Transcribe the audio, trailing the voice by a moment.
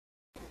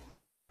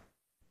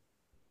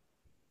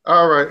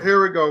All right,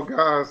 here we go,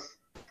 guys.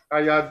 How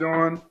y'all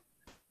doing?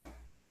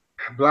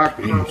 Black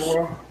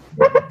power.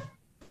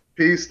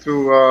 Peace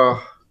to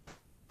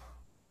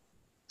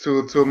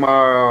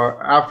my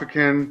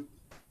African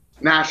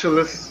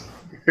nationalists.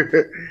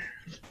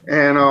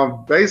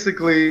 And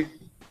basically,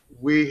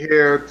 we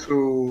here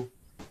to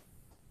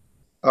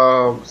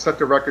set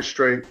the record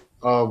straight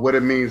what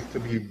it means to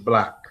be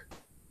black.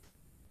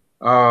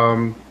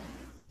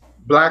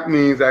 Black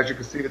means, as you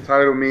can see, the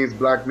title means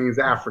black means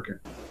African.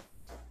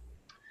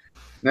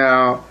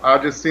 Now, I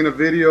just seen a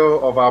video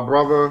of our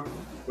brother,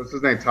 what's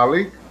his name,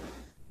 Taalik?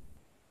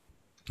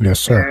 Yes,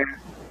 sir.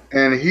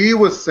 And he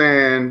was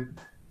saying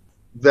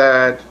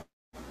that,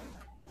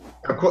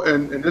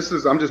 and this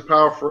is, I'm just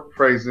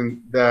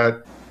paraphrasing,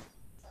 that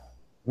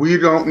we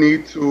don't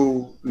need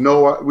to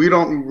know, we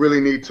don't really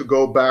need to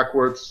go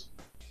backwards,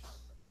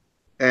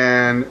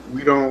 and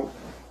we're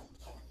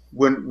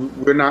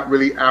not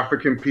really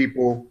African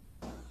people,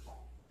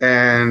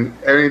 and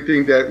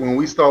anything that when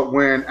we start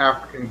wearing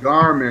African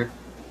garment,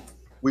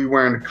 we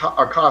wearing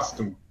a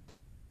costume,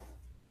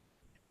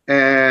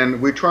 and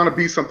we're trying to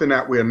be something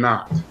that we're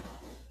not.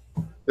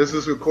 This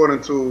is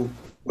according to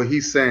what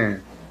he's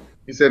saying.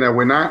 He said that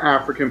we're not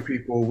African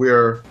people,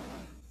 we're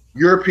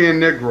European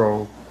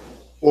Negro,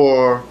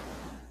 or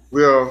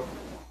we're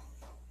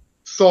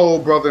soul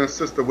brother and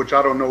sister, which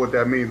I don't know what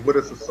that means. What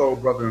is a soul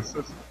brother and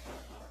sister?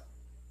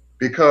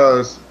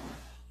 Because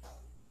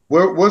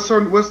what's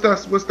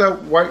that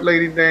white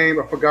lady name?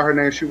 I forgot her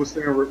name. She was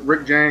singing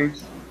Rick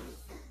James.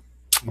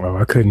 Well,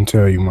 I couldn't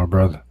tell you, my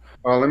brother.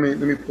 Oh, let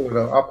me pull it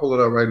up. I'll pull it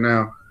up right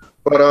now.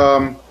 But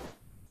I'll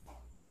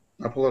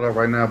pull it up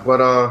right now.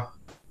 But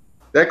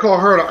they call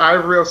her the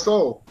Ivory of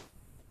Soul.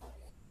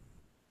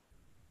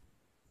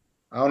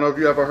 I don't know if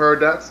you ever heard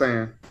that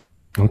saying.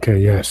 Okay,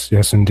 yes,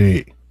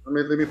 indeed.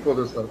 Let me pull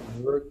this up.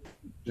 Rick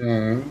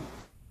James.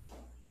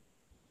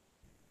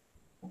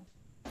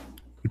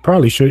 You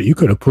probably should. You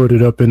could have put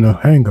it up in the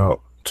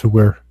Hangout to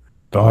where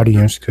the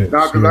audience could.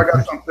 No, because I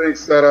got some things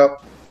set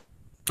up.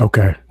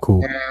 Okay,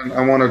 cool. And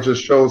I want to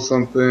just show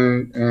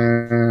something.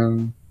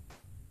 And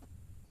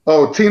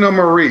oh, Tina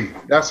Marie,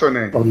 that's her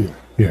name. Oh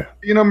yeah.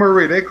 Tina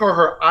Marie. They call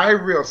her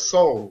Ivory of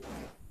Soul.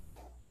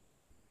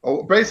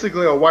 Oh,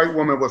 basically a white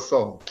woman with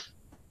soul.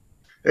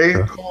 They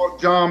call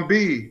John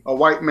B. a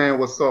white man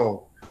with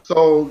soul.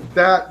 So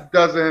that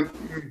doesn't,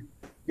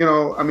 you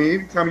know, I mean,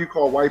 anytime you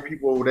call white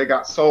people, they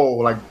got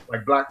soul, like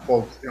black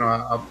folks, you know,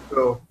 I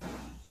feel,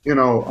 you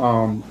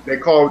know,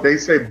 they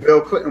say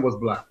Bill Clinton was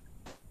black.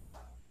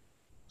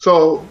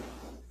 So,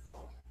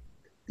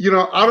 you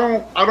know, I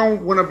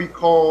don't want to be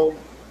called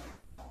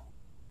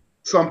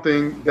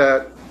something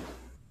that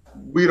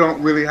we don't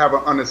really have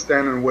an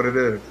understanding of what it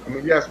is. I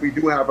mean, yes, we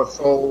do have a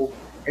soul.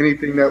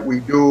 Anything that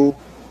we do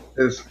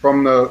is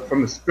from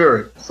the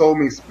spirit. Soul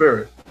means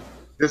spirit.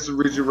 This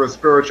is where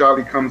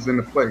spirituality comes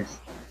into place.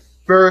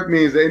 Spirit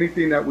means that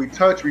anything that we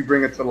touch, we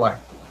bring it to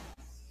life.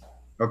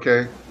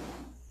 Okay?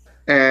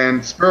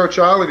 And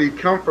spirituality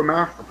comes from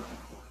Africa.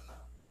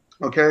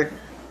 Okay?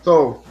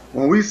 So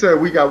when we say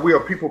we are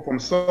people from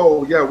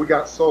soul, yeah, we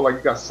got soul. Like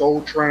you got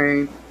Soul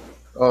Train.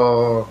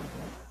 That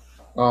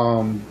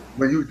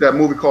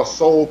movie called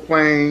Soul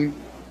Plane.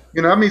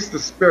 You know, that means the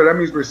spirit. That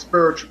means we're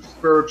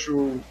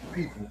spiritual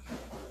people.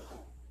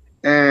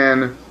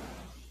 And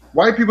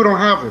white people don't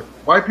have it.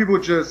 White people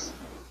just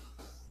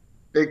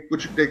they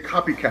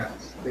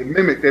copycats. They're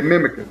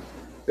mimickers.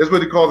 That's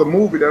what they call the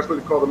movie. That's what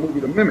they call the movie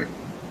The Mimic.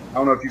 I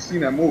don't know if you've seen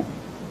that movie.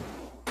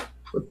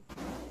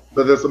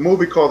 But there's a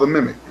movie called The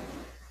Mimic.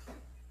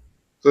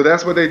 So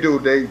that's what they do.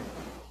 They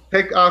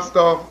take our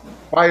stuff,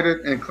 fight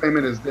it, and claim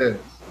it as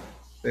theirs.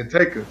 They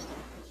take us.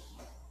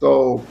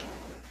 So,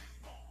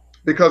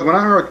 because when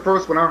I heard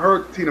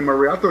Tina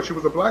Marie, I thought she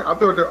was a black. I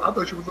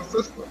thought she was a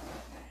sister.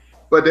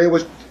 But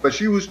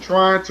she was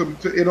trying to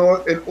in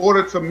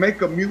order to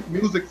make a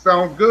music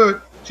sound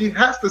good, she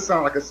has to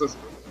sound like a sister.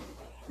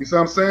 You see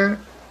what I'm saying?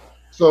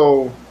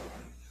 So,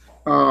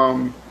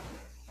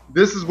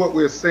 this is what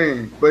we're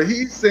saying. But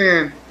he's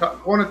saying,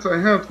 according to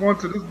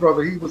this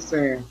brother, he was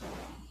saying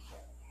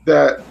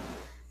that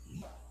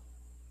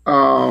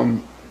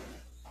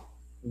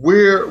we're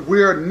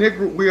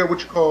Negro, we're what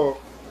you call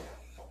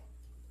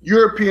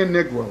European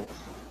Negroes,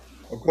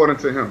 according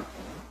to him.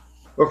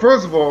 But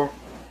first of all,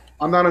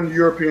 I'm not a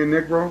European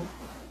Negro.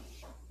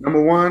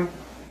 Number one,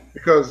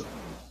 because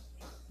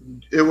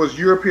it was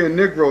European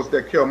Negroes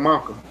that killed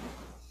Malcolm.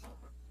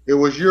 It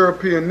was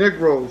European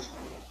Negroes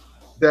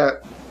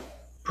that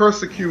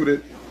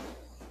persecuted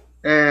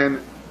and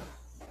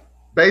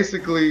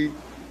basically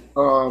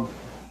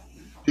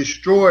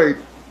destroyed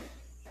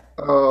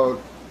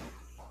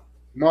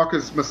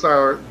Marcus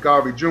Messiah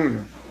Garvey Jr.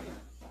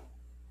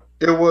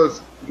 It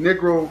was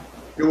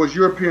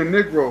European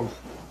Negroes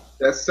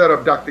that set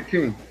up Dr.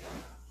 King.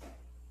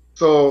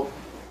 So,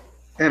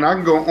 and I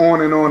can go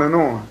on and on and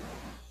on.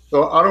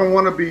 So I don't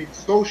want to be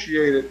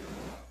associated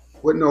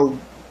with no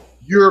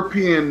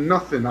European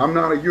nothing. I'm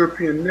not a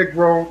European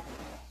Negro.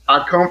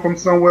 I come from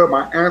somewhere.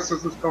 My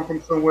ancestors come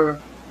from somewhere.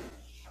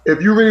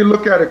 If you really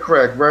look at it,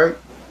 Craig, right?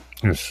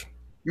 Yes.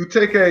 You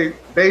take a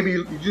baby,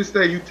 you just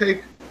say you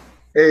take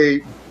a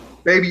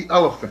baby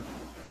elephant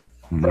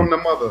from the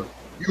mother.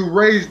 You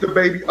raise the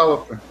baby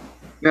elephant.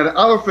 Now the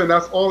elephant,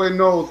 that's all it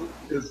knows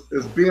is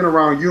being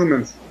around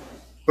humans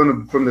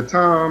from the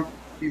time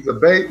he's a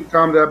baby,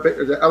 time that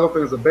the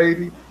elephant is a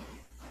baby,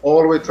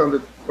 all the way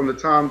from the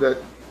time that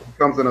it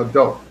becomes an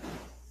adult.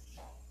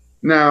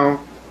 Now,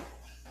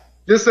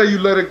 just say you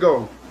let it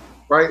go,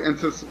 right,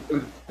 into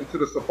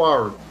the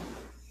safari.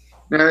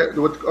 Now,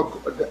 with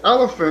the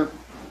elephant,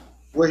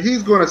 what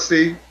he's going to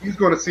see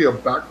a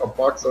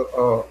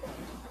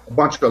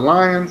bunch of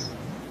lions,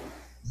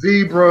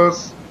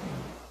 zebras,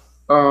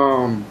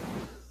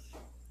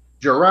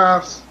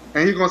 giraffes,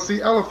 and he's going to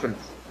see elephants.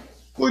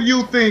 Who do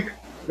you think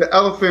the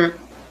elephant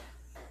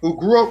who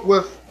grew up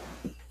with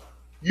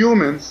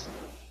humans,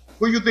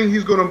 who do you think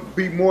he's going to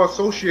be more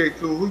associated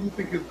to? Who do you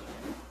think is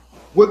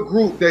what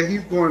group that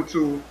he's going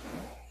to,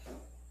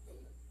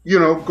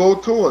 go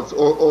towards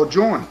or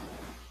join?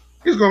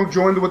 He's going to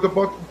join with a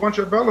bunch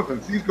of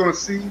elephants. He's going to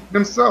see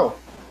himself.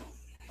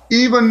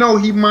 Even though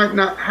he might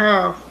not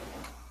have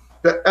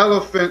the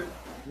elephant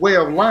way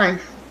of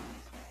life,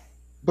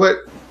 but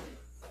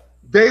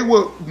they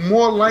were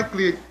more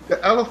likely,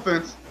 the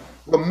elephants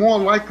were more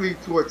likely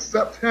to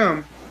accept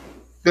him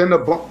than a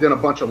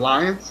bunch of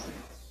lions,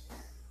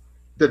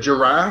 the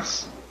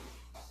giraffes,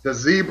 the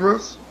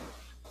zebras,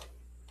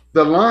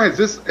 the lions.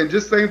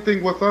 Just same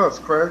thing with us,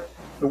 Craig.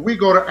 If we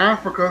go to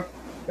Africa,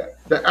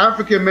 the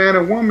African man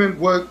and woman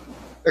would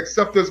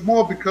accept us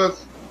more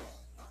because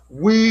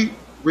we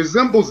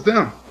resembles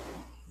them.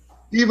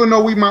 Even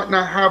though we might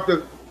not have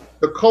the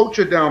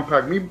culture down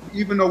pat,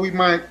 even though we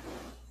might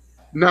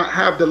not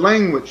have the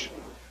language,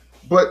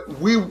 but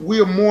we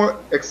are more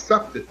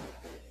accepted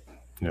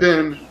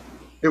than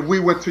if we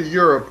went to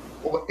Europe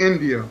or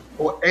India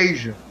or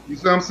Asia. You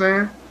see what I'm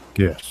saying?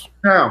 Yes.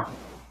 Now,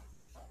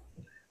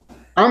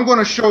 I'm going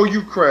to show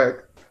you, Craig,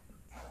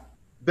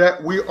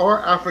 that we are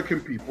African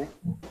people.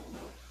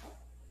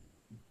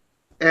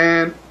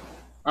 And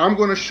I'm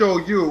going to show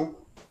you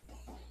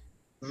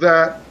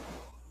that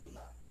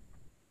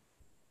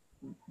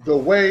I'm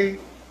going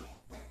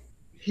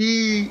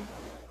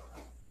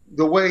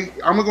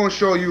to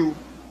show you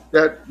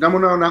that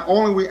not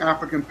only we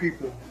African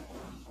people,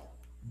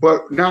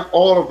 but not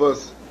all of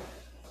us,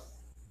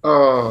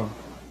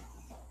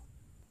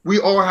 we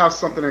all have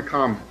something in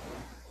common.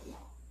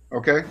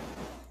 Okay?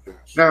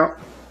 Now,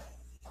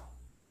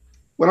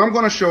 what I'm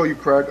going to show you,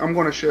 Craig, I'm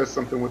going to share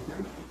something with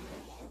you.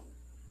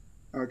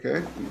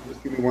 Okay,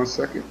 just give me 1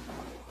 second.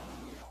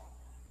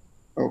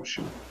 Oh,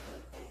 shoot.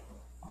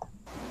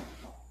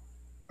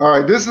 All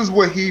right, this is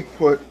what he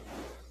put.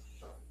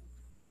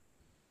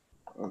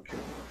 Okay.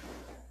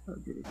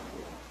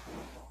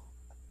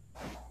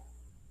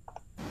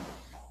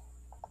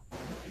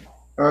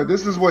 All right,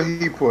 this is what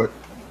he put.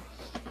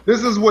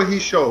 This is what he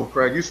showed,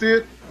 Craig. You see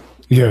it?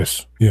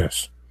 Yes,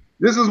 yes.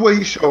 This is what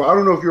he showed. I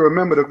don't know if you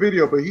remember the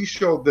video, but he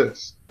showed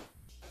this.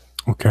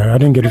 Okay, I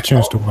didn't get a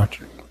chance to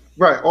watch it.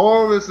 Right,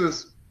 all this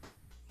is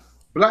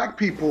black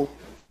people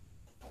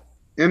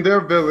in their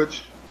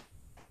village,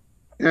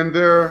 in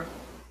their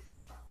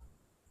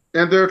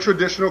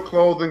traditional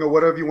clothing or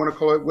whatever you want to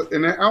call it,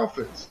 in their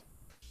outfits.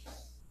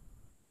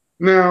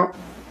 Now,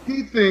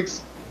 he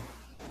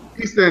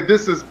said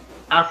this is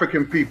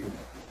African people.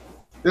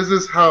 This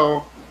is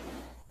how,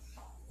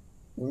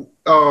 if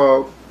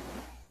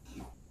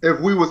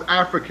we was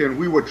African,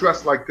 we would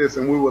dress like this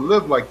and we would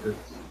live like this.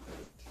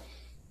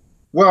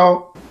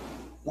 Well,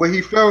 what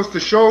he fails to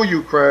show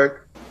you, Craig,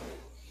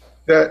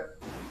 that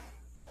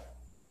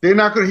he's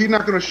not going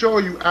to show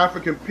you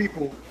African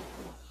people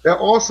that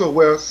also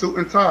wear suit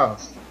and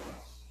ties,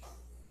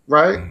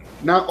 right?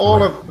 Not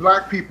all of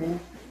black people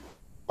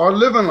are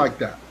living like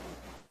that.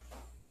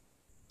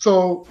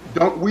 So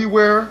don't we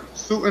wear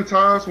suit and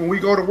ties when we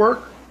go to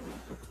work?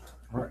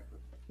 Right.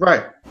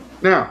 Right.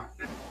 Now,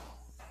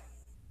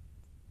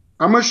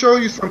 I'm going to show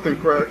you something,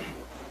 Craig,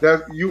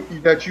 that you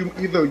either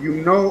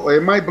or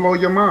it might blow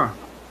your mind.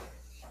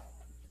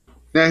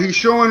 Now he's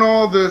showing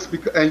all this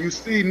and you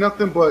see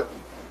nothing but,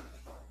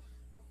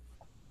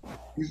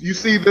 you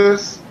see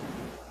this,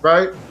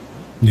 right?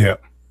 Yeah.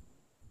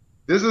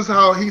 This is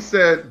how he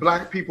said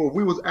black people, if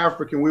we was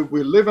African,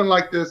 we're living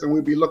like this and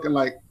we'd be looking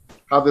like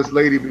how this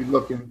lady be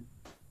looking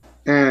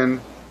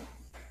and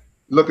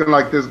looking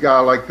like this guy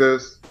like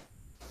this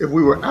if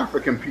we were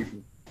African people.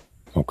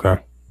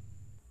 Okay.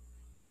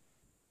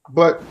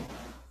 But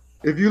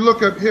if you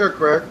look up here,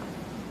 Craig,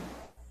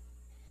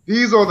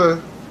 these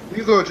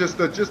are just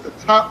the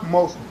top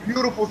most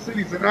beautiful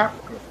cities in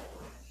Africa.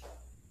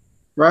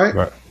 Right?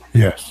 Right.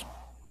 Yes.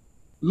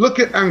 Look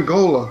at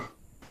Angola,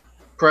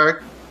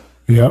 Craig.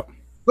 Yep.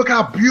 Look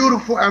how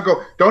beautiful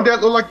Angola. Don't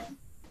that look like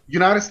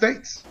United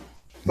States?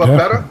 But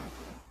better?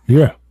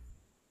 Yeah.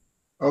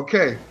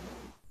 Okay.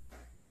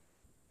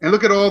 And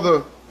look at all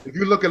the, if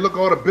you look at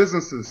all the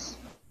businesses.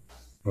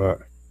 Right.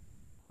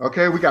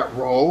 Okay, we got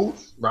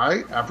roads,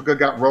 right? Africa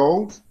got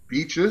roads,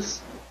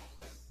 beaches.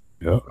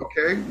 Yep.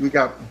 Okay, we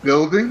got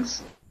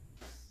buildings.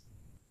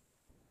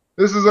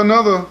 This is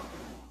another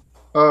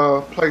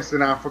place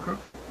in Africa,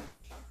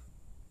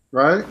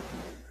 right?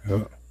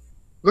 Yeah.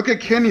 Look at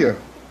Kenya.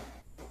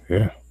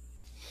 Yeah.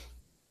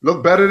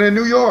 Look better than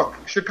New York,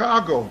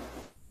 Chicago.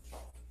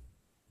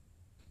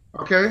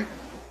 Okay?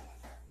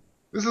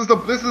 This is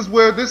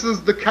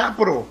the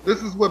capital.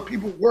 This is where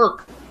people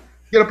work.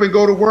 Get up and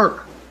go to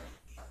work.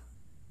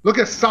 Look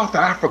at South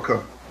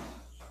Africa.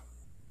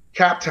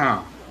 Cape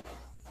Town.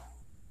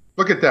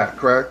 Look at that,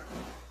 Craig.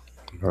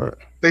 All right.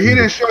 So he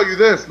didn't show you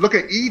this. Look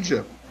at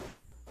Egypt.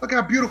 Look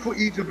how beautiful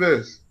Egypt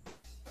is.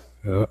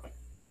 Yeah.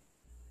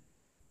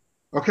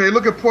 Okay,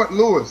 look at Port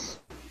Louis.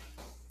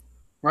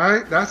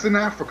 Right? That's in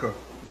Africa.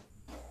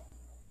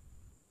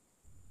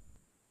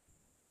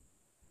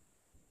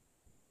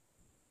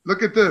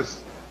 Look at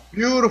this.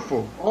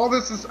 Beautiful. All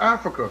this is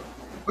Africa.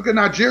 Look at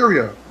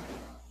Nigeria.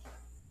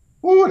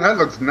 Ooh, that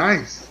looks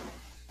nice.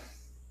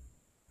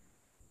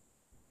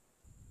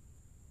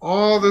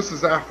 All this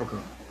is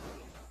Africa.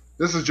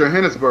 This is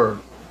Johannesburg.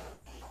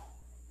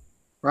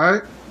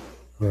 Right?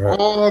 Right.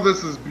 All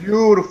this is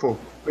beautiful.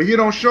 But he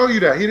don't show you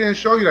that. He didn't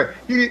show you that.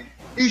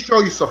 He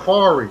showed you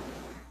safari.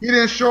 He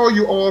didn't show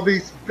you all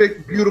these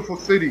big, beautiful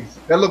cities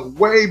that look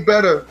way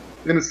better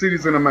than the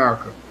cities in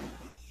America.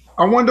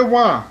 I wonder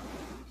why.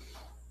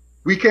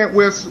 We can't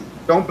wear,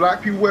 don't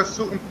black people wear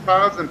suit and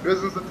ties and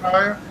business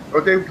attire?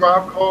 Or they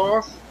drive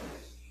cars?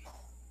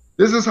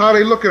 This is how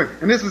they look at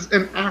it. And this is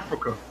in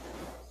Africa.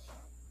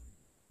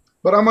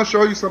 But I'm going to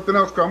show you something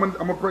else, because I'm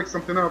going to break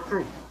something out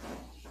too.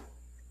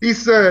 He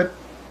said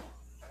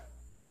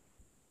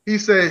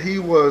he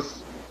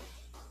was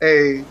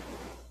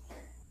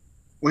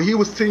when he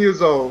was 10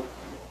 years old,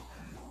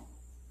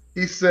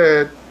 he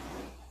said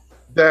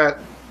that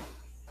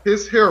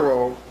his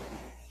hero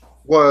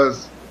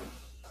was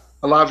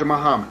Elijah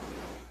Muhammad.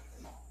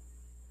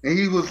 And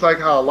he was like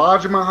how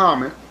Elijah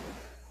Muhammad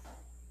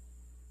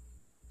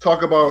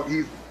talk about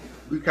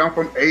we come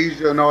from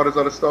Asia and all this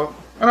other stuff.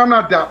 And I'm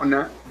not doubting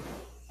that.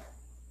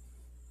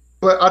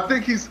 But I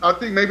think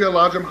maybe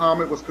Elijah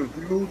Muhammad was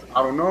confused.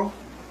 I don't know.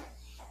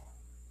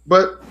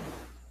 But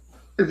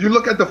if you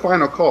look at the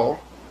final call,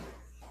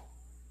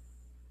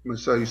 I'm going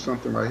to show you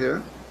something right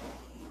here.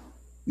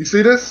 You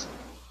see this?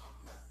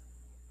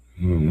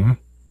 Mm-hmm.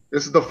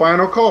 This is the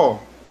final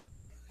call.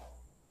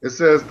 It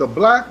says the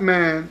black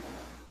man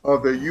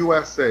of the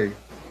USA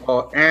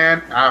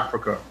and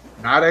Africa,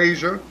 not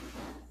Asia,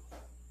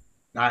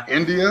 not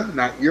India,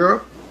 not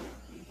Europe.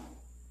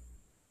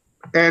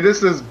 And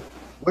this is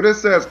what it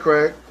says,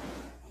 Craig,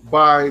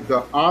 by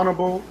the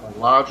Honorable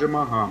Elijah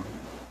Muhammad.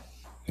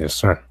 Yes,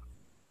 sir.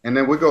 And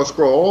then we're going to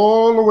scroll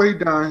all the way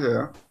down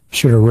here.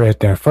 Should have read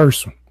that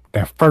first one.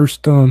 That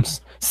first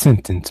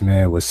sentence,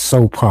 man, was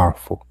so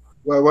powerful.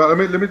 Well, let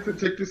me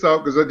take this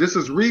out, because this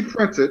is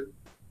reprinted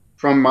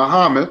from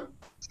Muhammad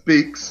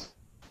Speaks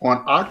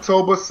on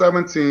October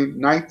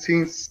 17,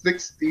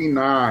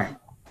 1969.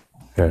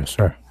 Yes,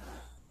 sir.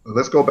 So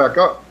let's go back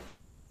up.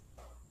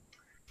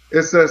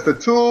 It says the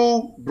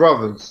two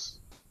brothers,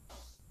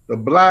 the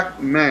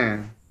black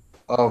man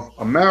of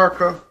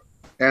America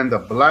and the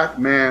black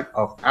man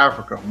of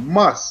Africa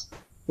must.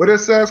 What it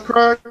says,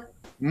 Craig?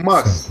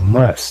 Must.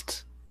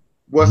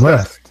 What's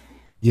that?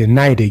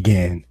 Unite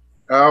again.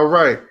 All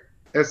right.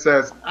 It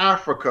says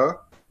Africa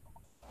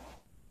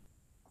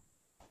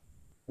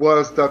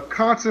was the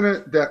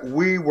continent that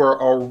we were,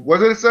 or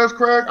what it says,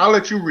 Craig? I'll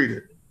let you read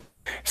it.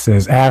 It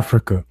says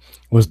Africa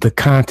was the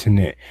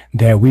continent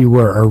that we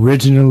were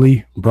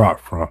originally brought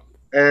from.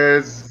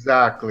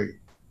 Exactly.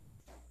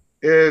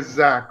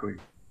 Exactly.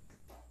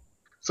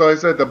 So it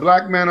said the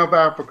black man of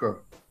Africa,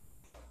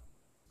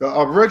 the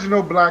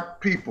original black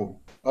people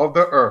of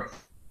the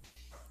earth,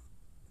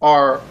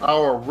 are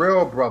our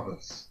real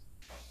brothers.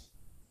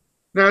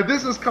 Now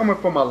this is coming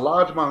from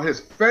Elijah Muhammad, his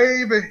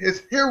favorite,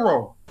 his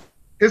hero.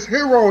 His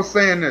hero is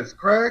saying this,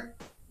 Craig.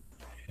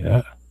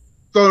 Yeah.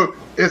 So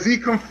is he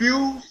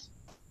confused?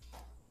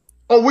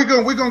 Oh, we're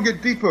gonna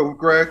get deeper,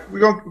 Greg. We're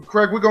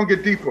gonna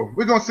get deeper.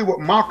 We're gonna see what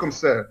Malcolm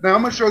said. Now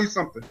I'm gonna show you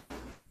something.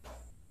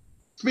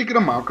 Speaking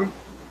of Malcolm,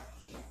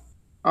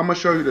 I'm gonna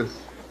show you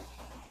this.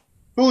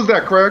 Who's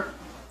that, Craig?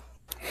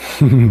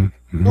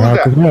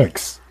 Malcolm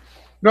X.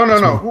 No.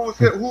 Who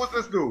is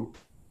this dude?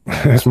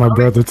 That's my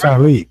brother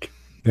Taalik.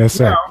 Yes,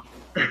 sir.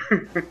 Now,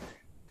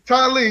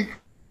 Taalik,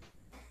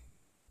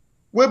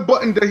 what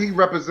button did he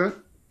represent?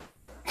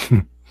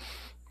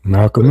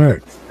 Malcolm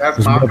X.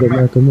 That's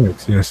Malcolm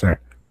X. Yes, sir.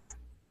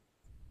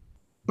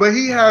 But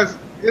he has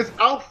his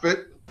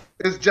outfit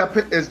is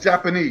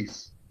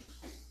Japanese.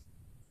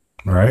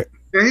 Right.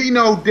 And he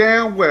know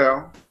damn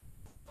well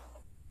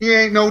he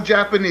ain't no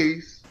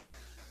Japanese.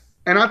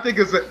 And I think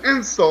it's an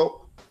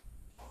insult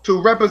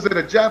to represent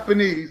a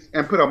Japanese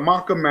and put a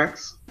Malcolm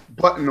X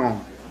button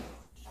on.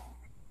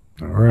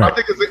 All right. I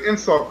think it's an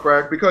insult,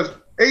 Craig, because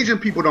Asian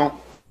people don't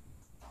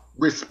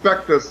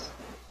respect us.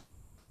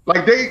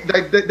 Like they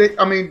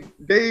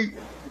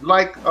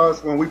like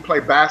us when we play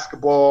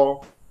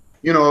basketball.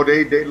 You know,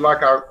 they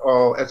like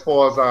our as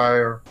far as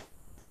our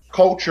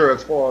culture,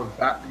 as far as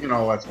that, you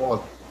know, as far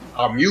as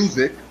our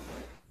music.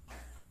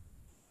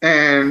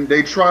 And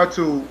they try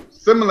to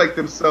assimilate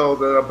themselves,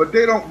 but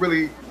they don't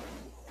really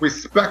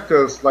respect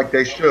us like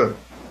they should.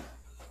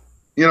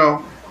 You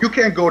know, you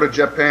can't go to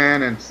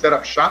Japan and set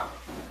up shop,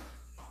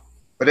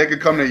 but they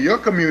could come to your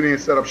community and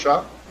set up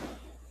shop.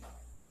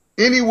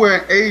 Anywhere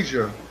in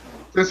Asia,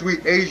 since we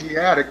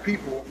Asiatic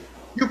people,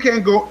 you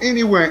can't go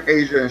anywhere in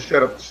Asia and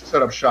set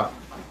up shop.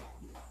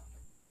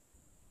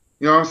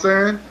 You know what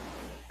I'm saying?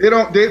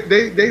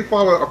 They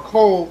follow a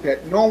code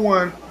that no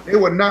one, they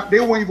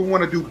won't even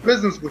want to do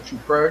business with you,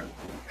 Craig.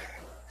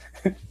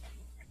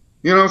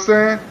 You know what I'm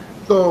saying?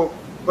 So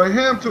for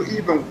him to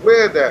even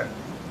wear that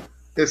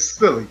is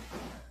silly.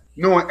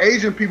 Knowing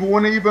Asian people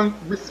wouldn't even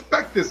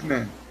respect this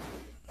man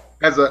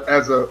as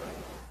a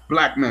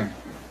black man.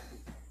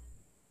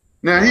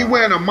 Now he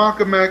wearing a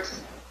Malcolm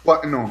X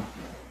button on,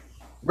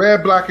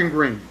 red, black, and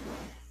green.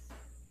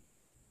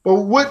 But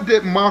what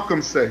did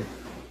Malcolm say?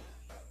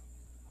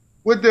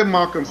 What did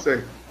Malcolm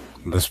say?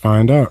 Let's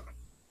find out.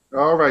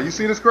 All right, you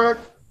see this, Craig?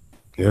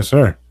 Yes,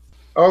 sir.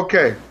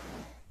 Okay,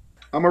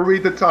 I'm gonna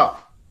read the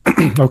top.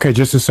 Okay,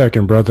 just a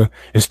second, brother.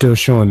 It's still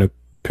showing the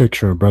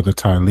picture of Brother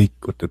Taalik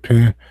with the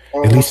pen.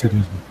 Oh, At least okay. it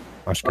is.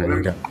 My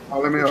screen. Let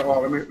me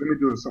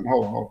do something.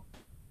 Hold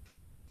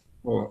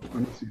on. Let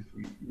me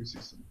see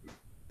something.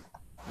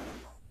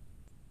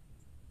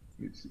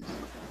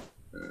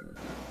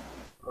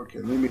 Okay,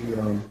 let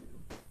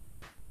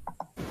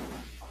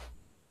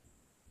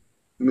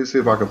me see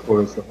if I can pull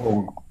this up.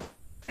 Hold on.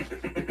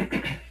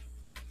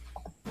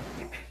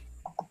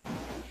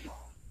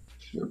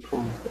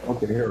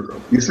 Okay, here we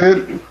go. You see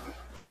it?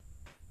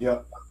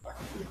 Yeah.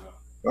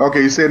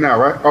 Okay, you see it now,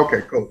 right?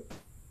 Okay, cool.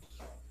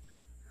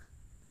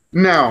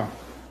 Now,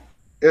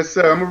 it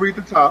says, I'm gonna read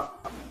the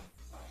top.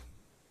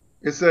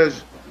 It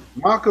says,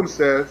 Malcolm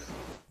says,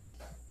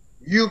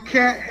 you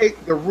can't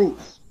hate the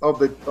roots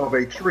of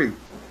a tree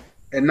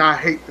and not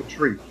hate the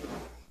tree.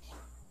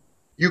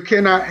 You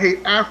cannot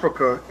hate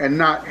Africa and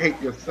not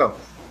hate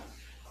yourself.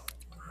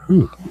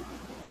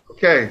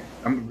 Okay,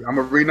 I'm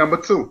gonna read number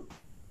 2.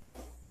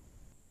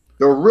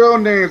 The real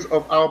names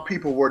of our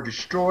people were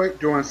destroyed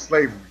during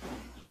slavery.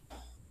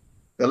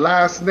 The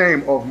last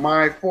name of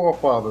my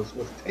forefathers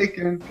was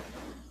taken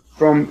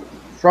from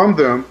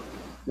them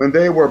when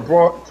they were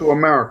brought to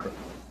America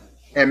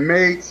and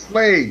made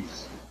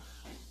slaves.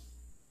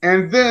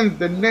 And then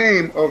the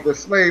name of the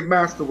slave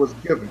master was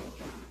given,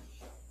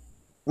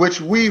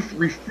 which we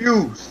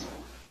refuse.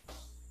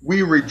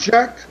 We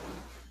reject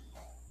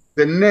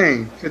the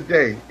name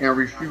today and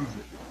refuse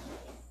it.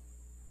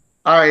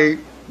 I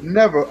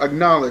never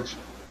acknowledge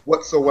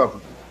whatsoever.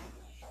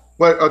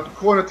 But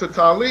according to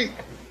Taalik,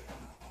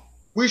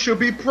 we should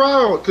be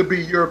proud to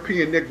be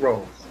European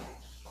Negroes.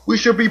 We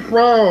should be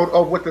proud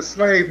of what the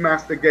slave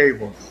master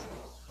gave us.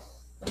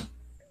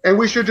 And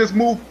we should just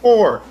move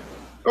forward.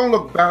 Don't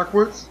look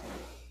backwards.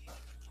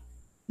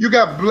 You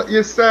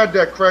said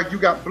that, Craig, you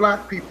got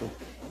black people.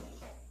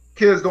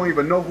 Kids don't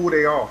even know who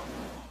they are.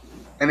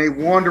 And they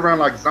wander around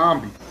like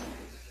zombies.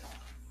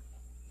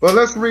 But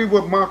let's read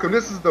what Malcolm,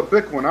 this is the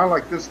big one. I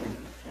like this one.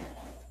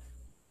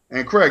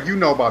 And Craig, you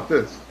know about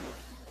this.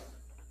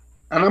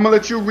 And I'm going to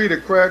let you read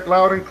it, Craig,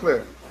 loud and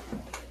clear.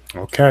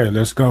 Okay,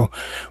 let's go.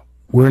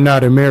 We're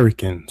not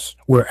Americans.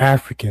 We're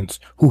Africans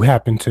who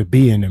happen to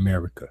be in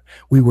America.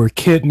 We were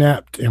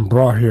kidnapped and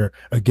brought here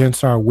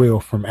against our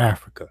will from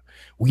Africa.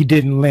 We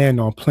didn't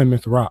land on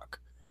Plymouth Rock.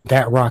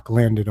 That rock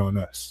landed on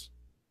us.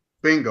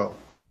 Bingo.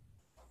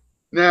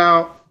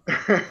 Now,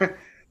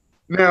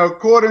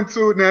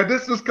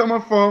 this is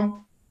coming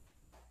from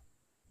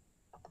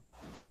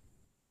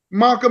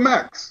Malcolm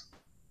X.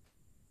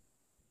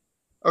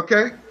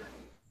 Okay?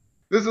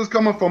 This is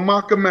coming from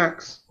Malcolm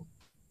X,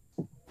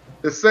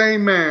 the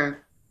same man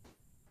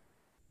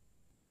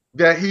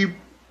that he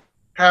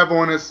have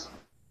on his,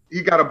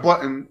 he got a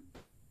button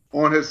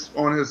on his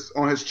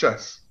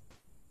chest.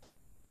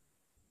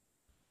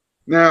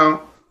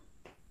 Now,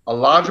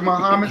 Elijah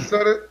Muhammad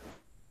said it.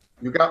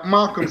 You got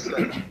Malcolm said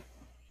it.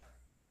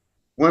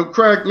 Well,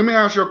 Craig, let me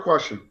ask you a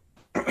question.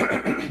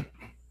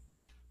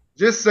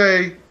 Just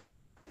say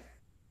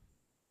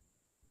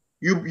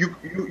you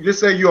just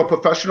say you're a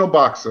professional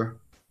boxer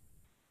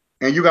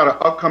and you got an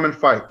upcoming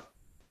fight.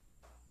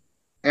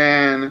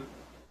 And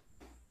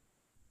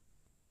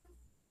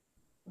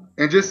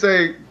just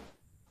say,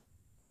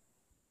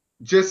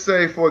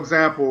 for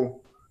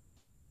example,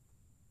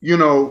 you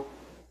know,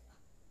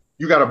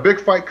 you got a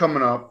big fight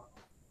coming up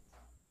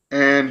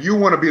and you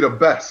want to be the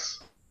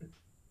best.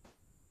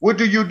 What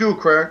do you do,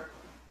 Craig?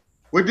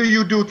 What do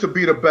you do to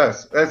be the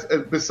best? As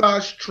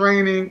besides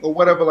training or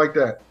whatever like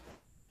that.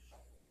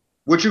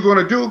 What you're going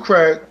to do,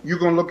 Craig, you're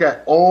going to look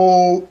at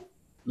old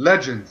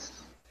legends.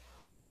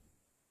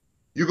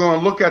 You're going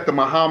to look at the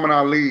Muhammad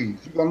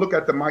Ali's. You're going to look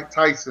at the Mike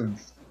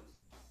Tysons,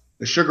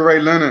 the Sugar Ray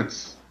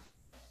Leonards.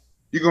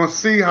 You're going to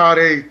see how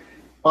they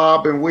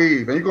bob and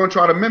weave, and you're going to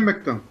try to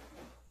mimic them.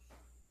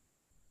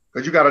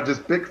 Because you got this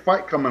big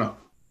fight coming up.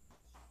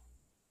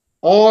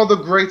 All the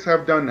greats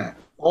have done that.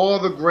 All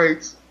the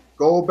greats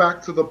go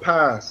back to the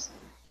past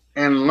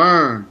and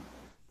learn.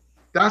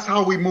 That's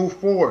how we move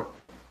forward.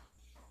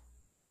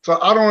 So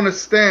I don't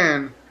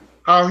understand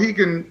how he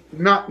can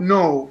not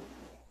know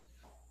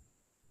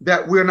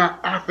that we're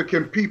not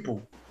African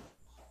people.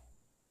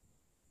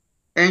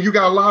 And you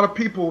got a lot of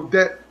people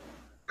that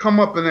come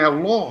up and they're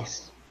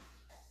lost.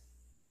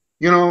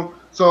 You know,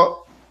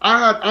 so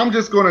I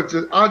just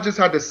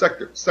had to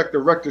set the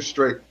record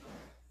straight.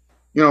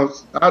 You know,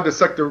 I had to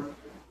set the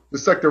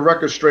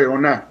record straight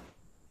on that,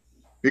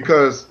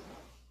 because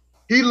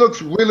he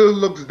really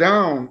looks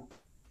down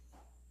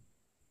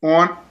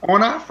on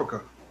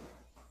Africa.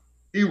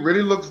 He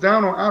really looks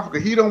down on Africa.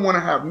 He don't want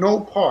to have no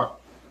part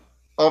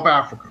of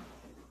Africa.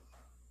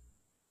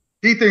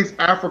 He thinks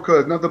Africa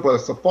is nothing but a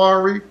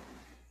safari.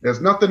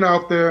 There's nothing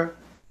out there.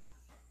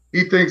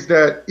 He thinks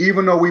that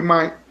even though we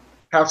might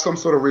have some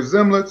sort of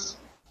resemblance,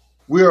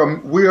 we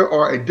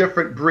are a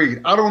different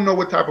breed. I don't know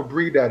what type of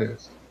breed that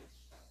is.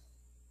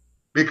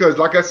 Because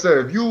like I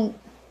said, if you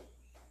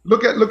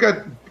look at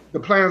the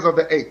Planet of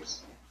the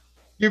Apes,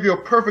 give you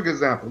a perfect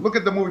example. Look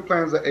at the movie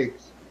Planet of the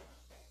Apes.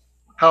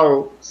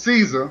 How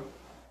Caesar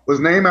was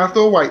named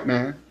after a white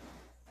man.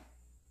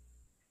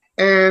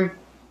 And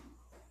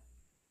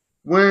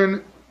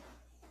when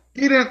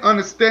he didn't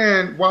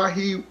understand why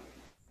he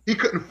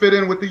couldn't fit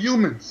in with the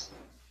humans.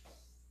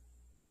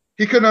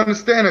 He couldn't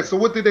understand it. So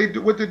what did they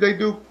do? What did they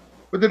do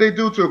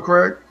to him,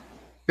 Craig?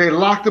 They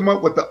locked him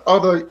up with the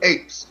other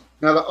apes.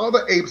 Now the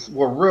other apes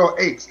were real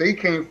apes. They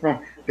came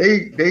from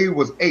they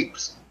was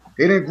apes.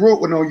 They didn't grow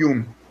up with no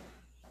human.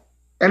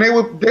 And they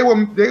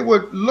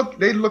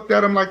looked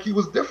at him like he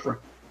was different.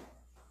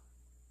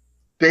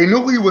 They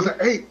knew he was an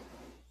ape,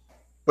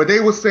 but they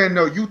were saying,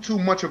 no, you too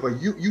much of a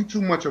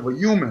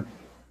human.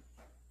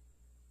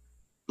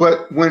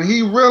 But when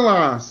he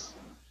realized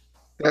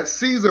that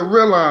Caesar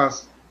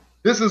realized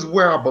this is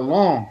where I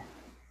belong,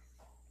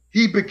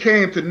 he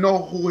became to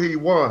know who he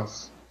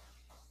was.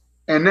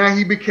 And now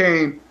he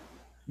became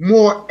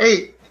more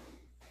ape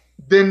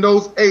than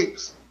those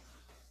apes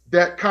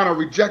that kind of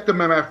rejected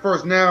him at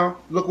first. Now,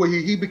 look what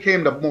he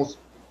became the most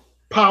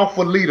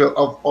powerful leader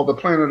of the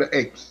Planet of the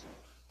Apes.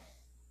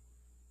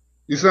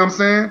 You see what I'm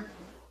saying?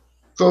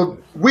 So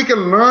we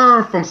can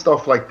learn from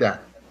stuff like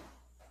that.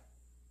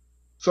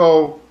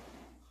 So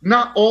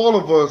not all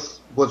of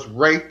us was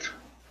raped.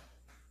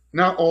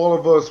 Not all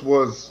of us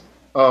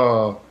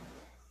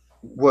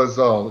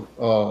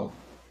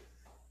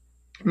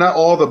not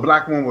all the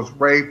black women was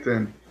raped,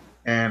 and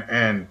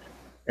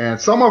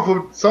some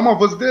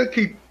of us did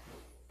keep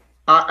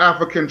our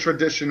African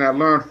tradition that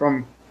learned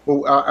from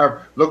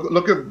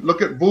look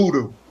at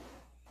voodoo.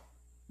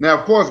 Now,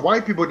 of course,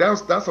 white people,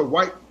 that's a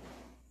white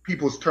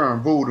people's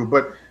term, voodoo,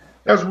 but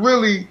that's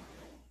really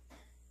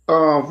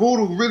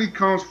voodoo really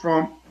comes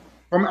from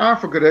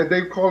Africa. That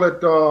they call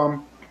it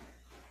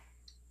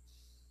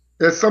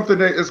there's something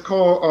that is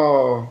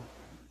called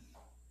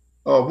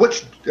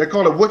witch. They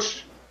call it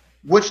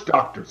witch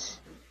doctors.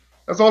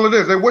 That's all it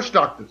is. They're witch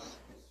doctors.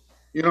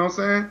 You know what I'm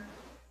saying?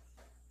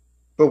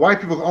 But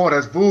white people, oh,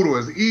 that's voodoo,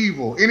 is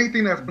evil.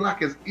 Anything that's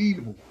black is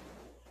evil.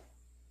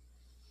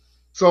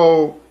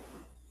 So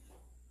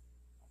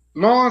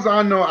long as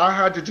I know, I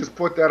had to just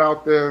put that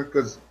out there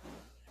because,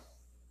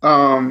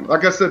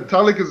 like I said,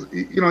 Taalik is,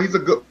 he's a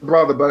good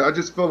brother, but I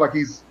just feel like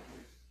he's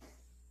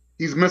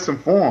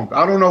misinformed.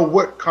 I don't know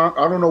how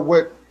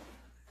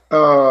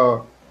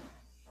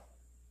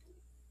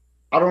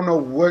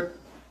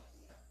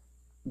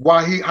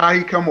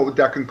he come up with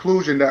that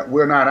conclusion that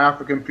we're not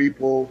African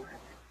people,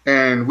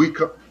 and we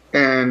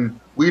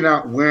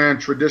not wearing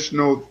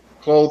traditional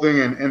clothing,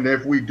 and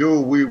if we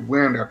do, we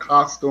wearing a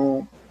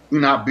costume. We're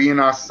not being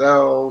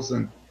ourselves,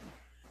 and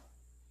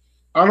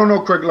I don't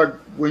know, Craig. Like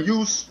when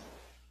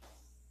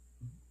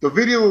the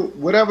video,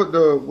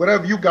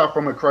 whatever you got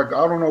from it, Craig.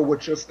 I don't know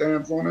what your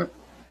stance on it,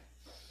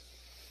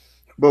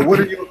 but what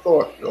are your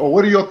thoughts? Or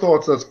what are your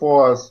thoughts as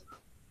far as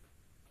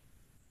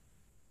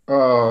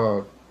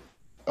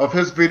of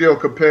his video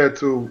compared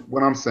to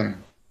what I'm saying?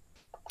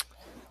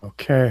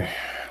 Okay,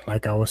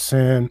 like I was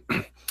saying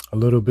a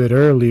little bit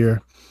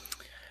earlier,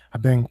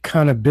 I've been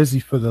kind of busy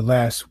for the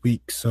last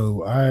week,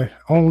 so I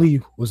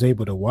only was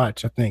able to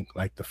watch, I think,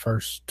 like the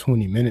first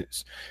 20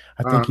 minutes.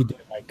 I think he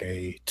did like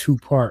a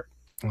 2-part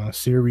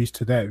series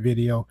to that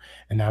video,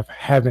 and I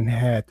haven't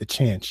had the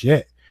chance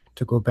yet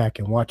to go back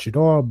and watch it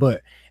all.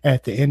 But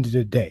at the end of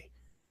the day,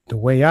 the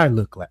way I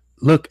look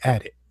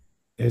at it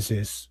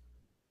is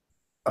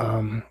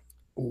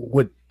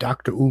what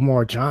Dr.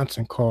 Umar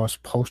Johnson calls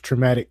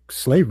post-traumatic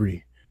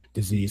slavery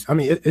disease. I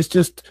mean, it's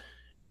just,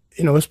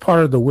 it's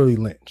part of the Willie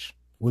Lynch.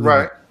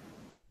 Right.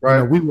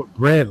 We were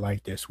bred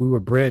like this. We were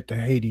bred to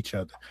hate each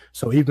other.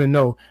 So even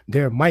though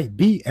there might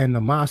be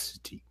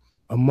animosity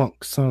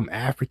amongst some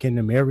African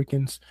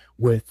Americans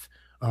with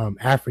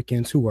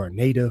Africans who are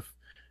native,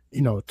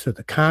 to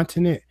the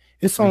continent,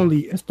 it's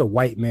the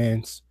white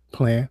man's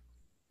plan,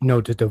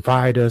 to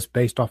divide us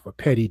based off of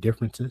petty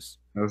differences.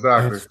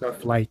 Exactly. And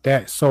stuff like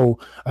that. So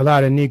a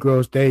lot of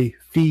Negroes, they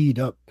feed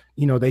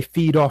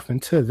off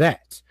into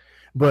that.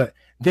 But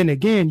then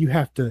again, you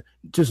have to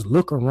just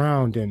look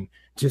around and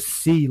just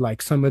see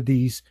like some of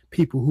these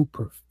people who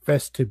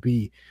profess to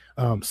be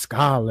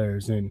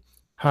scholars and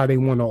how they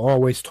want to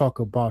always talk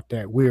about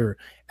that we're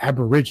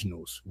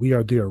aboriginals. We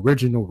are the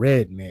original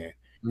red man,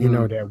 you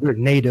know, that we're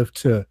native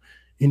to,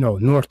 you know,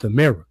 North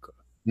America.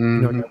 You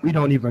know, that we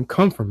don't even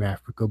come from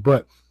Africa.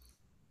 But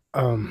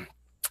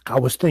I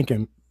was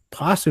thinking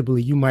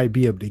possibly you might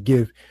be able to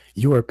give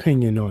your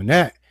opinion on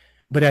that.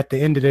 But at the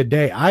end of the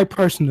day, I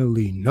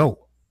personally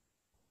know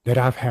that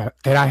I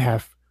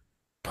have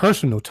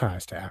personal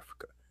ties to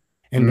Africa.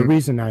 And the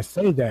reason I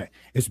say that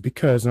is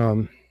because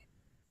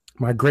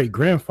my great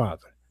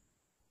grandfather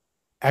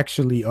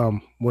actually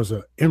was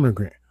an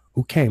immigrant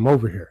who came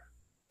over here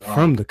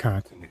from the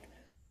continent.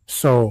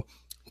 So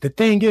the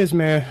thing is,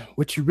 man,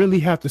 what you really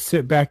have to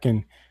sit back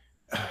and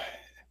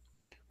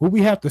what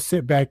we have to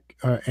sit back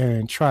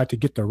and try to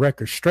get the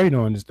record straight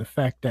on is the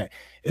fact that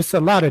it's a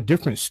lot of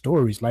different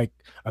stories. Like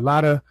a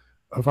lot of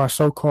our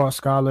so-called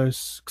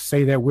scholars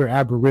say that we're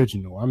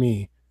Aboriginal. I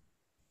mean,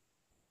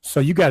 so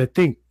you got to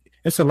think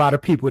it's a lot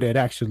of people that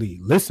actually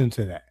listen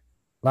to that.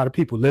 A lot of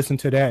people listen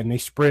to that and they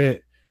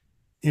spread,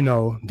 you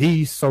know,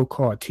 these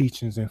so-called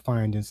teachings and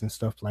findings and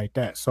stuff like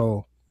that.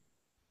 So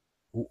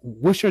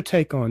what's your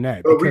take on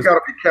that? But we got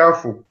to be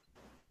careful,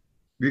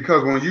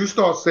 because when you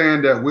start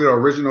saying that we're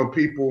original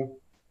people,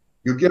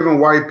 you're giving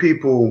white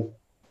people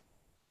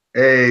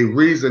a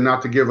reason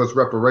not to give us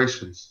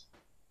reparations.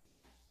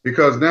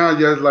 Because now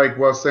you're like,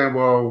 well, saying,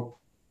 well,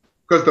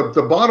 because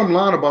the bottom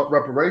line about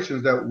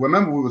reparations, that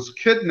remember we was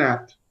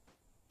kidnapped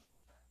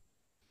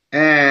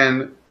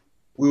and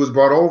we was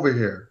brought over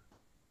here,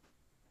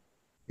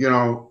 you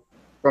know,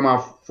 from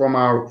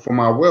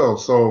our will.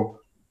 So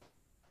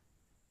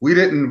we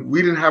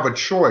didn't have a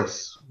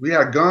choice. We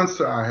had guns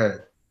to our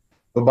head.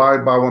 But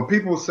by when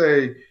people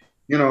say,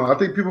 you know, I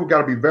think people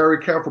got to be very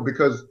careful,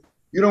 because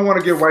you don't want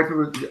to give white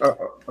people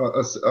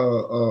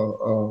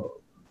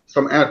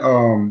some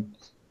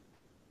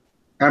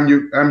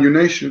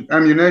ammunition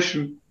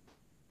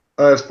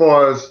as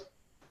far as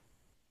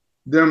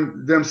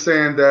them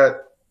saying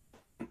that,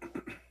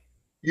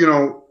 you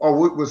know,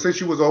 oh, well, since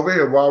you was over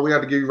here, why we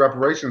had to give you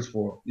reparations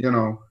for? You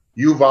know,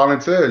 you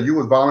volunteered. You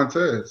was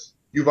volunteers.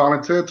 You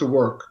volunteered to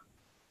work.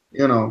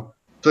 You know,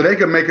 so they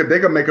can make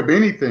up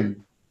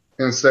anything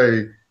and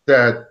say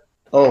that,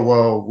 oh,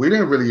 well, we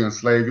didn't really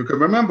enslave you. Because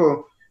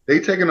remember,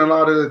 they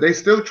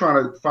still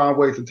trying to find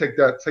ways to take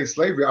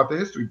slavery out the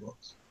history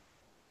books.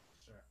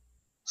 Sure.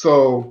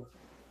 So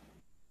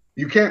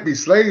you can't be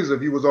slaves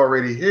if you was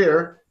already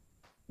here.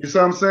 You see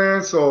what I'm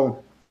saying?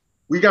 So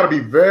we got to be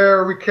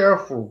very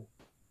careful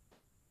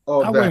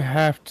of that. I would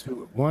have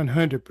to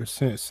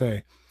 100%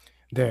 say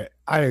that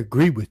I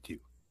agree with you.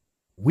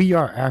 We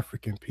are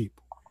African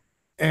people.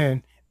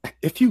 And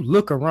if you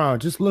look around,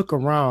 just look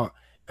around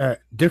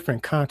at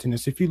different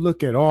continents. If you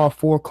look at all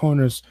four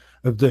corners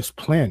of this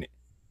planet,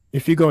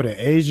 if you go to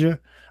Asia,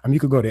 you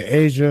could go to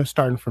Asia,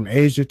 starting from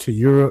Asia to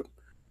Europe,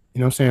 you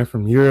know what I'm saying,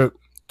 from Europe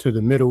to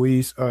the Middle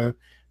East, go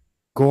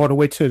all the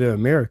way to the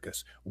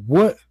Americas.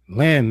 What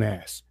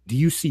landmass do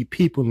you see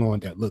people on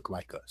that look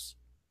like us?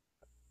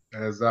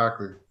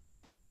 Exactly.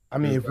 I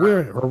mean, if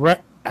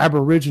we're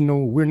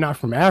Aboriginal, we're not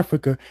from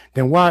Africa,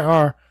 then why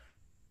are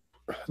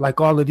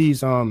like all of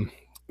these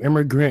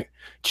immigrant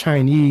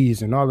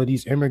Chinese and all of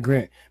these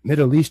immigrant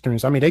Middle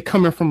Easterns, I mean, they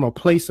coming from a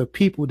place of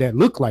people that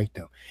look like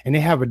them, and they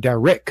have a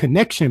direct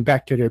connection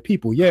back to their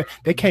people. Yeah,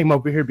 they came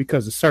over here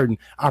because of certain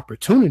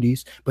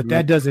opportunities, but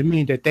that doesn't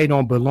mean that they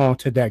don't belong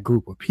to that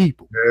group of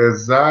people.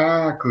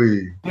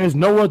 Exactly. There's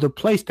no other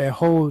place that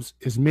holds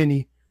as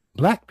many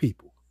black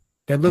people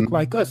that look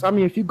like us. I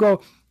mean, if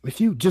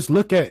you just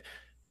look at,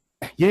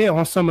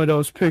 on some of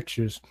those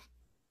pictures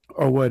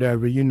or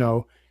whatever, you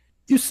know,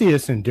 you see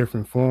us in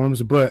different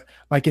forms. But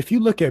like if you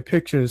look at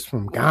pictures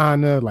from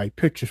Ghana, like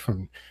pictures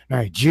from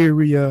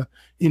Nigeria,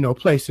 you know,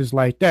 places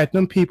like that,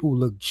 them people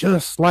look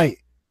just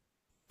like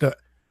the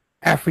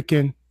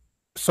African,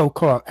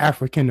 so-called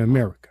African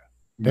America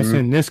that's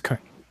in this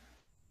country.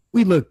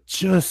 We look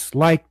just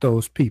like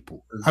those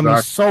people. Exactly. I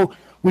mean, so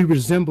we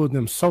resemble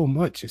them so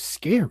much, it's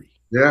scary.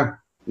 Yeah,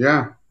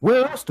 yeah.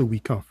 Where else do we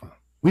come from?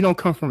 We don't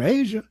come from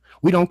Asia.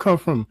 We don't come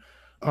from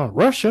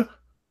Russia.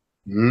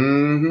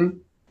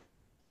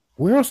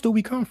 Where else do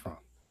we come from?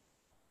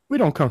 We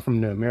don't come from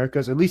the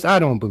Americas. At least I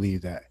don't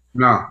believe that.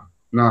 No.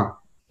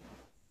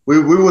 We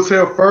was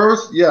here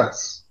first,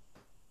 yes.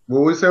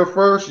 Will we here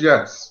first?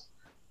 Yes.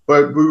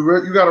 But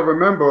you got to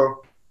remember,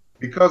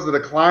 because of the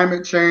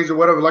climate change or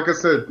whatever, like I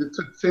said, it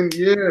took 10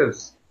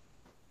 years.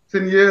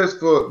 10 years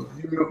for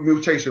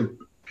mutation.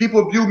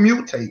 People do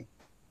mutate.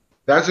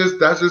 That's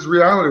just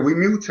reality. We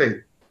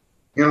mutate.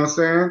 You know what I'm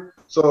saying?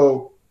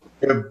 So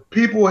if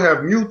people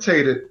have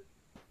mutated,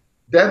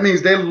 that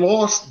means they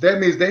lost. That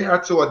means they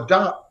had to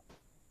adapt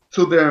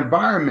to their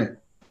environment.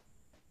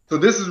 So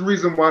this is the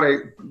reason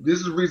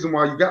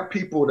why you got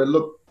people that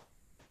look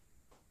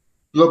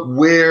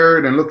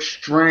weird and look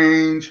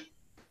strange,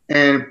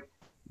 and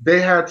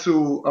they had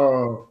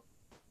to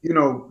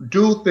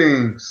do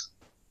things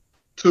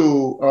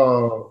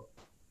to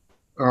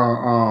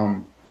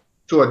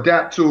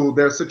adapt to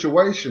their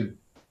situation.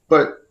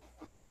 But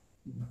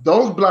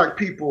those black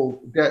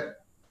people that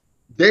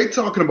they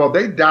talking about,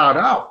 they died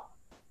out.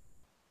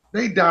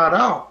 they died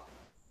out,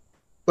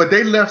 but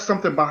they left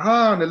something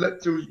behind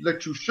to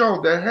let you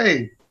show that,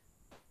 hey,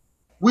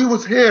 we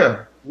was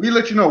here. We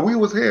let you know we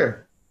was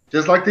here.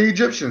 Just like the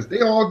Egyptians,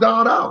 they all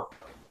died out.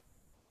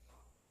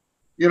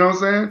 You know what I'm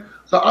saying?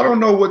 So I don't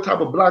know what type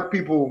of black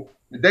people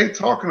they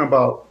talking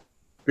about,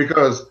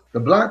 because the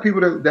black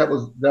people that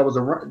was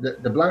around,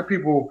 the black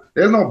people,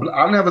 there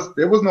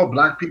was no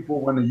black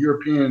people when the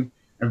European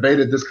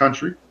invaded this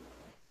country.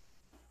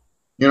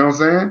 You know what I'm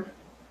saying?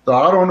 So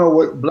I don't know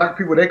what black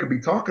people they could be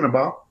talking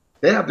about.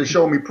 They have to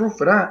show me proof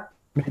for that.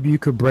 Maybe you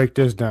could break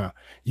this down.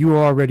 You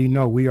already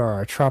know we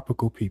are a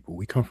tropical people.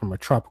 We come from a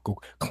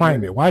tropical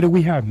climate. Why do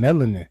we have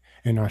melanin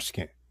in our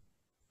skin?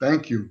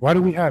 Thank you. Why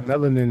do we have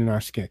melanin in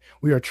our skin?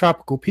 We are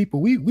tropical people.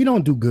 We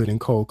don't do good in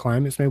cold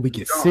climates, man. We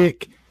get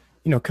sick,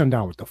 you know, come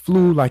down with the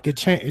flu. Like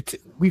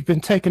we've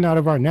been taken out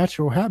of our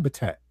natural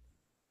habitat.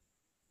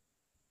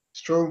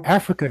 It's true.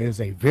 Africa is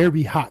a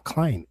very hot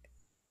climate.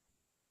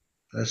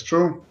 That's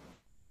true.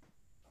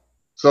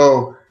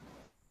 So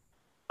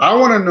I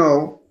want to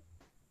know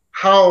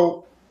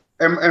how,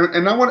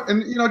 and I want,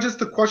 and you know,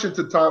 just a question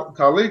to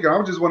Taalik.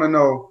 I just want to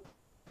know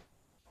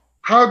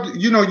how,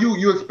 you know,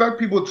 you expect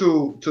people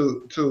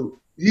to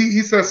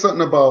he says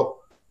something about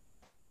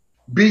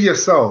be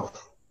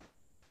yourself.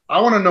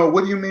 I want to know,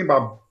 what do you mean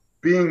by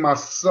being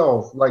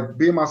myself? Like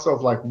being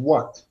myself, like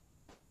what?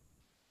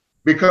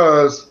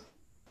 Because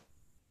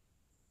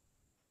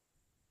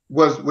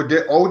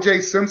did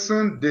O.J.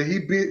 Simpson,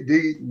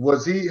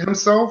 was he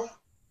himself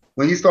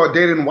when he started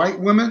dating white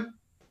women?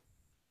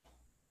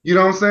 You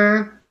know what I'm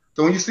saying?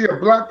 So when you see a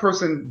black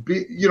person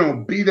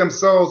be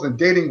themselves and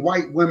dating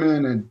white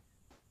women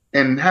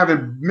and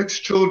having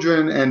mixed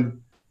children,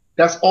 and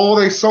that's all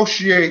they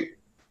associate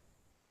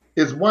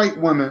is white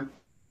women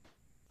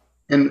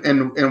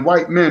and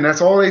white men.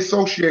 That's all they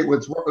associate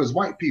with is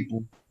white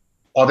people.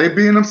 Are they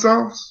being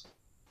themselves?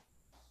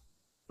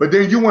 But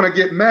then you want to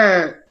get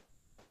mad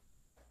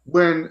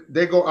when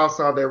they go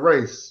outside their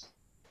race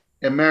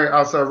and marry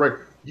outside race.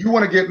 You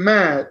want to get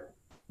mad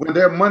when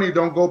their money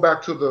don't go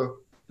back to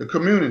the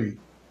community.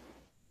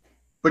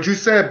 But you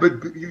said,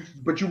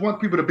 but you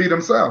want people to be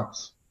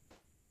themselves.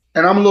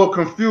 And I'm a little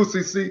confused.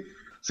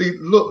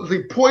 Look,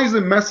 the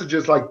poison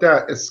messages like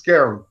that is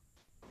scary,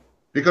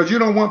 because you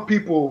don't want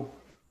people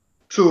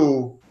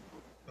to,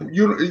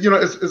 you know,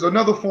 it's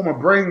another form of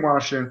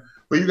brainwashing,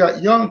 where you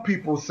got young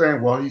people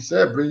saying, well, he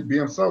said be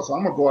himself, so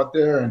I'm gonna go out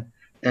there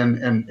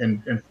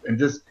and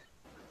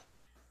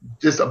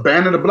just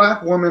abandon a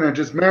black woman and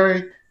just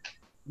marry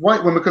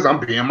white women because I'm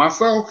being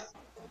myself.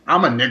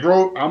 I'm a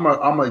Negro.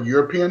 I'm a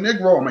European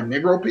Negro. I'm a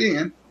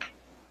Negropean.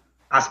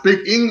 I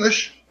speak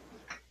English.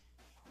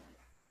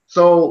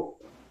 So,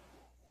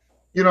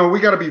 you know, we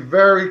got to be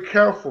very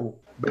careful.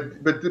 But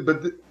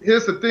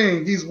here's the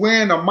thing: he's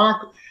wearing a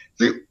Malcolm.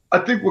 See, I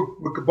think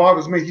what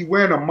bothers me, he's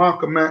wearing a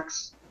Malcolm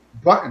X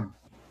button,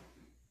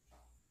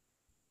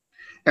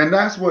 and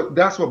that's what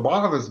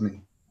bothers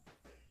me.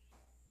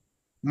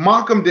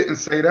 Malcolm didn't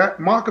say that.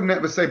 Malcolm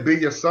never said be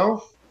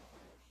yourself.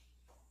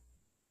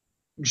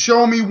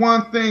 Show me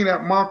one thing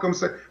that Malcolm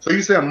said. So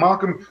you said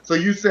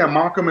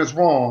Malcolm is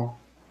wrong.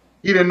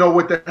 He didn't know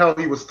what the hell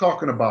he was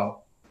talking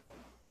about.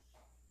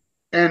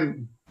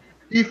 And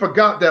he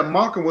forgot that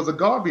Malcolm was a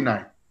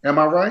Garveyite. Am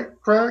I right,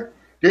 Craig?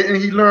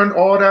 Didn't he learn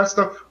all that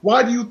stuff?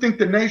 Why do you think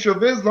the Nation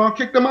of Islam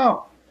kicked him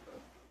out?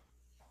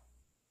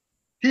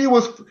 He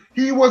wasn't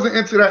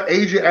into that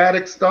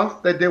Asiatic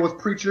stuff that they was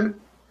preaching.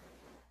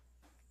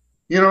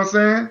 You know what I'm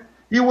saying?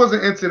 He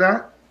wasn't into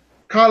that.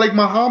 Khalid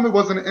Muhammad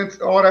wasn't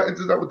into all that,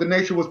 into that what the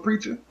nation was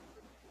preaching.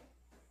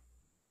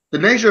 The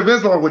Nation of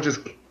Islam was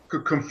just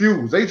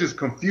confused. They just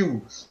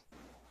confused.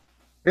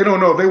 They don't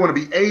know if they want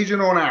to be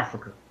Asian or in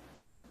Africa.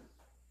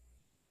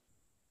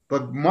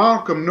 But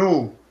Malcolm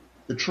knew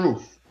the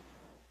truth.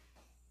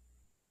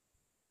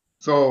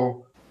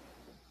 So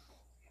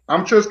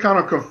I'm just kind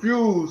of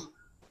confused.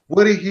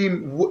 What did he,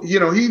 you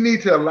know, he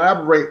need to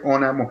elaborate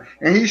on that more.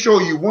 And he showed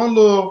you one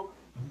little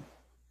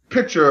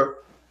picture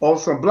of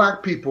some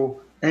black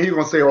people, and he's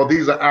gonna say, oh,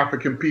 these are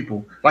African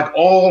people. Like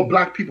all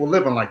black people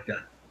living like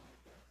that.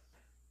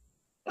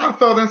 I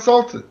felt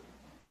insulted.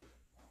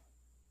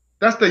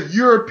 That's the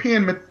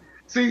European.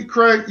 See,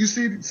 Craig, you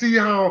see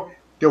how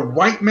the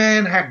white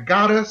man had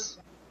got us?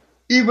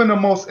 Even the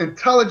most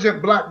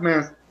intelligent black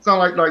man sound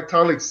like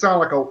Taalik, sound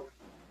like a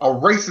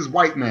racist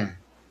white man.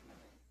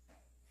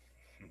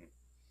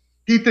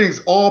 He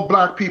thinks all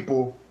black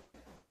people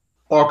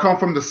come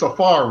from the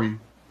safari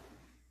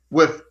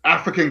with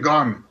African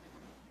garment.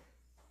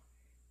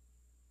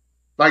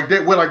 Like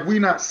we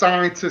not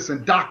scientists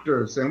and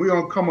doctors, and we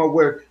don't come up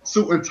with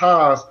suit and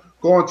ties,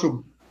 going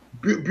to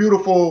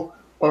beautiful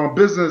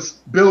business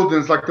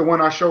buildings like the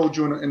one I showed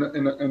you in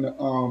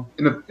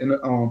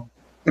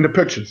the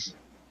pictures.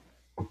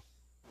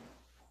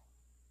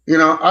 You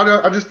know,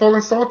 I just felt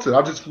insulted.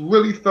 I just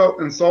really felt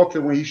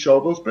insulted when he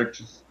showed those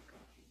pictures.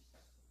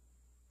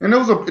 And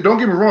don't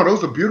get me wrong,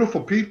 those are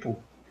beautiful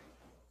people.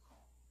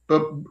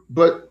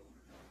 But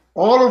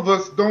all of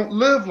us don't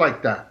live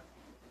like that.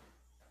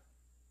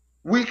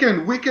 We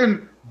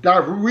can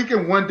we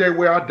can one day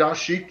wear our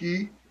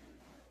dashiki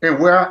and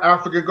where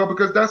Africa go,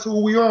 because that's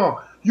who we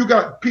are. You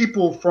got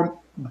people from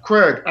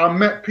Craig. I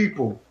met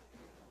people,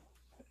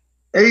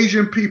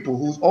 Asian people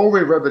who's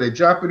already, whether they're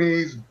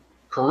Japanese,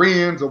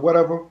 Koreans, or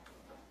whatever,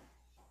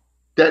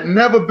 that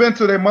never been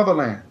to their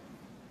motherland.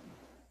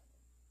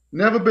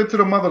 Never been to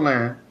the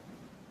motherland,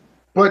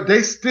 but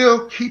they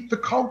still keep the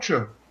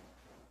culture.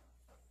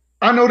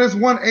 I know this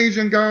one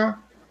Asian guy,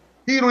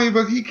 he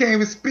can't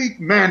even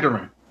speak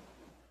Mandarin.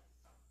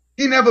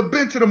 He never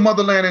been to the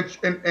motherland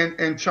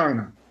in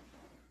China.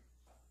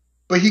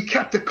 But he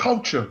kept the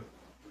culture.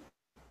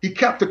 He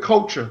kept the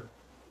culture.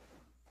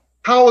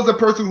 How is a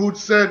person who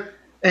said,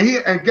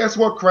 and guess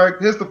what, Craig?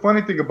 Here's the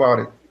funny thing about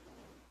it.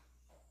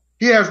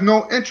 He has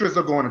no interest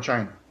of going to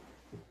China.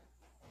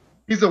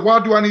 He said,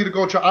 why do I need to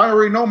go to China? I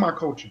already know my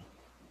culture.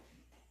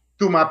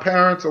 Through my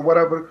parents or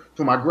whatever,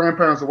 through my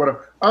grandparents or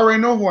whatever. I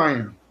already know who I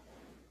am.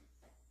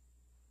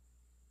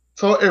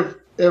 So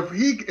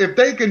if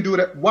they can do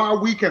that,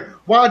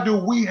 why do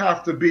we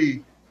have to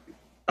be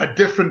a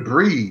different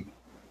breed?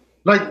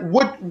 Like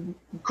what,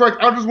 Craig,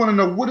 I just want to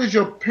know, what is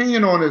your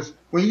opinion on this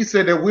when you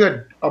said that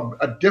we're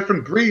a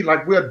different breed,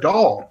 like we're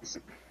dogs?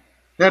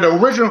 Now the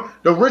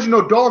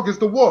original dog is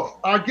the wolf.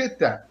 I get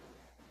that.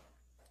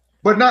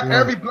 But not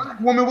every black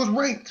woman was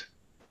raped.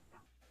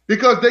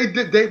 Because they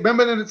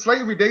remember in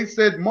slavery, they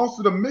said most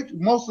of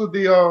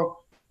the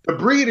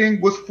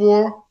breeding was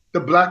for the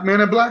black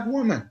man and black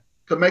woman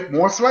to make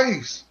more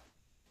slaves.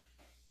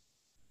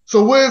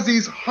 So where's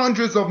these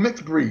hundreds of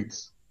mixed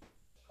breeds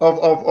of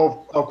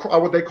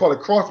what they call it,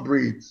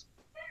 crossbreeds,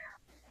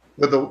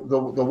 with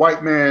the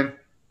white man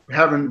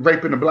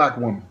raping the black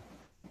woman?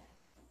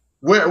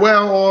 Where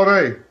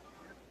are they?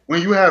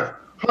 When you have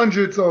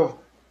hundreds of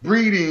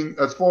breeding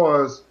as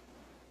far as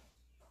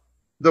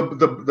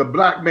the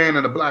black man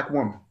and the black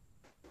woman.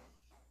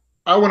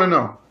 I want to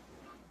know.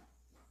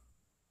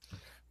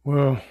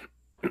 Well,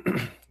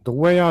 the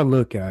way I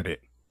look at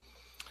it,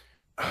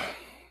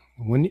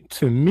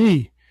 to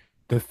me,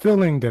 the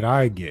feeling that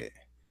I get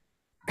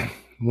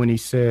when he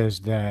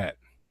says that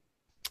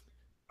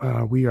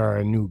we are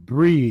a new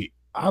breed,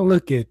 I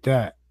look at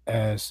that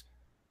as,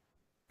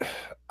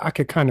 I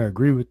could kind of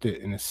agree with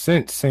it in a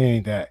sense,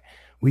 saying that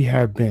we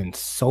have been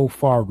so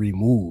far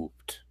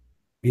removed.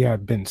 We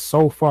have been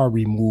so far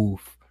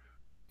removed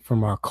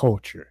from our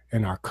culture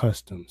and our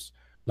customs.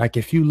 Like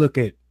if you look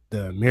at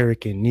the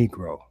American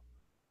Negro,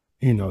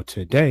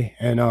 today,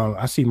 and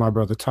I see my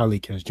brother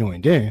Taalik has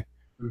joined in,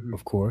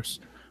 of course,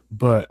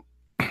 but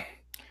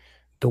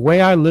the way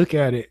I look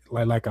at it,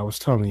 like I was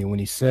telling you, when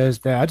he says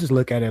that, I just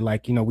look at it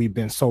like, we've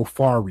been so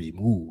far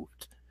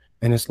removed,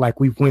 and it's like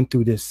we've went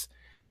through this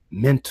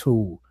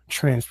mental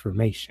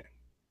transformation,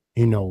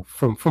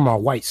 from our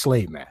white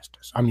slave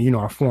masters. I mean,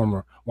 our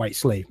former white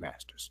slave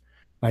masters.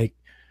 Like,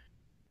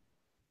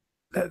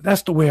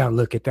 that's the way I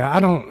look at that. I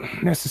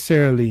don't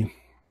necessarily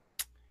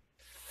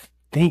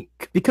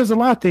think, because a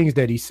lot of things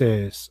that he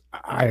says,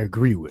 I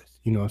agree with,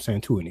 what I'm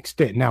saying, to an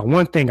extent. Now,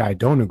 one thing I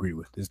don't agree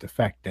with is the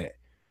fact that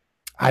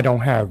I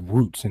don't have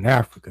roots in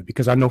Africa,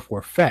 because I know for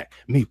a fact,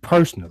 me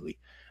personally,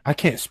 I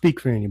can't speak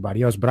for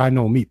anybody else, but I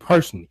know me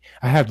personally,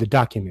 I have the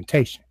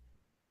documentation.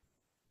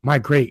 My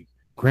great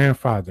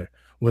grandfather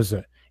was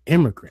an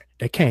immigrant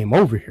that came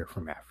over here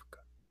from Africa,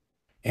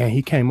 and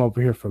he came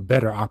over here for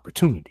better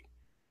opportunity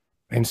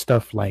and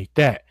stuff like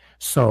that.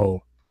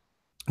 So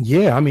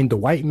yeah, I mean, the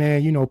white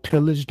man,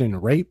 pillaged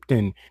and raped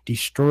and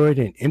destroyed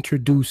and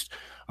introduced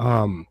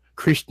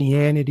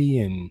Christianity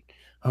and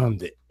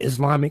the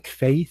Islamic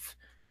faith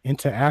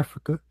into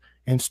Africa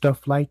and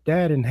stuff like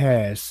that, and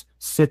has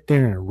sit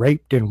there and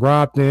raped and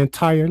robbed the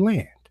entire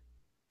land.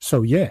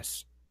 So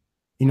yes,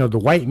 the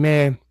white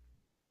man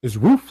is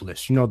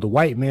ruthless. The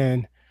white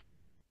man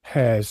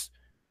has,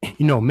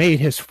 made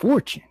his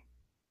fortune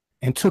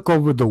and took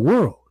over the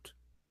world,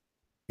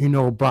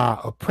 by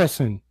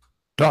oppressing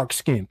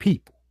dark-skinned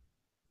people.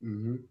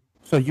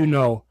 So,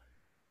 the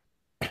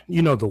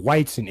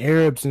whites and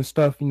Arabs and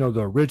stuff, the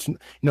original,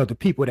 the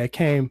people that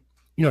came,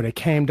 they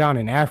came down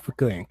in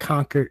Africa and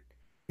conquered,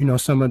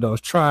 some of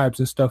those tribes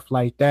and stuff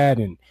like that,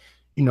 and,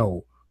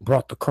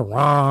 brought the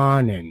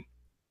Quran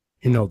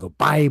and, the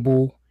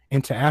Bible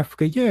into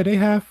Africa. Yeah, they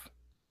have,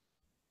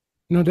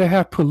 they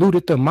have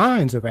polluted the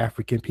minds of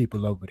African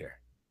people over there.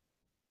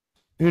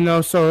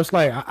 So it's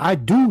like, I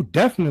do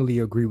definitely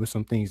agree with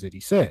some things that he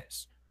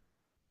says.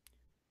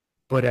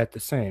 But at the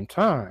same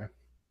time,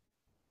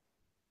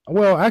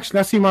 well,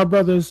 actually, I see my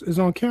brother is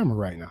on camera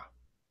right now.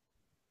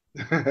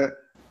 But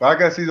I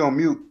guess he's on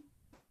mute.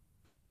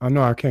 I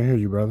know, I can't hear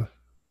you, brother.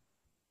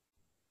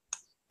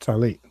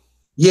 Taalik.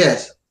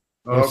 Yes.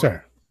 Yes,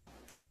 sir.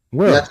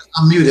 Well, yeah,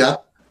 I'm muted.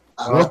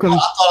 Welcome.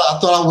 I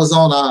thought I was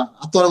on.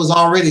 I thought it was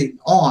already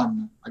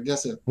on. I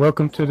guess it.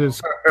 Welcome to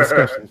this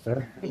discussion,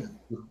 sir.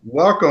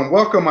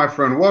 Welcome, my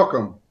friend.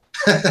 Welcome.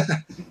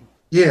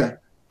 Yeah.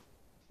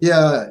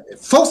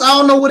 Folks, I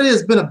don't know what it is.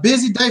 It's been a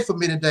busy day for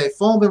me today.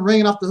 Phone been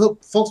ringing off the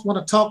hook. Folks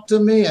want to talk to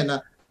me, and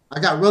I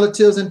got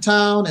relatives in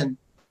town, and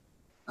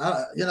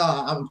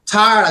I'm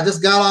tired. I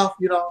just got off,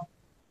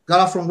 got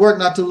off from work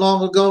not too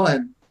long ago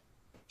and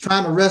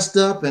trying to rest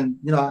up. And,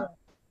 you know,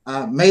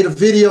 I made a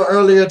video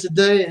earlier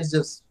today. It's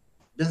just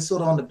been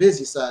sort of on the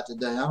busy side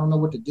today. I don't know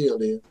what the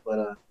deal is,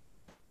 but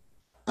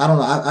I don't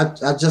know.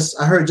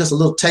 I heard just a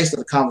little taste of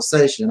the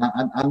conversation.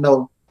 I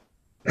know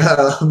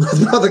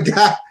another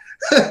guy,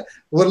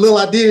 what little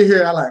I did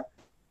hear, I like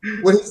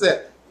what he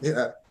said.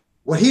 Yeah,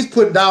 what he's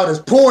putting out is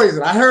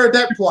poison. I heard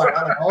that part.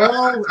 I'm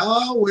like,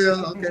 oh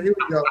well, okay, here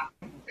we go.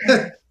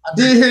 I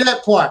did hear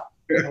that part.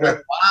 I'm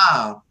like,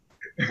 wow.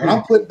 What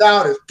I'm putting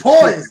down is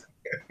poison.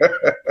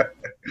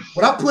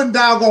 What I'm putting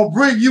down gonna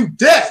bring you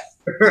death.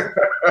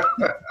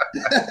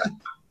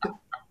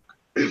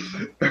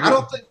 I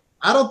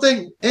don't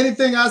think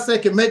anything I say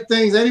can make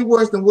things any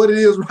worse than what it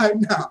is right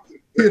now.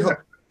 You know,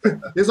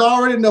 there's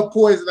already enough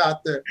poison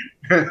out there.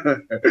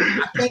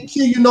 I can't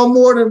kill you no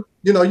more than,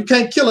 you know, you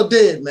can't kill a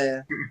dead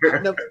man.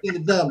 I've never seen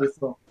it done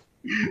before.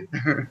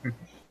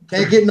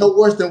 Can't get no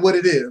worse than what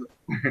it is.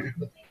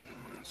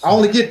 I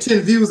only get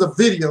 10 views of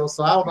video,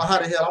 so I don't know how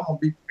the hell I'm gonna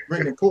be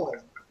bringing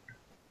poison.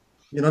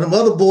 You know, them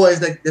other boys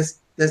that's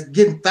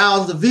getting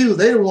thousands of views,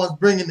 they the ones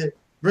bringing the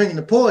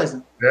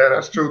poison. Yeah,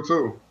 that's true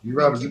too. You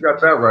got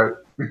that right.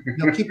 You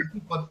know, keeping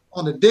people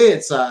on the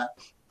dead side.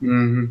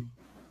 Mm-hmm.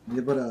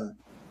 Yeah, but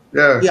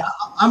yeah,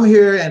 I'm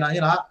here, and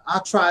you know, I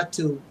try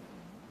to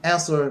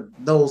answer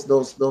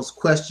those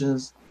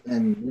questions,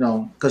 and you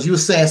know, because you were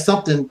saying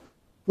something.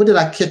 What did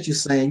I catch you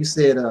saying? You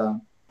said,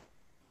 man,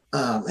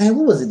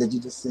 what was it that you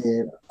just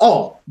said?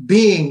 Oh,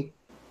 being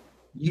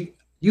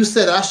you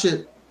said I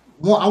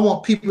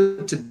want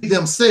people to be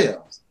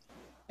themselves,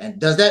 and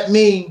does that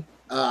mean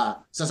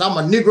since I'm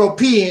a Negro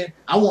peeing,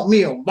 I want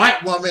me a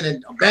white woman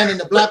and abandon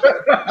the black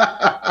woman?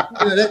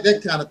 You know,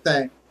 that kind of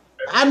thing.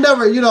 I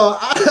never, you know,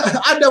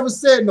 I never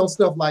said no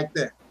stuff like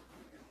that.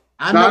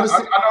 I'm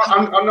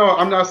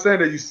not saying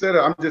that you said it.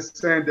 I'm just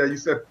saying that you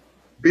said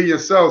be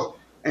yourselves,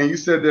 and you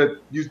said that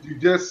you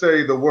just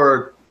say the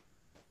word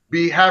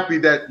be happy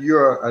that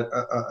you're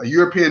a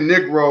European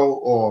Negro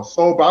or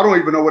soul, but I don't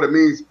even know what it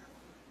means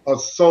a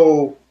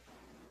soul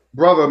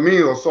brother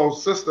means or soul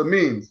sister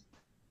means,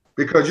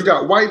 because you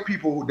got white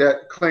people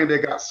that claim they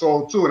got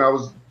soul too, and I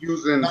was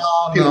using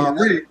Tina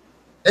Marie.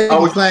 I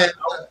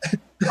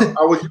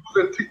was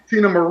using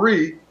Tina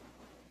Marie.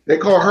 They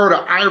call her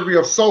the Ivory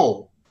of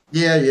Soul.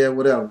 Yeah,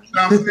 whatever. You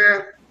know what I'm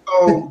saying?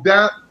 So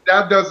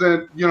that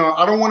doesn't, you know,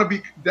 I don't want to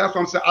be, that's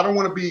what I'm saying. I don't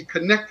want to be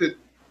connected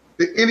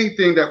to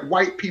anything that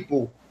white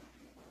people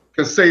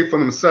can say for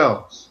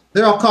themselves.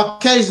 There are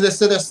Caucasians that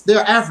say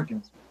they're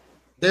Africans.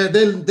 They're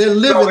living there.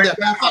 They don't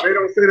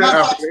say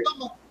that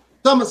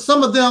African.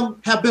 Some of them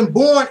have been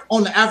born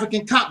on the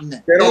African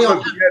continent. They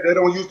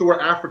don't use the word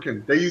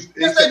African. Yes,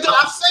 they do.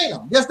 I've seen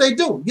them. Yes, they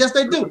do. Yes,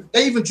 they do.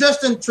 They even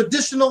dressed in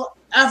traditional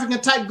African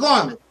type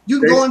garments.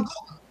 You can go and go.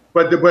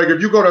 But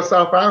if you go to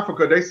South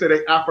Africa, they say they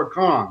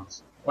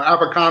Afrikaans or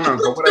Afrikaners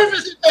or whatever.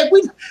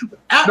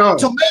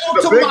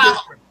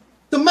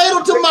 Tomato.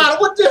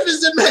 What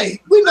difference it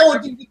make? We know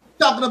what you're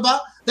talking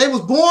about. They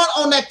was born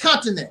on that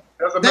continent.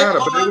 Doesn't matter,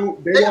 but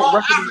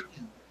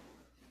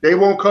they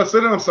won't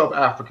consider themselves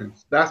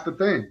Africans. That's the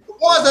thing. The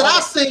ones that I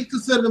seen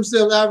consider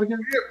themselves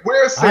Africans.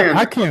 We're saying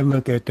I can't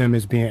look at them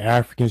as being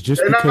Africans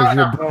just because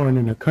you're born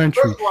in a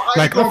country.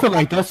 Like I feel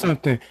like that's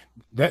something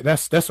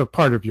that's a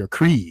part of your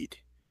creed.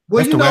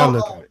 Well, that's the way I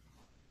look at it.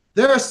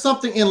 There is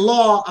something in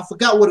law. I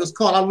forgot what it was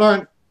called. I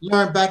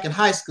learned back in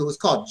high school. It's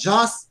called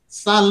Jos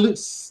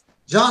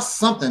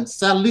something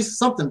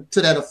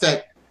to that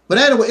effect. But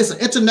anyway, it's an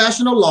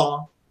international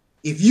law.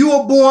 If you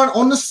are born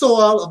on the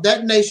soil of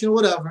that nation,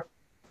 whatever,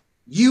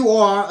 you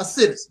are a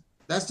citizen.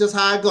 That's just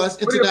how it goes.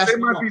 It's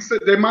international law.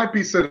 They might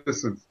be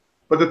citizens.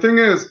 But the thing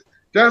is,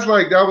 just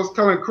like I was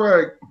telling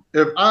Craig,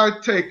 if I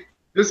take,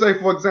 just say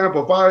for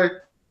example, if I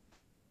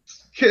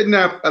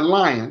kidnap a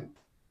lion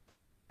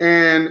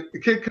and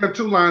kidnap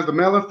two lions, the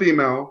male and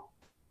female,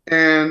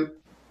 and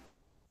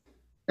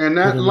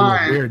that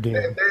lion,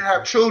 they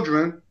have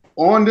children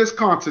on this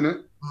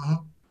continent,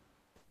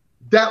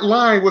 that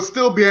lion would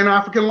still be an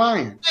African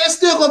lion. It's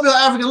still gonna be an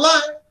African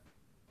lion.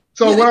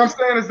 So what I'm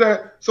saying is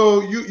that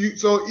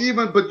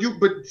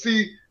but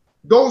see,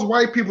 those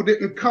white people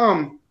didn't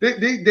come.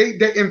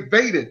 They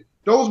invaded.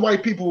 Those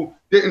white people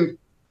didn't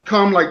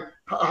come like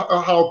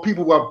how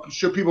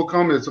should people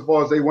come as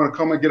far as they want to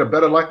come and get a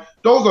better life.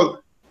 Those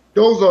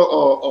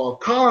are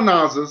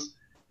colonizers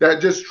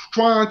that just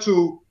trying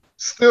to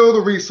steal the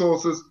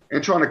resources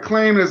and trying to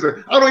claim it as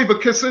I don't even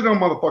consider them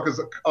motherfuckers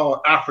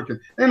African.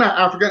 They're not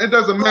African. It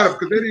doesn't matter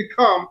because they didn't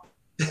come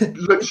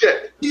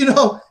legit. You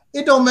know,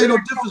 it don't make no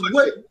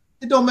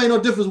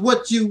difference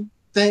what you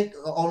think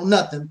or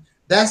nothing.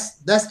 That's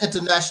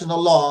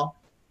international law.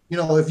 You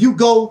know, if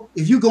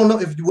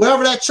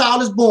wherever that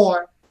child is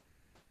born,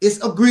 it's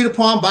agreed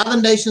upon by the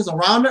nations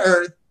around the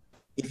earth.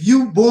 If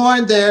you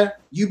born there,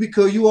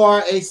 you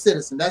are a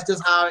citizen. That's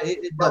just how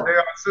it goes. They are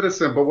a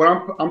citizen, but what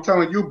I'm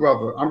telling you,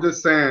 brother, I'm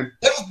just saying.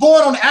 They was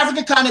born on the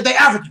African continent. They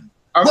African.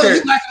 Okay. Whether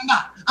you like it or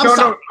not. I'm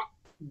sorry.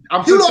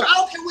 I don't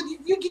care what you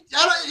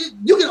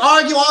can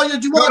argue all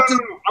you want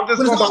to. I'm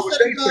just talking about what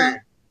they saying.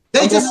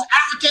 They just as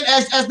African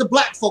as the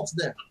black folks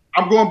there.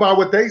 I'm going by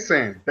what they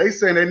saying. They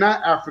saying they're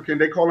not African.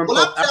 They call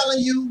themselves.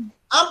 Well,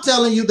 I'm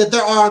telling you that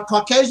there are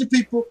Caucasian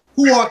people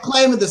who are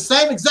claiming the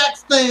same exact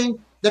thing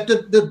that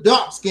the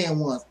dark-skinned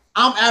ones.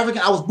 I'm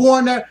African. I was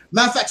born there.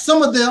 Matter of fact,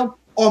 some of them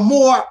are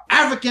more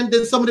African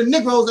than some of the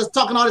Negroes that's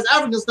talking all this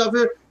African stuff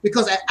here,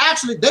 because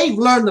actually they've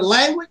learned the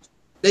language,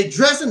 they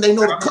dressing, they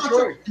know the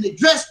culture, and they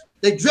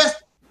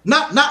dress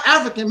not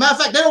African. Matter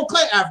of fact, they don't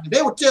claim African.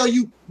 They will tell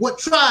you what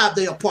tribe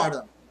they are part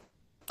of.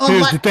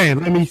 Here's the thing.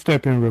 Let me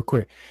step in real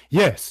quick.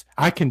 Yes,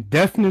 I can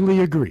definitely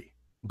agree.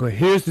 But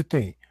here's the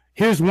thing.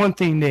 Here's one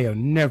thing they'll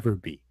never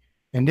be.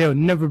 And they'll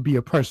never be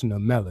a person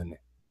of melanin.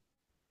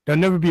 They'll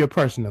never be a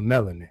person of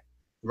melanin.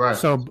 Right.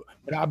 So,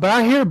 but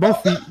I hear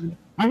both of you.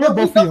 I hear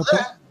both of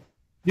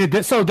you.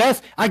 Yeah, so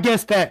I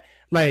guess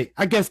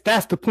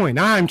that's the point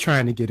I'm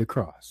trying to get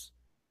across.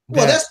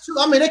 Well, that's true.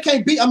 I mean, they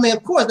can't be,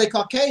 of course, they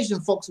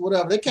Caucasian folks or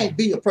whatever. They can't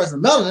be a person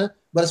of melanin.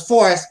 But as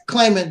far as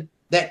claiming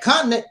that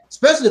continent,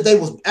 especially if they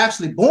was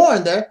actually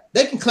born there,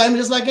 they can claim it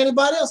just like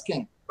anybody else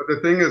can. But the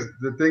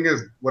thing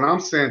is, what I'm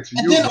saying to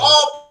you.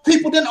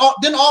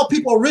 Then all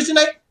people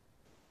originate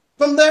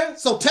from there.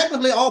 So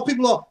technically, all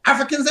people are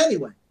Africans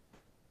anyway.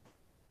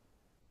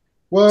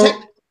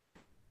 Well,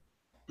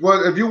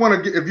 if you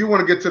want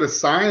to get to the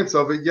science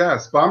of it,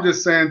 yes. But I'm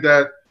just saying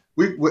that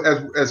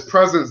as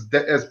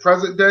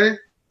present day,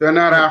 they're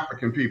not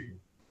African people.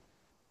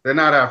 They're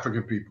not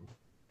African people.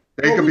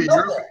 They could be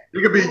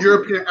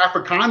European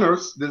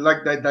Afrikaners,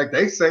 like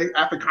they say,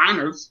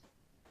 Afrikaners.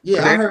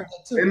 Yeah, I heard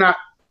that too. They're not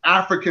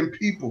African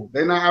people.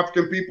 They're not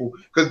African people.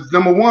 Because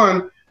number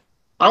one,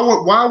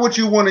 why would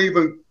you want to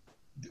even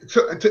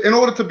in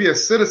order to be a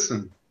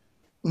citizen,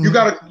 you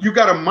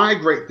gotta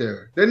migrate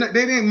there. They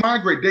didn't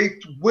migrate. They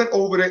went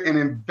over there and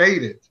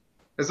invaded.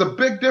 There's a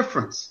big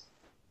difference.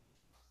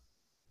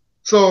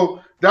 So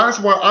that's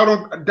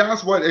why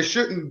that's why it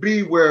shouldn't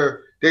be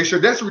where they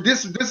should. This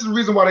is the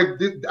reason why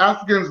the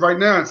Africans right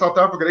now in South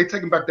Africa, they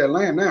taking back that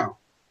land now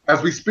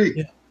as we speak.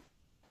 Yeah.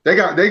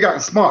 They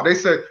got smart. They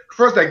said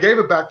first they gave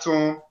it back to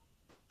them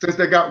since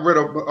they got rid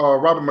of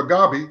Robert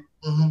Mugabe.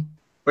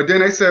 But then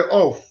they said,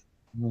 "Oh,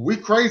 we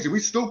crazy, we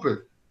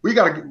stupid. We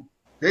gotta."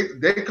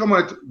 They come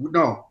on.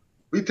 No,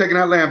 we taking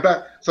that land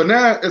back. So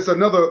now it's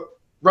another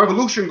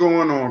revolution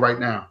going on right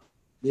now.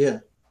 Yeah.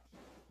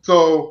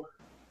 So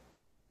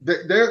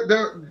they're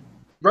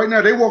right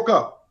now. They woke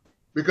up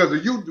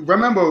because you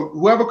remember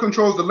whoever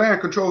controls the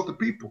land controls the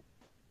people.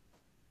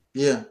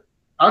 Yeah.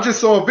 I just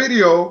saw a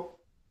video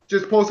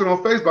just posted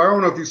on Facebook. I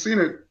don't know if you've seen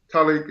it,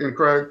 Taalik and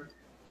Craig.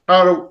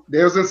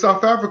 They was in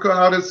South Africa.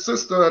 How this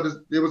sister,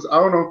 it was, I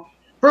don't know.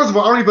 First of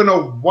all, I don't even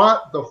know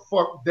what the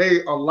fuck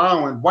they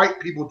allowing white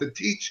people to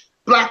teach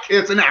black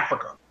kids in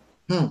Africa.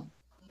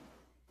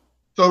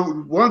 So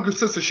one good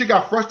sister, she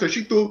got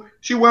frustrated.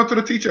 She went to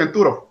the teacher and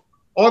threw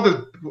all this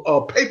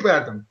paper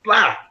at them.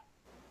 Blah.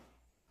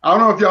 I don't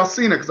know if y'all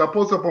seen it because I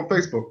posted up on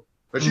Facebook.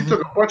 But she took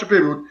a bunch of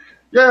people.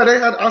 Yeah, they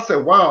had. I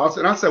said, wow.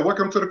 I said,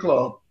 welcome to the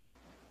club.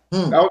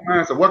 That was my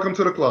answer. Welcome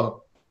to the club.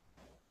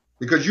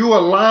 Because you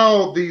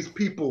allow these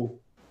people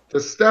to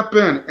step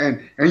in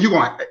and you're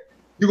going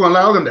to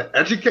allow them to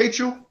educate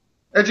you?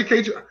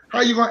 Educate you? How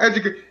are you going to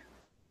educate?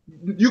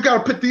 You got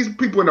to put these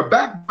people in the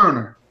back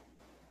burner.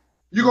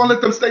 You're going to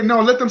let them stay?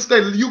 No, let them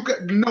stay. You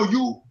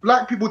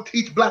black people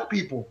teach black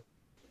people.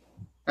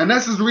 And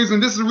this is the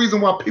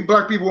reason why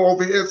black people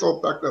over here so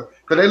fucked up.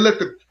 Because they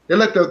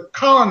let the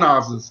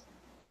colonizers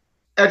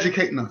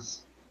educating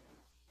us.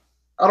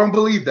 I don't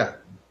believe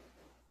that.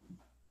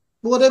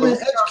 Well, they've been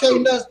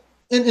educating us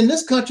in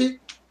this country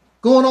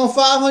going on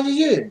 500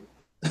 years.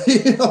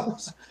 you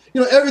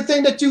know,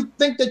 everything that you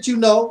think that you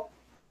know,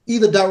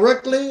 either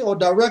directly or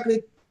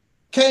directly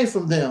came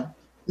from them.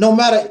 No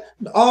matter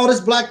all this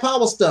black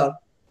power stuff,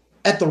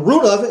 at the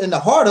root of it, in the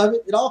heart of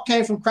it, it all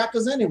came from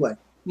crackers anyway.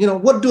 You know,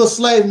 what do a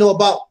slave know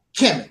about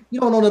Kemet?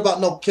 You don't know about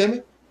no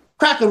Kemet.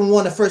 Cracker was the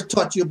one that first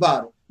taught you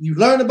about it. You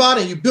learned about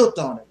it and you built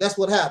on it. That's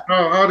what happened.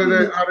 No, how did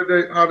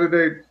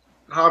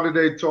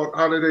they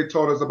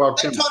taught us about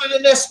Kemet? They taught it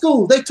in their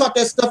school. They taught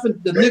that stuff in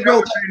the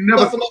Negro. They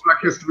never taught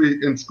black history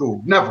in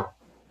school. Never.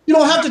 You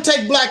don't have to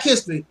take black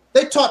history.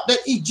 They taught that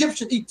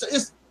Egyptian. They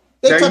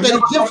taught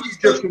that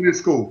Egyptian in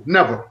school.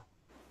 Never.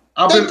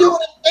 They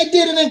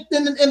did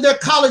it in their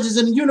colleges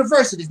and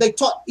universities. They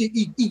taught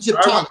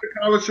Egyptology. I went to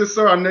college,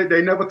 sir.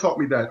 They never taught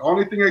me that.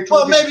 Only thing they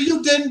taught me. Well, maybe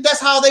you didn't. That's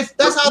how the Negro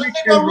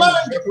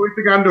learned it. That's the only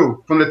thing I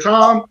knew. From the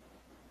time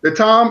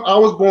I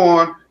was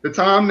born, the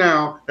time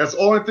now, that's the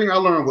only thing I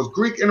learned was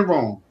Greek and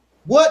Rome.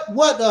 What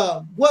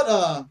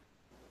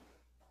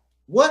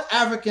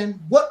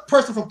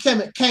person from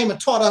Kemet came and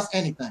taught us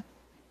anything?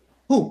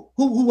 Who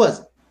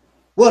was it?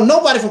 Well,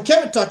 nobody from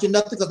Kemet taught you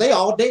nothing because they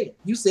all dead.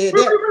 You said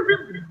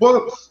that.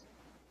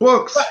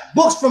 Books. Right.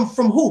 Books from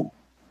who?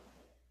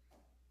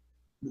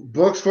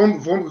 Books from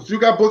you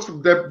got books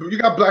that you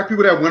got black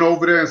people that went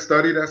over there and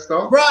studied that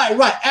stuff. Right.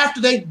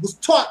 After they was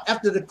taught,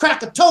 after the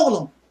cracker told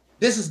them,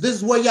 this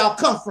is where y'all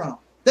come from.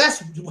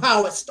 That's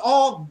how it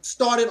all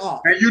started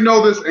off. And you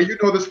know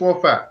this for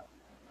a fact.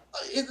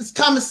 It's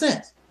common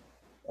sense.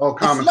 Oh,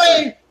 common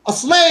sense. A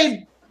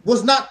slave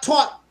was not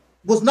taught,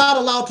 was not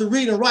allowed to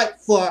read and write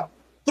for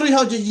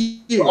 300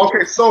 years.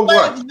 Okay, so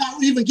what? Was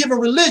not even given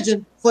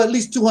religion for at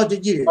least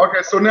 200 years.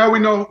 Okay, so now we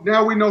know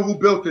who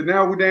built it.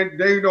 Now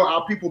they know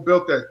our people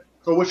built that.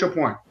 So what's your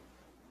point?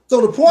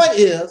 So the point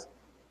is,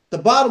 the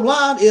bottom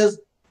line is,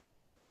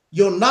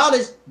 your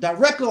knowledge,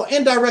 directly or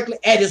indirectly,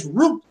 at its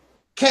root,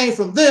 came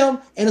from them,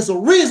 and it's a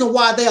reason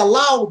why they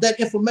allowed that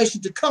information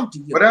to come to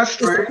you. But that's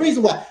strange. It's the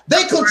reason why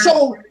they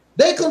control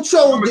the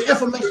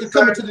information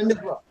coming to the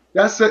Negro.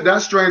 That's it.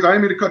 That's strange. I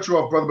didn't mean to cut you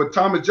off, brother. But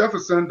Thomas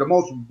Jefferson,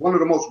 one of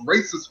the most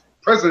racist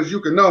presidents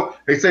you can know.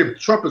 They say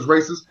Trump is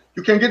racist.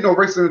 You can't get no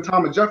racist in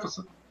Thomas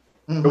Jefferson.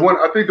 The one,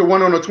 I think, the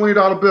one on the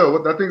 $20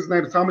 bill. I think his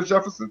name is Thomas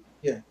Jefferson.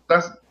 Yeah,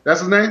 that's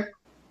his name.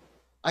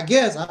 I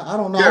guess I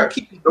don't know. Yeah.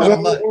 The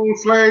one who owned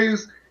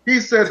slaves. He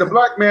said the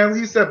black man.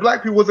 He said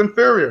black people was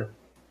inferior.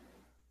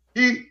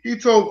 He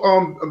told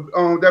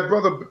that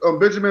brother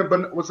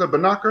Benjamin, what's that,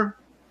 Banneker?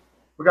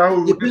 The guy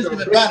who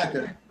Benjamin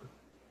Banneker.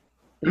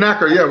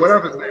 Banneker, yeah,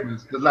 whatever his name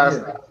is, his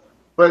last name.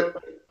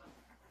 But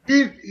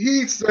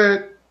he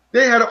said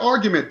they had an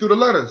argument through the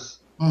letters.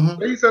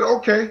 He said,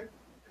 okay,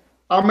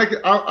 I'll make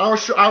it.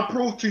 I'll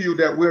prove to you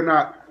that we're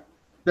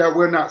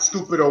not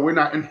stupid or we're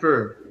not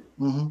inferior.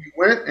 He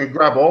went and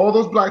grabbed all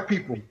those black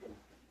people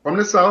from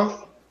the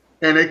South,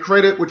 and they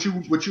created what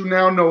you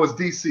now know as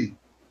DC.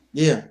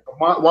 Yeah.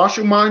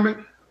 Marshall Monument.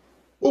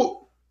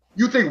 Well,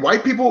 you think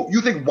white people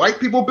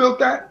built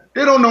that?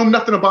 They don't know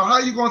nothing about. How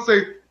you gonna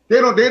say they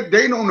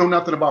don't know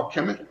nothing about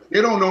Kemet?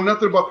 They don't know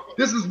nothing about.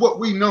 This is what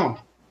we know.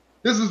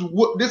 This is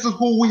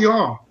who we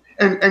are.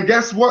 And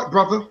guess what,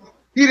 brother?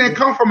 He didn't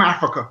come from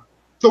Africa.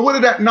 So where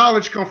did that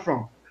knowledge come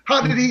from?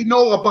 How did he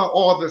know about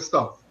all this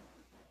stuff?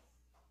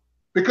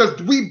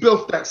 Because we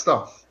built that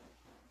stuff.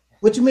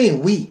 What you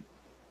mean we?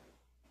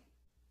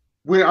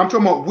 I'm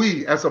talking about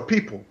we as a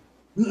people.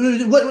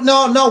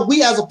 No,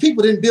 we as a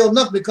people didn't build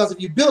nothing, because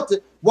if you built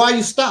it, why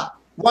you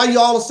stop? Why you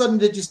all of a sudden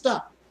did you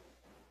stop?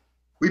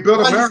 We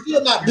built America. Why you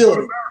still not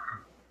building?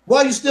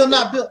 Why you still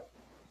not building?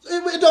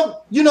 It don't,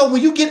 you know,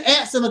 when you get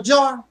ants in a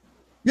jar,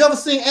 you ever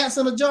seen ants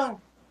in a jar?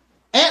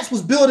 Ants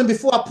was building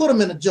before I put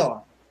them in a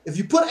jar. If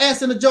you put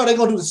ants in a jar, they're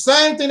gonna do the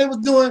same thing they was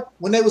doing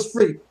when they was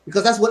free,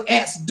 because that's what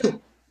ants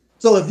do.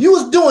 So if you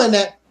was doing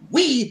that,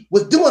 we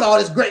was doing all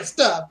this great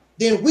stuff,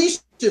 then we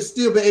should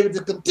still be able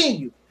to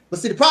continue. But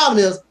see, the problem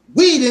is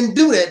we didn't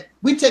do that.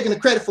 We taking the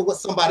credit for what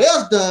somebody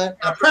else done.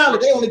 And apparently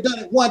they only done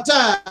it one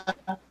time,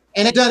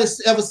 and they done it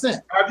ever since.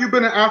 Have you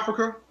been in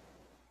Africa?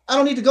 I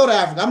don't need to go to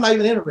Africa. I'm not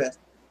even interested.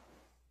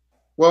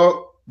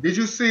 Well, did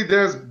you see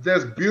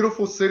there's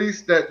beautiful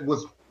cities that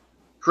was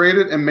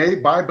created and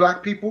made by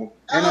black people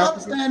in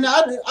Africa? Understand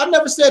that. I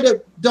never said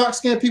that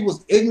dark-skinned people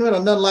was ignorant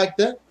or nothing like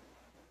that.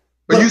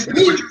 But you said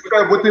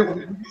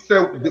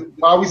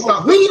why we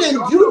stopped. We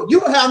didn't. You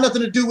don't have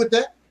nothing to do with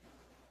that.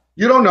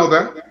 You don't know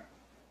that.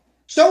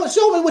 Show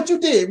me what you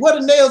did. What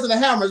are the nails and the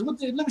hammers?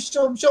 Let me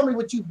show me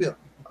what you built.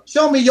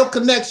 Show me your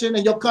connection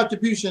and your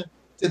contribution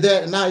to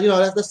that. And now, you know,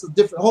 that's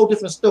a whole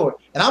different story.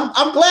 And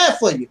I'm glad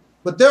for you.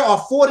 But there are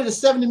 40 to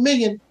 70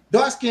 million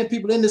dark-skinned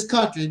people in this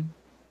country.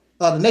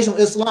 The Nation of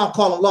Islam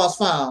call them lost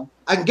found.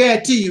 I can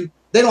guarantee you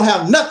they don't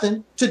have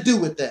nothing to do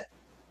with that.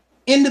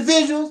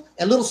 Individuals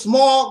and little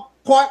small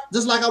part,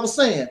 just like I was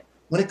saying,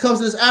 when it comes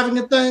to this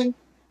African thing,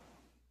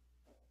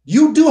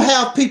 you do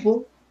have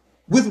people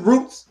with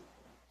roots,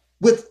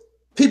 with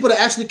people that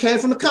actually came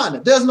from the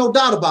continent. There's no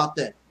doubt about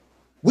that.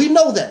 We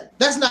know that.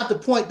 That's not the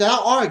point that I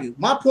argue.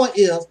 My point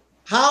is,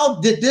 how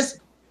did this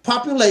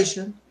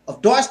population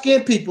of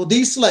dark-skinned people,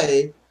 these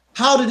slaves,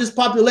 how did this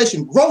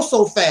population grow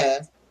so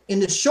fast in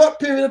this short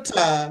period of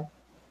time?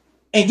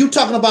 And you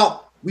talking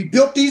about, we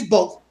built these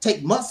boats,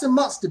 take months and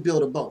months to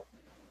build a boat.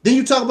 Then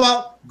you talk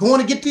about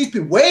going to get these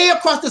people way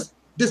across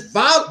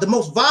the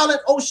most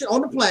violent ocean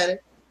on the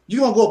planet.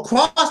 You're gonna go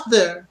across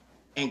there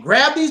and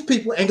grab these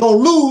people and gonna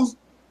lose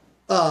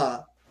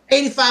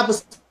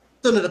 85%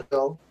 of the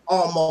cargo,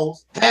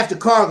 almost half the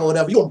cargo,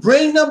 whatever. You're gonna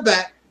bring them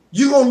back.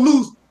 You're gonna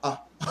lose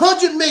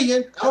 100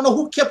 million. I don't know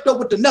who kept up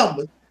with the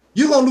numbers.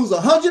 You're gonna lose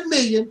 100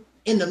 million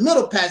in the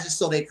Middle Passage,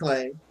 so they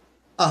claim.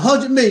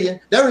 100 million.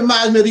 That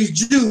reminds me of these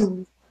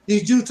Jews.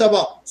 These Jews talk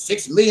about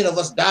 6 million of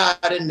us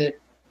died in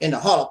the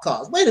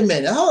Holocaust. Wait a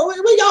minute.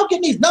 Where y'all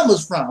getting these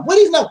numbers from? Where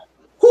these numbers?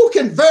 Who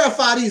can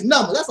verify these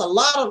numbers? That's a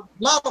lot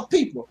of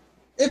people.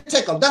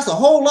 That's a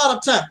whole lot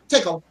of time.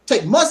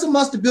 Take months and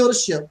months to build a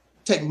ship.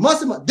 Take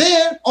months and months.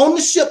 Then on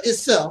the ship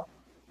itself,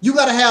 you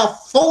got to have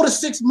 4 to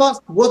 6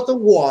 months worth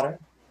of water,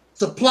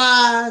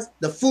 supplies,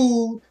 the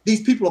food.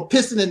 These people are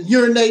pissing and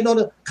urinating on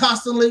it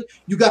constantly.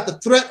 You got the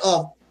threat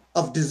of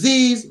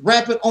disease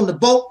rampant on the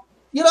boat.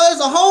 You know, there's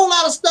a whole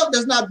lot of stuff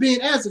that's not being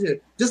answered here.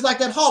 Just like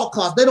that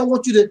Holocaust. They don't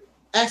want you to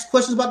ask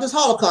questions about this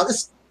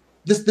Holocaust.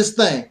 This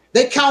thing.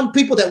 They count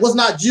people that was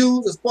not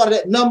Jews as part of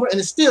that number,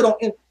 and it still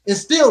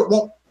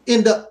won't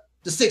end up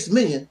to 6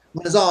 million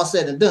when it's all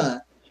said and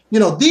done. You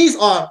know, these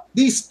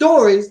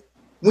stories,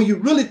 when you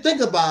really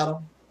think about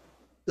them,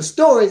 the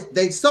stories,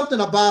 something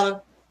about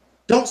them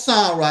don't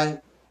sound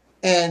right.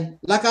 And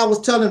like I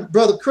was telling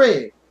Brother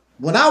Craig,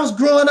 when I was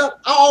growing up,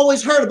 I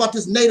always heard about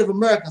this Native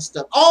American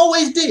stuff.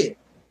 Always did.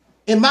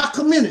 In my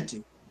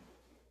community,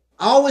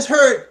 I always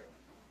heard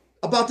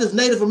about this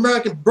Native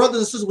American. Brothers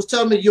and sisters was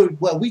telling me,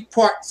 well, we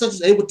part such as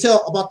they would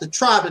tell about the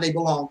tribe that they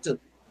belong to.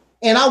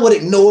 And I would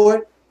ignore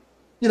it,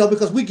 you know,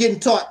 because we getting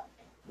taught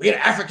we're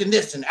African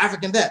this and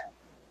African that.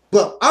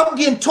 But I'm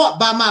getting taught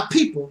by my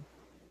people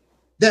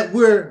that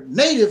we're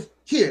native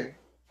here.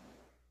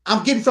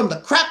 I'm getting from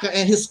the cracker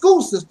and his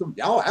school system,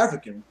 y'all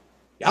African.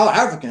 Y'all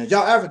Africans,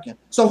 y'all African.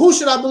 So who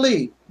should I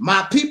believe?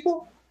 My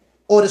people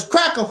or this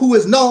cracker who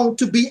is known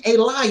to be a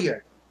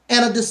liar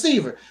and a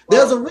deceiver?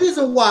 There's a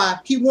reason why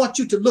he wants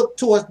you to look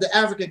towards the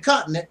African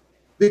continent,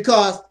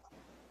 because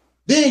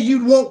then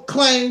you won't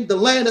claim the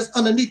land that's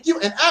underneath you.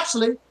 And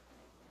actually,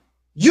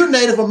 you're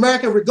Native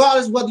American,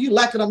 regardless whether you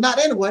like it or not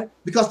anyway,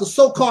 because the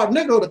so-called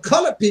Negro, the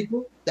colored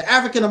people, the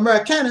African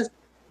Americans,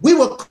 we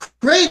were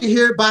created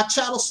here by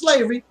chattel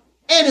slavery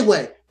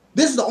anyway.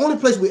 This is the only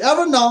place we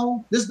ever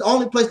known. This is the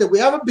only place that we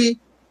ever be.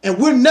 And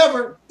we're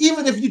never,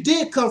 even if you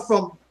did come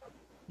from,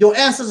 your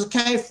ancestors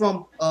came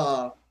from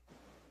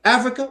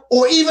Africa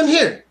or even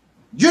here,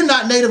 you're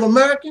not Native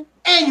American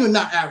and you're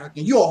not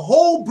African. You're a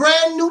whole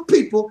brand new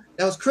people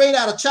that was created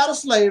out of chattel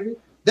slavery.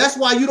 That's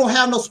why you don't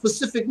have no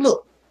specific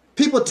look.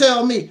 People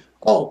tell me,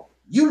 oh,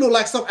 you look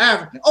like some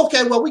African.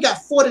 Okay, well, we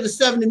got 40 to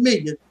 70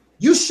 million.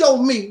 You show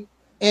me,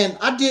 and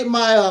I did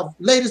my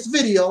latest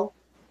video.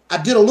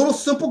 I did a little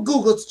simple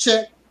Google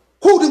check.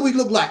 Who do we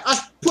look like? I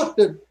put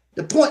the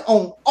point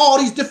on all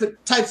these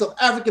different types of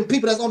African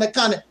people that's on that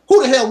continent.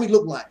 Who the hell we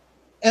look like?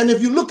 And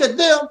if you look at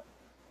them,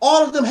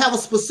 all of them have a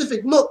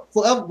specific look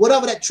for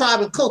whatever that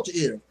tribe and culture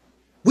is.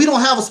 We don't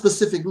have a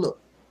specific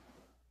look.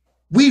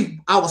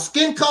 Our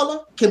skin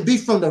color can be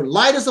from the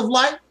lightest of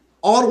light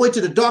all the way to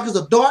the darkest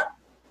of dark.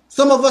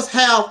 Some of us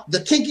have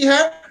the kinky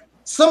hair.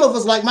 Some of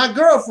us, like my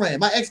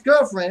girlfriend, my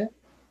ex-girlfriend,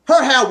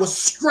 her hair was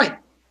straight.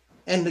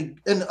 And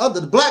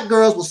the black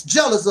girls was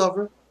jealous of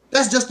her.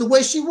 That's just the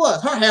way she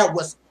was. Her hair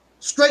was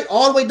straight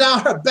all the way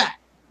down her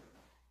back.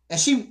 And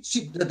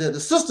the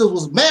sister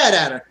was mad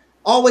at her.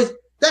 Always,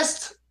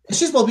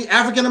 she's supposed to be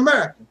African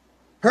American.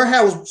 Her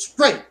hair was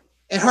straight.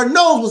 And her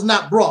nose was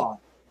not broad.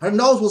 Her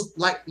nose was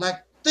like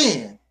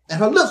thin. And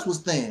her lips was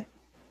thin.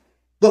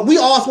 But we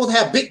all supposed to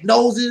have big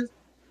noses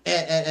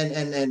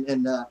and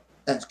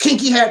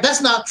kinky hair.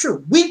 That's not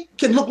true. We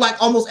can look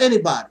like almost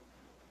anybody.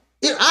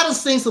 I done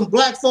seen some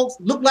black folks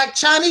look like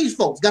Chinese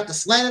folks, got the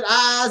slanted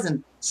eyes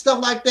and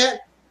stuff like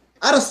that.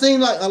 I done seen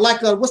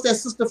like what's that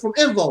sister from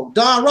EnVogue,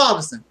 Dawn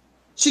Robinson.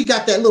 She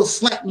got that little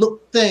slant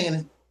look thing.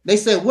 And they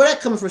said, where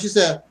that coming from? She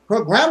said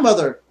her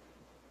grandmother,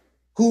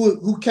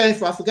 who came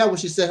from, I forgot where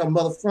she said her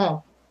mother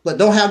from, but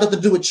don't have nothing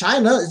to do with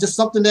China. It's just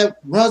something that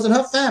runs in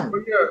her family.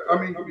 But yeah, I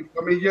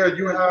mean, yeah,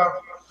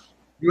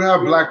 you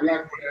have black people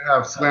that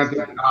have slanted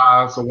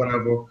eyes or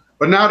whatever,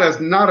 but now that's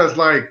not as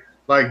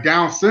like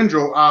Down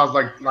syndrome eyes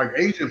like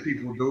Asian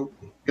people do.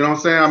 You know what I'm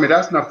saying? I mean,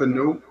 that's nothing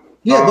new.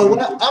 Yeah, but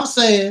what I'm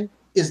saying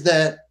is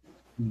that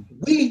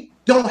we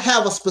don't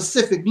have a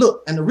specific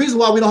look. And the reason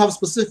why we don't have a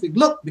specific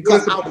look,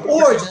 because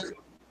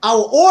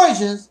our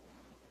origins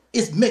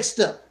is mixed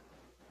up.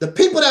 The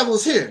people that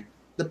was here,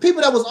 the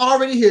people that was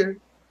already here,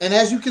 and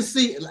as you can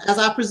see, as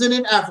I presented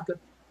in Africa,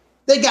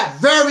 they got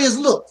various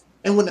looks.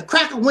 And when the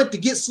cracker went to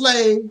get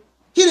slaves,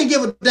 he didn't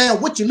give a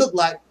damn what you look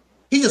like.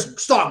 He just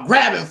started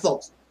grabbing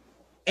folks.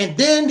 And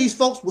then these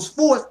folks was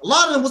forced, a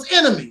lot of them was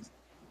enemies.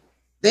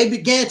 They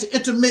began to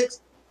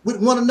intermix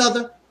with one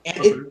another.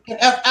 And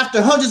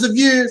after hundreds of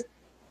years,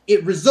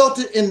 it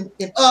resulted in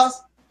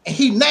us. And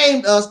he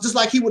named us just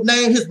like he would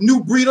name his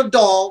new breed of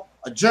dog,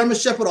 a German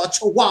Shepherd or a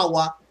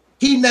Chihuahua.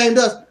 He named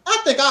us,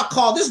 I think I'll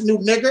call this new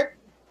nigger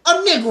a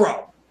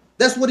Negro.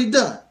 That's what he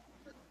done.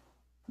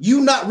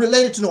 You not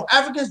related to no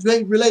Africans, you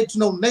ain't related to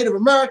no Native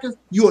Americans.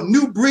 You're a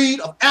new breed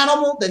of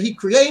animal that he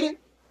created,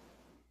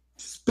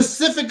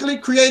 specifically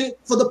created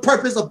for the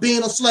purpose of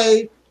being a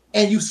slave,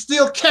 and you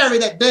still carry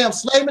that damn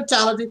slave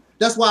mentality.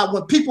 That's why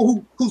when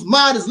people whose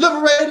mind is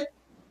liberated,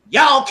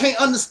 y'all can't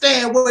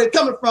understand where it's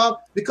coming from,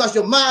 because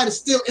your mind is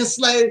still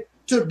enslaved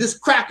to this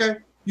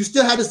cracker. You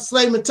still have this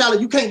slave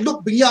mentality. You can't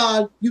look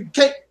beyond, you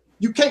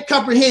can't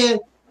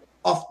comprehend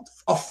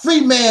a free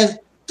man's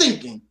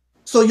thinking.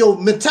 So your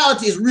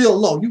mentality is real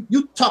low.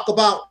 You talk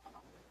about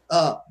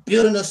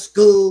building a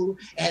school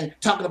and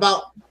talking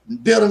about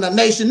building a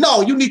nation.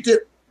 No, you need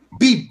to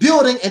be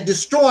building and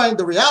destroying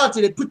the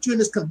reality that put you in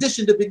this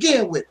condition to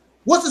begin with.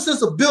 What's the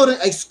sense of building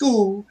a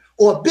school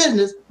or a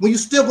business when you're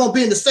still gonna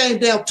be in the same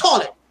damn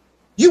toilet?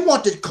 You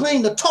want to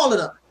clean the toilet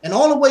up. And the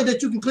only way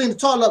that you can clean the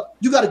toilet up,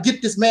 you gotta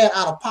get this man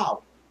out of power.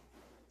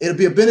 It'll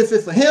be a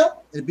benefit for him,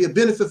 it'll be a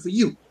benefit for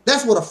you.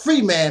 That's what a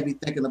free man be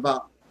thinking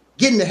about.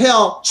 Getting the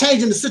hell,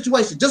 changing the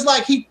situation. Just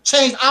like he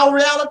changed our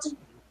reality,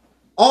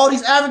 all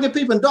these African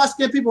people and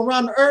dark-skinned people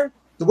around the earth,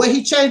 the way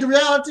he changed the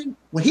reality,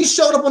 when he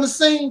showed up on the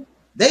scene,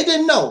 they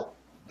didn't know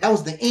that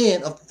was the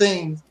end of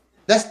things.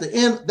 That's the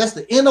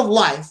end of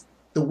life.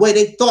 The way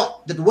they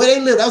thought, that the way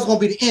they lived, that was going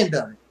to be the end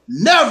of it.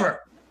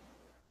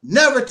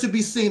 Never to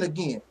be seen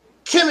again.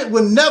 Kemet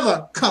will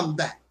never come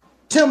back.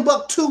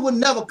 Timbuktu will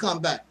never come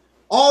back.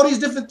 all these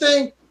different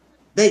things,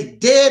 they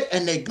dead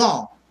and they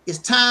gone. It's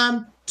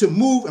time to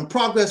move and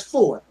progress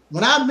forward.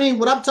 When I mean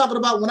what I'm talking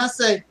about, when I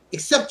say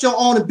accept your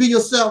own and be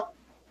yourself,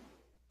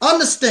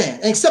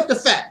 understand and accept the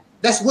fact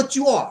that's what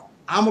you are.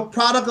 I'm a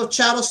product of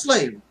chattel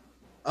slavery.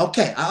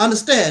 Okay, I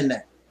understand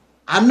that.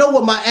 I know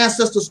what my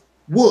ancestors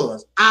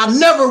was. I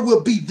never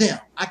will be them.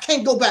 I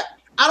can't go back.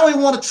 I don't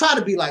even want to try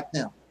to be like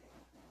them.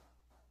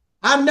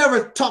 I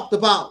never talked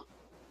about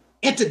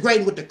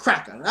integrating with the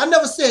cracker. I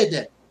never said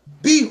that.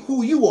 Be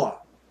who you are.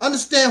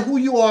 Understand who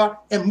you are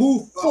and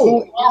move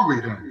forward. Who are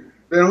we then?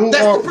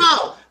 That's the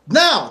problem.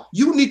 Now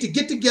you need to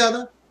get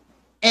together,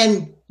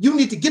 and you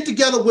need to get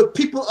together with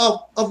people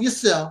of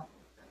yourself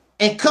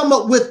and come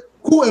up with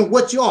who and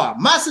what you are.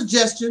 My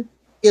suggestion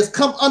is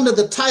come under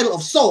the title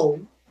of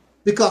soul,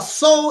 because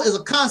soul is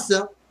a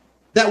concept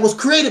that was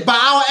created by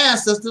our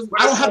ancestors.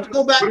 I don't have to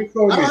go back. I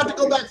don't have to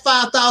go back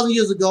 5,000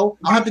 years ago.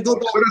 I have to go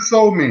back. What does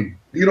soul mean?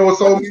 You know what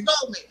soul means?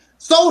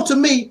 Soul to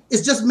me,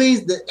 it just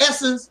means the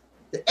essence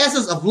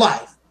of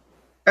life.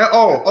 And,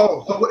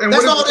 and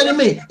that's all that it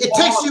means. It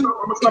takes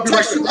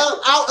you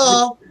out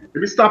of. Let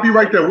me stop you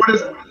right there.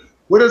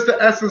 What is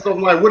the essence of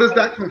life? Where does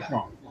that come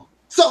from?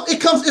 So it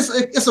comes.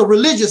 It's a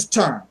religious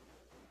term.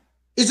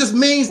 It just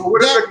means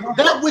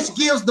that which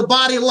gives the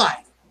body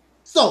life.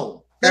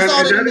 So that's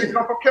all that it means.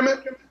 Come from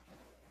Kemet?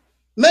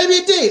 Maybe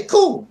it did.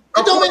 Cool.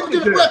 It don't make a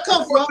difference where it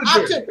comes from.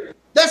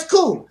 That's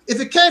cool. If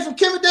it came from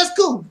Kemet, that's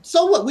cool.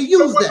 So what? We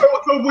use that.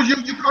 So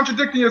you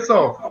contradicting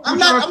yourself. I'm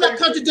not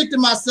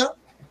contradicting myself.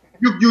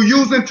 You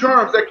using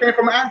terms that came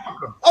from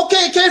Africa. Okay,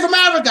 it came from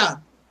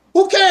Africa.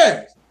 Who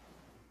cares?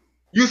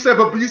 You said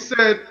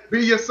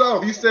be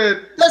yourself. You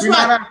said that's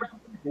right. Not African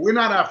people. We're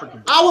not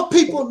African. Our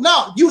people,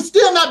 no, you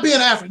still not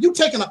being African. You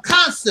taking a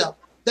concept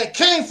that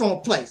came from a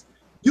place.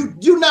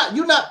 You're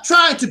not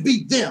trying to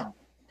be them.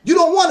 You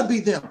don't want to be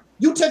them.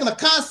 You taking a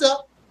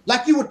concept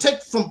like you would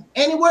take from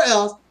anywhere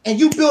else, and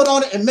you build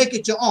on it and make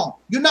it your own.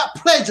 You're not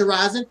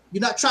plagiarizing.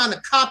 You're not trying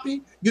to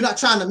copy. You're not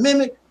trying to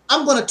mimic.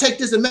 I'm going to take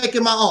this and make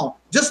it my own.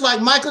 Just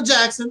like Michael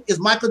Jackson is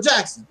Michael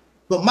Jackson.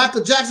 But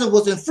Michael Jackson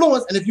was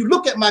influenced, and if you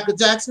look at Michael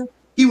Jackson,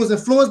 he was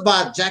influenced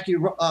by Jackie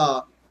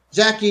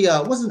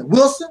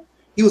Wilson.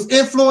 He was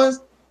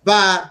influenced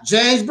by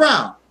James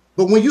Brown.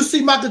 But when you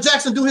see Michael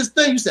Jackson do his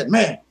thing, you said,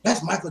 man,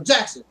 that's Michael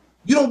Jackson.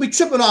 You don't be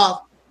tripping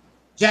off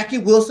Jackie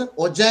Wilson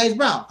or James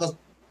Brown, because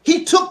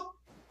he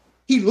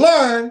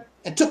learned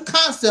and took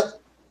concepts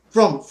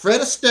from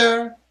Fred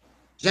Astaire,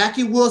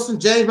 Jackie Wilson,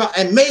 James Brown,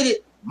 and made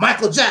it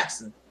Michael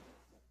Jackson.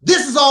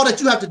 This is all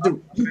that you have to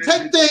do. You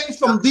take things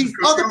from these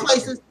other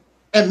places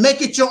and make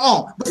it your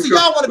own. But see,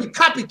 y'all want to be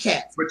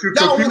copycats.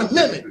 Y'all want to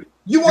mimic.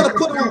 You want to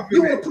put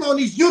on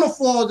these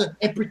uniforms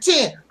and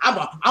pretend I'm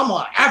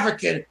an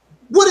African.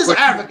 What is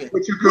African?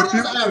 What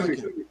is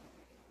African?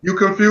 You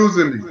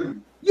confusing me.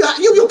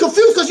 You're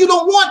confused because you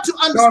don't want to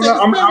understand.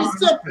 It's very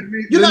simple.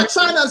 You're not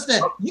trying to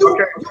understand.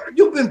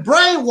 You've been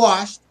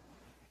brainwashed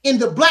in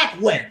the black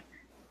way,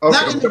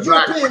 not in the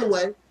European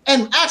way.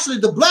 And actually,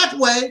 the black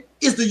way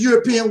is the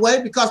European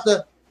way, because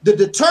the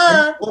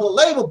term or the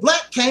label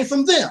black came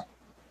from them.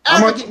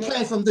 African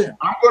came from them.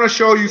 I'm going to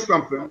show you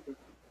something.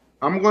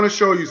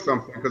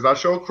 Because I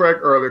showed Craig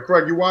earlier.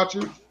 Craig, you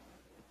watching?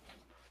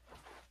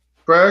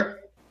 Craig?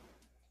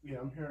 Yeah,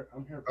 I'm here.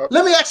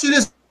 Let me ask you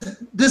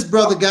this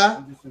brother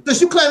guy. Since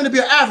you claim to be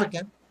an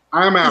African.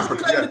 I am African.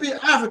 You claim to be an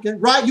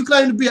African, right? You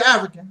claim to be an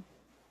African.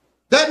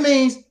 That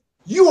means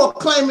you are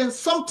claiming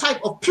some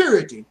type of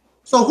purity.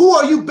 So who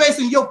are you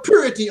basing your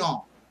purity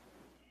on?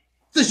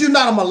 Since you're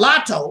not a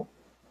mulatto,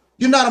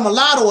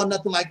 or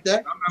nothing like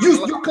that.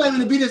 You claiming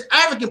to be this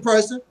African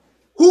person.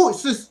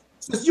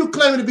 Since you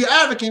claiming to be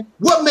African,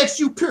 what makes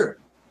you pure?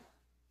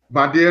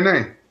 My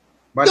DNA.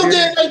 Your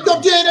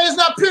DNA is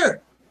not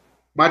pure.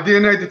 My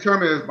DNA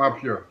determines my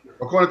pure,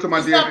 according to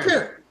my DNA. Not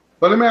pure.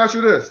 But let me ask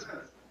you this,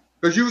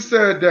 because you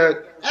said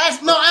that.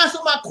 Answer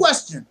my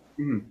question.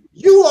 Mm-hmm.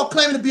 You are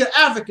claiming to be an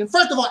African.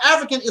 First of all,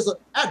 African is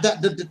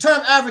the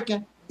term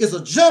African is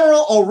a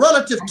general or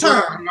relative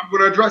term. I'm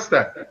going to address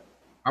that.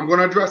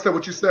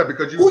 What you said,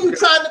 because who you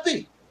trying to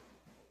be?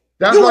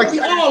 That's you like want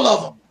to be all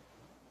of them.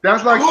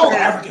 That's like all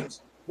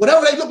Africans.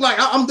 Whatever they look like,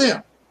 I'm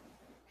them.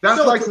 That's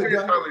Show like saying,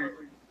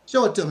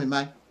 show it to me,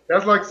 man.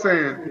 That's like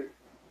saying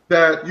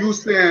that you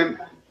saying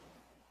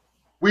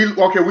we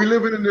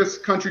living in this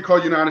country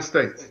called United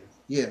States.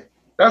 Yeah.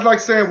 That's like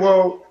saying,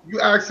 well,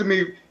 you asking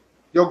me,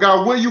 yo,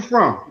 guy, where you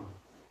from?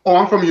 Oh,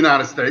 I'm from the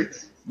United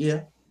States.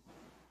 Yeah.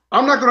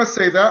 I'm not gonna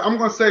say that. I'm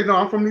gonna say no,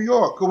 I'm from New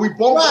York. Cause we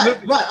both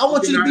live right. I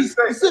want you to be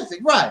specific,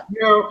 right?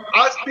 You know,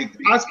 I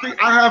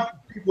have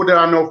people that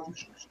I know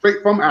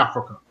straight from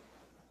Africa.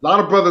 A lot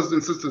of brothers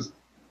and sisters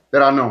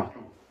that I know.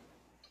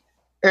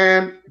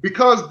 And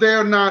because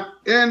they're not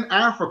in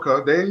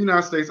Africa, they're in the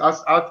United States, I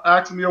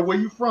ask them, yo, where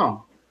you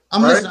from?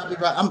 I'm listening,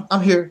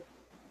 I'm here.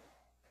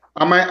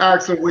 I might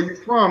ask them, where you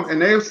from?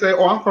 And they'll say,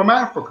 oh, I'm from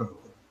Africa.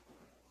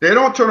 They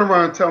don't turn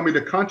around and tell me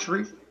the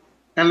country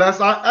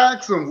unless I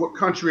ask them what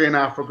country in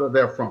Africa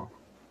they're from.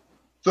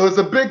 So it's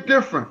a big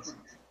difference.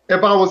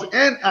 If I was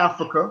in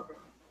Africa,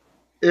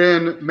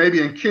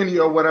 maybe in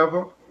Kenya or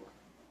whatever,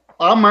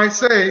 I might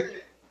say,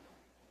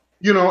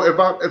 you know,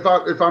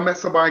 if I met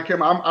somebody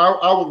came,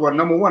 I would, well,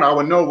 number one, I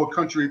would know what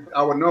country,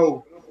 I would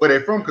know where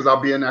they're from because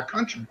I'll be in that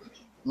country.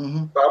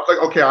 Mm-hmm. So I was like,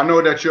 okay, I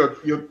know that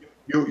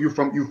you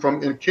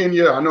from in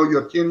Kenya. I know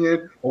you're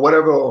Kenyan or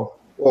whatever,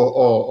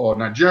 or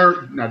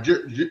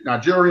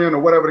Nigerian or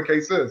whatever the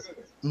case is.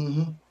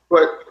 Mm-hmm.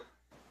 But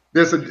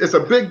it's a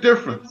big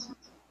difference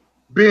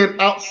being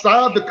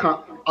outside the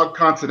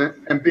continent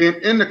and being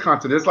in the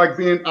continent. It's like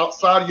being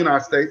outside the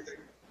United States.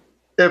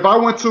 If I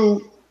went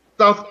to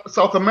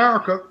South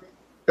America,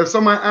 if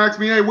somebody asks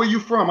me, hey, where you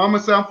from? I'm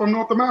gonna say I'm from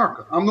North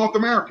America. I'm North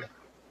American.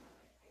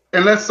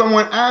 Unless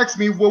someone asks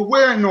me, well,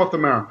 where in North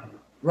America?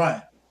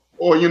 Right.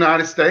 Or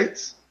United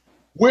States.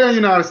 Where in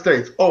United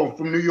States? Oh,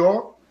 from New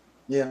York?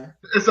 Yeah.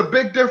 It's a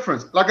big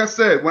difference. Like I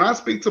said, when I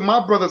speak to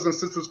my brothers and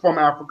sisters from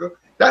Africa,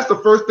 that's the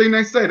first thing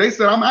they say. They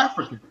said, I'm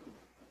African.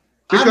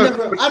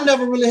 I've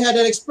never really had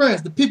that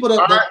experience. The people that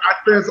I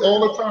experience all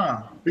the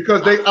time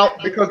because they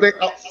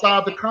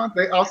outside the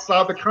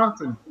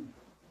continent.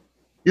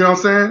 You know what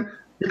I'm saying?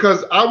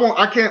 Because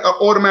I can't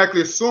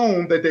automatically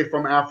assume that they're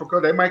from Africa.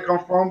 They might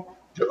come from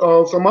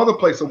some other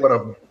place or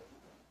whatever.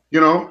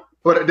 You know,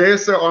 but they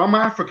say, "Oh, I'm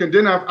African."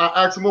 Then I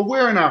ask them, "Well,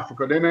 where in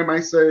Africa?" Then they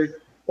might say,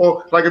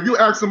 or like if you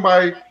ask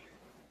somebody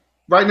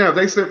right now,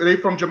 they say they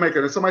from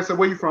Jamaica. And somebody said,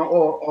 "Where you from?"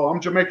 Oh,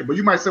 I'm Jamaican. But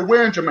you might say,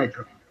 "Where in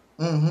Jamaica?"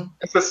 Mm-hmm.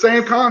 It's the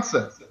same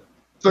concept.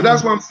 So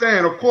that's what I'm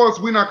saying. Of course,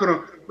 we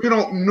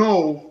don't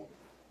know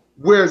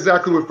where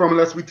exactly we're from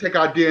unless we take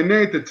our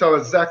DNA to tell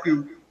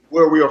exactly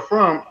where we are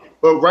from.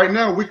 But right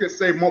now, we can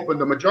say but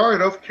the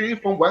majority of us came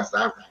from West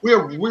Africa.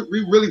 We're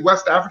really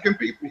West African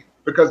people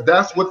because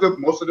that's what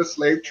most of the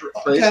slave trade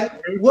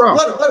came from.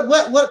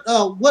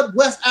 What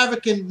West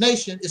African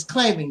nation is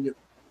claiming you?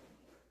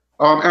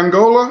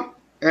 Angola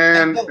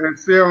and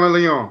Sierra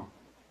Leone.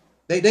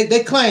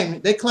 They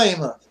claim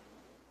us.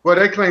 Well,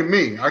 they claim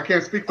me. I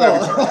can't speak for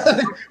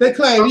everybody. They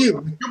claim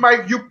you.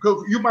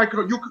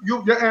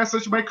 Your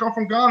ancestors might come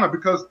from Ghana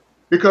because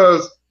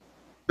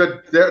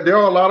there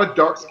are a lot of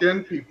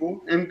dark-skinned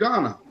people in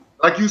Ghana,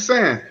 like you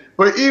saying.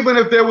 But even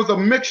if there was a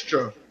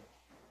mixture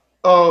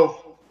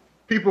of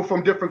people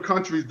from different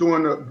countries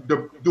doing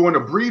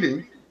the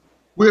breeding,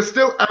 we're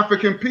still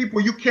African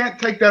people. You can't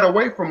take that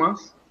away from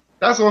us.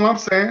 That's all I'm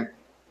saying.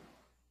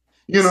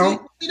 You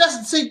know.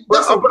 That's a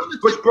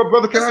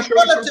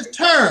relative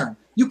term.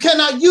 You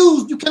cannot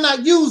use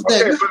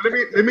that. Okay, but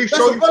let me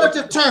show you. That's a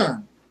relative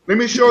term. Let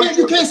me show you.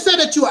 You can't say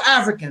that you're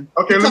African.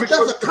 Okay, because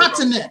that's a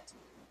continent.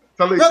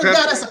 Brother God,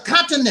 that's a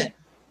continent.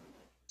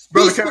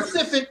 Be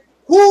specific.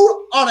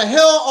 Who or the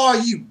hell are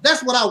you?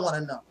 That's what I want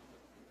to know.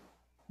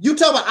 You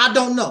tell me I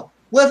don't know.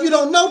 Well, if you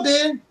don't know,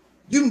 then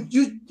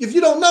if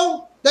you don't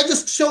know, that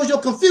just shows your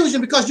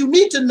confusion because you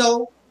need to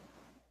know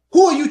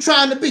who are you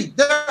trying to be.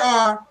 There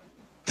are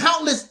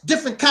countless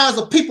different kinds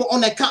of people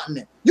on that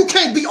continent. You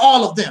can't be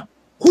all of them.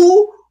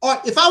 Who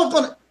or if I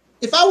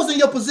was in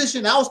your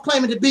position, I was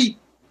claiming to be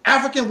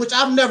African, which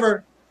I've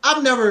never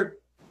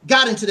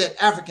got into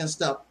that African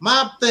stuff.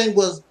 My thing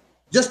was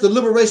just the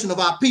liberation of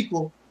our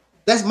people.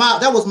 That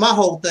was my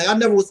whole thing. I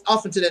never was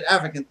off into that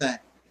African thing.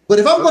 But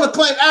if I'm going to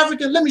claim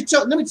African, let me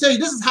tell you,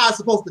 this is how it's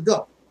supposed to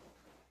go.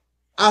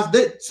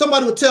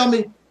 Somebody would tell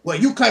me, "Well,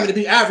 you claiming to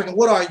be African.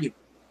 What are you?"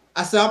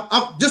 I said,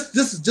 this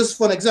is just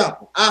for an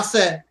example. I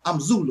said, "I'm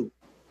Zulu."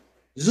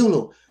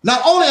 Zulu.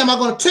 Not only am I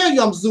going to tell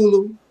you I'm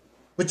Zulu,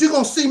 but you're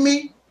going to see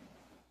me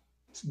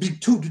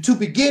to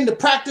begin to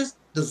practice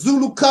the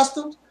Zulu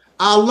customs.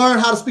 I'll learn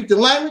how to speak the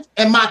language,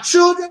 and my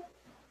children,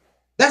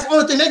 that's the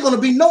only thing they're going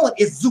to be knowing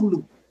is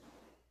Zulu.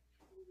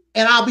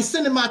 And I'll be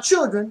sending my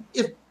children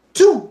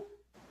to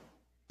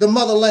the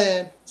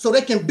motherland so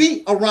they can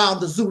be around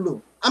the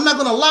Zulu. I'm not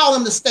going to allow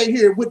them to stay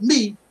here with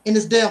me in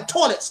this damn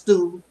toilet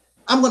stool.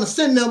 I'm going to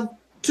send them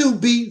to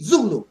be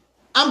Zulu.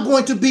 I'm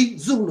going to be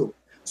Zulu.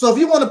 So if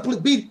you want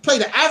to play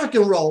the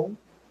African role,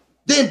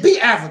 then be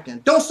African.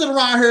 Don't sit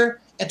around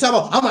here and talk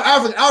about, I'm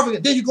an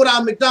African. Then you go down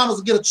to McDonald's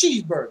and get a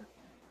cheeseburger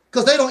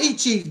because they don't eat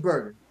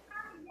cheeseburgers.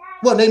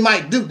 Well, they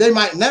might do. They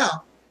might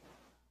now.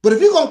 But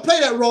if you're going to play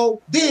that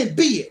role, then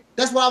be it.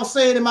 That's what I was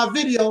saying in my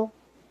video,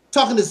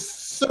 talking to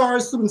Sir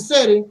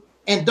Sunseti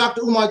and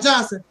Dr. Umar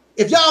Johnson.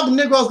 If y'all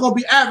Negroes going to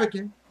be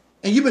African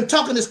and you've been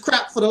talking this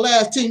crap for the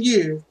last 10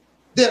 years,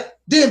 then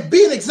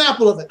be an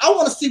example of it. I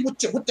want to see what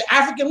the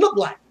African look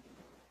like.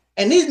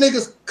 And these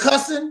niggas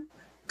cussing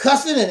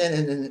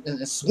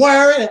and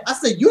swearing. I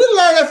said, you didn't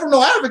learn that from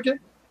no African.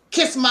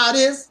 Kiss my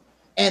this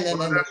and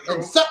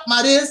suck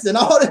my this and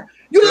all that.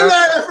 You didn't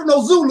learn that from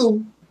no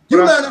Zulu. You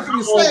learned that from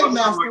your slave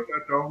master.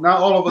 Like not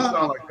all of us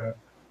sound like that.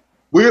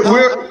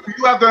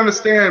 You have to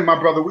understand, my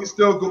brother. We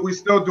still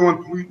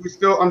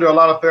under a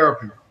lot of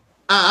therapy.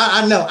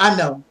 I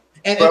know.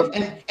 And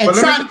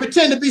trying to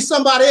pretend to be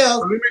somebody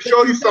else. Let me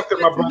show you something,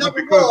 my brother,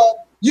 because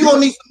you're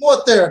going to need some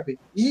more therapy.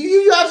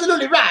 You're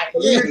absolutely right.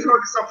 Let me show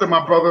you something,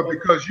 my brother,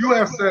 because you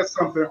have said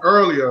something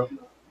earlier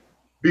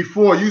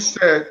before. You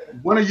said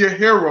one of your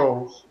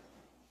heroes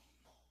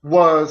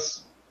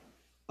was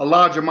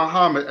Elijah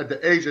Muhammad at the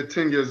age of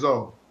 10 years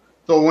old.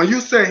 So when you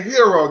say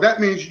hero,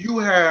 that means you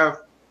have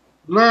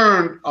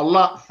learned a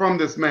lot from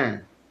this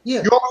man.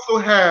 Yeah. You also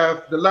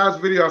have, the last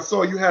video I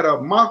saw, you had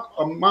a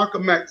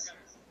Malcolm X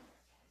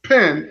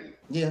pin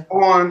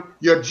on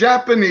your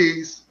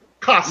Japanese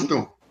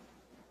costume.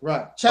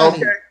 Right.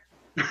 Chinese.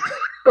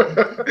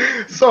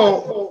 Okay.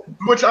 So,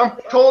 which I'm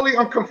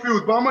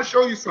confused, but I'm gonna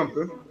show you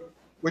something,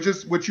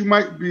 which you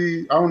might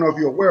be, I don't know if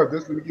you're aware of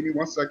this. Let me give me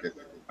 1 second.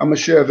 I'm gonna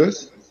share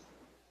this.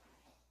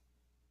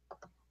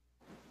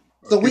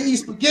 So we eat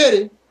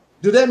spaghetti.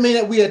 Do that mean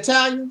that we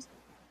Italians?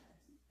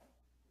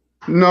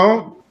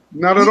 No,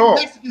 not at all.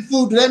 Mexican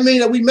food. Do that mean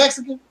that we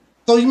Mexican?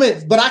 So you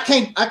mean, but I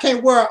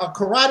can't wear a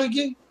karate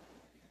gi?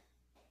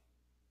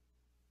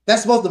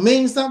 That's supposed to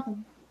mean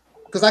something?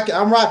 Because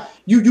I'm right.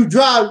 You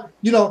drive,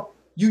 you know,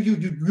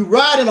 you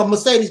ride in a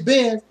Mercedes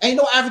Benz. Ain't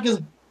no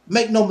Africans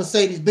make no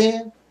Mercedes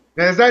Benz.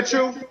 Now, is that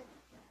you?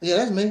 Yeah,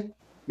 that's me.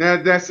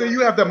 Now say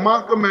you have the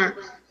Malcolm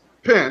X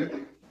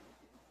pin.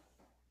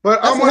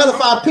 But that's a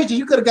hellified picture.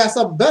 You could have got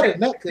something better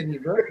than that, couldn't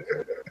you, bro?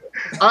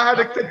 I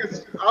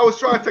was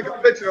trying to take a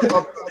picture of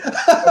but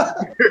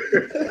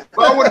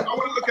I want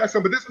to look at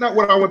something, but this is not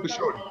what I want to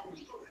show you.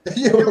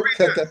 Do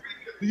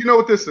you know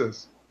what this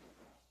is?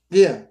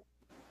 Yeah. It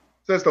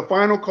says the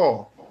final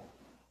call.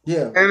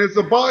 Yeah. And it's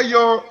about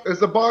your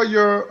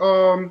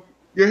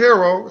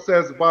hero. It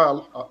says by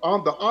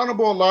the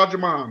Honorable Elijah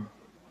Muhammad.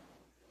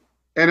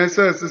 And it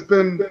says if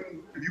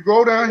you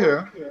go down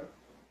here,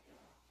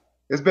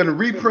 it's been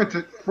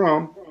reprinted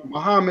from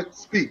Muhammad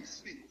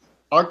Speaks,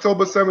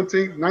 October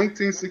 17,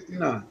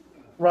 1969.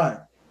 Right.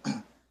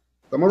 I'm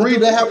gonna read. What do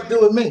that have to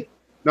do with me?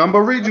 Now I'm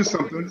gonna read you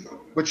something.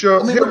 But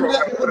your hero,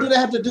 what do that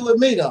have to do with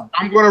me, though?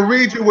 I'm gonna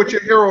read you what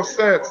your hero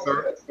said,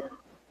 sir.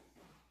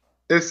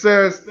 It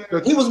says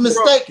he was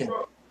mistaken.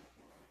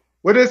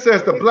 What it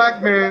says, the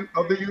black man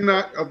of the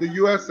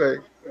USA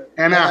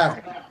and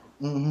Africa.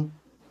 Mm-hmm.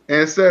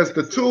 And it says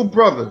the two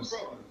brothers,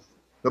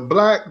 the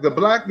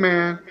black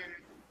man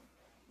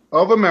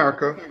of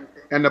America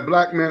and the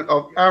black man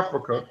of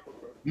Africa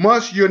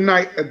must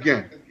unite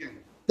again.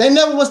 They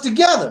never was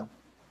together.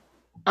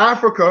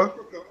 Africa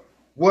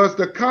was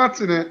the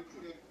continent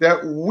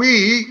that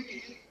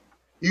we,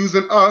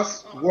 using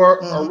us, were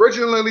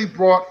originally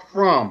brought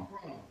from.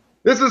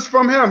 This is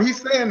from him.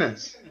 He's saying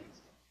this.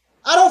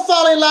 I don't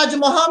follow Elijah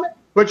Muhammad.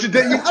 But you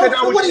said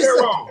that was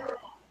your wrong.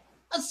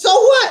 So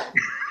what?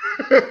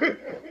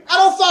 I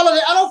don't follow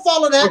that. I don't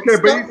follow that. Okay,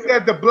 stuff. But he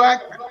said the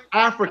black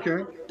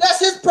African. That's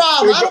his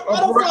problem. I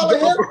don't follow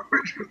him.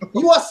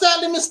 You are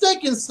sadly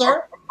mistaken,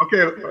 sir.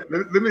 Okay,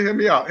 let me hear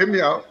me out. Hear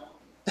me out.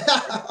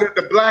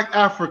 The black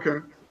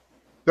African,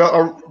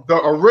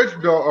 the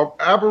original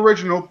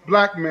Aboriginal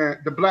black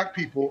man, the black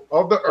people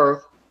of the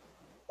earth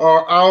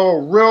are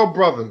our real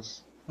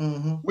brothers.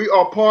 Mm-hmm. We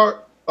are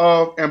part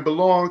of and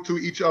belong to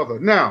each other.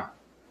 Now,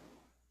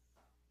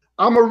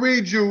 I'm gonna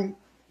read you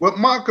what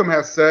Malcolm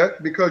has said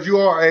because you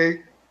are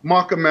a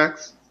Malcolm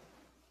X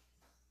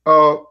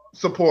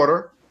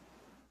supporter,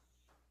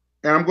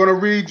 and I'm gonna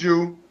read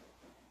you.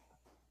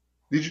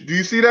 Do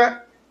you see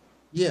that?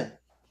 Yeah.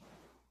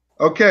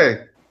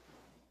 Okay.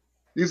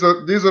 These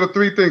are the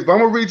three things, but I'm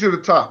gonna read you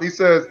the top. He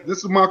says, "This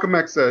is Malcolm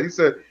X said." He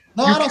said,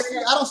 "No, I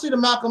don't see the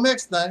Malcolm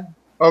X thing."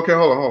 Okay,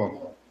 hold on.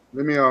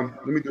 Let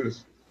me do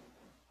this.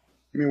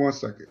 Give me 1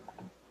 second.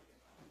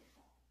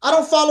 I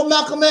don't follow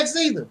Malcolm X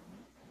either.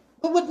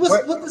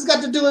 What this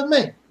got to do with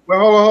me? Well,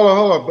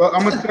 hold on. But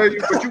I'm gonna tell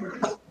you.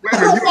 But I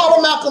don't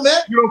follow Malcolm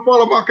X. You don't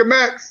follow Malcolm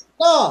X?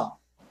 No.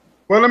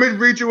 Well, let me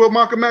read you what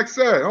Malcolm X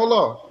said. Hold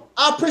on.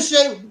 I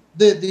appreciate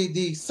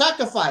the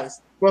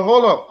sacrifice. Well,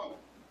 hold up.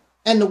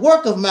 And the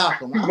work of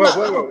Malcolm. I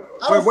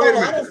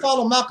don't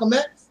follow Malcolm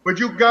X. But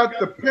you got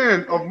the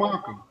pen of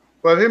Malcolm.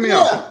 But hear me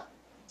out.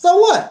 So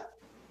what?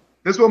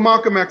 This is what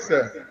Malcolm X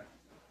said.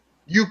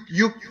 You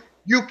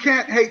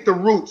can't hate the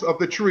roots of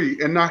the tree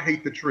and not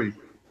hate the tree.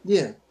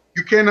 Yeah.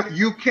 You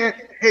can't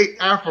hate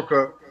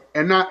Africa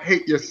and not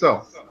hate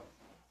yourself.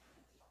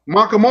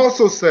 Malcolm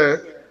also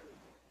said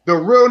the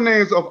real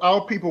names of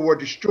our people were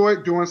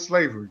destroyed during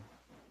slavery.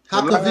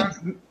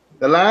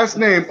 The last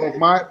name of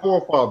my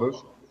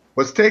forefathers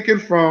was taken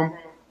from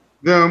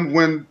them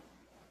when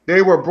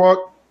they were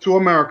brought to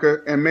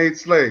America and made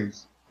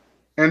slaves.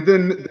 And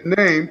then the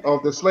name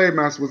of the slave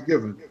master was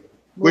given,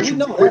 which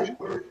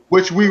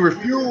we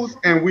refuse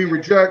and we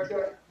reject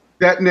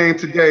that name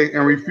today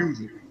and refuse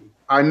it.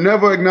 I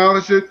never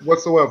acknowledged it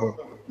whatsoever.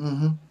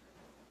 Mm-hmm.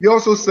 He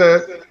also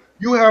said,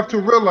 you have to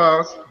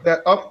realize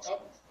that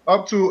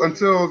up to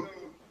until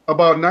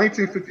about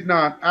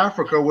 1959,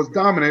 Africa was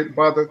dominated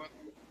by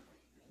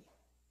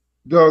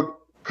the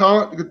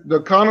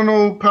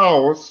colonial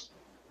powers.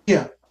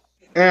 Yeah.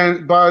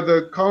 And by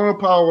the colonial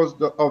powers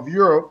of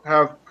Europe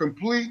have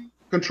complete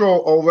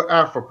control over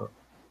Africa.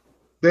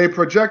 They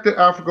projected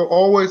Africa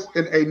always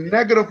in a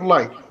negative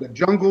light. The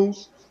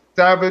jungles,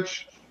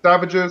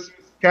 savages,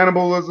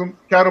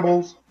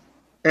 cannibals,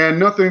 and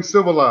nothing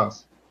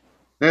civilized.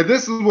 Now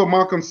this is what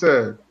Malcolm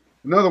said.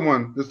 Another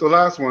one, this is the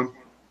last one.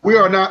 We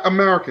are not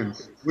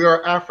Americans. We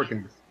are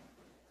Africans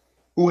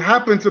who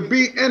happen to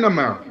be in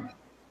America.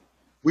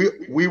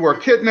 We were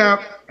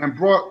kidnapped and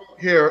brought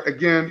here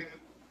again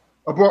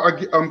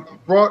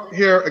brought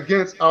here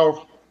against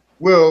our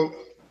will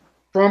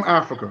from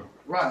Africa.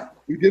 Right.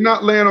 We did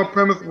not land on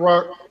Plymouth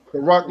Rock. The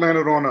rock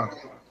landed on us.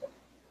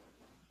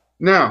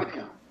 Now,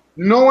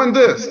 knowing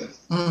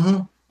this,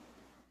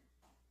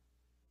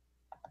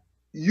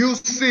 you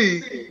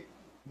see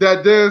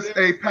that there's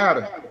a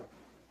pattern.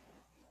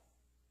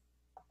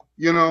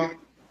 You know,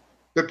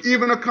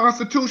 even the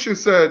Constitution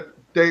said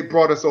they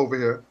brought us over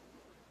here.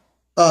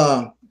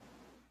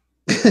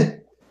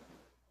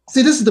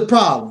 See, this is the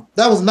problem.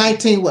 That was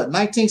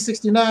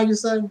 1969, you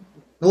say?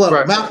 Well,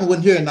 right. Malcolm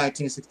wasn't here in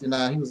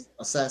 1969. He was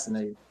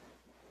assassinated.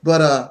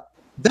 But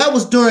that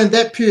was during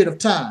that period of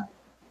time.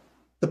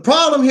 The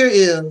problem here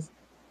is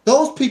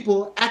those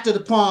people acted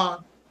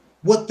upon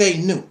what they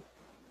knew.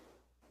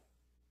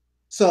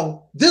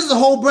 So this is a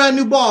whole brand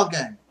new ball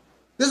game.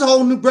 This is a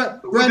whole new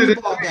brand new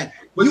ball game.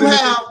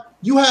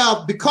 You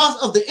have,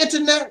 because of the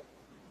internet,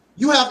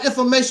 you have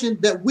information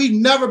that we've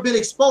never been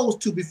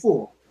exposed to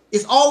before.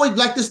 It's always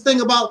like this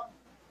thing about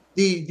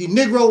the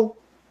Negro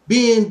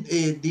being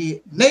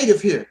the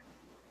native here.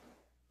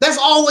 That's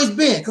always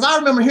been, because I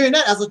remember hearing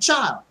that as a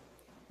child.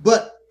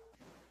 But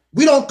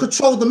we don't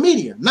control the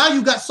media. Now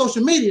you got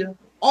social media,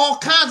 all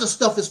kinds of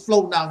stuff is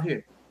floating out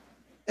here.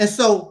 And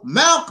so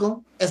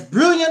Malcolm, as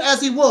brilliant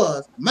as he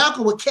was,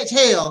 Malcolm would catch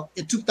hell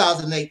in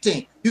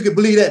 2018. You can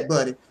believe that,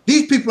 buddy.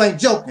 These people ain't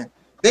joking.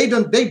 They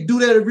do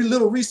that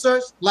little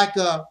research, like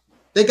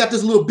they got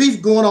this little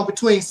beef going on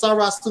between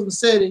Sarah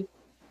Sunseti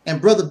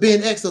and Brother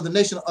Ben X of the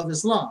Nation of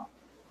Islam.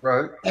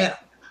 Right. And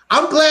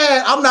I'm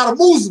glad I'm not a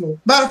Muslim.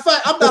 Matter of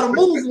fact, I'm not a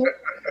Muslim.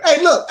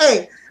 Hey, look.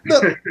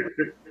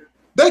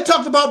 They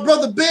talked about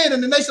Brother Ben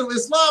and the Nation of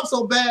Islam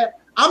so bad.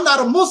 I'm not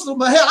a Muslim,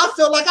 but hell, I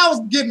felt like I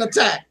was getting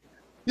attacked.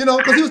 You know,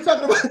 because he was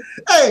talking about,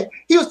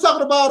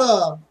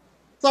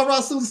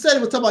 Sarah Sunseti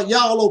was talking about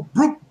y'all old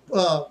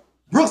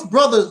Brooks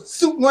Brothers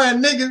suit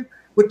wearing niggas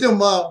with them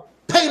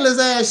Payless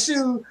ass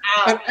shoes.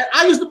 And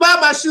I used to buy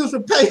my shoes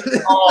from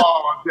Payless.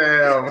 Oh,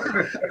 damn.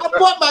 I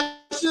bought my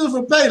shoes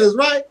from Payless,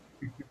 right?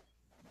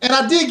 And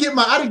I didn't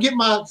get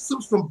my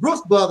suits from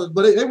Brooks Brothers,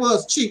 but it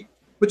was cheap.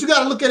 But you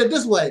got to look at it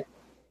this way.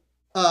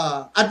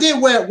 I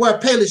did wear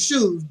Payless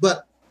shoes,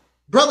 but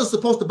brothers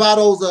supposed to buy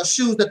those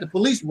shoes that the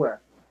police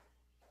wear.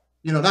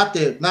 You know, not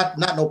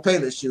no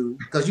Payless shoes,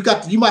 because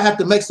you might have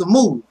to make some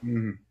moves.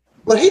 Mm-hmm.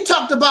 But he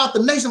talked about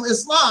the Nation of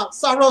Islam,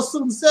 Sarah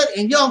Sunseti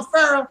and Young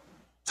Pharaoh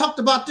talked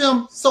about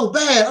them so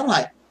bad. I'm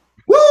like,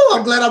 woo,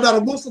 I'm glad I'm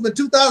not a Muslim in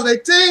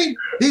 2018.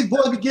 These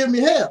boys be giving me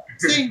hell.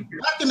 See,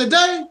 back in the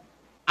day,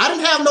 I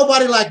didn't have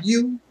nobody like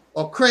you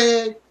or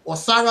Craig or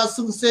Sarah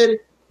Sunseti.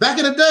 Back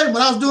in the day,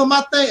 when I was doing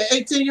my thing at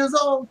 18 years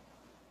old,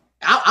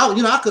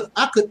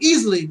 I could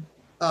easily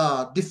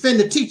defend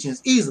the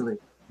teachings easily.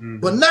 Mm-hmm.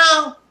 But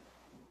now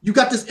you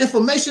got this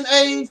information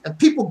age and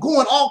people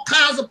going all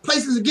kinds of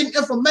places and getting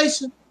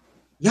information.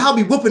 Y'all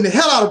be whooping the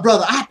hell out of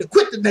brother. I had to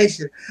quit the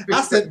nation.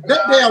 I said,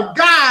 that damn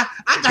guy,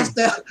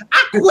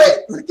 I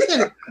quit.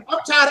 Forget it. I'm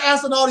tired of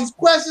answering all these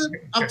questions.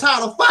 I'm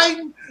tired of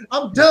fighting.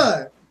 I'm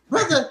done.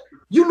 Brother,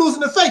 you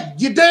losing the faith.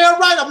 You're damn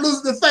right I'm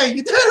losing the faith.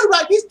 You're damn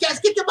right. These cats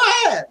kicking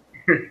my ass.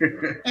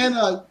 And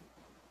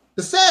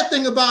the sad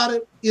thing about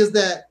it is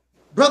that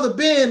Brother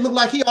Ben looked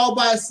like he all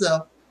by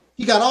himself.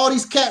 He got all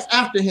these cats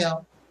after him.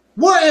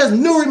 Where is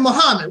Nuri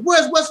Muhammad?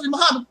 Where's Wesley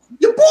Muhammad?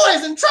 Your boy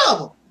is in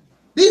trouble.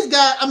 These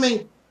guys, I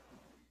mean,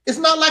 it's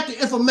not like the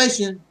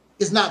information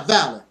is not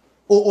valid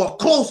or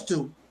close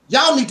to.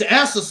 Y'all need to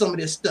answer some of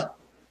this stuff.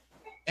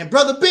 And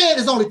Brother Ben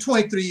is only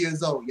 23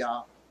 years old,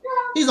 y'all.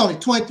 He's only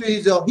 23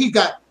 years old. He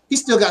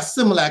still got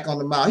Similac on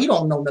the mouth. He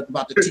don't know nothing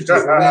about the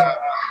teachers.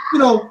 You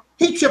know,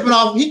 he tripping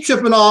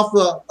off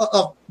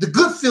of the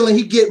good feeling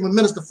he get when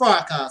Minister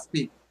Farrakhan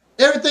speaks.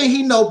 Everything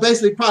he know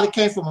basically probably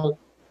came from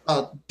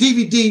a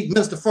DVD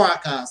Minister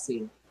Farrakhan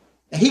said.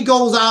 And he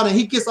goes out and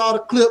he gets all the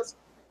clips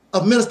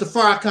of Minister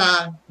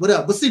Farrakhan,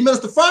 whatever. But see,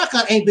 Minister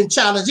Farrakhan ain't been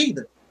challenged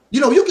either. You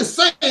know, you can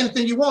say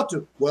anything you want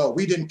to. Well,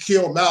 we didn't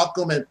kill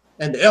Malcolm and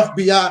the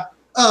FBI.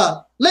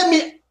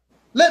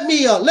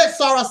 Let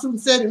Sarah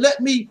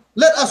Sunseti,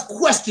 let us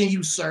question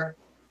you, sir.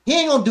 He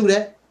ain't gonna do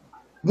that.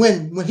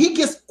 When he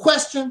gets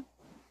questioned,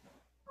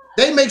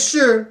 they make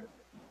sure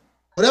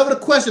whatever the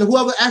question,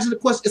 whoever asks the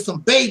question, is some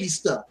baby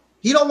stuff.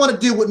 He don't want to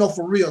deal with no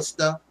for real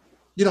stuff.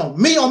 You know,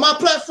 me on my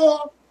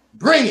platform,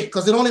 bring it,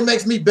 because it only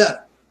makes me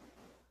better.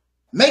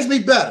 Makes me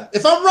better.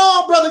 If I'm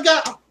wrong, brother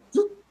guy,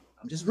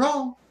 I'm just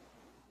wrong.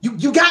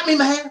 You got me,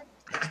 man.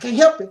 I can't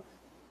help it.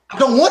 I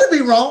don't want to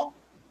be wrong,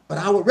 but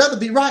I would rather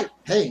be right.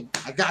 Hey,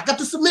 I got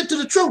to submit to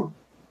the truth.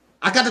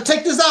 I got to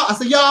take this out. I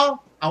said,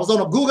 y'all, I was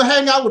on a Google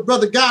Hangout with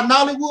Brother Guye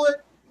Nollywood.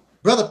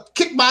 Brother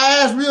kicked my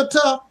ass real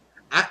tough.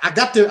 I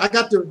got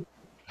to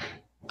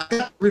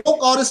revoke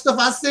all this stuff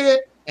I said,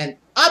 and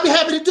I'd be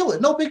happy to do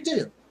it. No big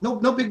deal.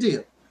 No big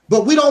deal.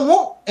 But we don't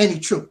want any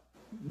truth.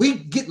 We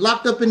get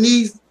locked up in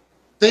these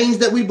things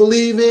that we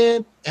believe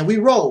in, and we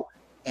roll.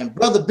 And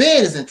Brother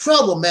Ben is in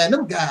trouble, man.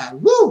 Them guys,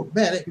 woo,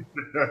 man.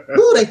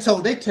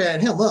 They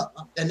tearing him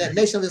up. And that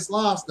Nation of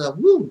Islam stuff,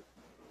 woo.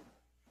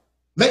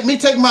 Make me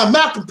take my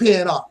Malcolm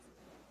pen off.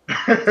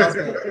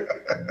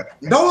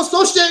 Don't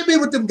associate me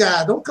with them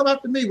guys. Don't come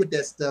after me with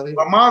that stuff.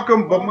 But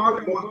Malcolm was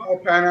more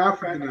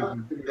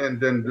Pan-Africanism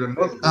than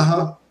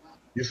Muslim.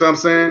 You see what I'm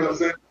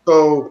saying?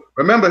 So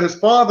remember, his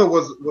father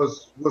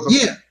was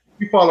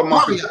he followed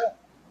Malcolm.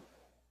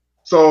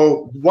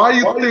 So why do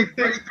you think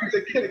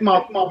they kicked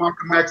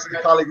Malcolm X and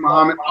Taalik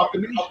Muhammad out the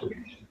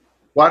nation?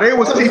 While they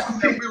was teaching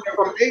that we were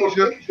from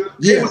Asia,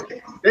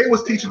 they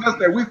was teaching us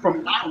that we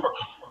from Africa.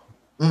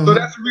 So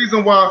that's the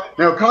reason why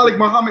now Taalik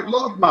Muhammad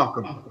loved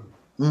Malcolm.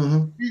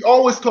 He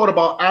always taught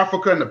about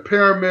Africa and the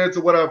pyramids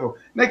or whatever.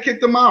 And they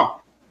kicked him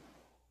out.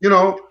 You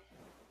know,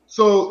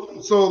 so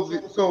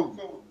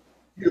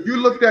if you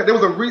looked at there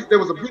was a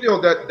video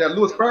that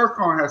Louis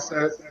Farrakhan had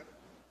said,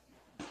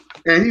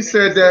 and he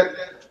said that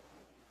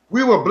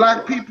we were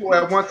black people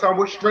at one time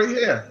with straight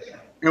hair,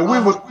 and we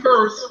was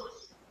cursed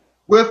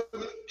with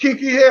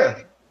kinky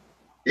hair.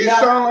 He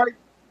sound like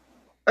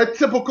a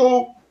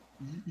typical,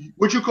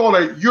 what you call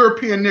a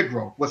European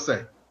Negro, let's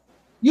say.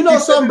 You know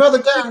something,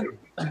 Brother Gavin?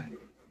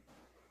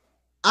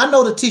 I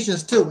know the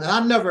teachings too,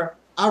 and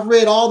I've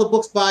read all the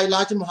books by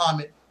Elijah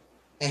Muhammad,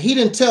 and he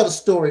didn't tell the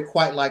story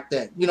quite like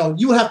that. You know,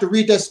 you have to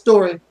read that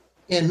story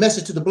in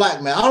Message to the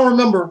Black Man. I don't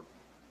remember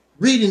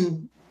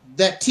reading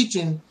that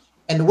teaching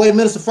and the way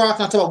Minister Farrakhan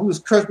talked about we was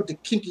cursed with the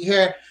kinky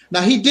hair.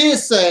 Now, he did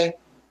say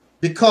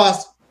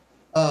because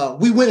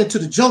we went into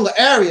the jungle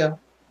area. Of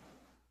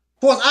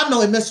course, I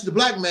know in Message to the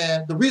Black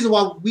Man, the reason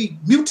why we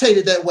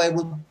mutated that way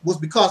was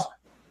because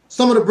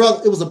some of the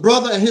brothers, it was a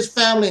brother and his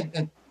family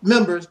and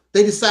members,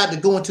 they decided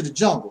to go into the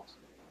jungles.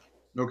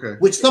 Okay.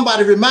 Which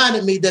somebody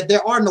reminded me that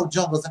there are no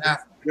jungles in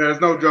Africa. Yeah,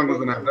 there's no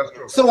jungles in Africa. That's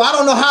true. So I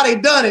don't know how they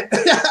done it.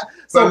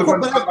 So,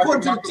 but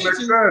according to the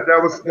teaching,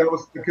 that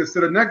was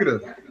considered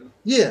negative.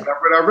 Yeah.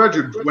 I read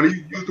you when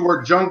he used the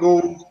word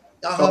jungle,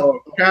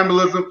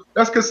 cannibalism.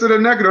 That's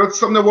considered negative. That's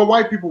something that what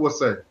white people would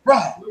say.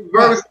 Right.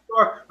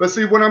 But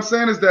see, what I'm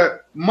saying is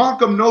that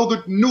Malcolm knew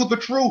the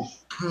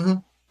truth.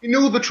 He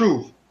knew the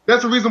truth.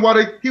 That's the reason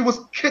why he was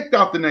kicked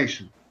out the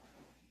nation.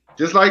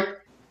 Just like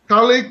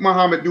Taalik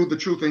Muhammad knew the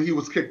truth and he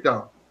was kicked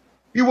out.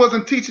 He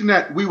wasn't teaching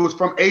that we was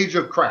from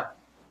Asia crap.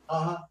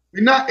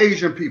 We're not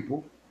Asian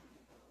people.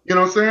 You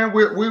know what I'm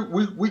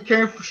saying? We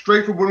came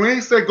straight from, when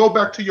he said go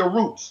back to your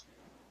roots,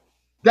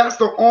 that's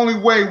the only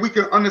way we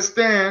can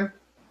understand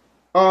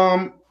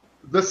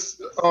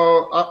this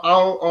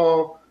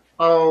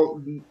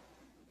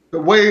the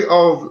way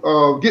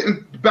of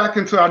getting back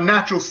into our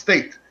natural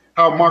state,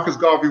 how Marcus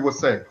Garvey would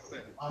say.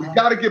 We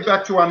got to get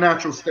back to our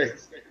natural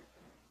state.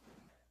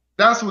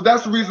 That's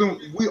the reason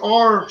we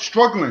are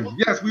struggling.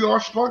 Yes, we are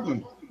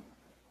struggling.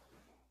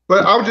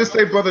 But I would just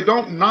say, brother,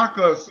 don't knock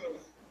us.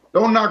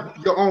 Don't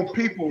knock your own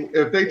people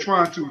if they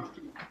trying to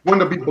want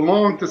to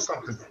belong to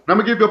something. And I'm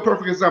gonna give you a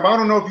perfect example. I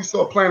don't know if you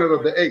saw Planet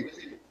of the Apes.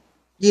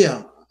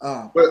 Yeah.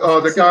 But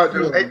the guy,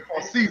 the ape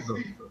called Caesar.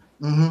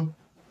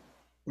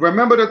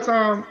 Remember the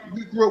time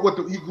he grew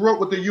up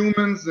with the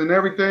humans and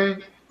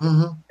everything,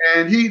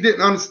 and he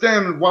didn't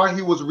understand why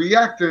he was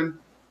reacting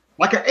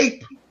like an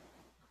ape.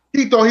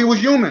 He thought he was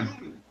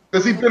human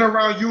because he'd been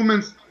around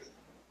humans.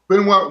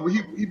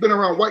 He'd been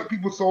around white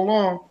people so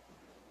long.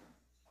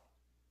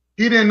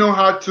 He didn't know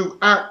how to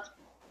act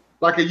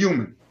like a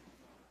human.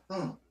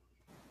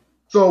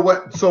 So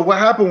what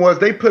happened was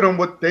they put him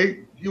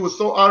he was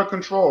so out of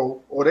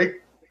control, or they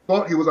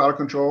thought he was out of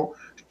control,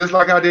 just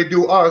like how they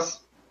do us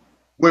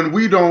when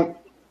we don't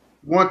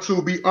want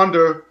to be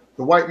under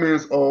the white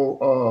man's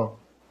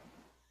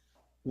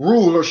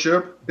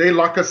rulership. They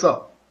lock us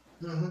up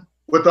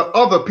with the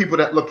other people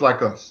that look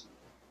like us.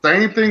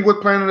 Same thing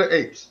with Planet of the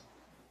Apes.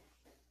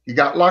 He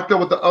got locked up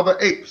with the other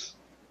apes.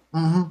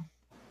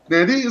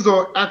 Now these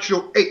are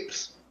actual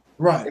apes.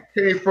 Right. It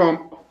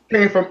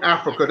came from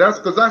Africa. That's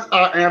because that's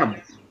our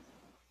animals.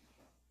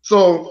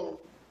 So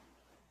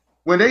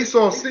when they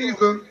saw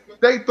Caesar,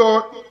 they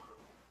thought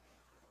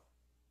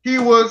he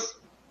was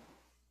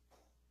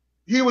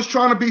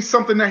trying to be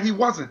something that he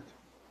wasn't.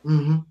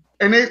 And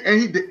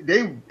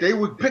they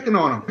were picking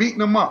on him,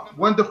 beating him up,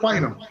 wanted to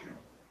fight him.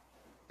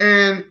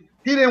 And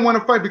he didn't want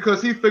to fight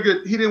because he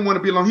figured he didn't want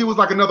to be alone. He was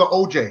like another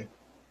OJ.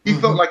 He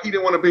felt like he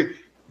didn't want to be.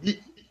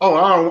 I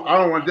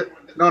don't want to.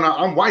 No,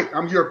 I'm white.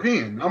 I'm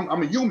European.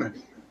 I'm a human.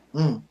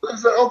 So I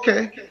said,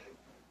 okay.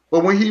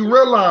 But when he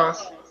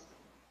realized,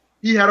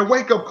 he had a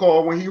wake-up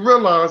call when he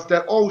realized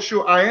that, oh,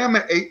 sure, I am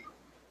an ape.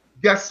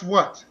 Guess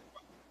what?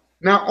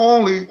 Not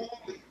only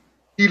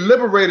he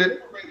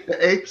liberated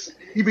the apes,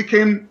 he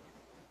became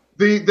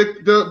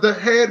the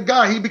head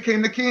guy. He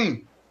became the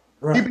king.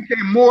 Right. He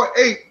became more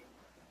ape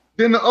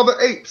than the other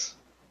apes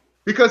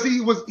because he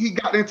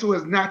got into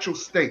his natural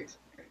state.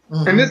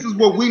 And this is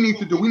what we need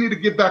to do. We need to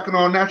get back in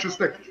our natural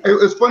state.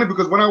 It's funny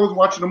because when I was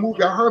watching the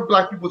movie, I heard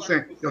black people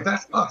saying, yo,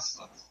 that's us.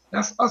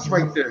 That's us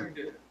right there.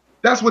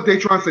 That's what they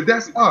trying to say.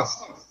 That's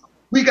us.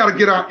 We got to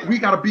get out. We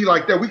got to be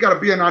like that. We got to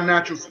be in our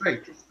natural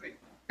state.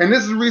 And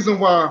this is the reason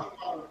why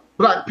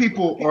black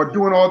people are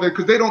doing all that,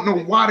 because they don't know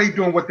why they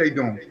doing what they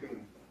doing.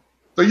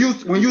 So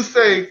when you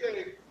say,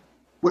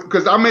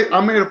 because I may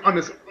have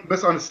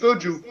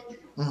misunderstood you,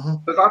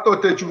 because I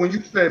thought that when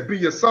you said be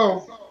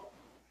yourself,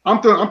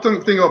 I'm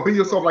thinking of be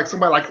yourself like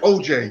somebody like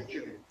OJ,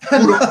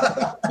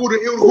 who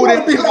didn't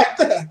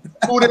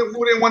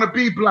want to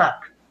be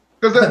black,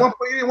 because at one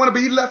point he didn't want to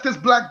be. He left his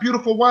black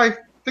beautiful wife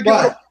to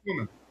get with a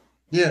woman.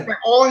 Yeah, like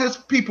all his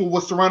people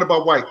was surrounded by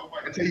white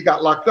until he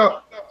got locked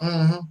up.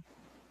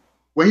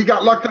 When he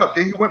got locked up,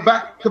 then he went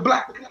back to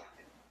black.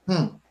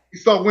 He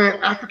started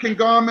wearing African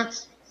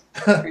garments.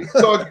 He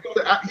started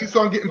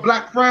getting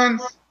black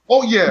friends.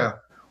 Oh yeah.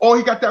 Oh,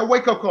 he got that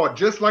wake-up call,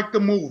 just like the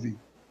movie.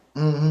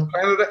 Planet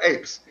of the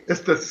Apes.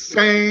 It's the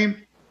same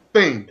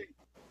thing.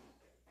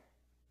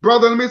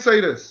 Brother, let me say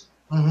this.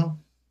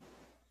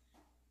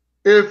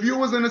 If you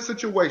was in a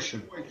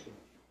situation,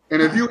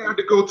 and if you had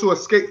to go to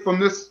escape from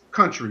this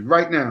country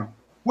right now,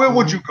 where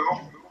would you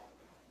go?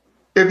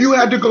 If you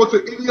had to go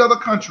to any other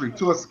country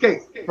to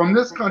escape from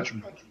this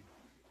country,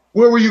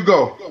 where will you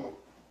go?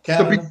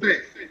 Canada. To be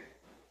safe?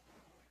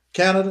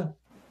 Canada.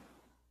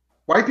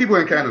 White people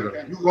in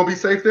Canada, you gonna be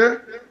safe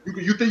there?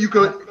 You think you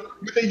can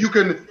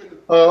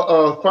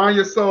find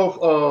yourself?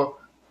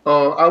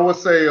 I would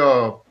say,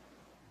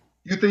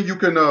 you think you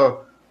can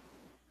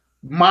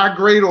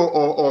migrate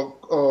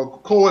or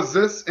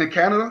coexist in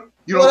Canada?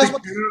 You don't think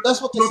that's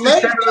what the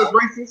slaves done.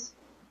 Racist?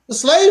 The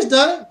slaves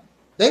done it.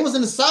 They was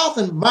in the South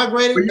and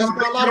migrated. But you don't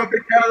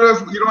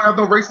have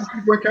no racist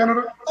people in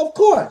Canada? Of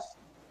course.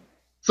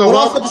 So but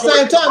also at the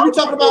same time, you're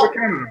talking about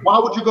Canada. Why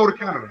would you go to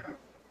Canada?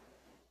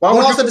 Why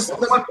would because it's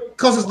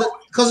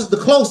the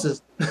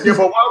closest. Yeah,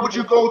 but why would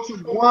you go to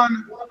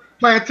one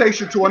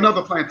plantation to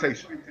another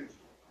plantation?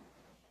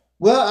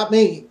 Well, I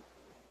mean,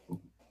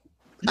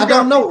 I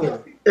don't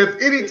know.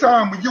 If any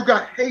time when you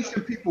got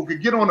Haitian people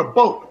could get on a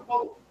boat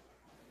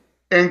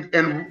and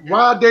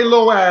ride their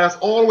low ass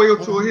all the way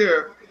up to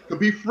here to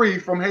be free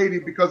from Haiti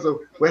because of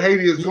where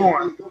Haiti is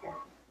going,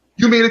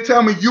 you mean to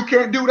tell me you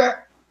can't do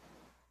that?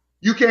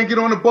 You can't get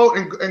on a boat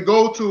and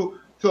go to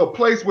a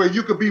place where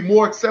you could be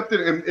more accepted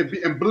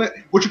and blend,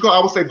 what you call, I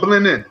would say,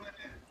 blend in.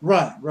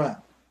 Right, right.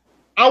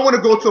 I want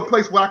to go to a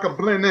place where I can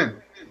blend in.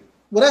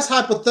 Well, that's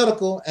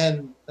hypothetical,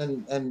 and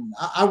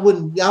I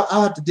wouldn't.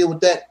 I'll have to deal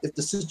with that if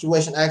the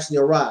situation actually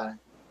arrived.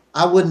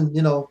 I wouldn't,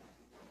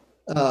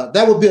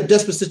 that would be a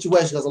desperate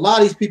situation because a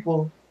lot of these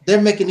people,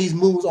 they're making these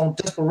moves on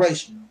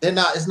desperation. They're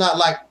not. It's not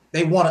like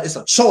they want to. It's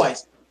a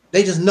choice.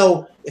 They just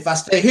know if I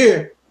stay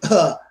here,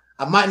 I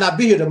might not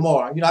be here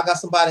tomorrow. I got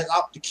somebody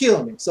out to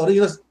kill me. So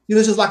it's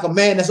just like a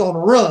man that's on the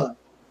run.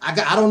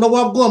 I don't know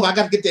where I'm going, but I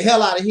got to get the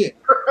hell out of here.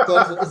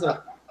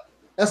 So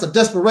that's a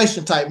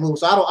desperation type move.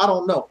 So I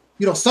don't know.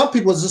 Some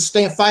people just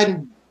staying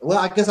fighting. Well,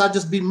 I guess I'll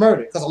just be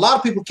murdered because a lot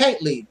of people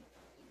can't leave.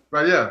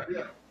 Right? Yeah.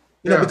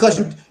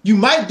 Because you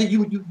might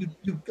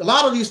a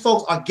lot of these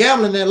folks are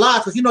gambling their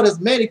lives because there's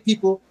many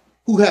people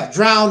who have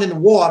drowned in the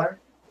water.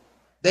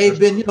 They've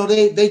been,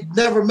 they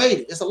never made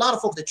it. It's a lot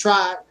of folks that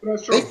tried.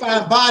 They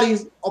find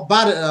bodies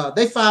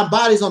they find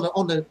bodies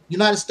on the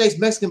United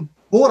States-Mexican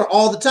border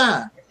all the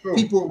time.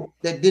 People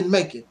that didn't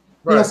make it.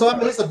 Right. So I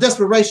mean, it's a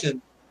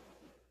desperation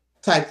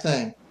type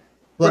thing.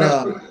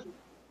 But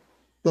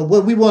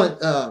what we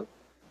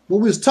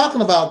was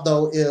talking about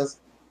though is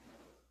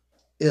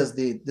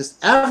this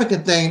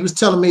African thing. He was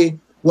telling me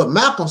what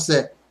Malcolm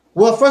said.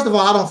 Well, first of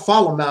all, I don't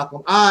follow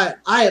Malcolm. I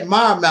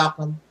admire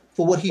Malcolm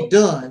for what he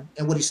done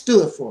and what he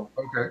stood for.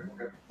 Okay.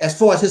 As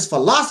far as his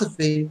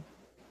philosophy,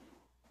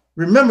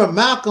 remember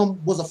Malcolm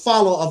was a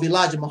follower of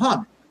Elijah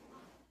Muhammad.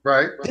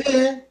 Right.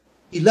 Then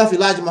he left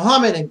Elijah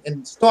Muhammad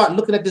and started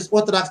looking at this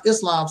Orthodox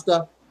Islam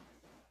stuff.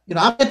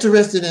 I'm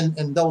interested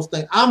in those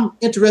things. I'm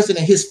interested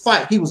in his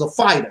fight. He was a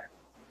fighter.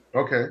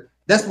 Okay.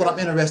 That's what I'm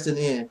interested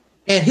in.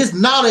 And his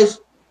knowledge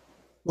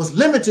was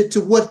limited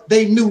to what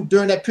they knew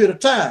during that period of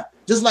time.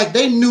 Just like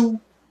they knew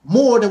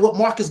more than what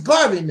Marcus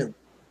Garvey knew.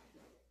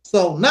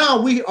 So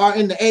now we are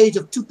in the age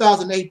of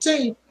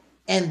 2018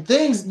 and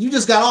things, you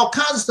just got all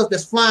kinds of stuff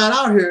that's flying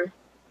out here.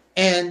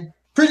 And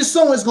pretty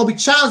soon it's going to be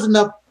challenging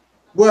enough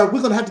where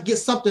we're going to have to get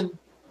something,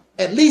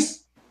 at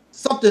least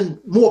something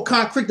more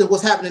concrete than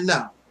what's happening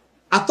now.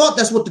 I thought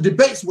that's what the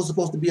debates was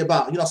supposed to be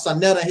about.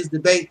 Sonetta and his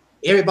debate,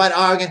 everybody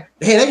arguing.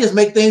 Hey, they just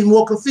make things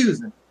more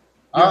confusing.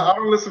 I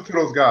don't listen to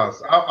those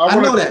guys. I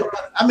know that.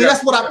 I mean,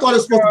 that's what I thought it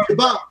was supposed to be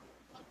about.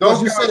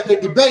 Those you said they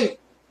debate.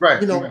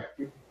 Right.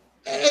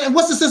 And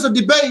what's the sense of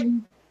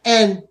debating?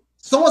 And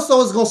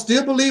so-and-so is going to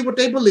still believe what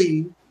they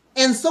believe.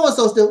 And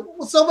so-and-so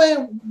still. So,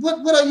 man,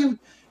 what are you?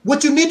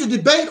 What you need to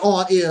debate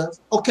on is,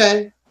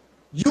 okay,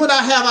 you and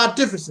I have our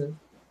differences.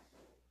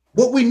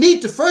 What we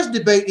need to first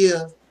debate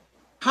is,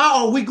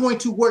 how are we going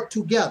to work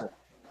together?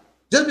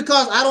 Just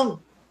because I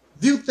don't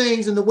view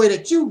things in the way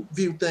that you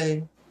view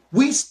things,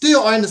 we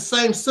still are in the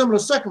same similar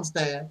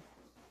circumstance.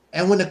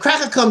 And when the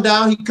cracker come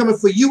down, he's coming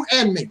for you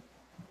and me.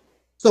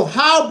 So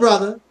how,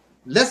 brother,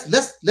 let's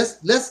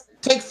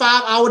take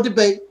 5-hour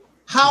debate.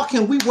 How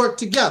can we work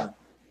together?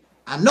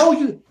 I know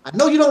you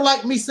don't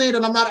like me saying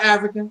that I'm not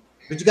African,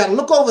 but you got to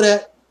look over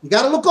that. You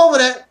got to look over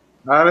that.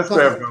 That's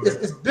fair,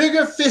 it's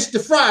bigger fish to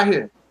fry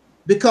here.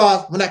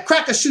 Because when that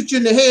cracker shoots you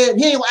in the head,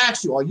 he ain't gonna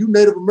ask you, are you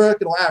Native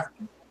American or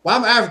African? Well,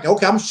 I'm African.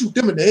 Okay, I'm gonna shoot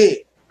them in the head.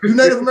 You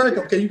Native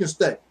American? Okay, you can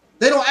stay.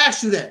 They don't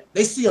ask you that.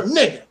 They see a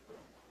nigga.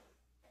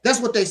 That's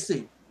what they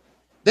see.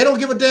 They don't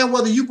give a damn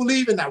whether you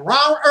believe in the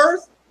round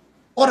earth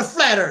or the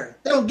flat earth.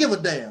 They don't give a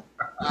damn.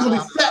 You're going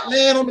to be flat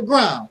laying on the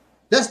ground.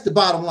 That's the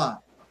bottom line.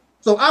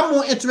 So I'm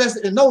more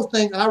interested in those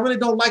things, and I really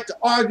don't like to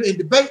argue and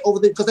debate over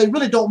them because they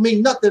really don't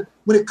mean nothing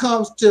when it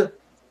comes to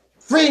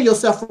freeing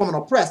yourself from an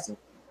oppressor.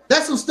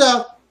 That's some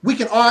stuff we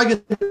can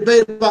argue and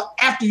debate about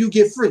after you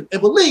get free.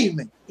 And believe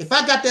me, if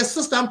I got that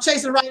sister I'm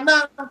chasing right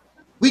now,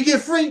 we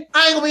get free,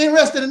 I ain't gonna be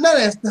interested in none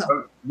of that stuff.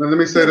 Let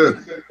me say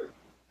this.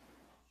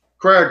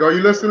 Craig, are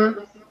you listening?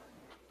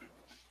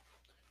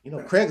 You know,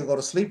 Craig will go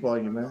to sleep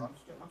on you, man.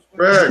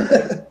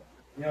 Craig.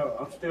 Yo,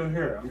 I'm still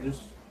here. I'm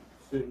just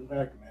sitting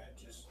back, man.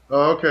 Just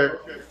okay.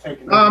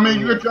 I mean,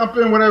 you can jump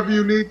in whenever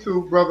you need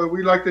to, brother.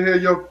 We like to hear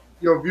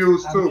your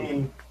views too. I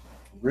mean,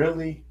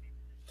 really,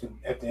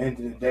 at the end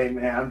of the day,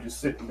 man, I'm just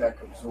sitting back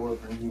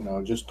absorbing, you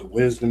know, just the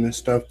wisdom and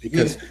stuff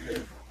because,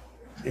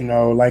 you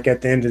know, like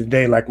at the end of the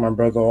day, like my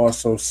brother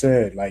also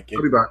said, like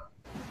it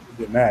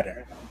doesn't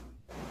matter.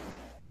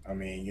 I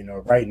mean, you know,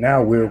 right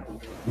now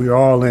we're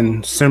all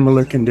in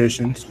similar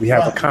conditions. We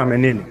have a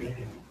common enemy.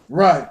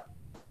 Right.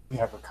 We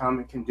have a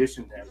common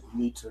condition that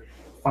we need to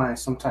find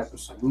some type of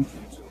solution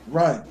to.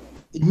 Right.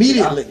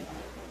 Immediately.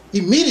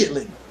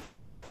 Immediately.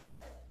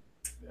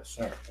 Yes,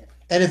 sir.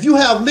 And if you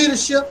have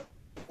leadership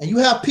and you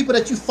have people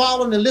that you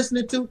following and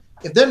listening to,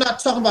 if they're not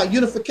talking about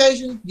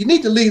unification, you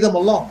need to leave them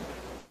alone.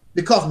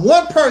 Because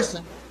one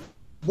person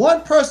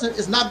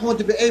is not going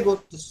to be able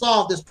to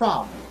solve this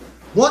problem.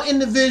 One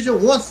individual,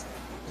 one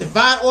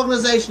divine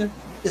organization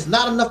is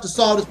not enough to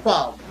solve this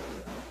problem.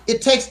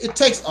 It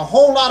takes a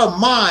whole lot of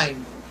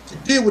mind to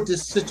deal with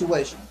this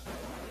situation.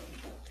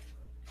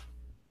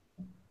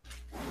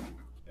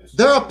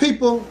 There are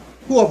people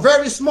who are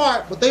very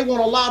smart, but they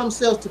won't allow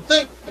themselves to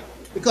think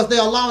because they're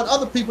allowing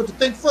other people to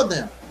think for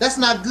them. That's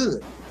not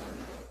good.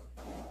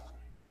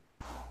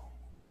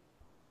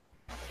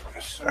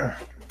 Yes, sir.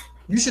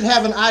 You should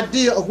have an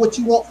idea of what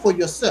you want for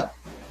yourself.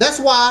 That's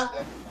why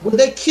when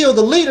they kill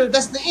the leader,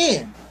 that's the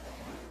end.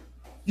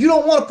 You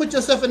don't want to put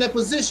yourself in that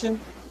position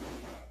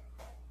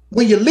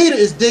when your leader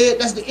is dead.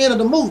 That's the end of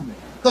the movement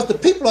because the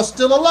people are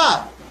still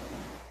alive.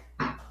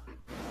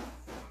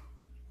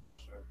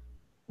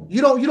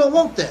 You don't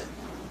want that.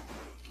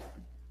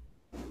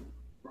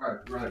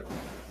 Right.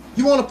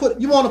 You want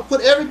to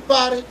put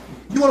everybody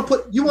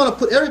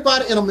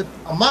in a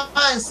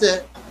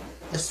mindset.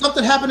 If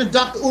something happened to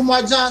Dr.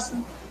 Umar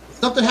Johnson, if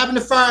something happened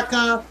to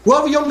Farrakhan,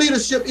 whoever your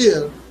leadership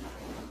is,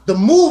 the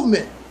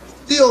movement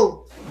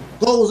still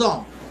goes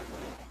on.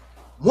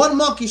 One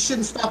monkey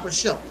shouldn't stop a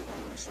show.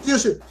 Still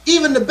should.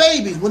 Even the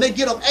babies, when they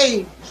get of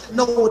age, should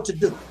know what to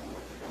do.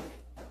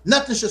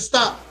 Nothing should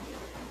stop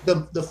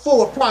the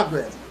forward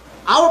progress.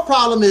 Our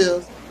problem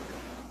is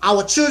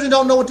our children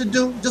don't know what to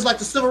do, just like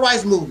the civil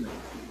rights movement.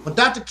 When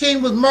Dr.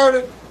 King was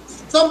murdered,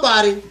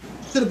 somebody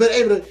should have been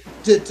able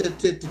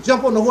to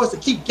jump on the horse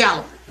and keep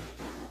galloping.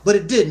 But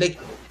it didn't. They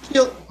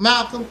killed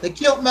Malcolm.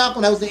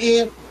 That was the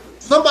end.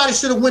 Somebody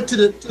should have went to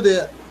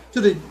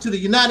the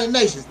United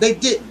Nations. They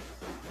didn't.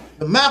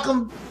 When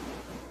Malcolm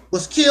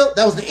was killed,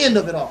 that was the end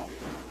of it all.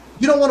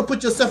 You don't want to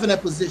put yourself in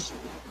that position.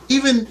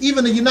 Even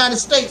the United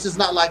States is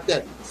not like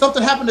that.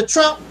 Something happened to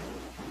Trump,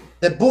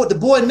 the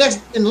boy next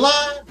in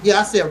line, yeah,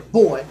 I said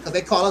boy, because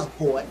they call us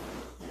boy.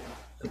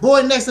 The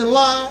boy next in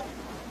line,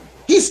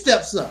 he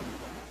steps up.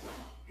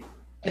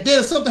 And then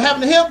if something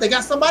happened to him, they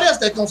got somebody else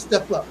that's gonna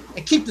step up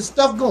and keep the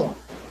stuff going.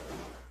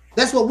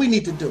 That's what we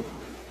need to do.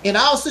 In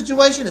our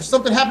situation, if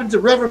something happened to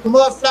Reverend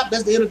Mudflap,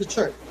 that's the end of the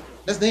church.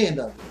 That's the end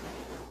of it.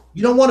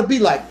 You don't want to be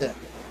like that.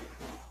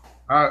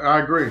 I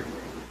agree.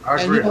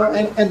 I agree.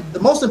 And the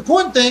most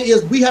important thing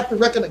is we have to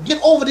recognize,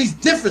 get over these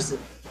differences.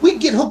 We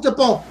get hooked up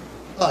on,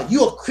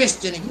 you're a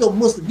Christian and you're a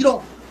Muslim.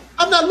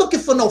 I'm not looking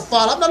for no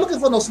father. I'm not looking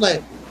for no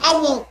slave. I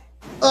want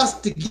us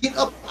to get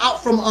up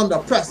out from under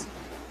oppressor.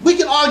 We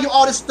can argue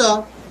all this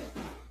stuff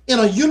in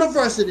a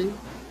university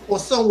or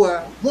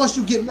somewhere once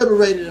you get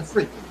liberated and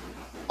free.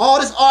 All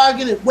this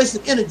arguing and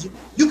wasting energy.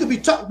 You could be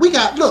talking.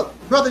 Look,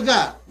 brother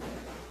God,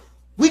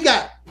 we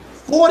got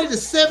 40 to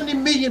 70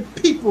 million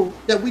people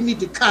that we need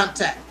to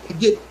contact and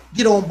get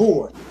on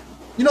board.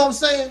 You know what I'm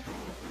saying?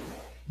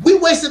 We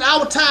wasted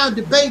our time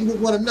debating with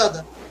one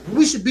another.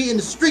 We should be in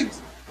the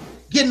streets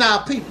getting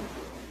our people.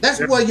 That's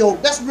where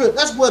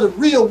the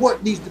real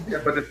work needs to be.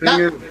 Yeah, but the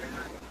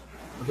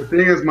thing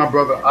is, my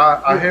brother,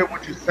 I hear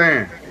what you're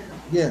saying.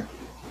 Yeah.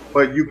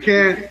 But you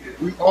can't.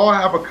 We all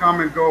have a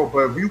common goal.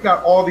 But if you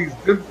got all these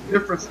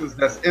differences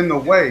that's in the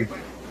way,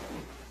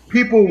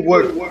 people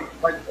would,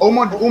 like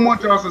Umar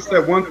Johnson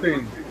said one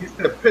thing. He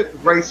said, pit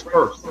race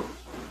first.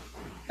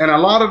 And a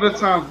lot of the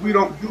times we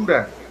don't do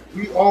that.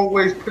 We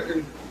always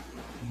put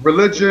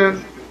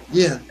religion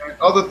and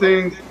other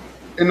things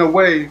in the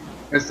way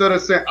instead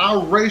of saying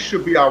our race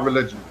should be our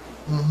religion.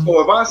 Mm-hmm.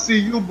 So if I see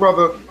you,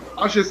 brother,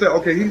 I should say,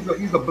 okay,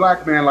 he's a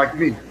black man like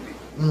me.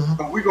 Mm-hmm.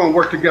 So we're gonna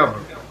work together.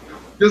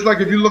 Just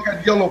like if you look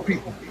at yellow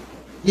people.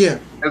 Yeah.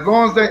 As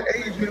long as they're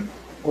Asian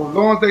or as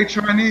long as they're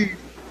Chinese,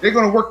 they're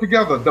gonna work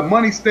together. The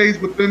money stays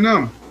within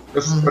them.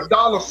 The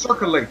dollar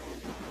circulates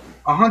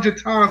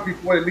 100 times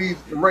before it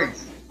leaves the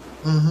race.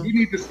 We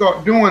need to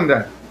start doing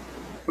that.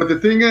 But the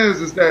thing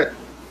is that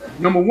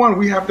number one,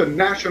 we have to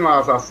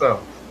nationalize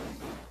ourselves.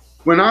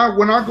 When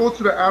I go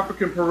to the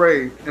African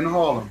parade in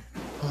Harlem,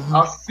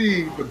 I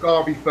see the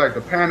Garvey flag,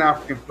 the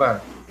Pan-African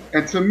flag.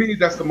 And to me,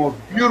 that's the most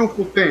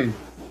beautiful thing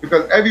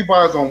because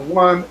everybody's on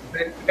one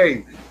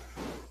page.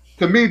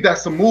 To me,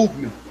 that's a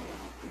movement.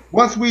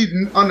 Once we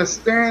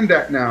understand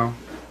that now,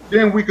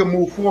 then we can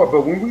move forward.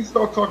 But when we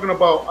start talking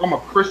about, I'm a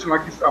Christian,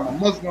 like you said, I'm a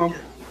Muslim,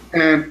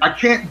 and I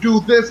can't do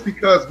this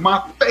because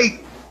my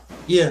faith,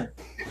 you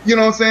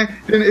know what I'm saying?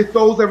 Then it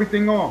throws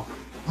everything off.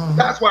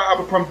 That's why I have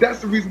a problem. That's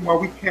the reason why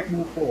we can't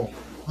move forward.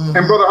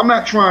 And brother, I'm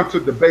not trying to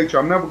debate you.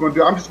 I'm never going to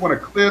do it. I just want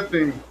to clear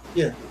things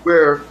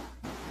where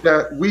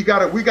that we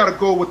gotta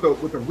go with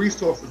the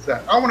resources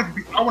that I want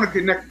to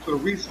connect to the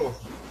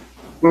resources.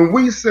 When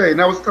we say,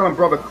 and I was telling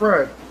Brother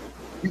Craig,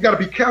 we got to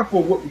be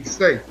careful what we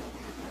say.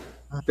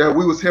 That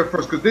we was here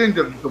first, because then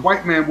the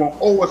white man won't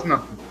owe us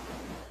nothing.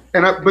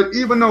 And but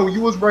even though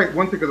you was right,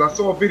 one thing, because I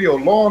saw a video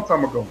a long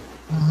time ago.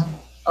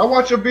 I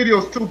watch your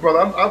videos too,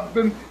 brother. I've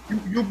been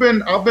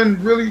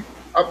really,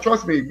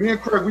 trust me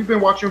and Craig, we've been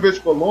watching your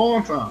videos for a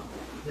long time.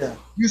 Yeah.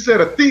 You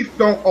said a thief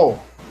don't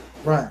owe.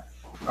 Right.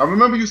 I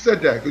remember you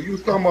said that because you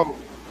was talking about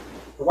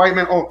the white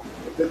man owe,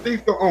 the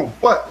thief don't owe.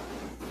 But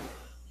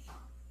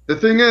the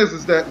thing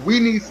is that we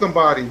need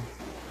somebody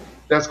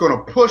that's going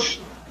to push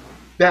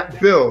that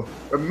bill.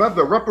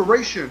 Remember,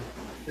 reparation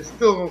is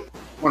still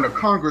on the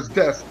Congress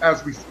desk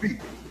as we speak.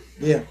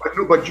 Yeah.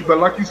 But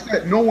like you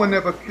said, no one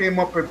ever came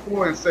up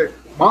before and said,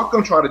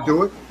 Malcolm tried to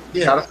do it,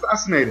 got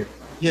assassinated.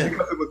 Yeah.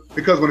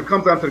 Because when it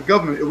comes down to the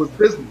government, it was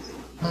business.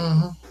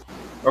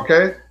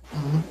 Okay?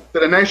 To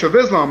the Nation of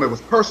Islam, it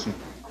was personal.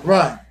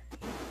 Right.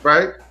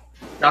 Right?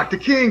 Dr.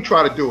 King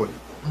tried to do it.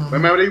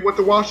 Remember they went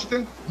to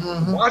Washington?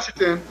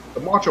 Washington,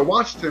 the March of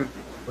Washington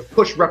was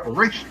push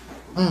reparation.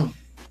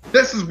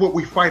 This is what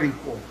we're fighting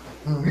for.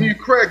 Me and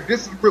Craig,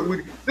 this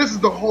is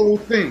the whole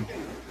thing.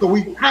 So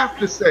we have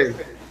to say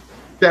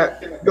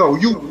that, yo,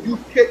 you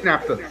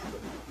kidnapped us.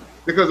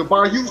 Because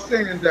by you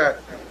saying that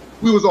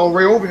we was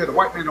already over here, the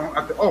white man don't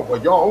have to, oh,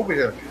 well, y'all over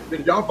here,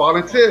 then y'all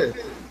volunteered.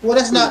 Well,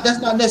 that's not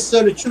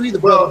necessarily true either,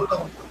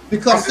 brother.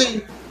 Because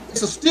see,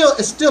 it's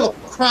still a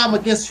crime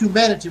against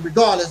humanity,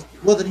 regardless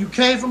whether you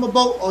came from a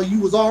boat or you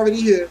was already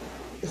here.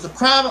 It's a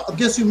crime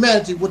against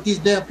humanity what these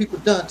damn people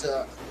done to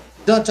us,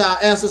 done to our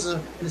ancestors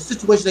in the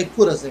situation they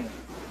put us in.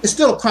 It's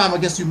still a crime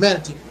against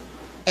humanity.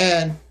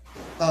 And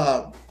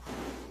the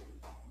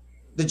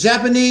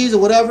Japanese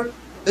or whatever,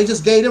 they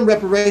just gave them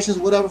reparations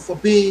or whatever for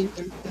being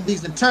in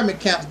these internment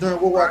camps during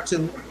World War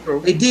II.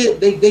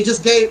 They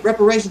just gave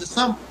reparations to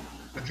some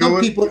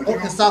people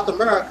in South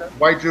America.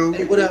 White Jews.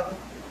 Whatever.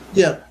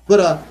 Yeah,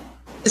 but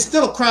it's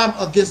still a crime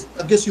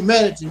against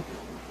humanity.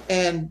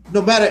 And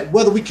no matter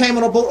whether we came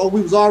on a boat or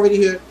we was already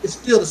here, it's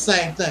still the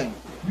same thing.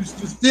 You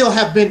still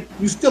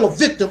a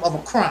victim of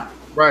a crime.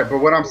 Right, but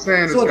what I'm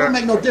saying is so it don't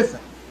make no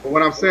difference. But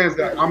what I'm saying is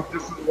that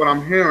this is what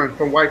I'm hearing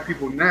from white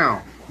people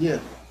now. Yeah.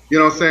 You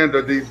know what I'm saying?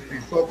 That these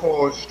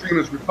so-called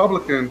extremist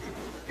Republicans,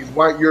 these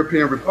white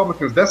European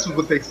Republicans, that's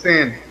what they're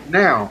saying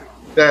now,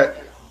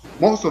 that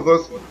most of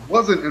us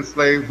wasn't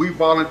enslaved. We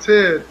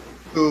volunteered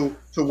to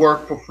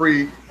work for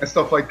free and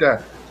stuff like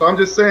that. So I'm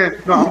just saying,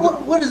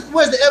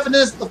 where's the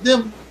evidence of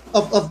them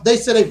of they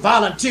said they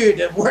volunteered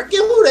at work?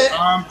 Give who that?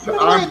 I'm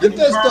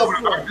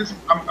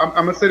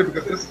gonna say it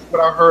because this is what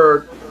I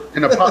heard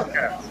in a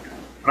podcast.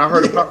 When I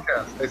heard a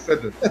podcast, they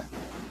said this.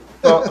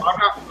 So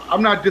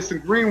I'm not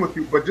disagreeing with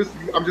you, but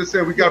I'm just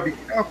saying we gotta be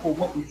careful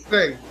what we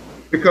say,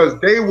 because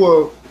they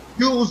will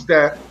use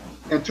that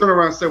and turn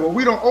around and say, well,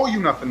 we don't owe you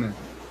nothing then.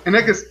 And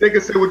they can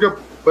say, well,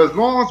 but as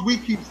long as we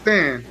keep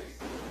saying,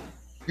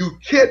 you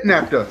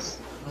kidnapped us.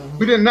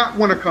 We did not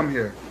want to come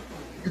here.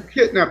 You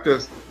kidnapped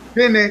us.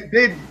 Then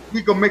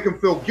we gonna make them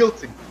feel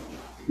guilty.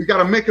 We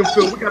gotta make them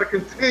feel. We gotta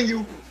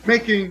continue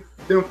making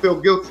them feel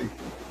guilty.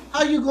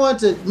 How you going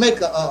to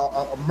make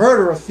a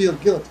murderer feel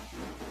guilty?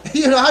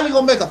 You know, how you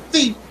gonna make a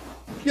thief?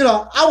 You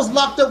know, I was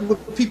locked up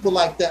with people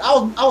like that. I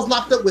was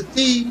locked up with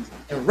thieves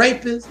and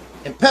rapists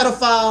and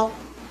pedophiles.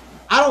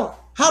 How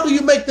do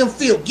you make them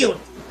feel guilty?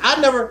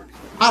 Out of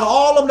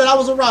all of them that I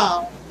was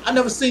around, I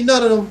never seen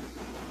none of them.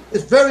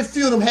 It's very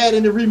few of them had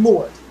any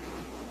remorse.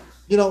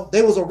 You know,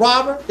 there was a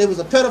robber, there was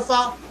a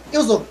pedophile, it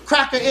was a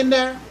cracker in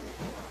there.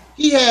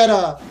 He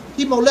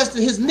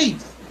molested his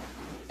niece.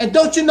 And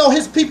don't you know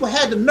his people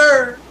had the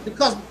nerve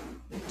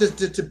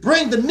to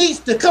bring the niece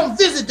to come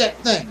visit that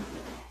thing.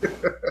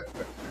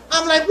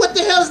 I'm like, what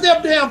the hell is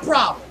their damn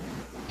problem?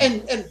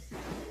 And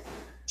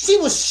she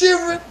was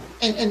shivering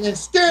and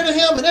scared of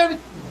him and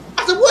everything.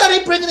 I said, why are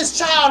they bringing this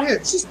child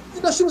here?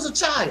 She was a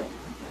child.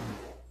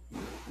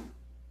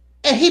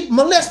 And he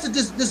molested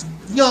this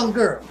young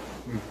girl.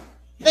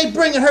 They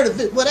bringing her to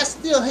visit. Well, that's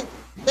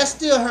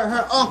still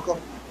her uncle.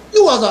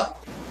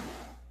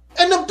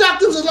 And the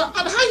doctors was like,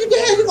 how the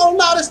hell you gonna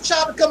allow this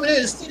child to come in here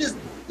and see this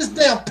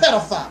damn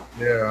pedophile?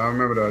 Yeah, I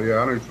remember that. Yeah,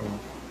 I know you're talking about.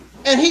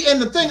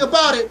 And the thing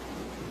about it,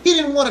 he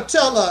didn't want to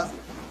tell us.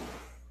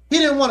 He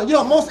didn't want to. You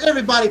know, most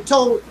everybody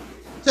tell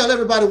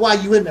everybody why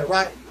you in there,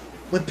 right?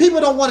 When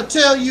people don't want to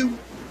tell you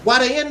why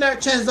they're in there,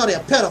 chances are they're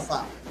a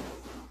pedophile.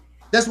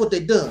 That's what they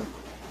done.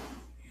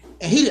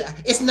 And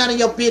it's none of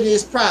your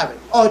business, it's private.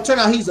 Oh, it turned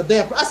out he's a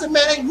damn. I said,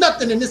 man, ain't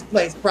nothing in this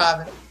place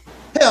private.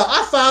 Hell,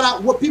 I found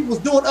out what people was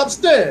doing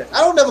upstairs.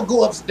 I don't never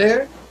go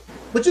upstairs.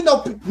 But you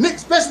know,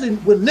 especially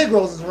when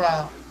Negroes is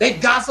around, they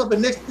gossip,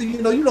 and next thing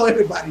you know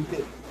everybody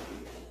did.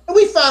 And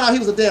we found out he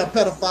was a damn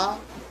pedophile.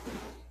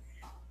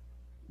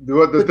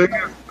 The thing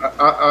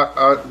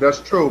is,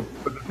 that's true.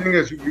 But the thing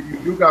is,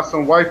 you got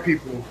some white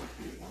people.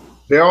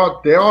 They are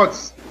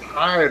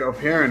tired of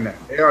hearing that.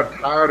 They are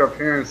tired of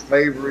hearing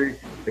slavery.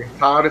 They're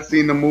tired of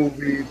seeing the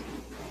movies.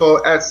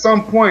 So at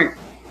some point,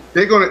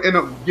 they're gonna end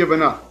up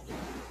giving up.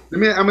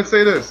 I'm gonna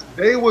say this: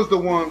 they was the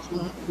ones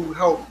who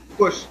helped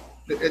push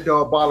to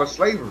abolish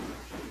slavery.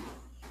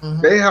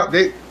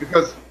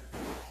 Because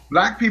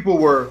black people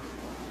were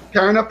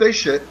carrying up their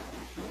shit.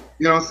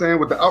 You know what I'm saying?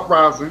 With the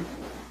uprising,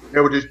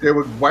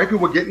 white people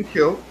were getting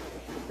killed.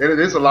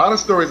 There's a lot of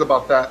stories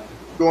about that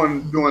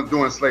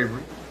during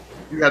slavery.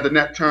 You had the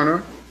Nat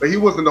Turner, but he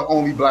wasn't the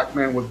only black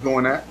man was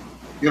doing that.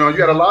 You know,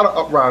 you had a lot of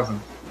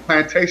uprisings.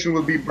 Plantation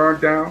would be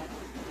burned down,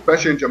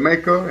 especially in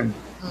Jamaica and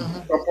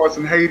some parts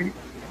in Haiti.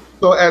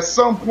 So at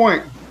some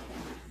point,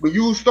 when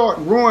you start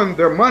ruining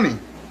their money,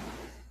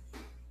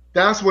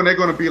 that's when they're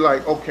going to be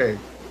like, okay,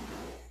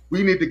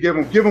 we need to give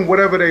them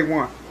whatever they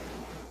want.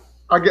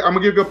 I'm gonna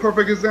give you a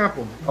perfect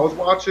example. I was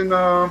watching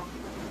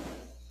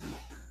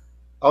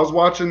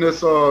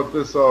this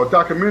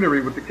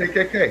documentary with the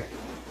KKK.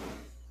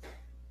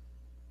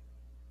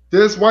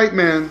 This white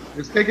man,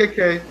 this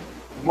KKK,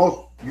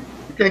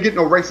 you can't get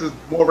more racist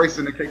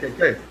than the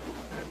KKK.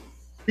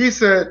 He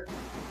said,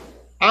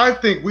 I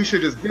think we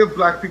should just give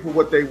black people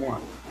what they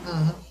want.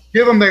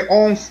 Give them their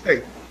own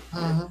state.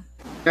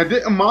 Now,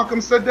 didn't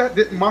Malcolm said that?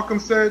 Didn't Malcolm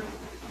said,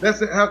 let's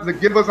have to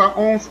give us our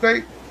own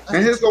state?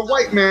 And here's a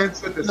white man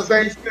said the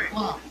same thing.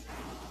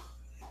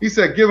 He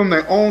said, give them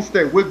their own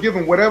state. We'll give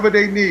them whatever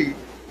they need,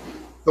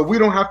 so we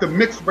don't have to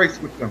mix race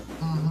with them.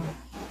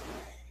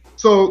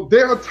 So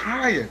they're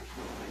tired.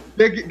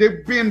 They're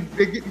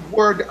getting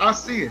word that I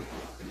see it.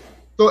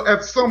 So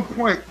at some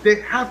point, they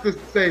have to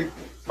say,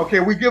 okay,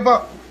 we give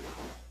up.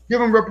 Give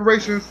them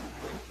reparations,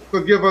 so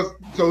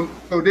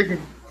they can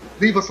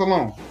leave us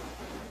alone.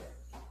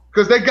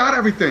 Because they got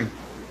everything.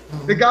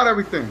 They got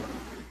everything.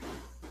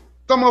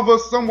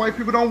 Some white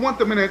people don't want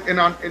them in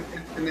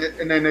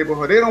their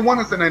neighborhood. They don't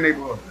want us in their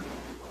neighborhood.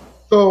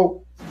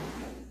 So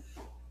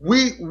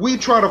we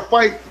try to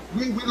fight.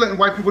 We letting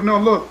white people know,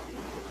 look,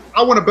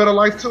 I want a better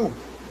life too,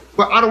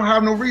 but I don't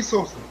have no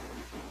resources.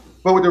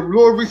 But with the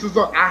lower resources,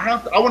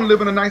 I want to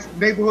live in a nice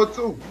neighborhood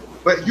too.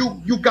 But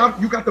you got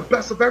the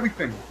best of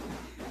everything.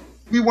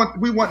 We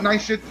want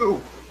nice shit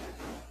too.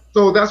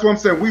 So that's what I'm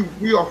saying.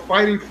 We are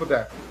fighting for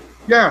that.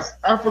 Yes,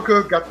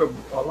 Africa got a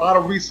lot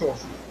of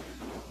resources.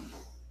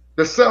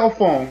 The cell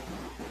phone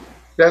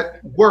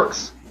that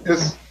works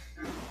is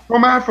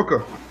from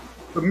Africa.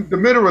 The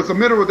mirror is a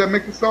mirror that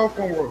makes the cell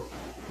phone work.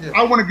 Yeah.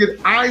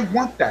 I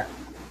want that.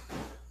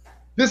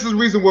 This is the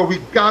reason why we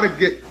gotta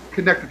get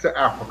connected to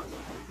Africa.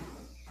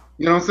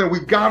 You know what I'm saying?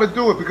 We gotta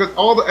do it because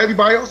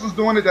everybody else is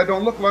doing it that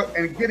don't look like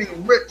and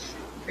getting rich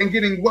and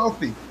getting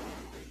wealthy.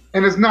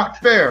 And it's not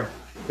fair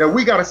that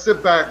we gotta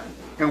sit back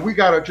and we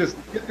gotta just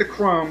get the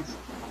crumbs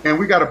and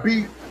we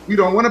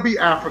don't want to be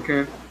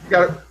African.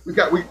 We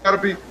gotta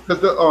be,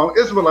 because the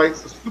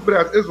Israelites, the stupid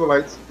ass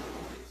Israelites,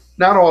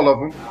 not all of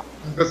them,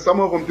 because some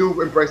of them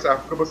do embrace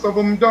Africa, but some of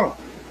them don't.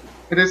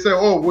 And they say,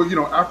 oh, well, you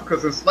know,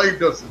 Africa's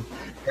enslaved us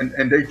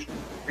and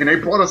they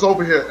brought us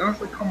over here. And I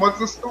said, come on,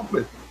 this is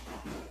stupid.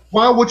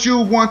 Why would you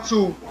want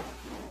to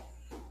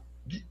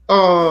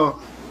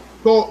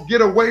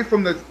get away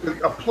from a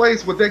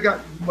place where they got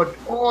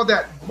all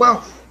that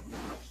wealth?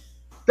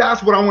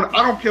 That's what I want.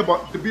 I don't care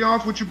about, to be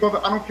honest with you,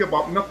 brother, I don't care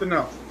about nothing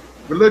else.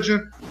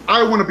 Religion,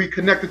 I want to be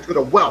connected to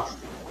the wealth.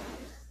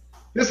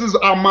 This is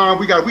our mind.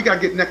 We got to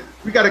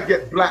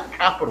get black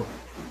capital.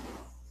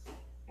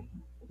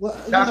 Well,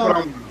 that's what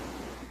I'm doing.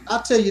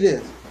 I'll tell you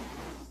this.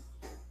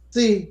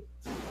 See,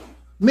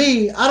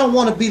 me, I don't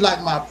want to be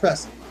like my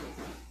oppressor.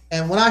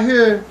 And when I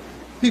hear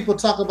people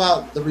talk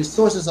about the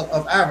resources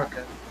of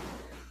Africa,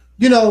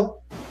 you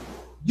know,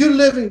 you're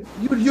living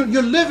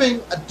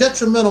a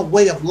detrimental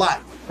way of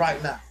life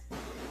right now.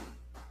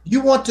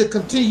 You want to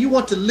continue, you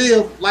want to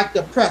live like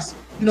the oppressor.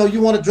 You know,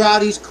 you want to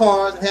drive these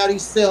cars and have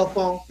these cell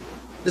phones.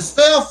 These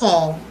cell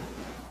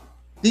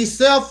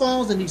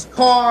phones and these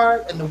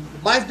cars and the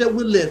life that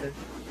we're living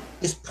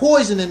is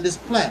poisoning this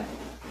planet.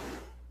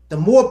 The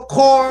more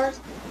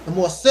cars, the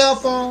more cell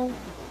phones,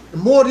 the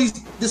more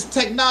this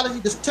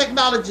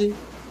technology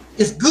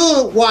is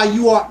good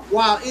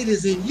while it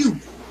is in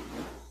use.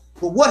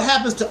 But what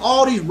happens to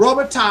all these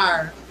rubber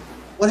tires?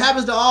 What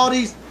happens to all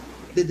these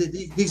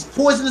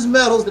poisonous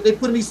metals that they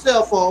put in these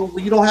cell phones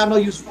when you don't have no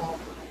use for them?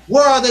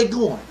 Where are they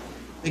going?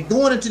 They're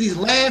going into these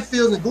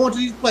landfills and going to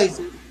these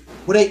places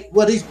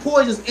where these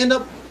poisons end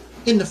up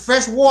in the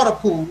fresh water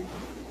pool,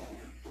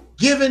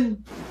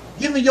 putting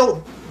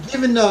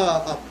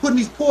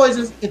these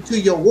poisons into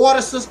your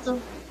water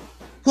system,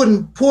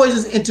 putting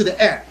poisons into the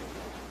air.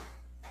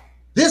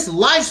 This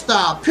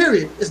lifestyle,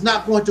 period, is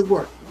not going to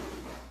work.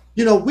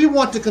 You know, we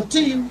want to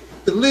continue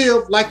to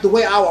live like the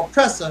way our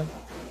oppressor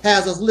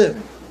has us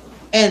living.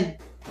 And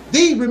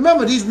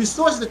remember, these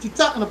resources that you're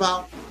talking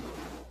about,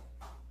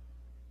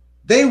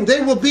 they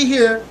will be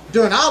here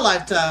during our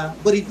lifetime,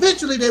 but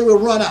eventually they will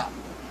run out.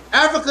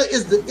 Africa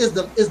is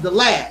the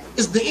last,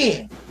 is the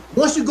end.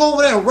 Once you go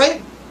over there and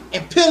rape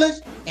and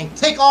pillage and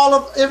take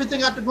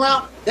everything out the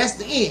ground, that's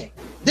the end.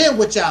 Then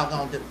what y'all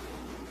gonna do?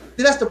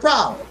 See, that's the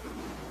problem.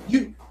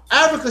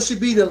 Africa should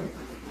be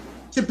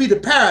the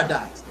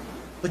paradise,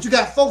 but you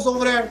got folks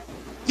over there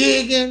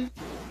digging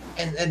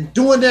and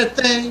doing their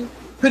thing.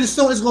 Pretty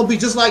soon it's gonna be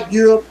just like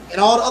Europe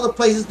and all the other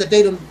places that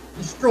they done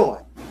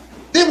destroyed.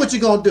 Then what you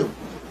gonna do?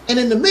 And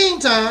in the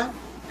meantime,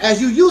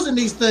 as you using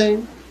these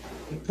things,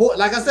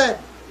 like I said,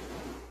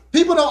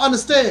 people don't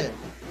understand.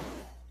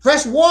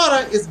 Fresh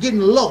water is getting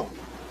low.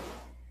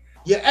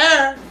 Your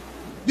air,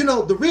 you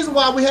know, the reason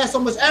why we had so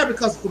much air,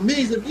 because for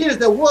millions of years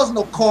there was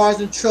no cars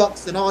and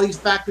trucks and all these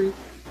factories.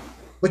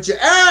 But your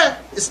air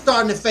is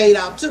starting to fade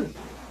out too.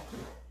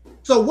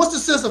 So what's the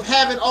sense of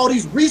having all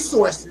these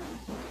resources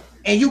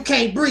and you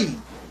can't breathe?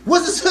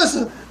 What's the sense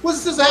of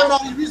having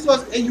all these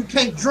resources and you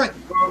can't drink?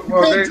 You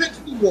can't drink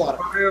seawater.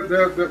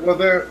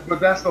 But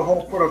that's the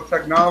whole point of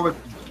technology,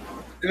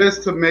 is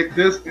to make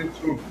this and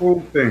to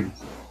improve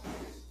things.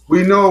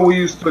 We know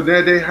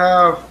they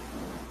have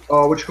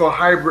what you call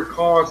hybrid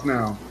cars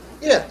now.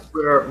 Yeah.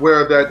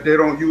 Where that they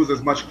don't use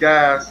as much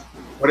gas,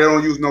 or they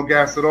don't use no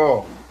gas at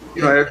all.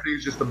 You know,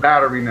 everything's just a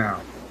battery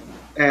now.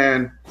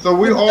 And so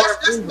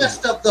that's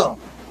messed up though.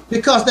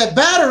 Because that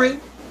battery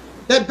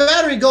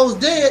goes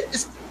dead,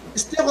 it's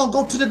still gonna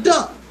go to the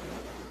dump.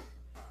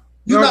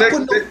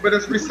 But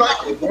it's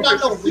recycled. You're not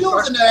no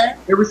fuels in the air.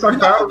 They recycle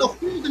batteries. No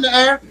fuels in the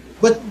air,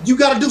 but you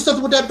gotta do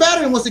something with that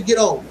battery once it get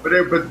old. But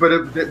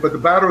the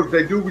batteries,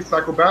 they do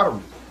recycle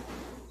batteries.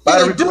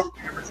 Batteries do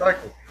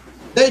recycle.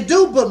 They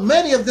do, but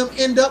many of them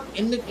end up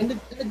in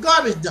the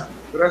garbage dump.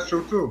 But that's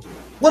true too.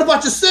 What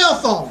about your cell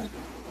phone?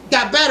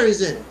 Got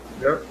batteries in it.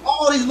 Yep.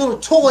 All these little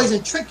toys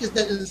and trinkets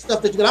and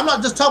stuff that you got. I'm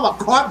not just talking about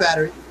car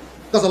batteries,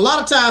 because a lot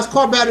of times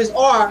car batteries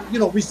are, you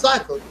know,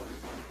 recycled.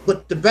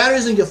 But the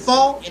batteries in your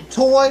phone and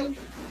toys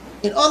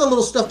and other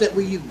little stuff that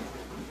we use,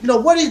 you know,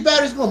 where these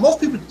batteries going? Most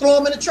people throw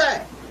them in the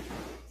trash.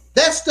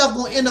 That stuff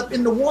gonna end up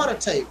in the water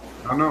table.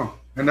 I know,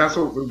 and that's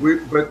what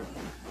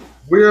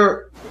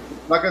we're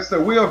like I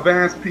said, we're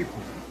advanced people,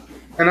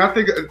 and I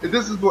think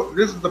this is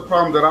the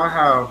problem that I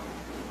have.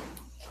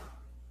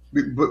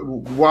 But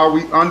while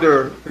we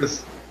under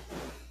this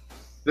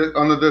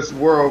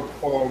world,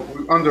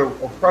 we're under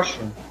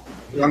oppression.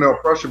 We're under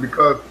oppression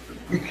because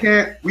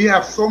we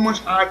have so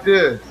much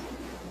ideas.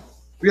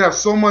 We have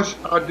so much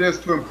ideas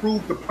to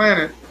improve the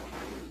planet,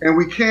 and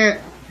we can't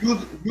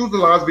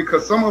utilize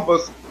because some of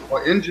us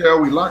are in jail,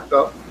 we locked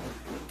up,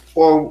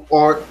 or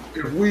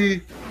if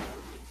we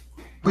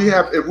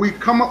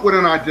come up with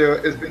an idea,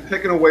 it's been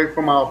taken away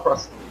from our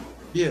oppressor.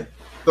 Yeah.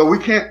 So we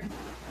can't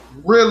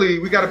really,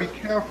 we got to be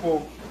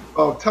careful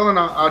of telling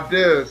our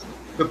ideas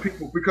to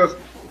people, because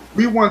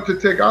we want to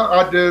take our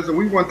ideas and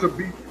we want to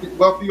be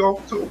wealthy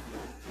too.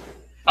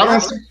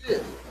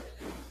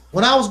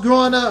 When I was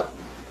growing up,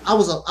 I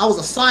was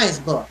a science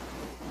buff,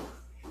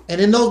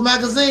 and in those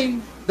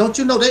magazines, don't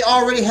you know, they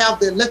already have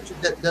the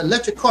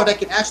electric car that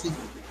can actually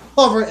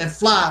hover and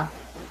fly.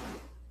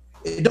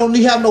 It don't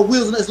need have no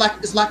wheels in it. It's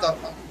like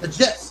a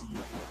jet ski.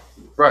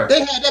 Right. They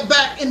had that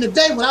back in the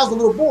day when I was a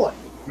little boy.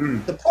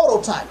 The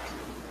prototype.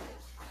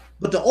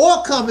 But the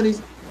oil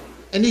companies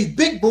and these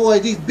big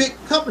boys, these big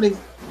companies,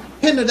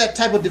 hinder that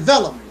type of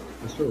development.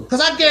 That's true.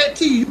 Because I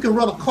guarantee you can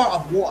run a car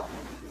off water.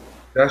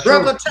 That's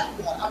regular true. tap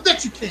water. I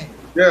bet you can.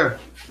 Yeah.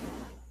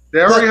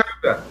 They already have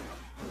that.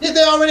 Yeah,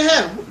 they already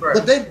have it. Right.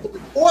 But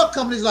the oil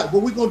companies like,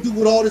 well, we're going to do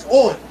with all this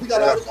oil. We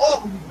got all this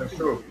oil. That's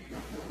true.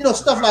 You know,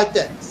 stuff like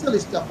that. Silly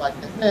stuff like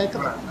that. Man,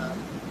 come on, man.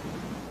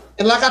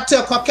 And like I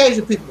tell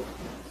Caucasian people,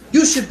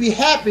 you should be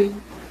happy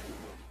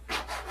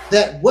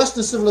that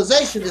Western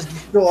civilization is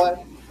destroyed,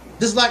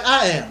 just like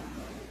I am,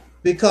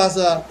 because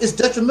it's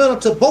detrimental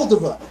to both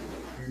of us.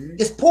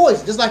 It's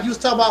poison, just like you was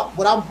talking about.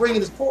 What I'm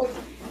bringing is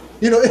poison.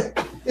 You know,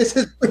 it's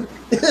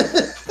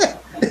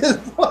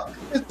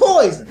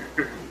poison.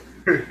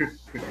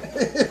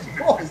 It's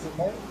poison,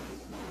 man.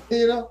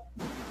 You know,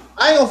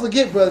 I ain't gonna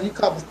forget, brother. You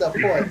call my stuff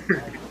poison.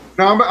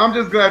 No, I'm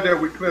just glad that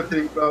we cleared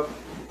things up.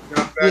 You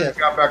know, glad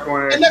got back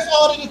on it. And that's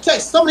all that it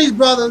takes. Some of these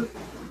brothers,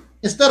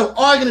 instead of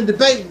arguing and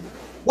debating,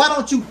 why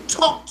don't you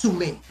talk to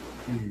me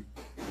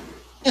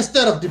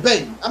instead of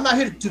debating? I'm not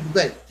here to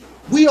debate.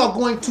 We are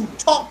going to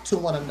talk to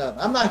one another.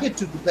 I'm not here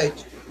to debate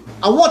you.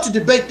 I want to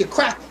debate the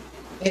cracker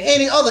and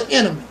any other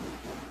enemy.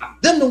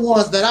 Them the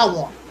ones that I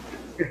want.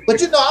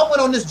 But you know, I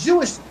went on this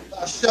Jewish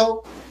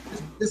show.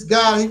 This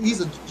guy,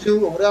 he's a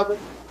Jew or whatever,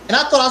 and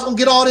I thought I was gonna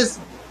get all this,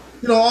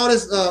 you know, all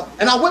this.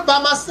 And I went by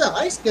myself.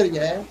 I ain't scared of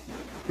your ass.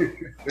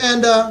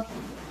 And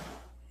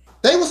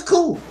they was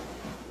cool.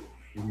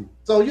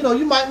 So you know,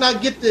 you might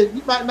not get the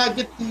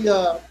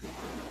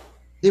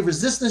the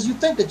resistance you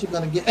think that you're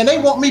going to get. And they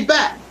want me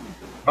back.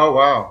 Oh,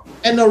 wow.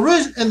 And the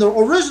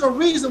original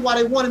reason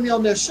why they wanted me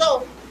on their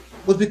show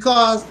was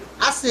because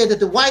I said that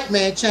the white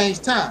man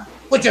changed time.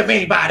 What you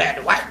mean by that?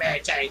 The white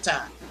man changed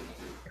time.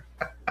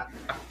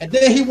 And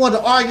then he wanted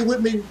to argue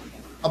with me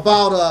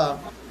about,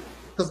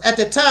 because at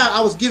the time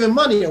I was giving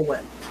money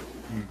away.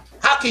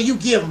 How can you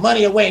give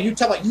money away and you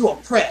talk about you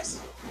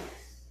oppressed?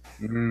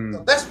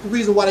 So that's the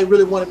reason why they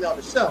really wanted me on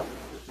the show.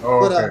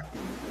 Oh,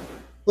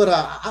 but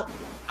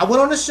I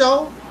went on the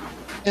show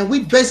and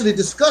we basically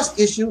discussed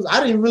issues.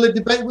 I didn't really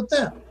debate with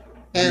them.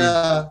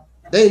 And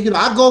they, you know,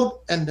 I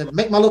go and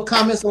make my little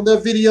comments on their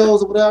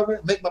videos or whatever,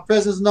 make my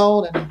presence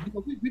known, and you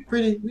know, we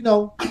pretty, you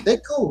know, they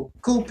cool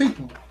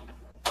people.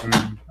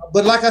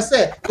 But like I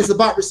said, it's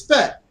about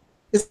respect.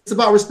 It's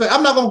about respect.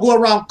 I'm not gonna go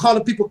around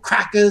calling people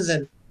crackers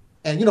and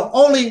you know,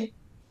 only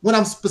when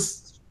I'm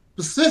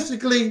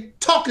specifically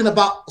talking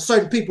about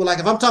certain people. Like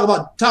if I'm talking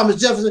about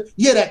Thomas Jefferson,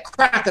 yeah, that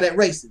cracker, that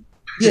racist.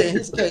 Yeah, in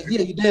his case,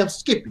 yeah, you damn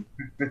Skippy.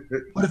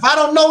 But if I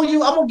don't know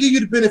you, I'm gonna give you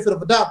the benefit of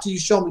the doubt till you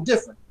show me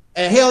different.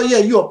 And hell yeah,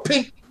 you're a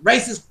pink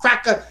racist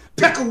cracker,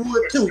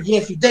 Peckerwood too.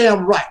 Yes, you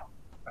damn right.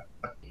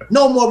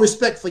 No more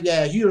respect for your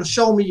ass. You done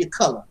show me your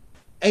color.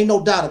 Ain't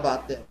no doubt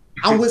about that.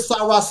 I'm with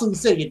Sarah Soon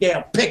said, you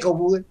damn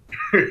Peckerwood.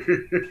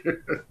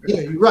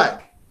 Yeah, you're right.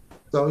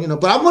 So, you know,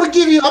 but I'm gonna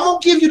give you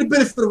the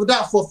benefit of the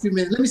doubt for a few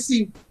minutes. Let me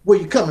see where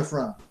you're coming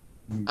from.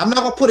 I'm not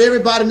gonna put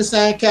everybody in the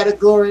same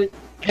category,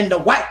 and the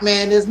white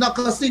man is not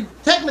gonna see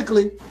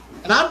technically,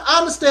 and I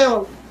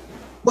understand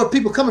where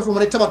people are coming from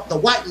when they talk about the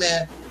white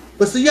man,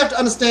 but so you have to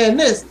understand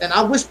this, and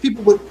I wish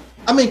people would,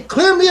 I mean,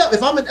 clear me up.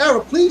 If I'm in error,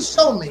 please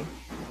show me.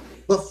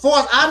 But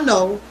far as I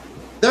know,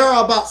 there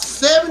are about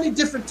 70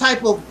 different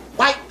type of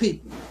white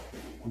people.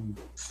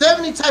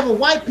 70 type of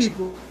white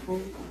people.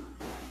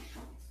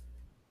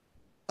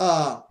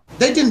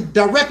 They didn't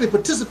directly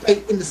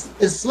participate in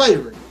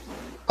slavery.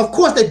 Of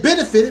course, they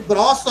benefited, but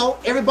also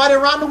everybody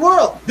around the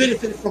world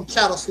benefited from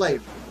chattel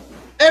slavery.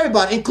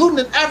 Everybody,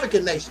 including the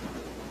African nation,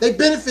 they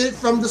benefited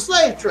from the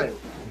slave trade,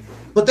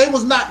 but they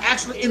was not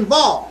actually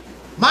involved.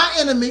 My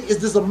enemy is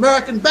this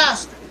American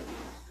bastard,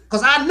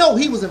 because I know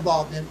he was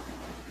involved in it.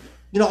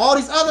 You know, all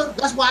these other,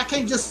 that's why I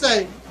can't just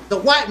say the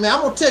white man.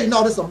 I'm gonna tell you,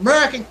 no, this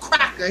American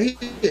cracker, he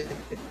did.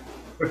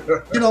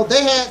 You know,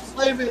 they had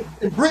slavery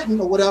in Britain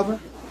or whatever.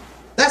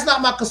 That's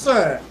not my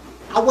concern.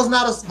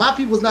 My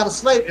people was not a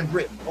slave in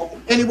Britain or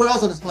anywhere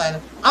else on this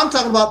planet. I'm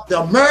talking about the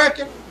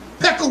American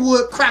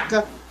Peckerwood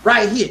cracker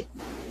right here.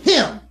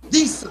 Him,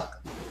 these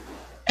suckers.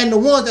 And the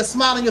ones that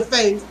smile in your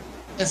face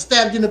and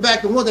stab you in the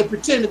back, the ones that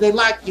pretend that they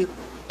like you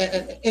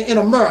in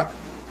America.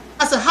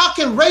 I said, how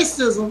can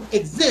racism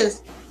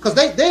exist? Because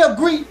they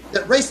agree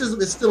that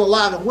racism is still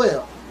alive and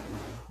well.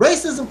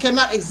 Racism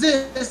cannot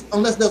exist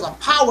unless there's a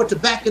power to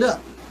back it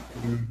up.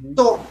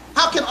 So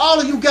how can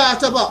all of you guys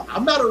talk about,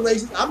 I'm not a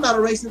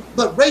racist,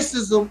 but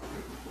racism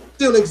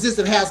still exists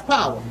and has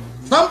power?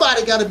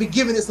 Somebody got to be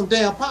giving it some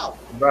damn power.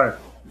 Right.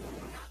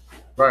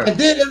 Right. And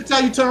then every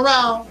time you turn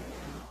around,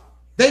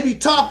 they be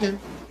talking,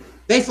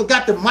 they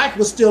forgot the mic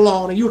was still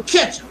on and you'll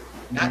catch them.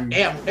 God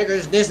damn,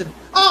 niggers, this and,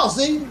 oh,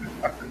 see?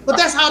 But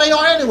that's how they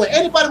are anyway.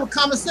 Anybody with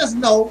common sense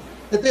know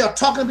that they are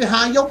talking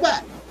behind your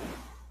back.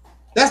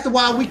 That's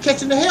why we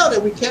catching the hell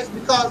that we catch,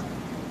 because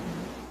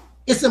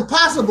it's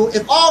impossible.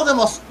 If all of them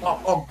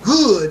are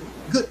good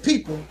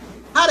people,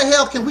 how the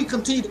hell can we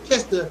continue to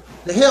catch the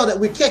hell that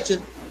we're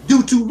catching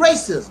due to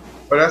racism?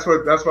 But that's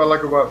what I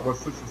like about what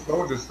Sister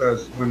Soldier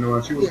says when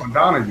she was on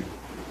Donahue.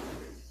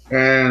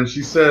 And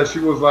she said, she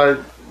was like,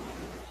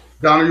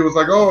 Donahue was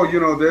like, oh, you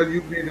know,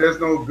 there's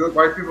no good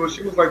white people.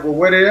 She was like, well,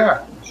 where they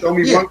at? Show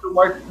me one good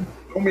white people.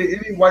 Show me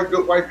any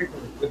good white people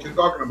that you're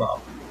talking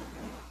about.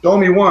 Show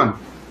me one.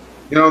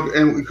 You know,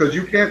 and because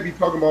you can't be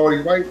talking about all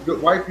these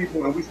good white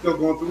people and we still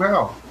going through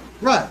hell.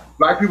 Right.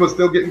 Black people are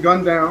still getting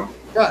gunned down.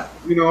 Right.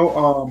 You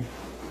know,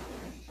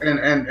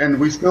 and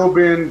we still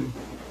been,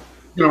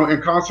 you know,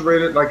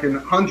 incarcerated like in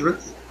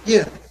hundreds.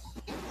 Yeah.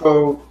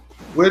 So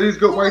where these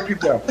good white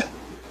people at?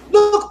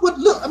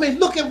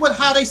 Look at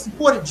how they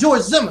supported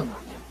George Zimmerman.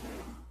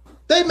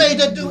 They made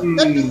that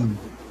dude.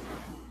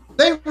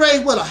 They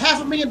raised what,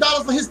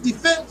 $500,000 for his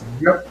defense.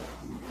 Yep.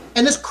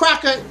 And this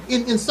cracker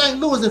in St.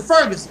 Louis and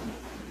Ferguson,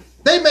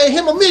 they made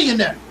him a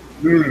millionaire.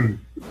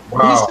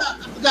 Wow.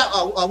 He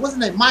shot, what's his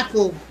name?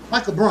 Michael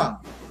Brown.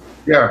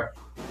 Yeah.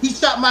 He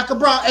shot Michael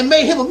Brown and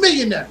made him a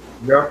millionaire.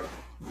 Yep.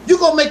 You're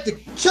gonna make the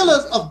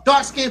killers of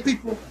dark-skinned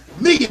people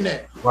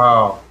millionaires.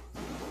 Wow.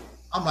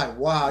 I'm like,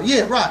 wow,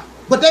 yeah, right.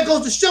 But that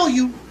goes to show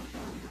you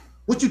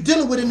what you're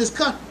dealing with in this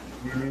country.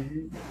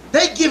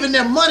 They giving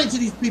their money to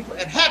these people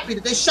and happy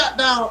that they shot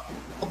down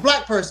a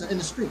black person in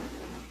the street.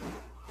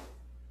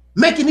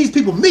 Making these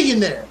people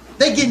millionaires.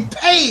 They getting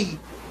paid.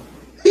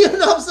 You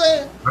know what I'm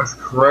saying? That's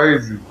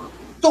crazy.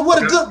 So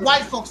what are good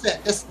white folks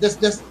at?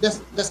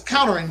 That's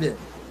countering this.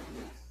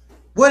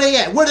 Where they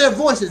at? Where their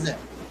voices at?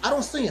 I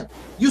don't see them.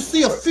 You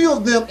see a few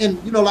of them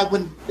in, you know, like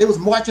when they was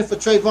marching for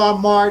Trayvon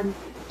Martin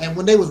and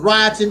when they was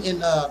rioting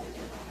in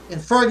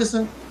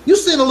Ferguson. You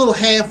seen a little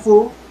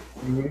handful.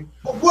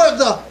 But where are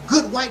the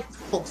good white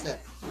folks at?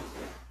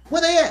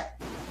 Where they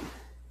at?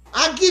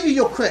 I'll give you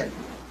your credit.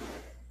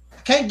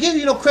 I can't give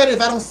you no credit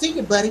if I don't see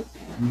you, buddy.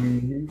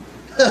 You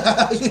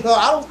know,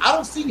 I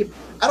don't see you.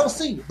 I don't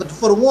see you. But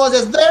for the ones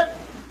that's there,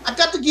 I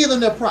got to give them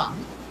their props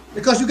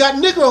because you got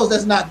Negroes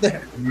that's not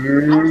there.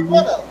 I was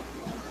one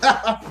of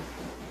them.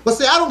 But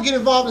see, I don't get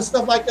involved in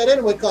stuff like that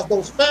anyway because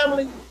those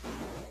families,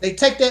 they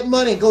take that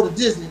money and go to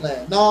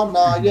Disneyland. No,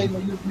 you ain't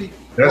gonna use me.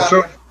 That's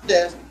true.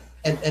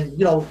 And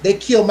you know, they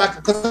kill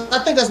Michael because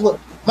I think that's what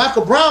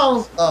Michael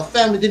Brown's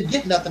family didn't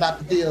get nothing out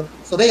the deal.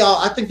 So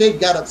I think they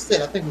got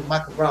upset. I think it was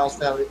Michael Brown's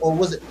family, or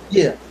was it?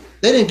 Yeah,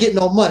 they didn't get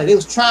no money. They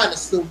was trying to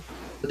sue,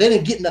 but they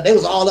didn't get nothing. They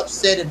was all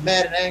upset and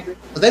mad and angry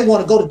because they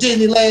want to go to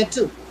Disneyland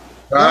too.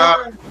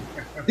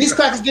 These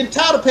crackers getting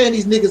tired of paying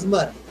these niggas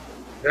money.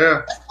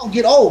 Yeah, that's gonna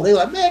get old. They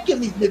like, man,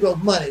 give these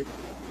niggas money,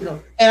 you know.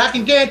 And I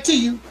can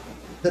guarantee you,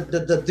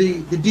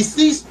 the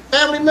deceased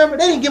family member,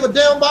 they didn't give a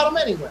damn about them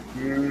anyway.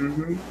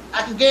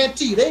 I can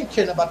guarantee you, they didn't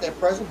care about that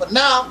person. But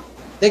now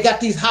they got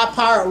these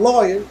high-powered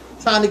lawyers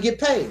trying to get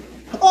paid.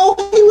 Oh,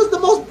 he was the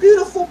most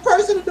beautiful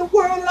person in the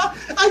world. And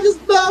I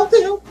just love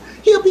him.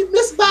 He'll be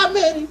missed by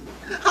many.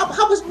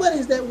 How much money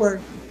is that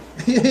worth?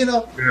 You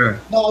know? Yeah.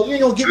 No, you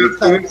ain't gonna get me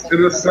talking. It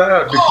is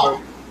sad because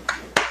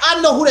I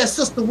know who that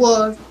sister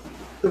was.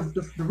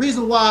 The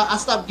reason why I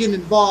stopped getting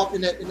involved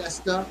in that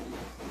stuff,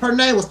 her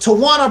name was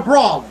Tawana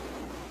Brawley.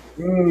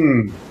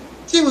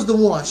 She was the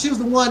one. She was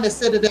the one that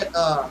said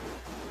that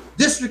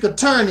district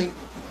attorney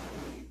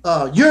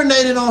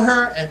urinated on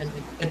her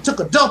and took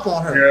a dump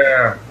on her.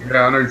 Yeah,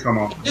 I know you're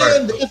talking about. And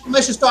then the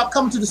information started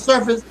coming to the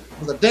surface. It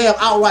was a damn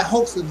outright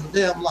hoax. It was a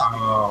damn lie.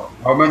 Oh,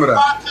 I remember that.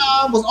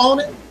 Archive was on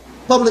it.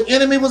 Public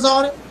Enemy was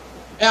on it.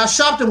 Al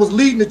Sharpton was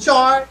leading the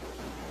charge.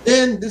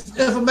 Then this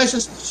information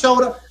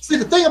showed up. See,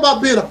 the thing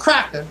about being a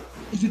cracker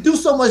is you do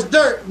so much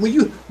dirt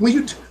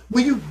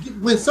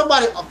when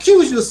somebody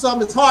accuses you of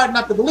something, it's hard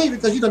not to believe it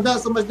because you done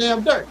so much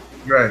damn dirt.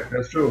 Right,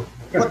 that's true.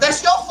 But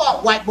that's your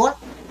fault, white boy.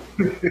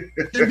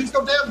 Shouldn't be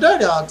so damn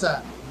dirty all the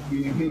time.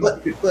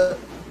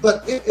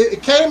 But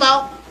it came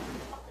out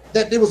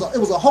that it was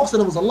a hoax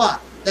and it was a lie.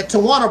 That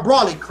Tawana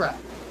Brawley crap.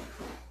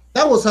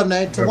 That was her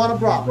name, Tawana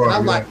Brawley. And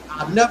I'm like,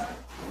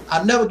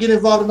 I'll never get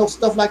involved in no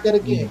stuff like that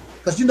again.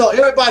 Because you know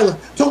everybody was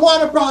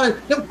Tawana Brawley,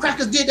 them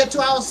crackers did that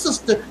to our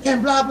sister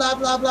and blah blah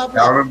blah blah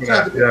blah. I remember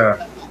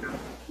that.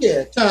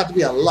 Yeah, it turned out to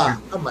be a lie.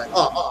 I'm like,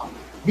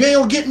 you ain't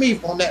gonna get me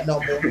on that no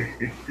more.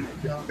 You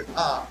know,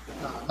 not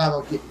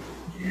gonna get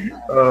me.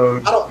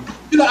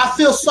 I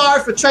feel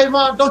sorry for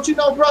Trayvon. Don't you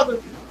know,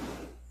 brother?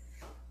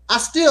 I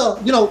still,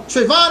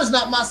 Trayvon is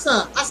not my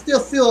son. I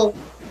still feel,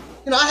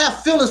 I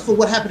have feelings for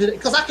what happened today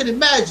because I can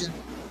imagine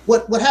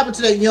what happened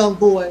to that young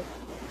boy,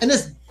 and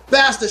this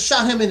bastard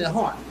shot him in the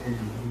heart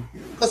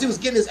because he was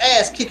getting his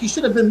ass kicked. He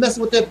should have been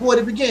messing with that boy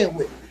to begin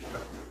with.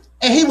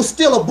 And he was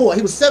still a boy.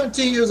 He was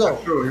 17 years old.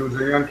 That's true. He was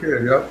a young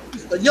kid, yep.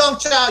 A young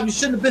child. You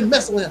shouldn't have been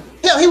messing with him.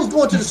 Hell, he was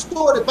going to the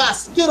store to buy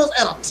Skittles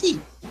and a tea.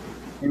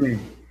 You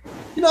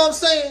know what I'm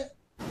saying?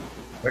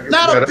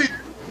 Not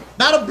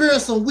a beer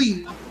and some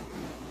weed.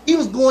 He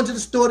was going to the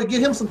store to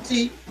get him some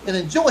tea and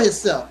enjoy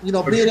himself, being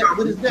there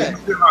with his dad.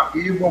 You see how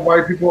evil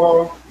white people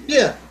are?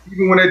 Yeah.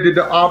 Even when they did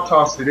the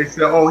autopsy, they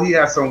said, oh, he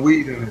had some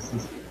weed in this.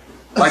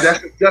 Like, that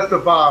should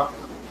justify...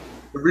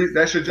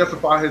 That should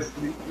justify his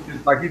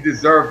like he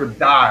deserved to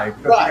die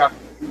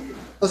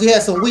because he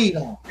had some weed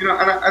on.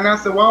 And I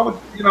said, why would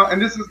and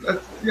this is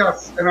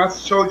and I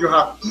showed you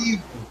how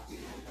evil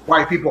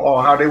white people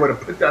are, how they would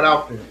have put that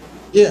out there.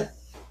 Yeah.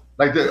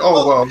 Like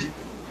well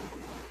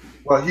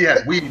he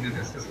had weed in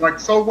this. It's like,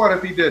 so what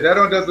if he did? That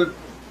doesn't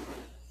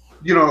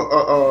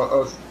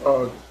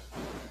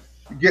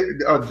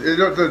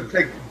it doesn't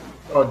take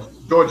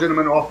George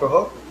Zimmerman off the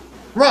hook.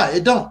 Right,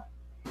 it don't.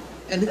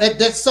 And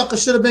that sucker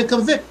should have been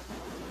convicted.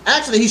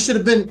 Actually, he should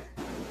have been.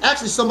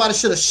 Actually, somebody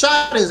should have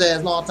shot his ass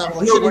a long time ago.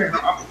 I'm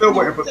still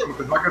waiting for something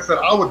because, like I said,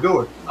 I would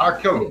do it. I'll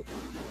kill him.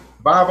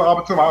 If I have an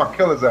opportunity, I'll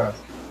kill his ass.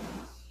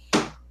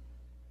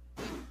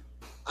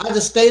 I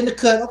just stay in the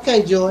cut.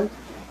 Okay, Joy.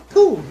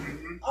 Cool.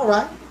 All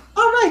right,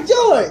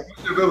 Joy.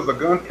 If it was a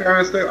gun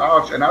carrying state,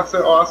 and I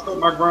said, I stood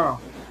my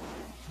ground.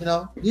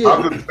 Yeah.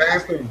 I'll do the same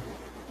thing.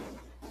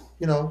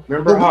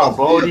 Remember how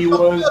bold he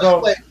was,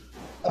 though?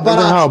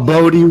 Remember how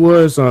bold he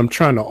was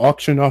trying to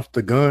auction off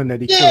the gun that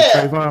he killed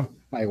Trayvon?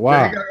 Like,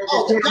 wow.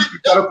 You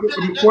gotta put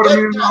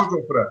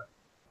 $250,000 for that.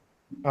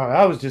 Oh,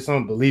 that was just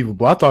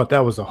unbelievable. I thought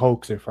that was a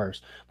hoax at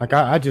first. Like,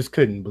 I just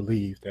couldn't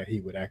believe that he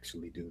would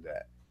actually do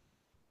that.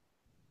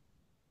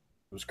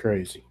 It was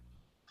crazy.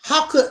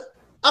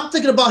 I'm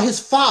thinking about his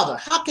father.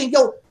 How can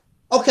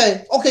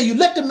okay, you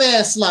let the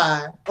man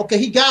slide. Okay,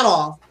 he got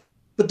off.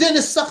 But then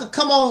this sucker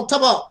come on, talk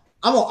about,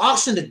 I'm gonna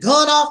auction the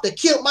gun off that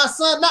killed my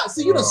son.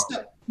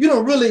 You don't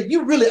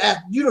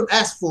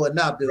ask for it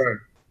now, dude. Right.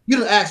 You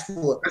don't ask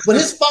for it. But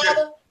his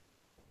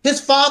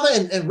father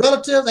and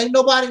relatives, ain't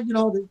nobody,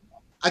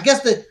 I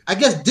guess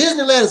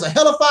Disneyland is a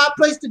hellified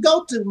place to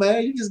go to,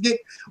 man. You just get,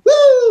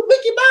 woo,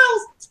 Mickey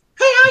Mouse.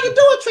 Hey, how you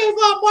doing,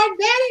 Trayvon Martin,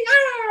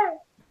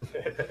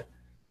 Daddy?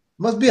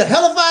 Must be a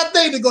hellified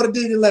thing to go to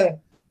Disneyland.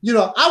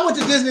 I went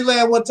to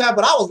Disneyland one time,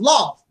 but I was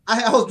lost.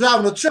 I was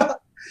driving a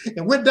truck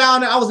and went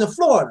down there. I was in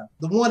Florida,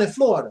 the one in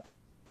Florida,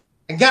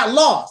 and got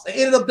lost and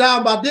ended up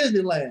down by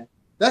Disneyland.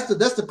 That's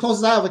the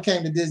closest I ever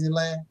came to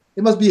Disneyland.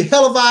 It must be a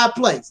hell of a odd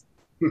place.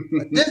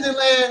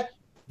 Disneyland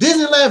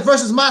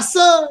versus my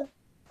son.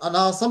 Oh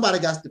no, somebody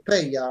got to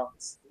pay, y'all.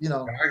 You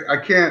know,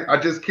 I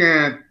just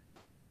can't.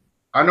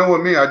 I know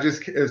with me, I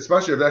just,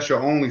 especially if that's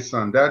your only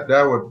son, that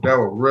would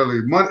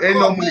really, money, ain't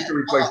no money can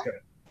replace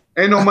that.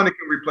 Ain't no money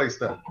can replace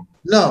that.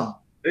 No.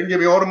 They can give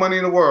me all the money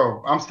in the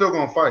world. I'm still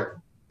gonna fight.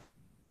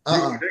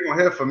 They're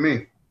gonna hear from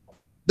me.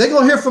 They're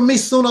gonna hear from me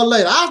sooner or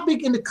later. I'll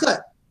be in the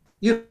cut.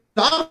 You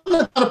know, I'm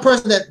not a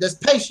person that's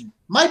patient.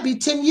 Might be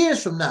 10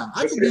 years from now.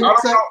 I don't know,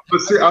 but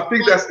see, I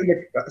think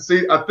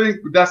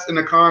that's in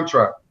the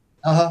contract.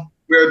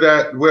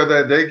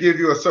 Where they give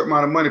you a certain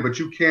amount of money, but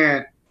you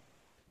can't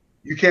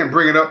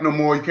bring it up no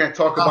more. You can't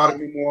talk about it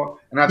no more.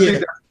 And I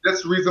think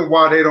that's the reason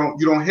why you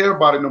don't hear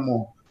about it no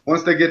more.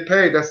 Once they get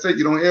paid, that's it.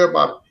 You don't hear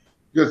about it.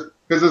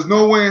 Because there's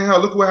no way in hell.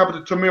 Look what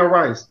happened to Tamir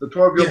Rice, the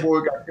 12-year-old boy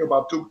who got killed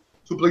by two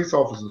police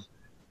officers,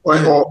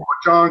 or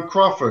John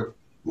Crawford,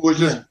 who was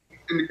just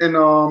in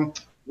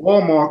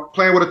Walmart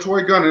playing with a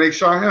toy gun and they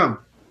shot him.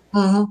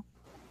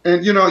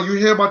 And you know, you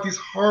hear about these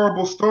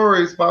horrible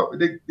stories about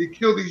they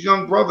kill these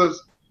young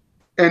brothers,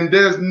 and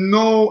there's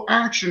no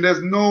action.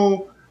 There's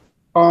no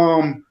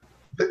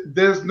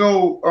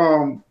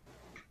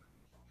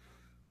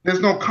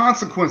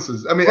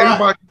consequences. I mean,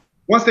 everybody,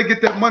 once they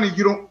get that money,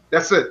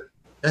 that's it.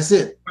 That's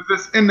it.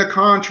 It's in the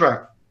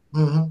contract.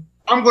 I'm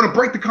going to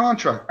break the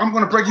contract. I'm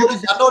going to break. I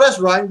know that's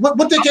right. What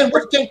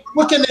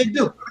can they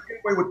do? Get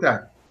away with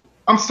that.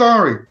 I'm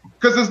sorry,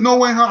 because there's no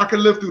way how I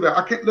can live through that.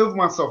 I can't live with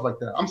myself like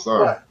that. I'm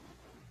sorry.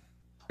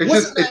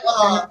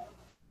 Right.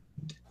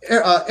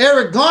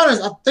 Eric Garner's.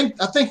 I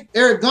think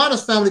Eric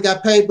Garner's family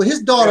got paid, but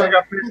his daughter. They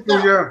got paid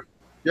too,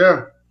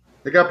 yeah,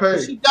 they got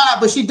paid.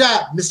 But she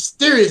died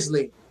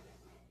mysteriously.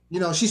 You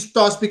know, she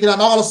started speaking out,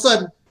 and all of a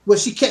sudden,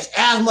 she catch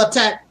asthma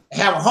attack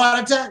and have a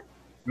heart attack.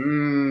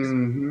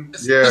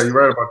 Yeah, you're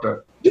right about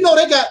that. You know,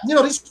 they got, you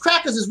know, these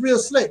crackers is real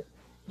slick.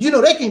 You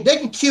know, they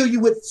can kill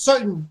you with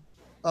certain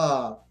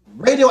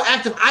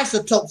radioactive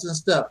isotopes and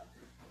stuff.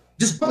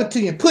 Just put it to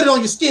you and put it on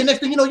your skin. Next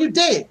thing you know, you're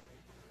dead.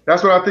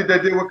 That's what I think they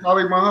did with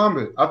Khalid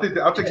Muhammad. I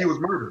think he was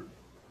murdered.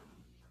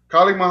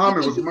 Khalid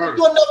Muhammad was murdered.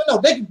 You'll never know.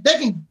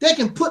 They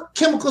can put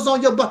chemicals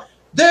on your body.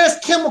 There's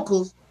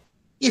chemicals.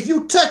 If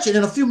you touch it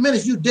in a few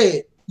minutes, you're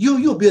dead.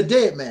 You'll be a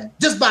dead man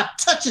just by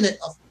touching it.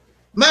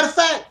 Matter of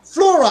fact,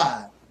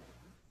 fluoride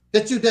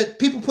that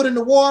people put in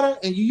the water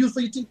and you use for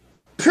your teeth,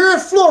 pure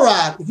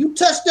fluoride. If you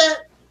touch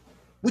that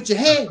with your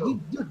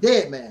hand, you're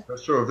dead man.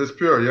 That's true. If it's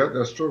pure, yeah,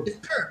 that's true. It's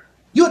pure.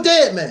 You're a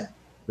dead man.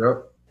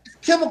 Yep.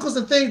 Chemicals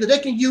and things that they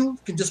can use,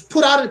 can just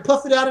put out and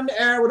puff it out in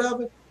the air,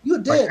 whatever. You're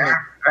dead, man.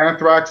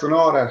 Anthrax and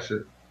all that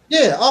shit.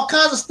 Yeah, all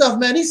kinds of stuff,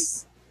 man.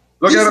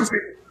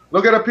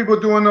 Look at the people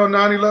doing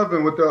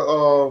 9/11 with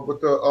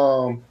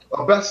the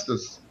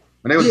asbestos.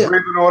 When they was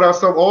breathing all that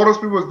stuff, all those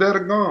people was dead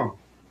and gone.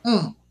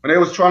 When they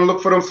was trying to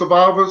look for them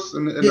survivors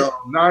in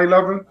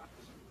 9/11,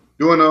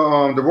 doing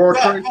the World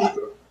Trade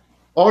Center,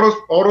 all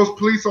those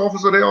police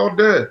officers, they all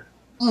dead.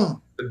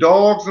 The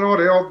dogs and all,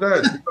 they all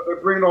dead because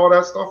they're bringing all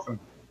that stuff in.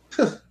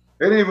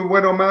 They didn't even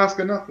wear no mask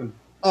or nothing.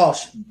 Oh,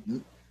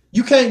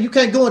 you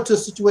can't go into a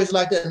situation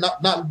like that and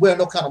not wear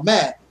no kind of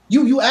mask.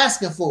 You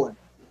asking for it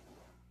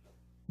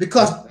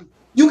because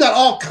you got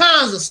all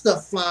kinds of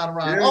stuff flying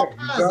around. Yeah, all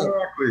kinds of,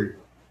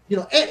 you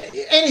know,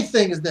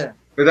 anything is there.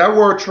 But that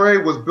World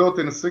Trade was built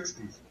in the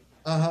 60s.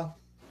 That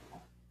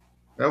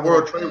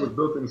World Trade was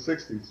built in the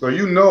 60s. So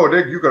you know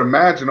that you can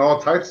imagine all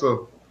types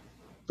of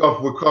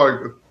stuff would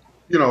call,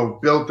 you know,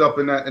 built up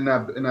in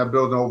that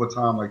building over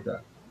time like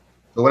that.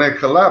 So when it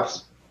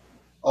collapsed,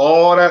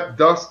 all that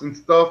dust and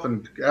stuff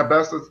and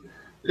asbestos,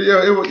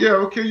 it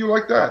will kill you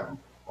like that.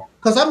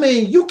 Because I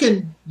mean, you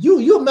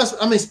mess.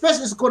 I mean,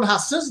 especially according to how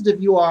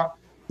sensitive you are.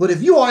 But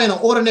if you are in an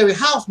ordinary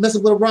house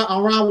messing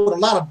around with a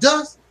lot of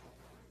dust,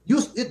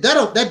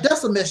 that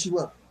dust will mess you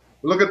up.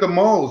 Look at the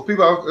moles. It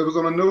was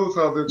on the news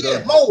how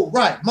mold.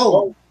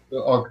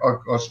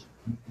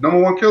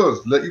 #1 killers.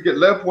 You get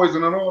lead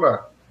poison and all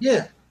that.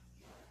 Yeah.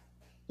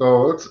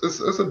 So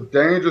it's a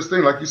dangerous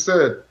thing, like you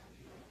said.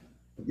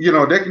 You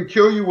know, they can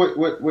kill you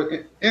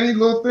with any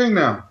little thing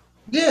now.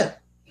 Yeah.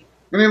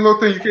 Any little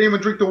thing. You can't even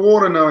drink the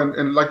water now.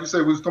 And like you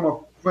said, we was talking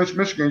about French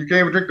Michigan. You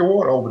can't even drink the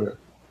water over there.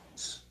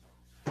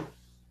 You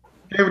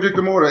can't even drink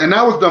the water. And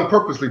that was done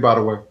purposely, by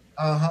the way.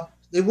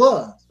 It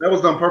was. That was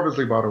done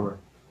purposely, by the way.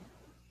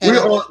 And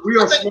we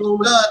are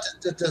slowly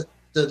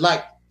to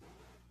like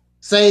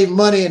save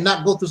money and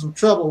not go through some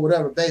trouble or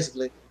whatever,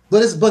 basically.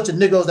 But it's a bunch of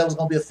niggas that was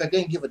gonna be affected.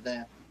 They didn't give a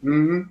damn.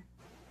 You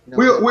know?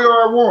 We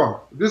are at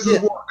war. This is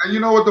war. And you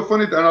know what the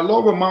funny thing? And I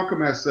love what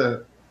Malcolm has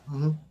said.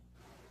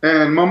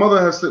 And my mother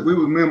has said, me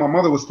and my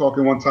mother was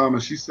talking one time,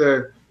 and she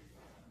said,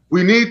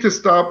 we need to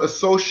stop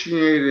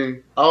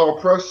associating our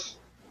oppressed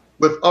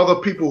with other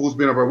people who's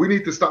been oppressed. We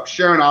need to stop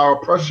sharing our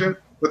oppression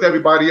with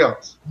everybody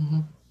else.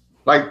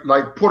 Like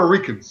Puerto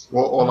Ricans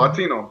or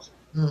Latinos.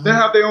 They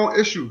have their own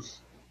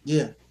issues.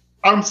 Yeah.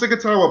 I'm sick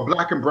and tired of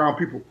black and brown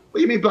people. What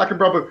do you mean black and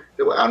brown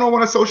people? I don't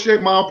want to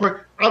associate my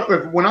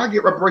when I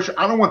get reparation,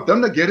 I don't want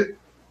them to get it.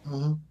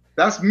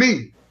 That's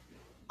me.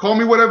 Call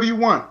me whatever you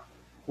want.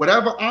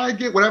 Whatever I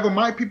get, whatever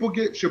my people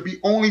get, should be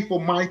only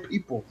for my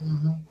people.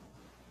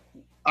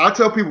 I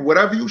tell people,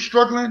 whatever you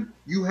struggling,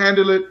 you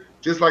handle it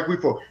just like we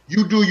fought.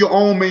 You do your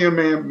own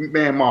Million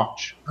Man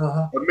March,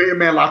 a Million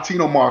Man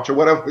Latino March, or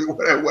whatever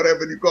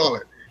you call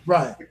it.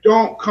 Right.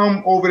 Don't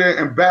come over there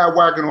and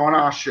bandwagon on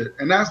our shit.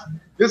 And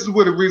this is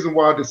where the reason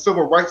why the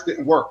civil rights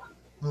didn't work,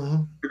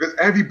 because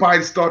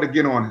everybody started to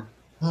get on it.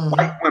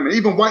 White women,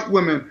 even white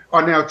women,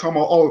 are now talking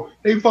about, oh,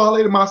 they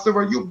violated my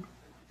civil rights. You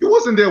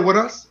wasn't there with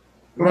us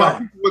when my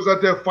people was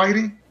out there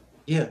fighting.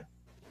 Yeah.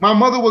 My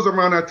mother was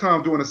around that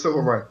time doing the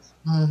civil rights.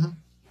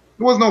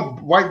 There was no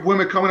white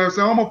women coming there and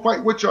saying, I'm gonna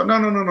fight with y'all.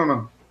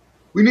 No.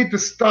 We need to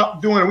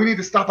stop doing it. We need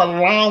to stop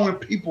allowing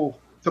people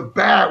to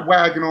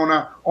bandwagon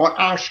on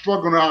our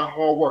struggle and our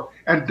hard work.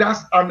 And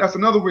that's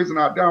another reason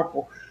I'm down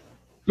for.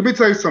 Let me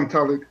tell you something,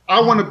 Taalik.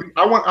 I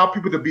want our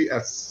people to be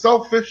as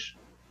selfish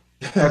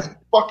as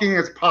fucking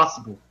as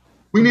possible.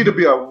 We need to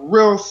be a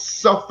real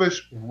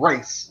selfish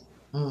race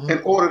in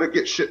order to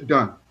get shit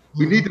done.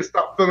 We need to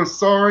stop feeling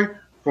sorry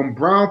from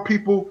brown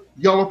people,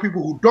 yellow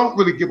people who don't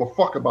really give a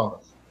fuck about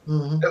us.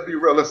 Let's be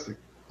realistic.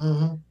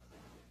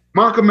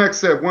 Malcolm X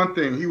said one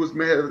thing. He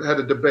had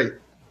a debate.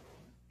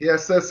 He had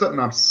said something.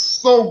 I'm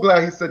so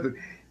glad he said that.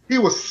 He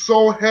was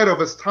so ahead of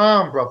his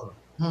time, brother.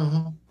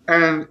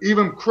 And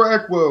even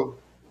Craig will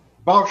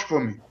vouch for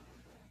me.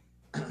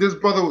 This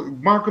brother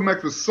Malcolm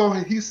X was so.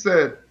 He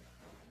said,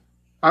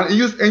 and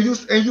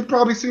you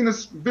probably seen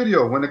this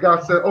video when the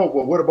guy said, "Oh,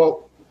 well, what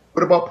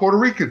about Puerto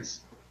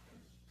Ricans?"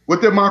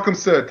 What did Malcolm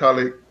said,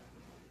 Taalik?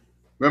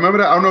 Remember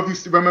that? I don't know if you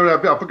remember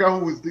that. I forgot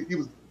who he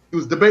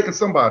was debating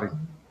somebody.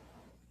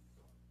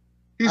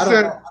 He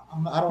said,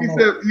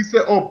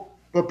 "Oh,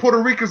 but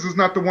Puerto Ricans is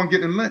not the one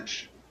getting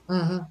lynched."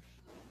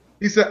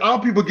 He said,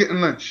 "Our people getting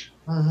lynched."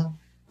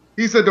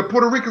 He said, "The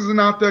Puerto Ricans are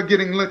out there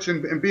getting lynched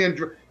and being."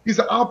 He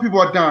said, "Our people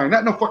are dying,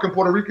 not no fucking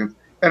Puerto Ricans."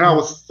 And I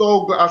was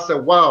so glad. I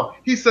said, "Wow."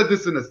 He said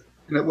this in the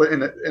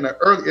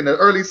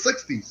early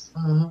 '60s,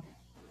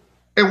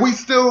 and we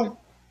still,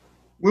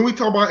 when we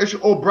talk about issue,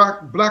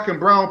 black and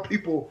brown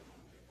people.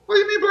 What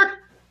do you mean black?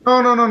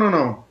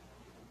 No.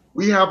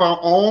 We have our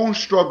own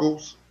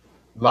struggles.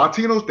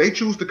 Latinos, they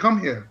choose to come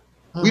here.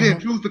 We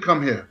didn't choose to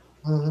come here.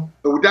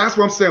 So that's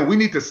what I'm saying. We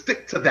need to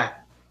stick to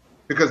that,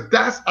 because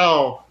that's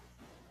our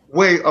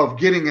way of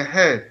getting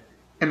ahead.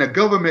 And the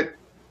government,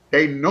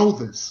 they know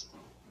this.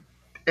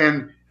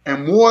 And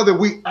more that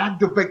we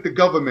activate the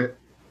government,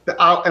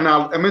 I'm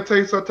gonna tell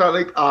you something,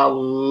 Taalik, I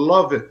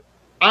love it.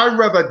 I'd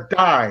rather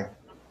die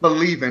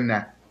believing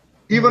that,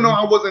 even though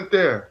I wasn't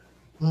there.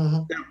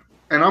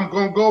 And I'm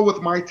gonna go with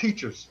my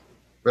teachers.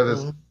 Whether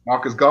it's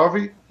Marcus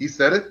Garvey, he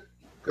said it,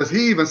 because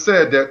he even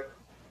said that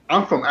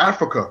I'm from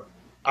Africa.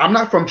 I'm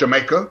not from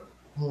Jamaica.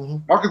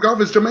 Marcus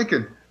Garvey is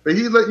Jamaican, but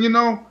he let you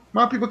know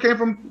my people came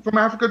from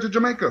Africa to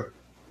Jamaica.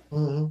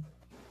 And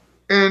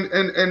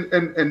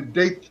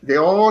they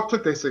all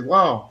took. They say,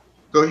 wow.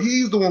 So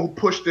he's the one who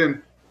pushed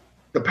in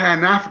the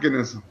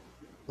Pan-Africanism,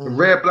 the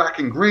red, black,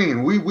 and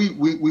green.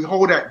 We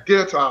hold that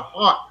dear to our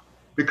heart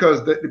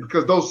because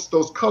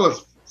those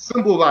colors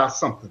symbolize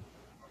something,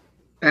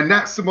 and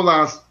that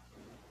symbolizes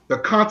the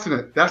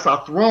continent. That's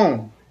our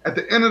throne. At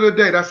the end of the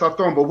day, that's our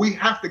throne. But we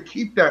have to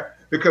keep that,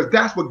 because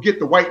that's what get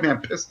the white man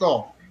pissed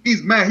off.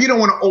 He's mad. He don't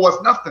want to owe us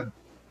nothing.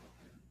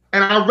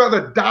 And I'd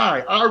rather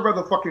die. I'd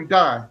rather fucking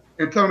die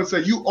and tell him and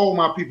say, you owe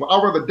my people.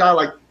 I'd rather die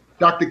like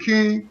Dr.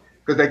 King,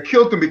 because they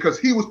killed him because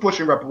he was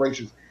pushing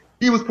reparations.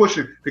 He was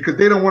pushing because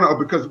they don't want to,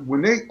 because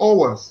when they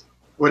owe us,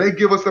 when they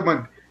give us the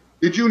money,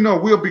 did you know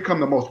we'll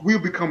become a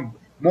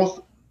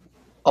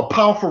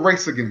powerful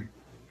race again?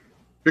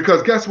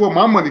 Because guess where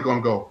my money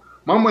gonna go?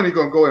 My money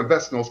gonna go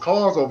invest in those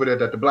cars over there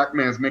that the black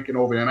man's making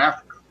over there in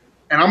Africa.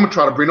 And I'm gonna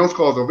try to bring those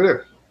cars over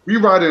there. We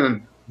ride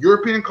in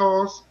European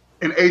cars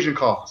and Asian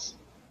cars.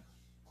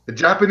 The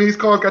Japanese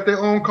cars got their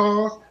own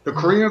cars. The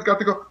Koreans got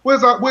their cars.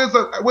 Where's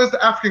the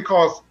African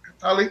cars,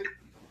 Taalik?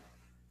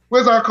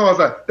 Where's our cars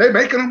at? They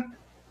making them.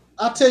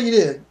 I'll tell you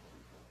this,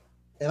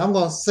 and I'm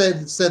gonna say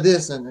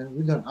this, and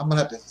I'm gonna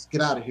have to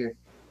get out of here.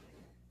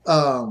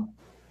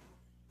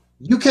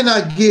 You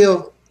cannot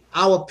give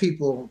our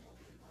people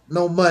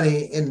no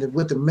money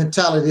with the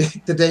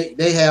mentality that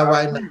they have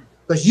right now,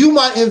 because you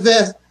might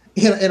invest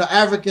in an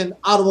African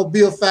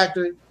automobile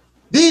factory.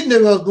 These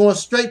niggas going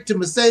straight to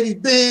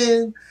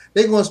Mercedes-Benz.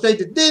 They going straight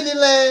to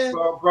Disneyland.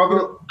 Well,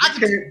 brother, I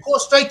can go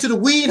straight to the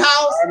weed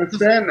house. I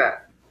understand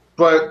that,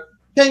 but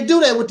you can't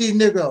do that with these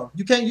niggas.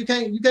 You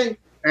can't.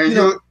 And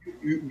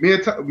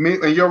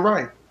and you're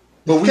right,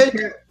 but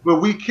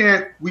we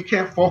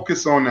can't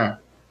focus on that.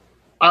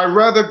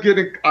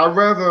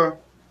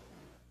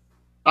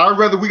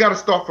 We got to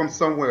start from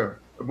somewhere.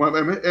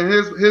 And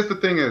here's the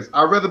thing is,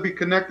 I'd rather be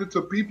connected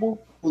to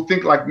people who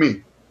think like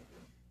me.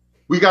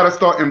 We got to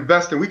start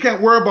investing. We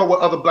can't worry about what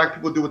other black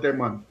people do with their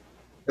money.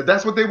 If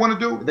that's what they want to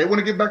do, they want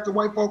to give back to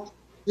white folks,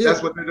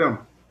 that's what they're doing.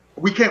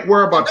 We can't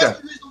worry about that's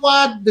that. The reason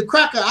why the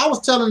cracker, I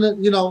was telling it,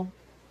 you know,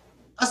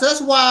 I said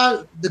that's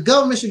why the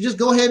government should just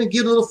go ahead and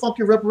get a little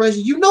funky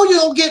reparation. You know, you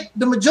don't get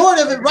the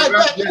majority of it right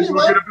back anyway. You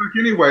get it back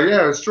anyway.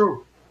 Yeah, it's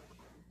true.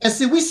 And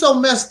see, we so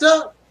messed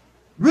up.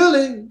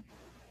 Really,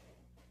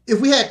 if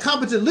we had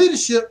competent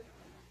leadership,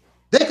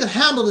 they could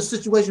handle the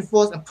situation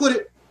for us and put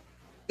it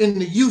in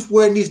the use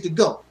where it needs to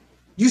go.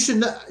 You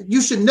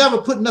should never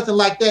put nothing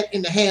like that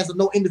in the hands of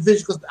no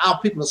individual, because our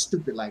people are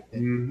stupid like that.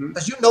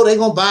 Because you know they're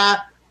gonna buy.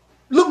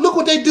 Look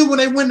what they do when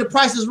they win the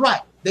Price is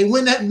Right. They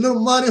win that little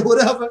money,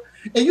 whatever,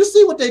 and you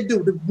see what they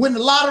do to win the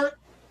lottery.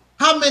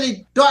 How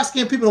many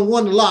dark-skinned people have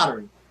won the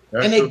lottery?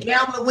 That's and they true.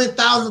 gamble and win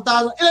thousands and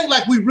thousands. It ain't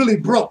like we really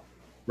broke.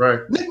 Right.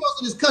 Negroes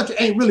in this country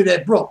ain't really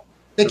that broke.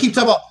 They keep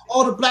talking about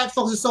all the black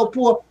folks are so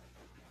poor.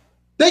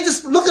 They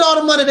just look at all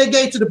the money they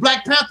gave to the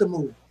Black Panther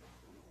movie.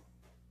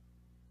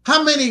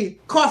 How many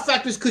car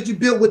factories could you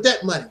build with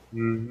that money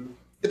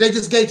that they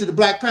just gave to the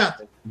Black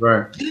Panther?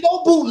 Right. Get it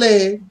on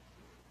bootleg,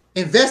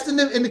 invest in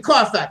the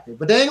car factory,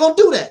 but they ain't gonna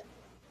do that.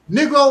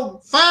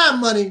 Negro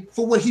find money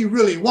for what he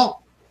really wants.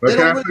 But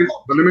let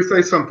me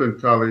say something,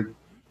 Taalik.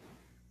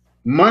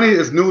 Money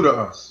is new to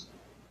us.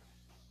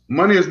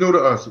 Money is new to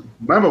us.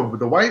 Remember,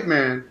 the white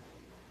man,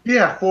 he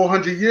had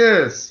 400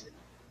 years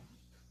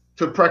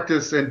to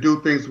practice and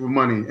do things with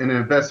money and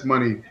invest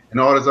money and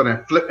all this other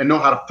and flip and know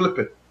how to flip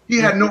it. He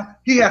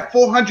had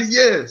 400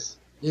 years.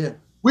 Yeah.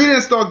 We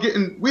didn't start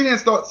seeing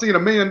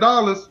 $1 million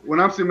when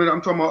I'm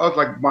talking about us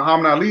like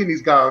Muhammad Ali and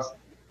these guys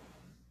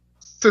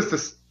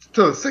since the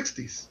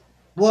 60s.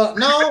 Well,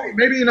 no,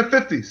 maybe in the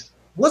 50s.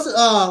 What's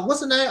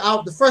the name?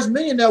 The first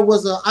millionaire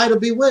was Ida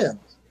B. Wells.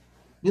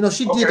 You know,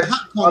 she did the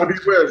hot cone. Ida B.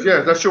 Wells,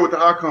 yeah, that show with the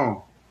hot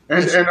cone.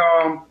 And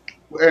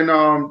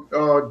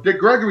Dick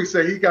Gregory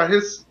said he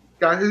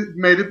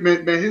made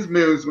his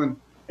millions when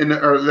in the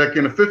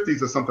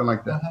 50s or something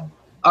like that.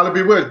 Ida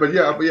B. Wells, but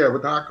yeah,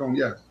 with the hot cone,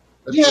 yes.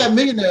 You had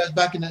millionaires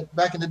back in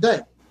the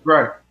day.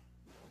 Right.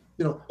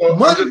 You know, well,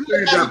 money we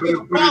didn't have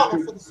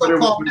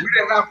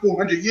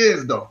 400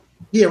 years though.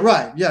 Yeah,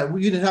 right. Yeah,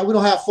 we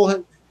don't have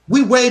 400.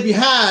 We way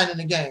behind in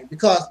the game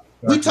because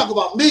we talk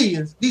about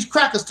millions. These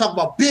crackers talk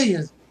about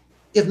billions,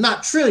 if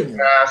not trillions.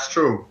 That's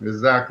true.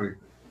 Exactly.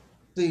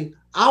 See,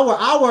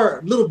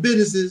 our little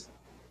businesses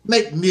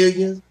make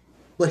millions,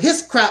 but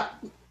his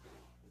crap,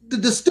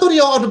 the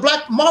studio or the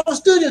Black Marvel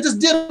studio just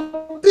did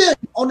 $1 billion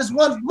on this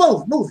one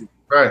movie.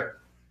 Right.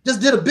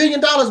 Just did $1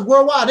 billion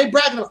worldwide. They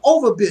bragging on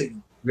over $1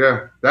 billion.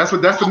 Yeah, that's the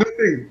new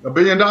thing. $1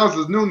 billion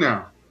is new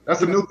now.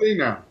 That's a new thing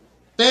now.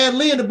 Stan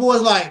Lee and the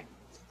boys like,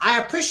 I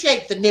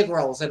appreciate the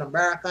Negroes in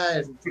America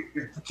and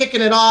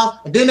kicking it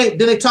off. And then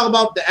they talk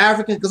about the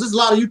Africans, because there's a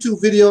lot of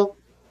YouTube videos.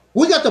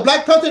 We got the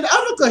Black Panther in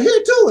Africa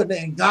here too, and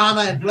then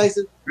Ghana and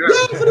places.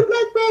 Yeah, for the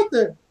Black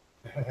Panther.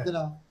 You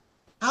know,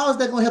 how is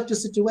that going to help your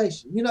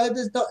situation? You know,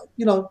 just don't,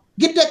 you know,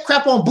 get that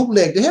crap on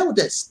bootleg. The hell with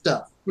that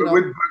stuff. You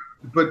know?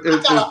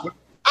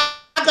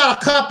 I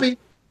got a copy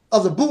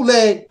of the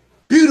bootleg,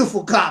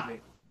 beautiful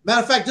copy.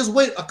 Matter of fact, just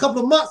wait a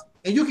couple of months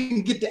and you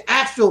can get the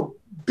actual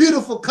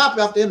beautiful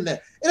copy off the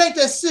internet. It ain't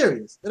that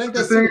serious. It ain't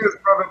that serious. Is,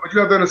 brother, but you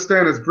have to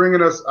understand, it's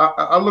bringing us.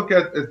 I look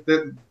at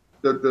it,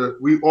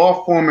 we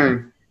all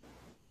forming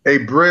a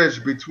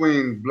bridge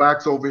between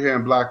blacks over here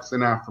and blacks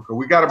in Africa.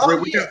 We got to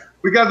bring.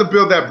 We got to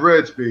build that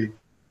bridge, B.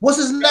 What's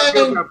his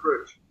name?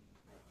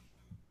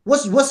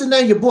 What's his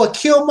name? Your boy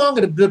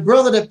Killmonger, the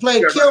brother that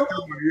played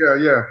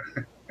Killmonger. Yeah.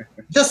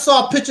 Just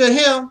saw a picture of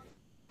him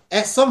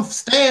at some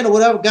stand or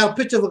whatever. Got a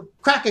picture of a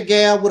cracker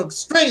gal with a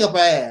string up her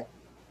ass.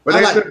 But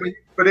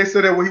they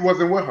said that he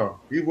wasn't with her.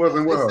 He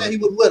wasn't with her. He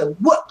was with her.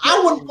 What?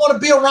 I wouldn't want to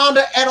be around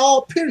her at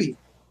all. Period.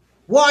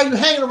 Why are you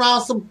hanging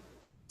around some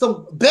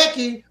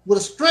Becky with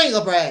a string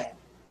up her ass?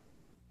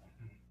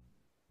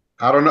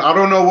 I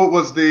don't know what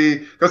was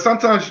because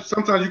sometimes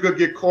you could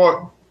get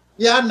caught.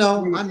 Yeah, I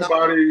know.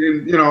 Somebody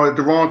in, at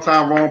the wrong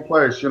time, wrong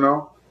place. You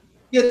know.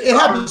 Yeah, it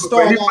happens to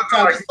start a long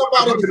time.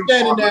 Somebody was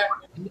standing there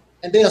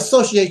and they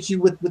associate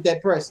you with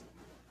that person.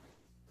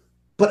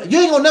 But you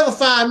ain't gonna never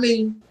find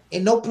me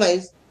in no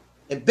place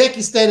and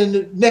Becky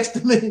standing next to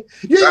me.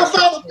 You ain't gonna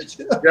find a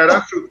picture. Yeah,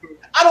 that's true.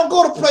 I don't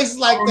go to places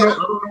like that. I don't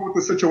know what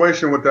the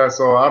situation with that,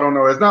 so I don't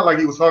know. It's not like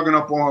he was hugging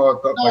up on her.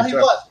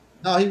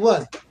 No, he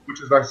wasn't.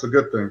 Which is that's a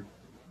good thing.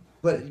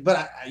 But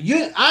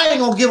I ain't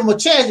gonna give him a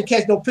chance to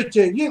catch no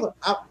picture. You ain't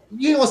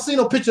gonna see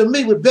no picture of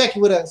me with Becky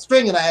with a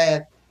string in her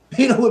ass.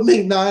 You know, with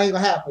me, no, it ain't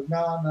gonna happen.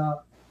 No.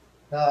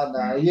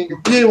 You ain't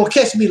gonna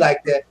catch me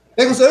like that.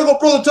 They gonna say, "There go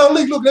brother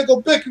Taalik, look, they go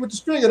Becky with the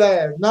string in her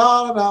ass."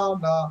 No.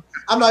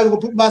 I'm not even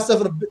gonna put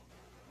myself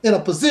in a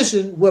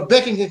position where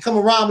Becky can come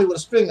around me with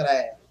a string in her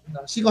ass. You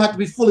know, she gonna have to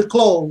be fully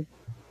clothed.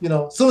 You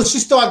know, as soon as she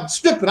starts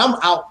stripping, I'm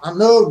out. I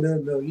know,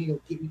 no, you ain't gonna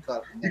keep me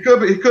caught. He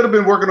could have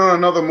been working on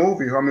another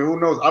movie. I mean, who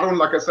knows?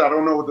 Like I said, I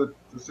don't know what the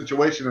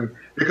situation is,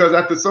 because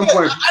at some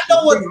point, I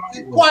know what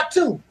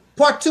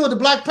part two of the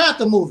Black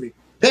Panther movie.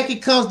 Becky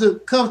comes to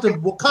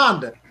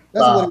Wakanda.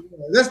 That's what it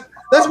was.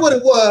 That's what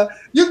it was.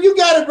 You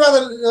got it,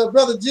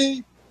 brother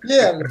G.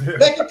 Yeah,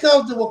 Becky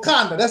comes to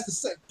Wakanda. That's the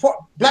same.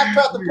 Black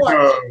Panther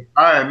Part.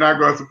 I am not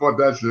going to support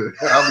that shit.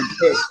 I'll be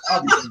pissed.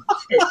 I'll be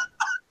pissed.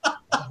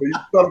 You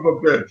son of a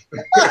bitch.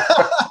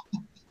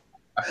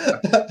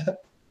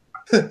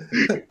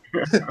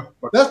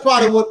 That's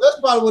probably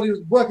what he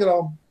was working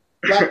on.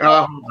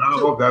 I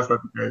hope that's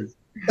not the case.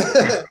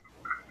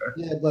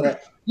 Yeah,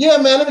 but yeah,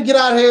 man. Let me get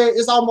out of here.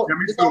 It's almost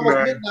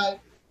midnight.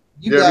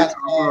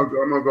 I'm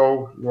gonna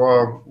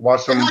go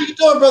watch some. How you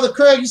doing, brother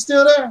Craig? You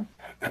still there?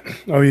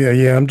 Oh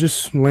yeah. I'm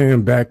just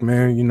laying back,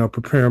 man. You know,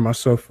 preparing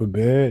myself for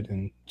bed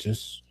and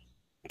just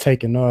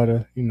taking all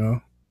the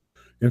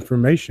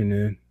information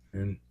in.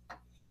 And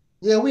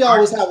yeah, we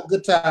always have a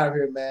good time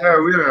here, man.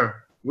 Yeah.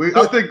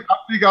 I think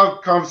our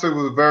conversation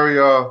was very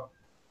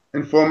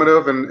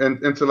informative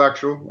and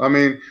intellectual. I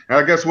mean,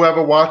 I guess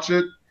whoever watch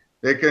it,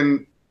 they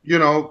can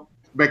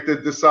make the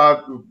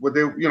decision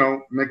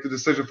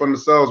for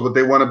themselves what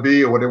they want to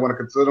be or what they want to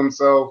consider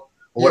themselves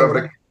or whatever.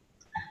 Right.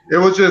 It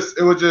was just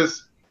I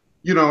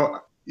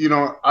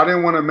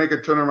didn't want to make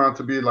it turn around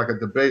to be like a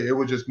debate. It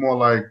was just more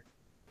like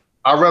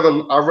I'd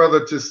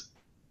rather just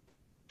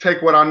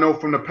take what I know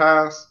from the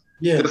past.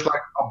 Yeah. Just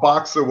like a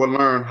boxer would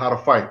learn how to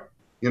fight.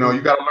 You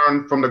got to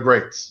learn from the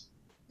greats.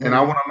 And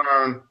I want to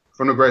learn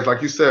from the greats.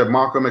 Like you said,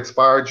 Malcolm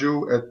inspired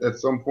you at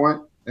some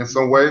point in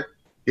some way.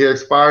 He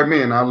inspired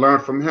me, and I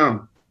learned from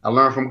him. I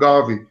learned from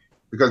Gavin,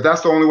 because that's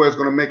the only way it's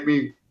going to make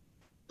me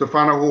to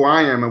find out who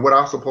I am and what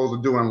I'm supposed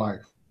to do in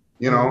life.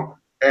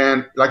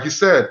 And like you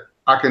said,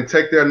 I can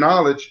take their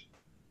knowledge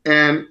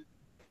and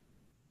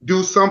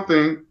do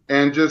something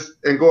and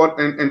go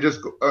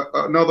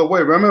another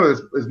way. Remember,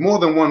 it's more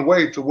than one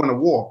way to win a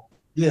war.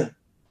 Yeah.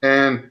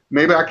 And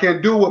maybe I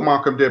can't do what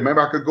Malcolm did. Maybe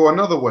I could go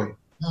another way.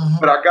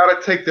 But I got to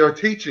take their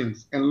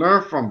teachings and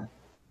learn from it.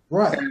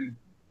 Right.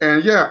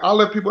 And yeah, I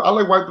let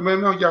white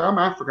men know, yeah, I'm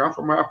African. I'm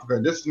from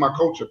Africa. This is my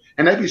culture.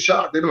 And they'd be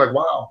shocked. They'd be like,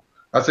 wow.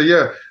 I said,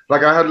 yeah.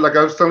 Like I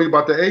was telling you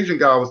about the Asian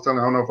guy I was telling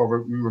you. I don't know if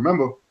you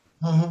remember.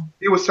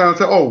 He was trying to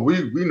say, oh,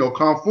 we know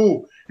Kung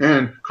Fu.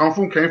 And Kung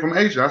Fu came from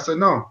Asia. I said,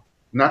 no,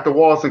 not the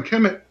Walls and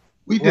Kemet.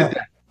 We did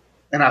that.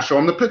 And I showed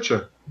him the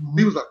picture.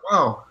 He was like,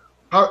 wow.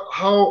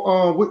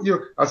 What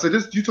year? I said,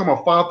 you talking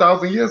about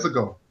 5,000 years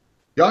ago.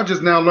 Y'all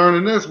just now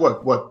learning this,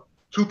 what,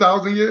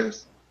 2,000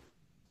 years?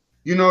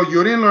 You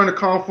didn't learn the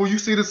Kung Fu. You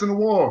see this in the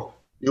wall.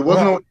 It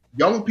wasn't no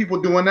yellow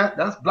people doing that.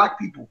 That's black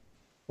people.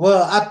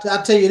 Well, I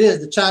tell you this,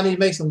 the Chinese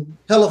make some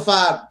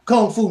hellified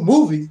Kung Fu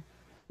movies.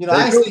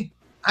 I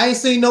ain't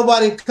seen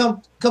nobody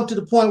come to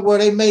the point where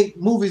they make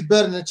movies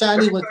better than the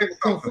Chinese when it comes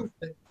to Kung Fu.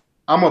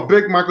 I'm a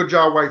big Michael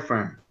Jai White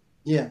fan.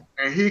 Yeah.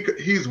 And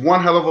he's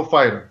one hell of a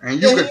fighter.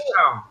 And you can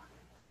tell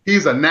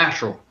he's a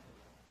natural.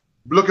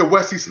 Look at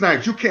Wesley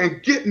Snipes. You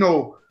can't get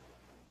no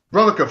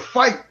brother could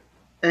fight.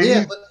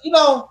 And but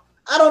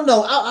I don't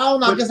know. I don't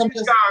know. I guess I'm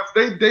just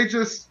guys, they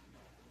just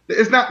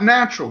it's not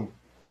natural.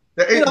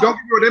 Don't get me wrong,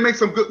 they make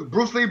some good.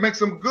 Bruce Lee makes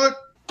some good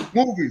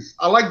movies.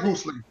 I like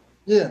Bruce Lee.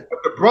 Yeah.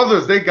 But the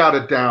brothers, they got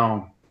it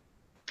down.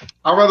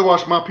 I'd rather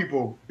watch my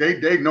people.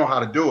 They know how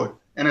to do it,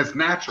 and it's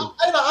natural.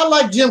 I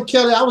like Jim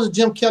Kelly. I was a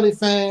Jim Kelly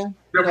fan.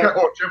 Jim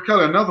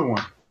Kelly, another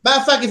one. Matter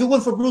of fact, if it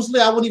wasn't for Bruce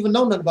Lee, I wouldn't even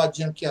know nothing about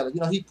Jim Kelly.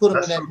 He put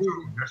him in that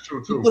movie. That's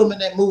true too. He put him in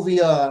that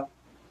movie,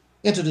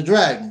 Enter the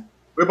Dragon.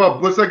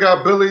 What's that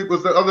guy? Billy?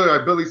 Was the other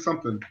guy Billy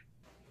something?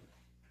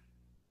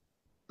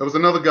 There was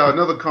another guy,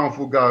 another Kung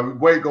Fu guy.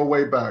 Go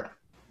way back.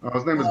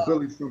 His name is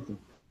Billy something.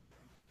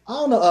 I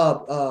don't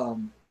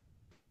know.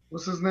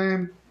 What's his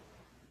name?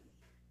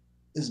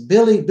 It's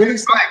Billy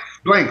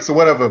Blanks or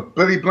whatever.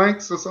 Billy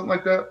Blanks or something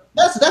like that.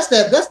 That's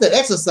the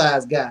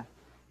exercise guy.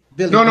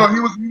 Billy no,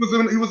 Blanks.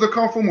 he was a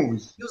Kung Fu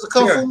movies. He was a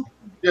Kung Fu.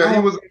 Yeah, he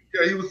was.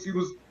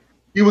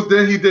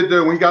 Then he did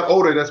when he got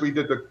older. That's when he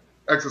did the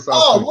exercise.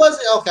 Oh, was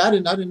it? Okay, I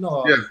didn't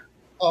know. Yeah.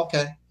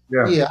 Okay.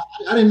 Yeah.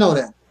 I didn't know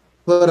that.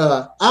 But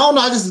I don't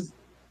know.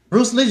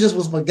 Bruce Lee just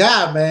was my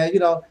guy, man.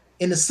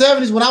 In the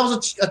 70s when I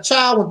was a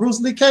child, when Bruce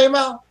Lee came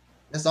out,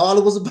 that's all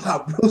it was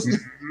about. Bruce Lee.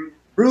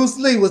 Bruce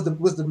Lee was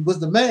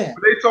the man.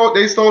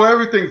 They stole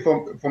everything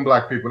from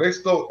black people. They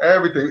stole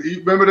everything.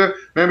 Remember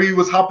he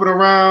was hopping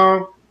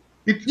around.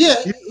 He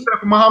said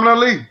for Muhammad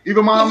Ali.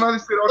 Even Muhammad Ali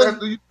said all that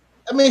to you.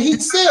 I mean, he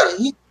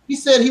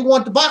said he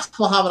wanted to box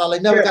Muhammad Ali.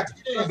 Never got the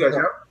chance.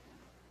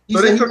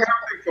 So they took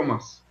everything from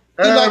us.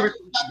 He liked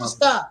to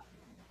stop.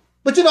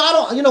 But I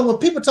don't. When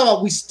people talk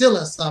about we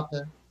stealing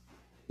something,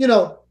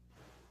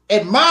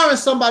 admiring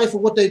somebody for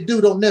what they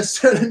do don't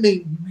necessarily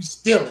mean we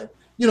stealing.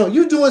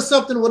 You doing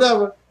something,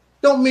 whatever,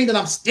 don't mean that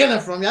I'm stealing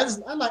from you.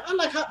 I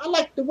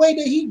like the way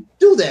that he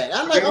do that.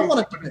 I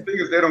want to. The thing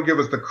is, they don't give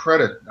us the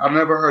credit. I've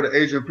never heard of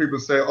Asian people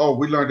say, "Oh,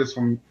 we learned this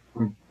from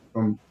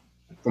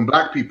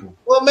black people."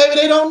 Well, maybe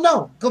they don't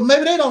know.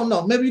 Maybe they don't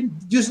know. Maybe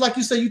just like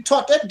you said, you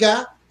taught that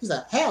guy. He's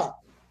like,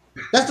 hell,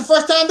 that's the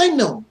first time they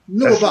knew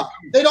about.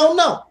 They don't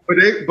know.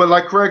 But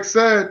like Craig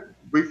said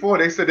before,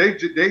 they said they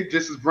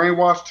just as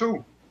brainwashed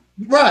too.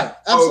 Right.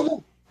 Absolutely.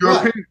 So,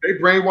 Europeans, they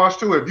brainwashed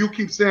too. If you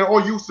keep saying, "Oh,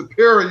 you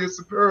superior," and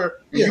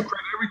you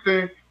create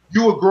everything,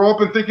 you will grow up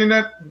and thinking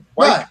that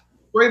white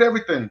create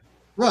everything.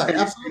 Right.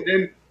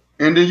 Absolutely.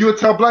 And then you would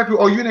tell black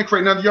people, oh, you didn't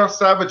create nothing. Y'all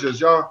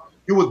savages.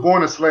 You was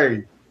born a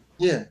slave.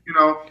 Yeah. You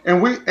know,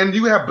 and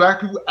you have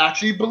black people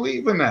actually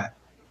believe in that.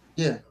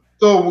 Yeah.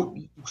 So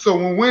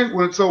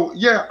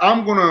yeah,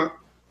 I'm gonna.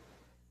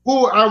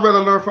 Who I rather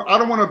learn from? I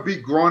don't want to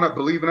be growing up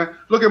believing that.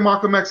 Look at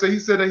Malcolm X. He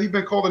said that he'd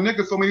been called a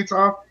nigga so many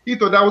times he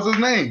thought that was his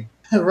name.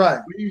 Right.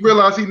 When he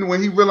realized he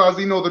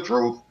know the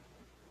truth.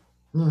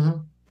 Mm-hmm.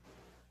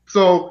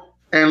 So,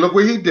 and look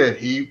what he did.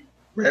 He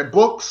read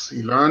books.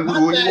 He learned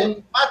who he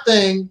was. My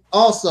thing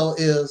also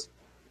is,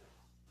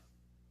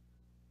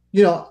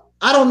 you know,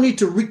 I don't need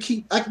to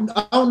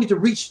I don't need to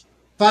reach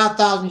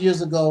 5,000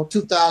 years ago,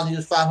 2,000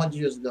 years, 500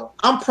 years ago.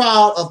 I'm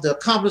proud of the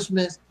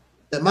accomplishments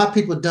that my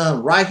people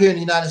done right here in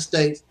the United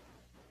States,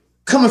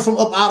 coming from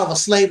up out of a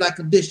slave-like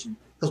condition.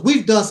 Because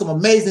we've done some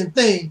amazing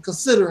things,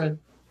 considering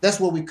that's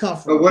where we come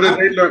from. But what did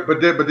they learn?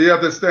 But they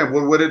understand.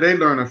 What are they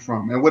learning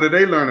from? And what are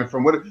they learning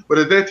from? What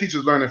are their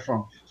teachers learning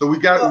from? So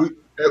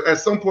at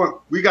some point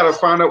we got to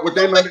find out what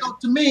they learned.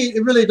 To me,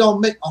 it really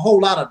don't make a whole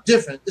lot of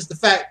difference. It's the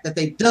fact that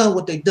they done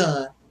what they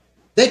done.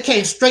 They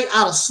came straight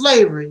out of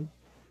slavery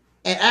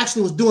and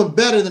actually was doing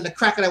better than the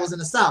cracker that was in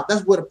the South.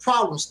 That's where the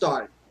problem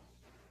started.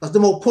 Because the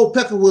old Pope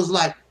Pepper was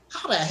like,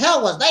 how the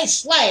hell was they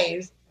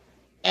slaves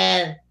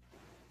and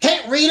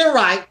can't read and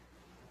write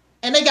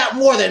and they got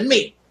more than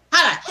me?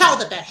 How the hell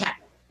did that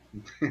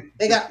happen?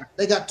 They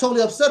got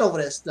totally upset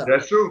over that stuff.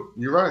 That's true.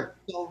 You're right.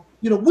 So,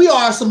 you know, we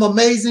are some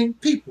amazing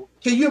people.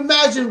 Can you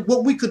imagine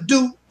what we could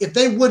do if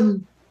they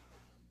wouldn't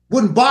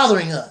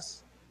bothering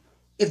us?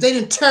 If they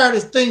didn't tear the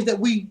things that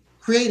we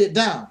created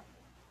down,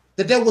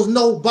 that there was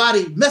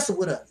nobody messing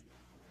with us.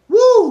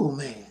 Woo,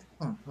 man.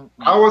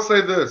 I will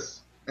say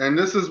this, and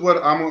this is what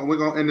we're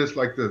gonna end this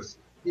like this.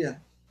 Yeah.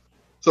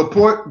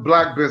 Support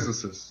black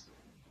businesses.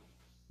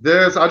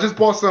 I just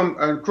bought some,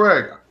 and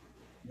Craig,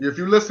 if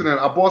you're listening,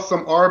 I bought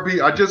some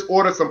I just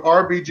ordered some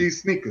RBG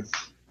sneakers.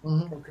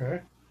 Mm-hmm.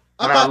 Okay.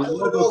 I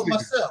bought those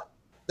myself.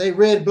 They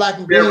red, black,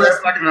 and green. They're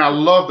red, black, and I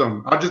love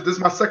them. This is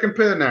my second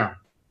pair now.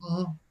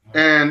 Mm-hmm.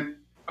 And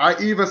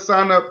I even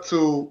signed up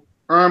to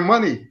earn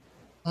money.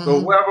 Mm-hmm. So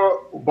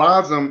whoever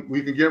buys them,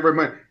 we can get rid of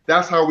money.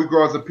 That's how we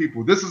grow as a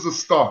people. This is a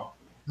start.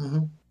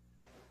 Mm-hmm.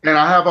 And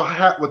I have a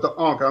hat with the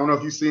Ankh. I don't know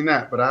if you've seen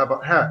that, but I have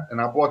a hat,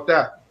 and I bought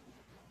that.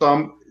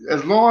 So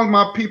as long as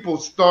my people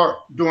start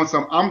doing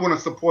something, I'm going to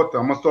support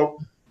them. I'm going to start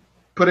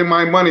putting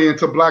my money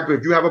into black bank.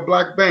 If you have a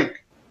black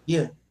bank,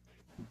 yeah,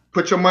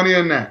 put your money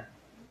in that.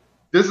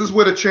 This is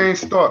where the change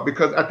starts,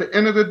 because at the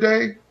end of the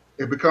day,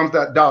 it becomes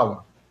that dollar.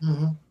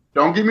 Mm-hmm.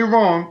 Don't get me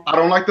wrong. I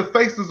don't like the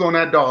faces on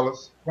that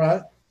dollars.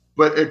 Right.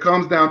 But it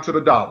comes down to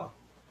the dollar.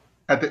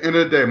 At the end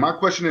of the day, my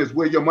question is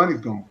where your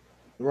money's going.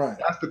 Right.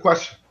 That's the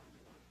question.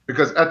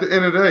 Because at the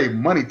end of the day,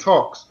 money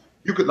talks.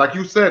 You could, like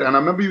you said, and I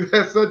remember you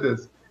had said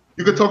this,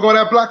 you could talk all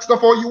that black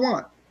stuff all you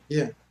want.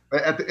 Yeah.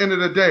 But at the end of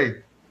the day,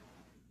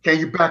 can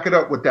you back it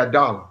up with that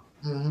dollar?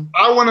 Mm-hmm.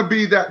 I want to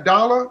be that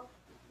dollar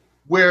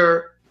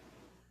where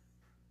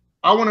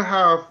I want to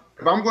have,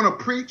 if I'm going to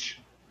preach,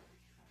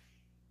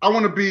 I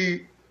want to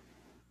be,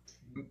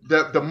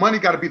 the money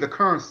got to be the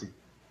currency.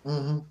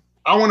 Mm-hmm.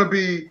 I want to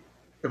be,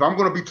 if I'm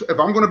going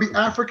to be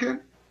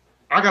African,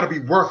 I got to be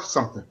worth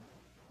something.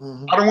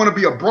 Mm-hmm. I don't want to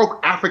be a broke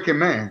African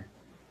man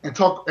and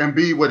talk and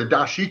be with a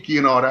dashiki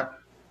and all that.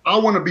 I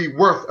want to be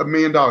worth $1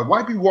 million.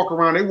 White people walk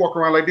around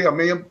like they're $1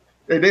 million.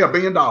 They're $1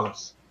 billion.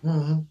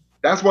 Mm-hmm.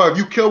 That's why if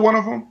you kill one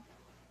of them,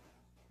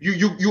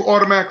 you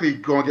automatically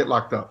gonna get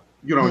locked up.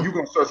 You know, you're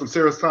gonna serve some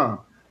serious time.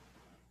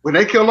 When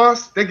they kill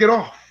us, they get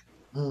off.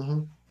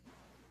 Mm-hmm.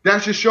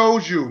 That just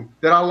shows you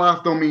that our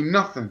lives don't mean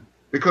nothing,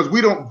 because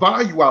we don't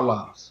value our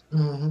lives.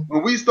 Mm-hmm.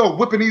 When we start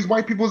whipping these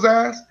white people's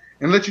ass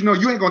and let you know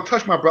you ain't gonna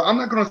touch my brother, I'm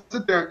not gonna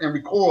sit there and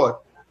record.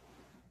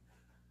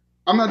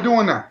 I'm not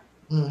doing that.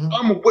 Mm-hmm.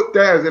 I'm gonna whip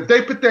their ass. If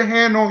they put their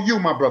hand on you,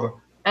 my brother,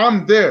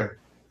 I'm there.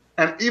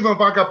 And even if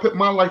I got put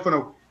my life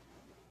in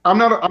I'm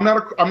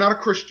not a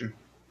Christian.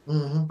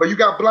 Mm-hmm. But you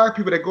got black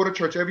people that go to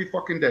church every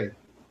fucking day,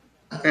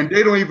 and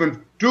they don't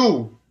even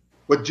do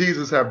what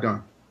Jesus have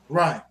done.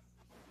 Right.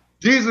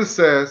 Jesus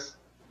says,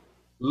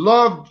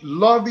 love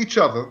each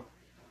other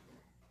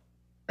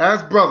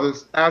as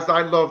brothers as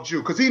I loved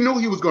you. Because he knew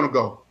he was going to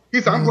go. He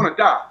said, I'm going to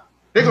die.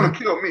 They're going to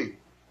kill me.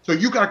 So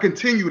you got to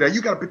continue that.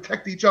 You got to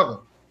protect each other.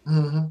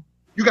 Mm-hmm.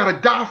 You got to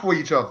die for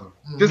each other.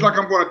 Just like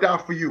I'm going to die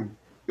for you.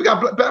 You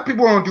got black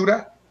people don't do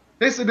that.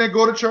 They sit there,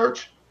 go to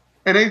church,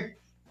 and they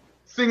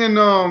singing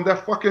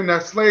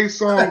that slave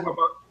song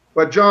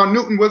about John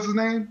Newton, what's his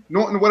name?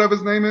 Norton, whatever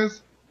his name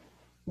is,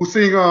 who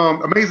sing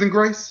Amazing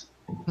Grace,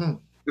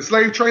 the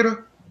slave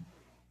trader.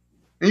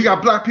 And you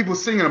got black people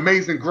singing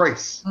Amazing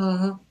Grace.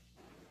 Mm-hmm.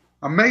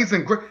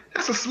 Amazing Grace.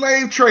 That's a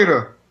slave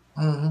trader.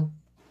 Mm-hmm.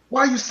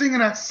 Why are you singing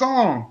that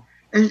song?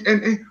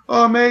 And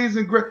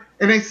Amazing Grace.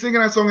 And they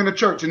singing that song in the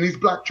church, in these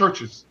black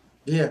churches.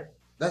 Yeah.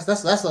 That's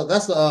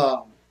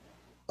a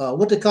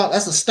what they call,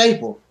 that's a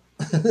staple.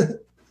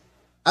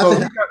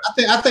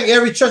 I think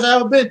every church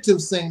I've ever been to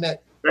sing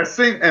that.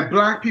 And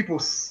black people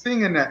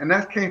singing that, and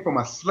that came from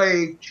a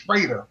slave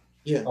trader,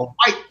 yeah,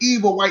 a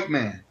evil white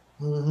man.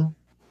 Mm-hmm.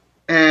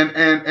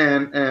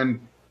 And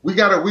We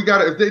gotta.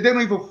 If they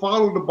don't even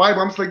follow the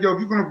Bible, I'm just like, yo, if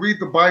you're gonna read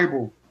the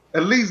Bible,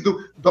 at least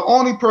do. The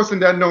only person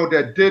that know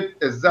that did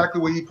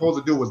exactly what he supposed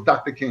to do was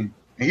Dr. King,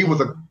 and he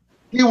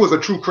was a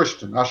true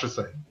Christian, I should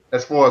say.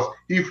 As far as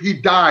he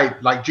died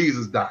like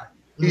Jesus died.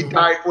 He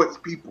died for his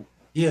people.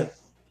 Yeah.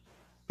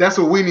 That's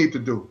what we need to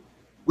do.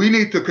 We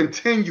need to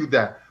continue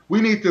that.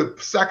 We need to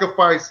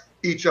sacrifice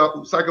each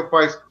other,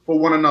 sacrifice for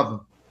one another,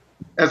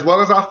 as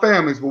well as our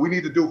families. But we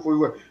need to do it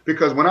for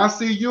because when I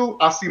see you,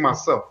 I see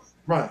myself.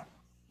 Right.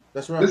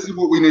 That's right. This is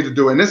what we need to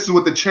do, and this is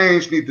what the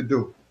change need to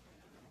do.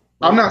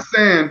 Right. I'm not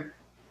saying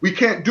we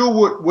can't do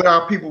what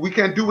our people. We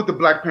can't do what the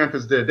Black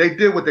Panthers did. They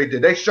did what they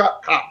did. They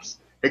shot cops.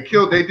 They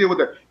killed. They did what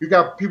they. You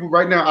got people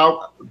right now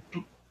out,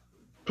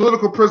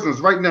 political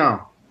prisoners right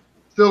now,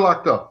 still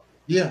locked up.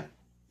 Yeah.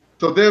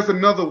 So there's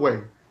another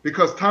way,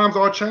 because times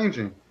are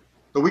changing.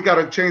 So we got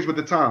to change with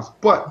the times.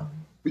 But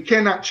we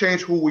cannot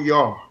change who we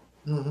are.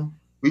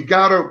 We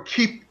got to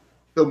keep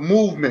the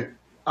movement.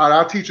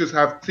 Our teachers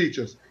have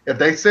teachers. If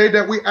they say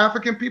that we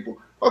African people,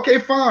 okay,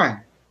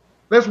 fine.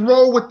 Let's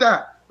roll with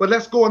that. But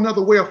let's go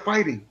another way of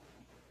fighting.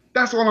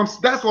 That's all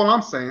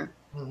I'm saying.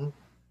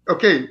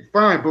 Okay,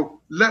 fine. But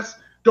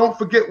don't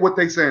forget what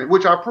they saying,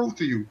 which I proved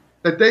to you.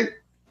 That they,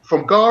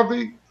 from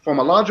Garvey, from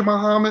Elijah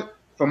Muhammad,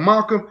 from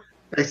Malcolm,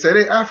 they say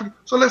they're African,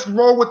 so let's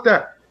roll with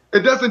that. It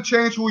doesn't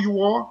change who you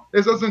are.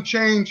 It doesn't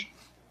change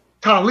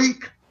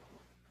Taalik.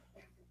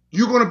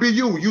 You're going to be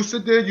you. You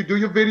sit there, you do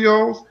your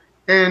videos,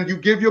 and you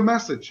give your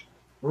message.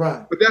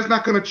 Right. But that's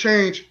not going to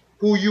change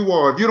who you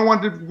are. If you don't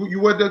want to, you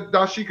wear the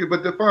dashiki,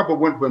 but they're fine. But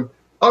when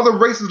other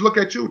races look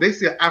at you, they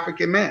see an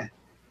African man.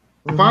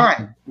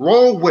 Fine.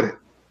 Roll with it.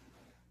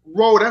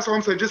 Roll. That's what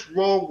I'm saying. Just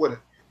roll with it.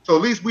 So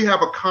at least we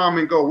have a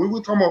common goal. We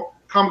were talking about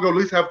common goal. At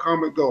least have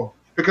common goal.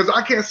 Because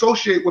I can't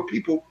associate with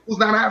people who's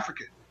not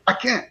African. I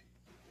can't.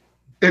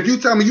 If you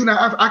tell me you're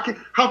not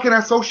African, how can I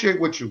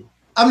associate with you?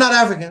 I'm not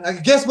African.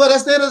 Guess what?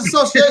 That's the end of the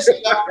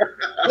association.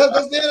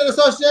 That's the end of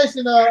the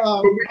association.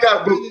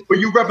 But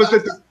you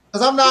represent.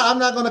 Because I'm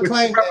not going to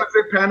claim. You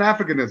represent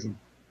Pan-Africanism.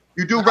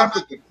 You do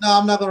represent.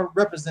 I'm not going to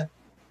represent.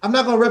 I'm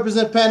not going to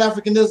represent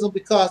Pan-Africanism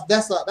because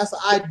that's an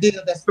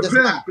idea that's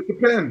the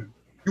pen.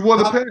 You wore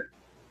the pen.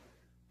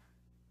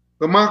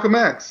 The Malcolm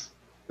X.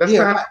 That's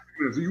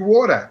Pan-Africanism. You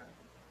wore that.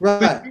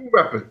 Right. So you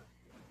rep it.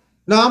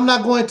 No, I'm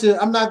not going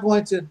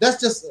to. That's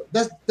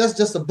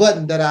just a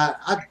button that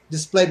I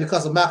display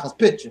because of Malcolm's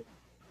picture.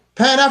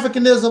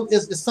 Pan-Africanism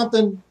is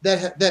something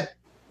that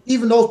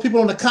even those people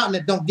on the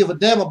continent don't give a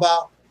damn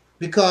about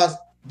because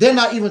they're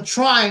not even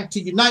trying to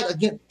unite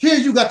again. Here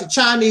you got the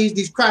Chinese,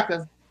 these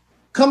crackers,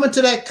 coming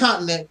to that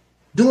continent,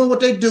 doing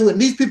what they do,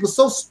 and these people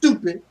so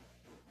stupid,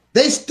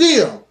 they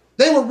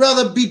would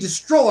rather be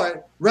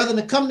destroyed rather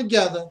than come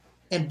together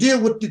and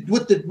deal with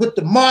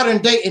the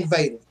modern day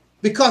invaders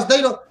because they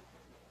don't.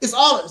 It's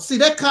all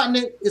that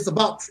continent is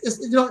about. It's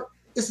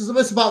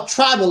about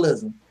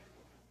tribalism.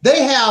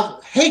 They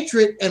have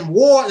hatred and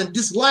war and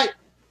dislike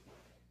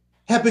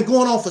have been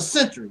going on for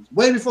centuries,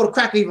 way before the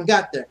cracker even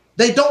got there.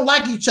 They don't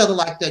like each other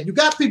like that. You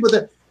got people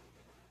that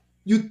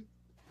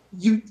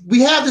we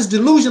have this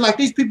delusion like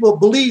these people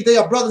believe they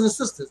are brothers and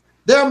sisters.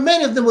 There are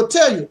many of them will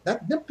tell you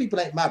that them people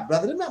ain't my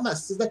brother. They're not my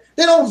sister.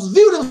 They don't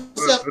view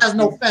themselves as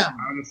no family.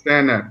 I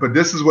understand that, but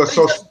this is what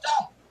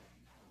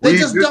they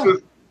just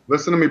don't.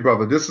 Listen to me,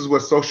 brother. This is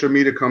what social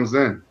media comes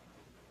in,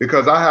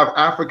 because I have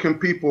African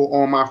people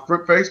on my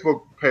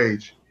Facebook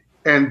page,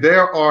 and they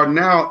are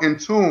now in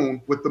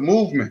tune with the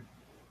movement.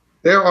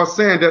 They are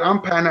saying that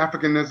I'm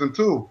Pan-Africanism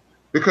too,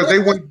 because they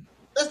want.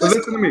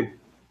 Listen to me,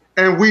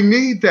 and we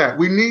need that.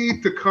 We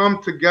need to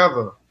come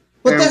together.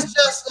 But that's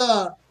just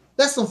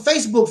that's some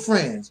Facebook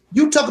friends.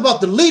 You talk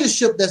about the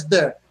leadership that's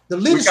there, the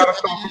leadership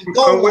in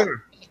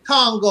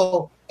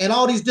Congo and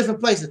all these different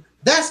places.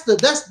 That's the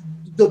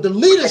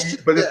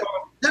leadership. But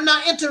they're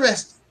not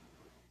interested.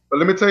 But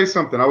let me tell you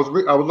something. I was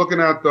looking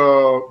at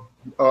All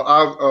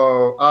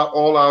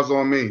Eyes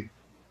on Me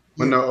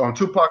when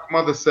Tupac's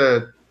mother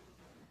said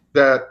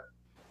that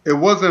it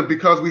wasn't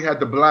because we had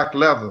the black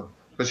leather,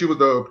 because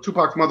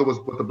Tupac's mother was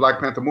with the Black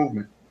Panther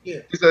movement.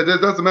 Yeah. She said it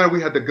doesn't matter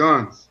we had the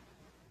guns.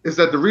 It's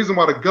that the reason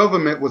why the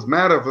government was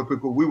mad at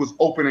people, we was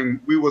opening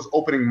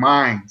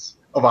minds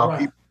of our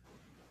people.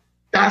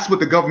 That's what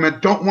the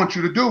government don't want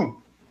you to do.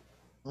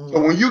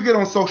 So when you get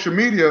on social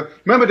media,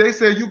 remember they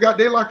said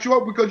they locked you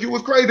up because you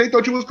was crazy. They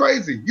thought you was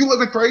crazy. You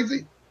wasn't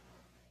crazy.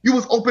 You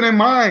was opening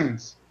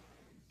minds.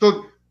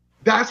 So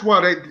that's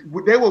why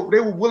they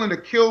were willing to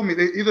kill me.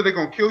 Either they're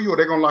gonna kill you or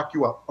they're gonna lock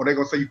you up or they're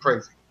gonna say you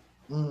crazy.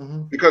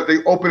 Because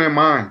they opening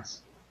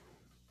minds.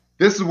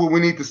 This is what we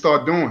need to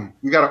start doing.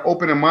 We got to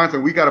open our minds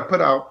and we got to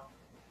put out.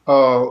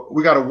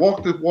 We got to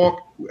walk the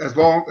walk as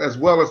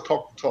well as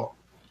talk the talk.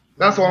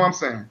 That's all I'm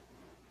saying.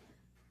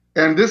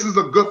 And this is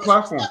a good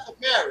platform. It's like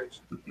a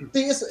marriage.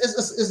 See,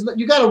 it's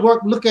you got to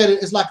look at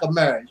it. It's like a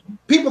marriage.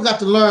 People got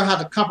to learn how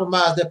to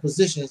compromise their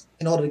positions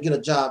in order to get a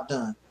job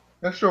done.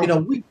 That's true.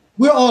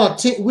 We're on a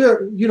team.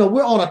 We're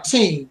on a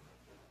team,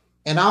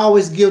 and I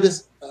always give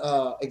this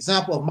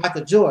example of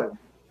Michael Jordan.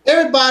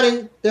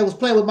 everybody that was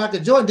playing with Michael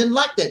Jordan didn't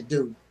like that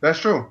dude. That's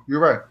true. You're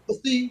right.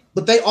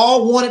 But they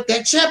all wanted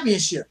that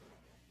championship.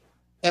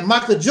 And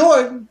Michael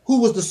Jordan, who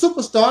was the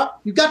superstar,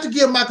 you got to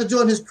give Michael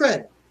Jordan his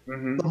credit.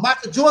 But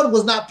Michael Jordan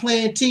was not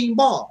playing team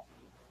ball.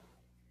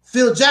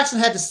 Phil Jackson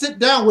had to sit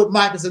down with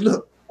Mike and say,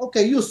 look,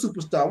 okay, you're a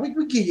superstar. We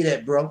give you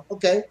that, bro.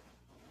 Okay.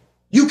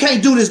 You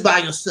can't do this by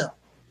yourself.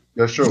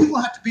 That's true. You're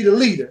going to have to be the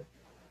leader.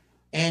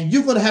 And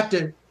you're going to have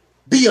to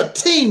be a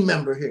team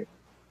member here.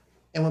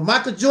 And when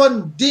Michael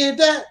Jordan did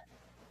that,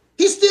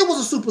 he still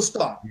was a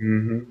superstar.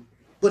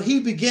 But he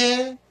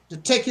began to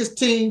take his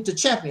team to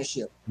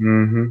championship.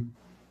 You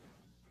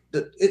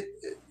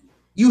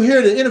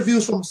hear the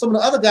interviews from some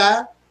of the other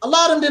guys. A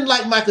lot of them didn't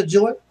like Michael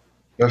Jordan.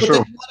 That's but true.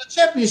 They won a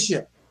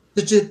championship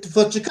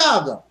for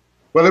Chicago.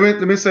 Well,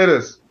 let me say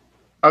this.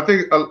 I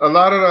think a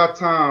lot of our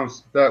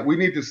times that we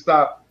need to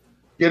stop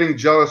getting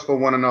jealous for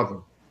one another.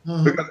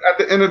 Because at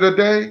the end of the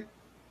day,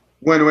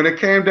 when it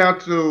came down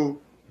to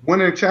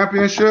winning a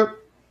championship,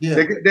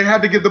 they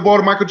had to give the ball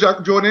to Michael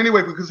Jordan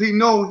anyway because he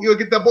know he'll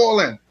get that ball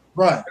in.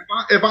 Right.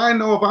 If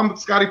I'm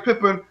Scottie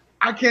Pippen,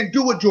 I can't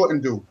do what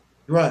Jordan do.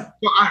 Right.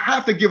 So I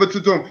have to give it to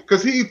him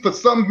because for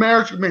some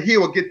marriage, he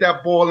will get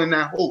that ball in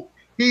that hoop.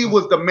 He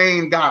was the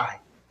main guy.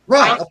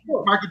 Right.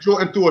 Michael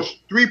Jordan threw a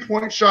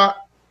 3-point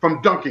shot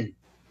from dunking,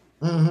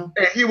 and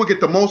he would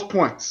get the most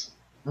points.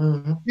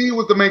 He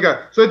was the main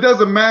guy. So it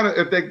doesn't matter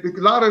if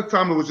a lot of the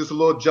time it was just a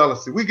little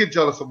jealousy. We get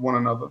jealous of one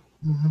another,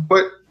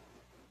 but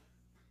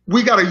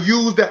we got to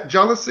use that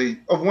jealousy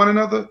of one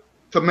another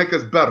to make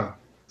us better.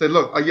 Say,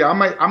 look, yeah, I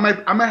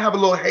might have a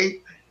little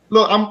hate.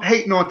 Look, I'm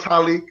hating on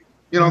Taalik,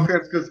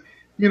 because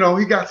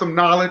he got some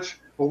knowledge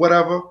or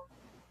whatever.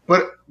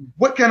 But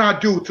what can I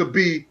do to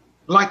be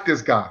like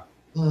this guy?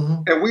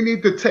 And we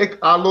need to take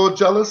our little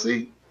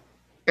jealousy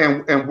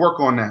and work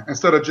on that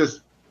instead of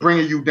just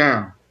bringing you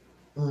down.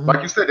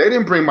 Like you said, they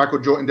didn't bring Michael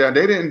Jordan down.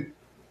 They didn't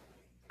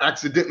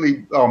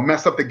accidentally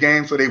mess up the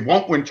game so they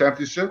won't win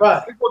championship.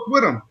 Right. They worked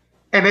with him,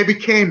 and they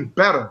became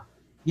better.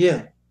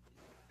 Yeah.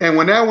 And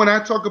when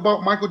I talk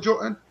about Michael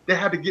Jordan, they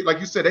had to get, like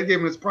you said, they gave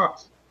him his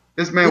props.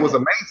 This man was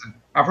amazing.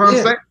 I've heard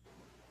him say.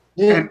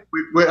 Yeah. And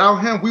without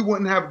him, we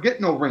wouldn't have get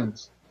no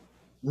rings.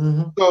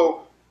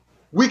 So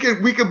we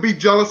can be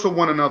jealous of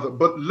one another,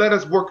 but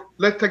let's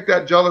take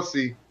that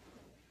jealousy,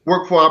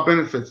 work for our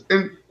benefits.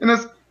 And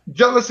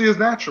jealousy is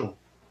natural.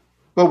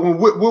 But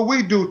what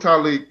we do,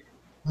 Taalik,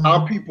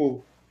 our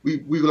people, we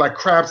like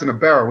crabs in a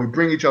barrel. We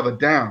bring each other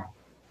down.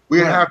 We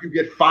have you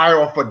get fired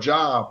off a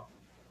job.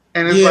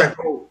 And it's like,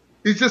 oh,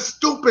 it's just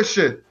stupid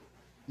shit.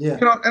 Yeah.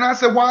 And I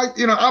said, why?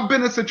 I've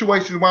been in a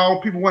situation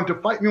where people want to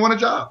fight me on a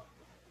job.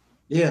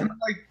 Yeah. And I'm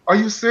like, are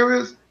you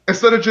serious?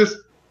 Instead of just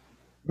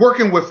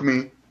working with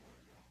me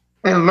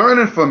and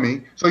learning from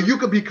me so you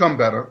could become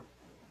better.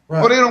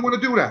 Right. But they don't want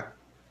to do that.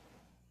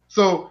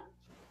 So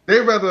they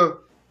rather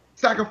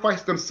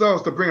sacrifice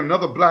themselves to bring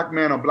another black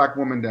man or black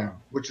woman down,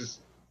 which is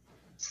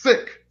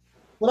sick.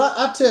 Well,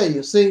 I tell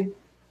you, see,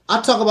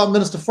 I talk about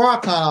Minister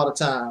Farrakhan all the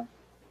time,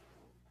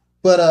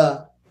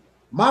 but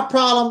my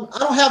problem, I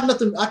don't have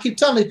nothing. I keep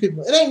telling these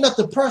people, it ain't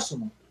nothing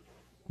personal.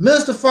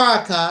 Minister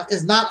Farrakhan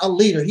is not a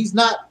leader. He's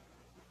not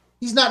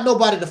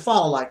nobody to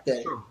follow like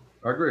that. Sure.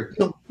 I agree.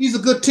 He's a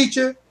good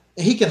teacher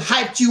and he can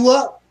hype you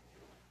up,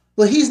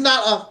 but he's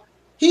not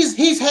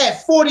he's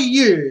had 40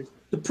 years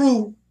to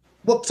prove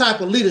what type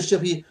of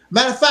leadership he.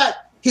 Matter of fact,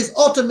 his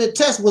ultimate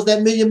test was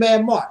that Million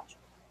Man March.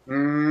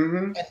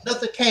 And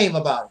nothing came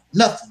about it.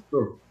 Nothing.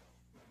 Sure.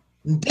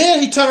 And then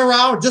he turned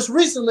around just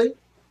recently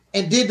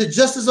and did the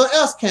Justice or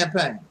Else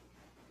campaign.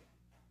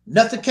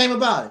 Nothing came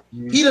about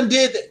it. He done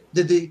did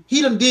the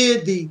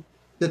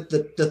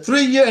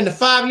 3-year and the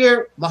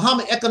 5-year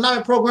Muhammad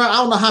economic program. I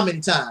don't know how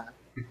many times.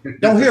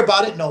 Don't hear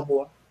about it no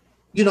more.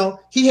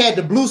 He had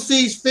the Blue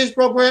Seas fish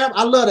program.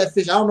 I love that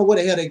fish. I don't know where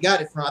the hell they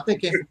got it from. I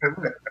think it came from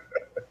Peru.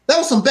 That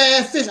was some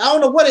bad fish. I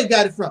don't know where they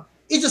got it from.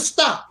 It just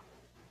stopped.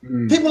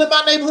 People in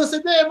my neighborhood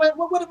said, "Man,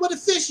 where the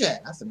fish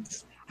at?" I said,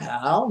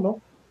 "I don't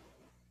know."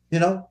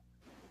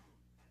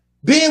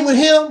 Being with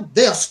him,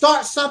 they'll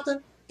start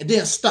something and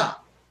then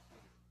stop.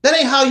 That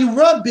ain't how you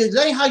run business.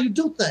 That ain't how you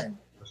do things.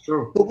 That's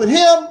true. But with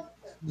him,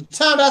 the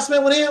time that I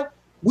spent with him,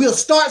 we'll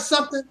start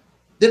something,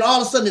 then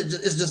all of a sudden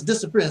it's just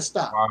disappear and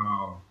stop.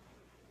 Wow.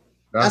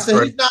 I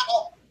said he's not.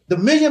 The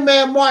Million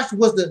Man March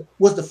was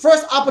the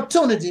first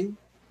opportunity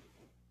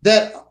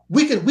that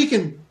we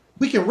can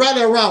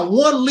rally around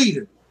one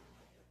leader.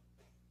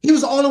 He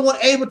was the only one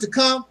able to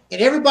come, and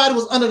everybody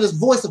was under this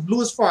voice of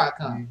Louis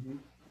Farrakhan.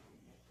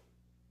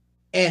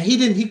 And he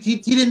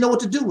didn't know what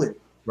to do with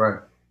it. Right.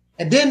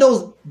 And then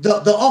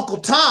the Uncle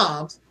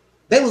Toms,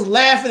 they was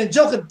laughing and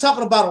joking,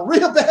 talking about him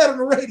real bad on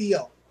the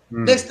radio.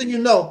 Next thing you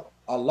know,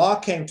 Allah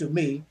came to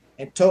me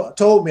and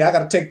told me I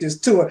got to take this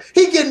tour.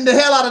 He getting the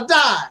hell out of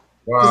Dodge.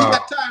 Wow.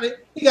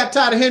 He got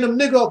tired of hearing them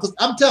Negroes, because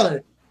I'm telling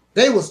you,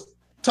 they was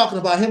talking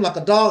about him like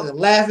a dog and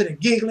laughing and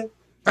giggling.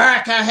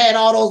 Farrakhan had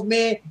all those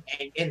men,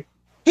 and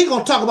he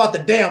gonna talk about the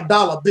damn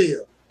dollar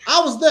bill. I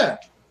was there,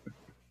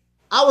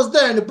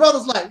 and the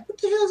brother's like, "What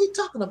the hell is he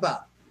talking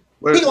about?"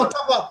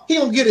 He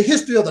gonna get a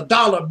history of the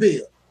dollar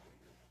bill.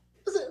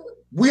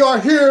 we are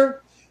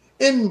here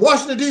in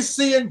Washington,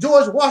 D.C., and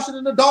George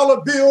Washington, the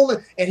dollar bill,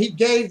 and he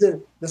gave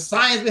the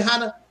science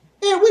behind it.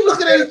 And we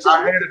looking at each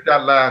other. I hated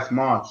that last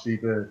march he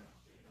did.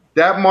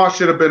 That march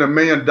should have been $1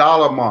 million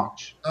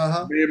march.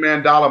 $1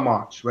 million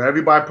march, where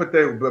everybody put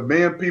their $1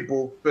 million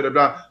people put it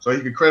down so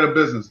he could create a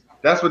business.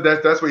 That's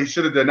what he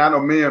should have done. Not no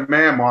 $1 million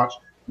man march,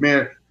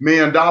 $1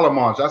 million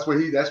march. That's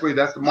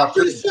the march. I'm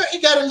pretty sure he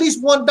got at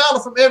least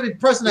 $1 from every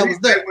person that was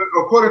there.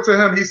 According to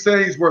him, he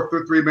said he's worth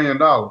 $3 million.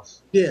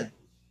 Yeah.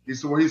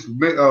 He's Louis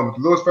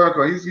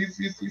Farrakhan.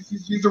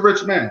 He's a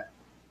rich man.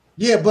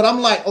 Yeah, but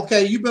I'm like,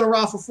 okay, you've been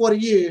around for 40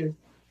 years.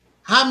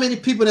 How many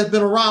people that's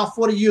been around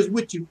 40 years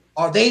with you,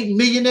 are they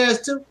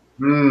millionaires too?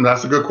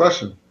 That's a good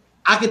question.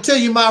 I can tell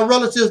you my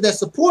relatives that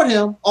support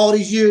him all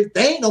these years,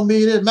 they ain't no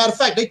millionaires. Matter of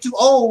fact, they too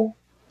old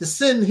to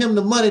send him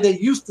the money they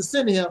used to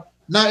send him.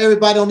 Now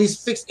everybody on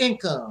these fixed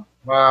income.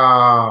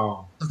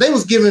 Wow. They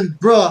was giving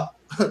bruh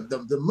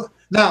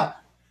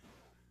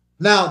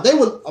now they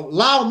would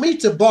allow me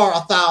to borrow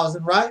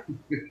 1,000, right?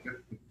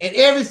 And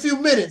every few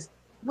minutes,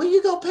 when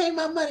you gonna pay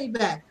my money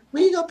back?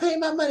 When you gonna pay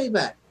my money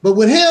back? But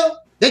with him,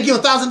 they give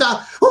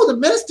 $1,000. Oh, the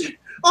minister.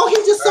 Oh,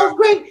 he's just so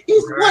great.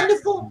 He's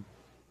wonderful.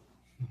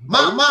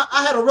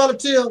 I had a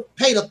relative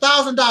paid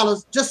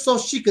 $1,000 just so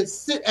she could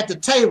sit at the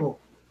table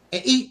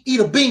and eat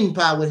a bean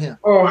pie with him.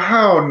 Oh,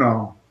 hell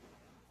no.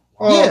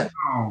 Oh, yeah.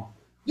 No.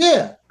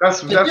 Yeah.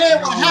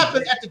 Then what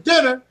happened at the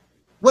dinner?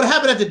 What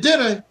happened at the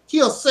dinner?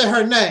 He'll say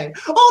her name.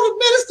 Oh, the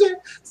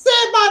minister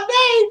said my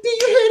name. Do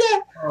you hear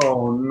that?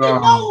 Oh no.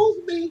 He knows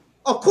me.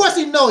 Of course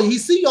he knows you. He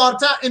see you all the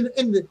time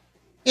in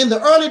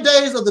the early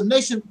days of the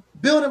nation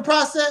building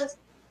process.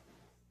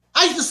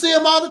 I used to see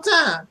him all the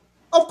time.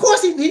 Of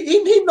course he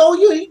know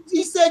you.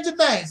 He said your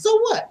name. So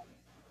what?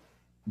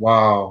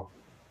 Wow.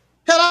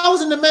 Hell, I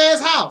was in the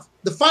man's house.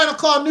 The Final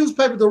Call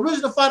newspaper, the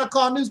original Final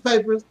Call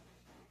newspapers,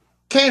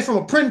 came from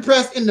a printing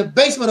press in the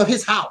basement of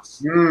his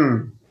house.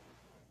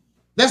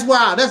 That's where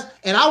I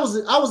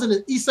was in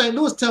the East St.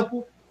 Louis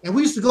temple, and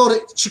we used to go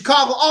to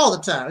Chicago all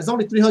the time. It's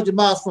only 300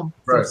 miles from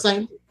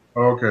St. Louis.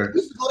 Okay.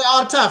 We used to go there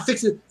all the time,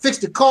 fix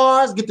the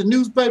cars, get the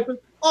newspaper,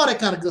 all that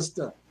kind of good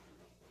stuff.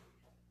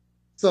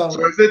 So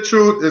is it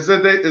true? Is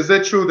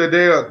it true that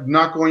they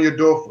knock on your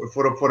door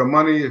for the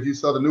money if you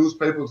sell the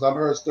newspapers? I've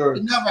heard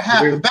stories. It never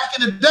happened. Back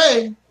in the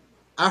day,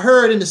 I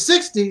heard in the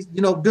 '60s,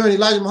 during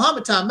Elijah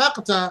Muhammad time,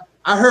 Malcolm time,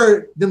 I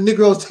heard them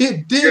Negroes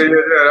did. Yeah.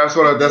 That's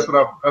what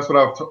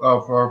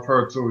I've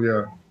heard too.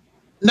 Yeah.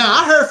 Now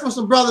I heard from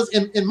some brothers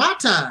in my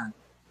time.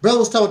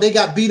 Brothers told they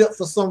got beat up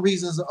for some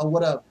reasons or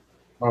whatever.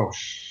 Oh.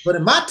 But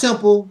in my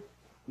temple,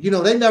 I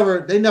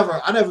never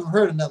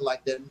heard of nothing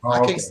like that.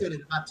 I can't say that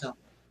in my temple.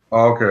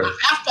 Oh, okay.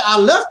 After I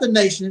left the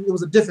nation, it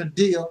was a different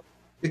deal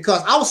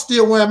because I was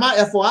still wearing my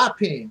FOI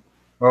pin.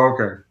 Oh,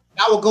 okay.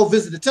 I would go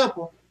visit the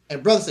temple,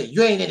 and brother said,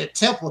 "You ain't in the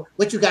temple,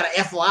 but you got an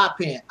FOI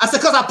pin." I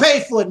said, "Cause I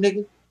paid for it,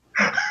 nigga."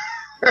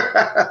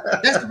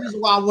 That's the reason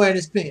why I'm wearing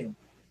this pin.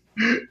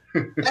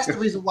 That's the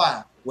reason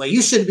why. Well,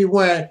 you shouldn't be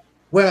wearing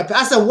a pin.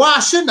 I said, "Why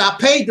shouldn't I?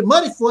 Paid the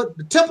money for it.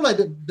 The temple,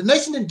 the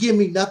nation didn't give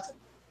me nothing."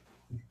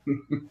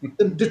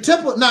 The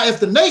temple. Now, if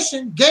the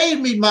nation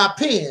gave me my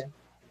pen,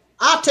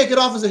 I'll take it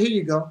off and say, "Here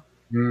you go."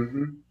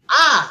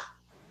 I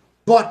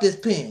bought this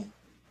pen,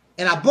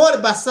 and I bought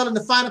it by selling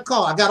the Final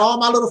Call. I got all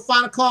my little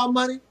Final Call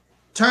money,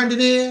 turned it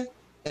in,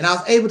 and I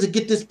was able to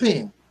get this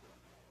pen.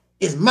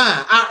 It's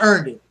mine. I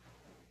earned it.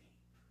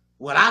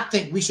 Well, I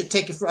think we should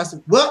take it for us.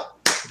 Well,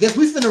 I guess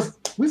we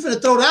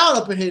finna throw down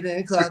up in here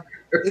then, because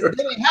it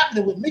ain't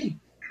happening with me.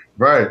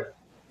 Right.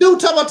 Dude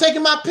talking about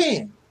taking my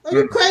pen. Are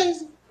you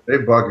crazy? They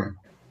bugging.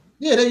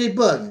 Yeah, they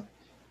bugging.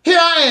 Here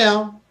I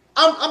am.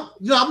 I'm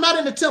not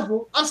in the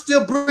temple. I'm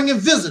still bringing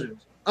visitors.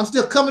 I'm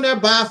still coming there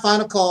buying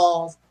Final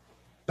Calls,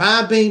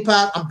 buying bean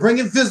pies. I'm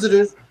bringing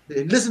visitors.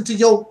 They listen to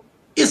your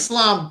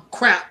Islam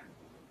crap.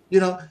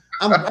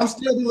 I'm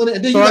still doing it.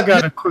 And then so I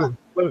got a quick.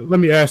 Let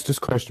me ask this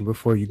question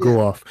before you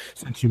go off,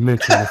 since you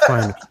mentioned the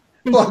Final.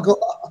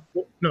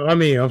 No,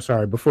 I'm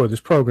sorry. Before this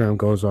program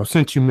goes off,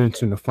 since you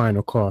mentioned the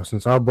Final Call,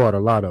 since I bought a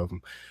lot of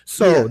them.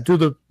 So, do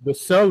the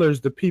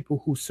sellers, the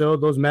people who sell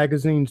those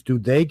magazines, do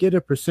they get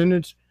a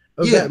percentage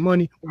of that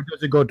money, or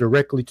does it go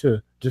directly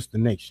to just the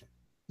nation?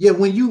 Yeah,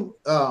 when you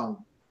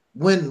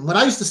when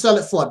I used to sell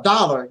it for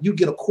 $1, you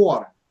get a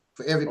quarter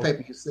for every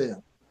paper you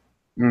sell.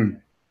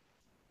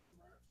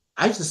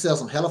 I used to sell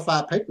some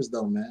hellified papers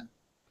though, man.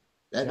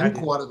 That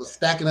quarter was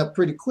stacking up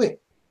pretty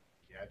quick.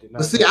 Yeah, I did not.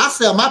 But see, I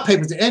sell my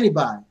papers to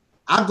anybody.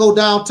 I go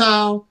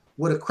downtown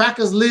where the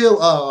crackers live,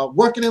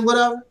 working and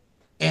whatever,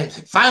 and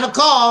Final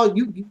Call.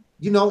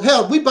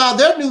 Hell, we buy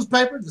their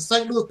newspapers, the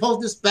St. Louis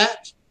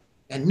Post-Dispatch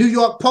and New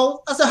York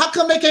Post. I said, how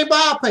come they can't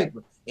buy our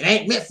paper? It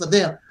ain't meant for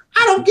them.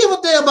 I don't give a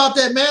damn about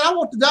that, man. I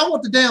want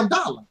the damn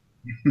dollar.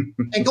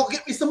 And go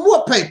get me some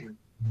more paper.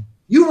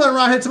 You run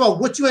around here talking about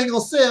what you ain't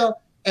gonna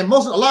sell, and a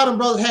lot of them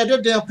brothers had their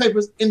damn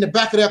papers in the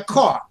back of their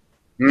car.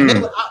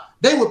 And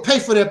they would pay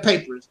for their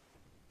papers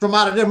from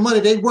out of their money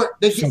they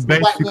get from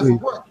white men for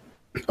work.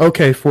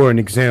 Okay, for an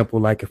example,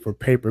 like if a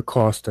paper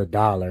costs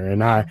 $1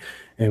 and I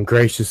am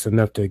gracious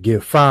enough to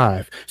give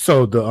 5,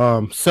 so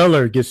the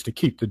seller gets to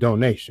keep the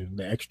donation,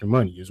 the extra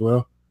money as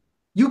well.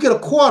 You get a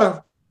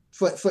quarter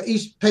for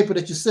each paper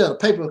that you sell. The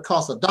paper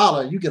costs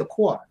 $1, you get a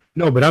quarter.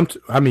 No, but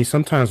I mean,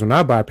 sometimes when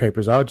I buy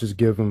papers, I'll just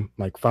give them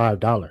like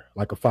 $5,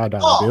 like a $5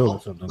 bill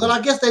or something. Well, I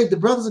guess the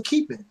brothers are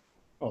keeping.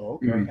 Oh,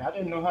 okay. I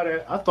didn't know how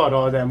that. I thought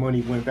all that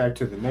money went back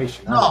to the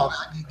nation. No,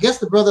 I guess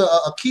the brother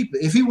keep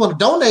it. If he want to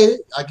donate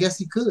it, I guess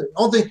he could.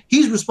 Only thing,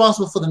 he's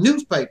responsible for the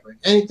newspaper.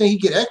 Anything he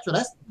get extra,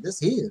 that's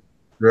his.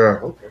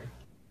 Yeah. Okay.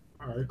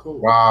 All right. Cool.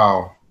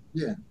 Wow.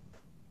 Yeah.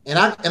 And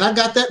I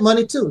got that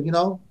money too. You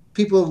know,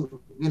 people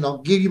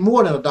give you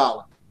more than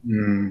 $1.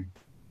 You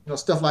know,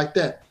 stuff like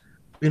that.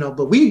 You know,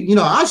 but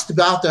I used to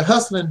be out there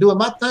hustling and doing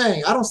my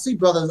thing. I don't see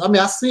brothers. I mean,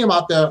 I see them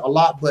out there a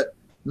lot, but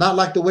not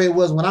like the way it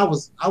was when I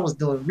was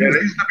doing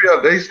music.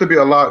 Yeah, they used to be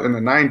a lot in the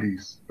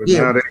 90s, but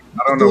now I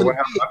don't know what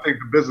happened. I think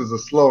the business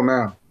is slow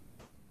now.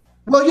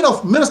 Well, you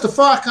know, Minister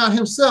Farrakhan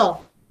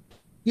himself,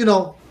 you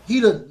know,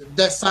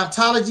 that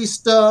Scientology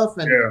stuff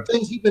and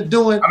things he's been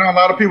doing. I know a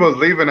lot of people is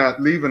leaving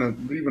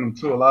him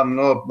too. A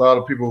lot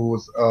of people who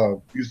was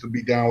used to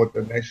be down with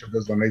the Nation of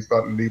Islam, they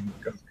started leaving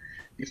because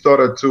he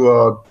started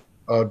to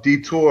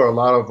detour a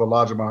lot of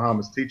Elijah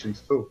Muhammad's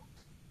teachings too.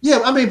 Yeah,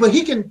 I mean, but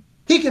he can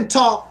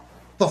talk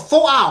for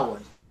 4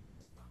 hours,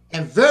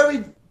 and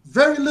very,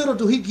 very little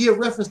do he give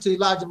reference to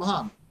Elijah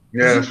Muhammad.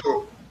 Yeah,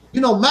 sure.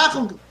 You know,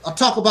 Malcolm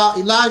talk about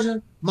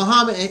Elijah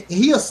Muhammad, and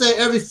he'll say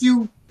every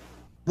few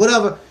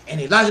whatever, and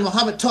Elijah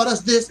Muhammad taught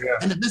us this,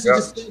 and the messenger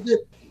said this.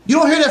 You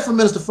don't hear that from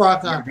Minister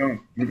Farrakhan.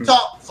 He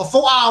talk for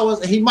 4 hours,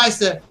 and he might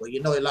say, "Well,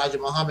 you know, Elijah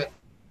Muhammad."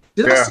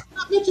 Did I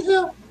mention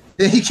him?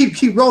 Then he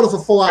keep rolling for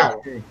 4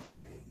 hours.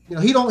 You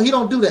know, he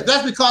don't do that.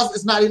 That's because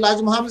it's not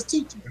Elijah Muhammad's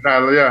teaching.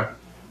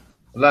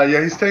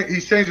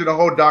 He's changing the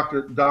whole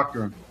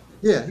doctrine.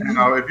 Yeah. And,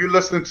 if you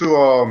listen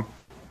to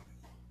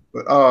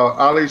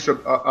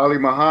Ali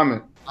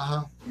Muhammad,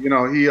 you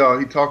know,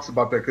 he talks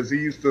about that because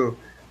he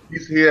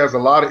has a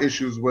lot of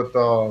issues with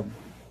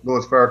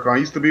Louis Farrakhan.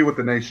 He used to be with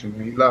the Nation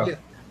and he left. Yeah.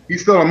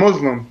 He's still a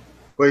Muslim,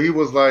 but he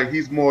was like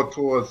he's more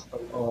towards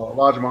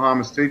Elijah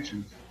Muhammad's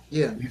teachings.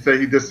 Yeah. He said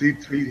he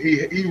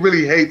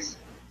really hates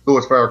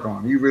Louis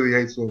Farrakhan. He really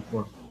hates Louis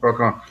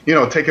Farrakhan. You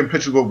know, taking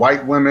pictures with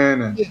white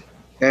women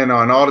and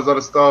all this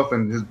other stuff.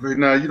 And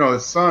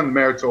his son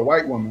married to a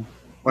white woman.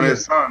 One of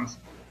his sons,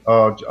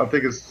 I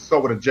think it's so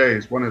with a J.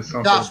 It's one of his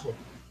sons.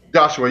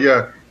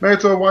 Joshua, married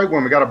to a white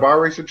woman, got a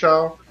biracial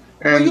child.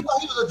 And he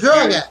was a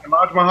drug addict.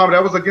 Elijah Muhammad,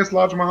 that was against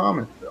Elijah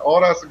Muhammad. All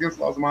that's against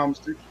Elijah Muhammad's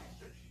teaching.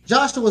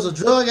 Joshua was a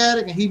drug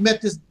addict, and he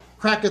met this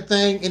cracker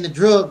thing in the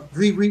drug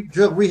rehab.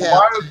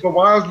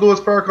 Why is Louis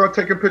Farrakhan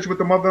taking pictures with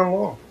the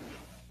mother-in-law?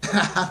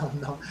 I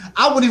don't know.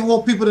 I wouldn't even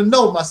want people to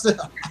know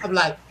myself. I'm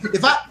like,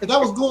 if that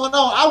was going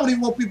on, I wouldn't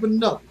even want people to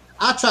know.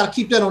 I try to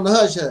keep that on the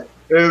hush hush.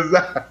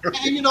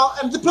 Exactly. And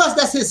and plus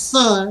that's his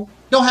son.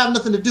 Don't have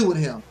nothing to do with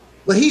him.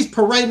 But he's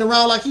parading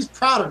around like he's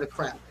proud of the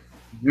crap.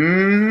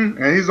 And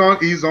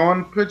he's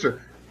on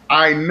picture.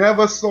 I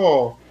never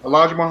saw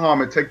Elijah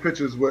Muhammad take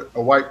pictures with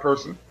a white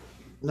person.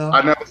 No.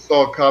 I never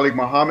saw Khalid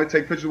Muhammad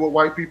take pictures with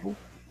white people.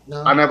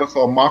 No. I never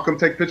saw Malcolm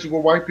take pictures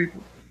with white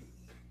people.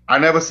 I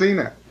never seen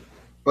that.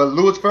 But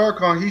Louis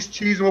Farrakhan, he's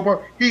cheesing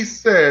apart. He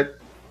said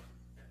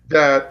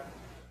that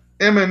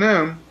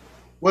Eminem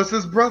was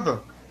his brother.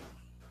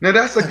 Now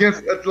that's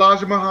against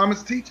Elijah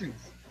Muhammad's teachings.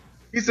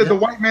 He said the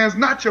white man's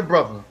not your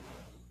brother.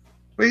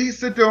 But he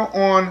sit there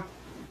on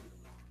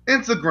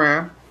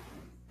Instagram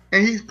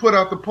and he's put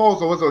out the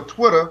post, or was it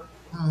Twitter,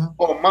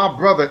 for my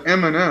brother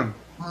Eminem.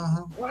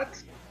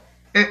 What?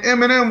 And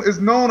Eminem is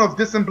known of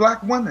dissing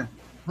black women.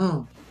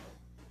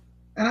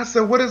 And I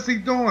said, what is he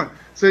doing?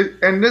 So,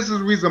 and this is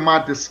the reason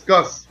my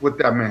disgust with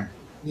that man.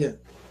 Yeah.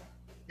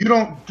 You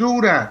don't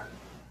do that.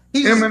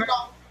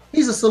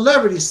 He's a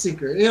celebrity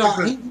seeker. You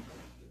know,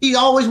 he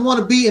always want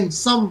to be in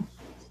some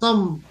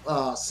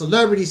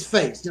celebrity's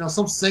face. You know,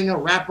 some singer,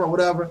 rapper, or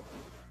whatever.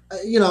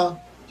 Here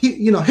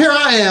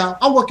I am.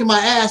 I'm working my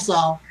ass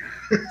off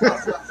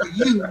for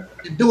you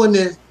and doing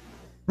this.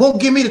 Won't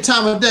give me the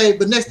time of day,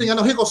 but next thing I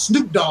know, here goes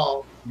Snoop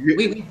Dogg.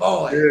 We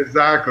boys.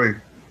 Exactly.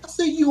 I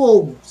say you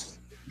old.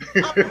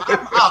 I'm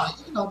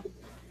out. You know,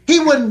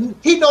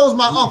 he knows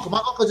my uncle.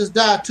 My uncle just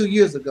died 2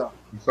 years ago.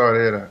 I'm sorry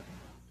to hear that.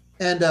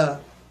 And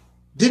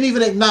didn't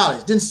even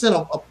acknowledge, didn't send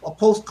a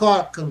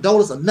postcard,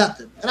 condolence or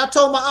nothing. And I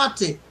told my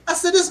auntie, I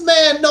said, this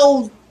man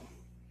knows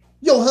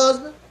your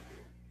husband.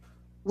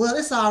 Well,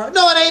 it's all right.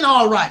 No, it ain't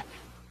all right.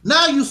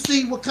 Now you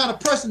see what kind of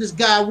person this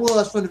guy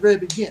was from the very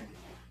beginning.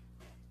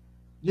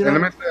 You know?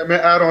 And let me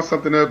add on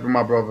something else,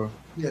 my brother.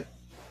 Yeah.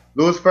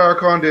 Louis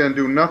Farrakhan didn't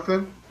do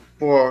nothing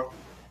for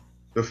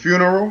the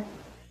funeral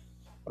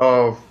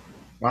of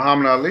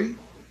Muhammad Ali.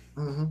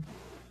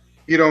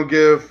 He don't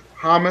give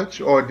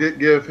homage or did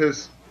give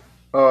his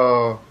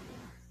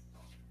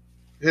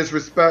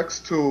respects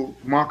to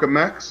Malcolm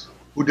X,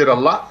 who did a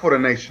lot for the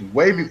nation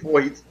way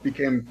before he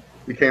became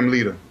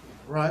leader.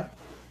 Right.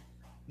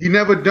 He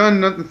never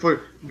done nothing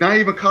for, not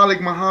even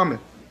Khalid Muhammad.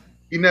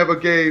 He never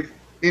gave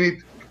any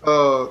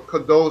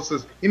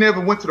condolences. He never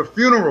went to the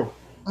funeral.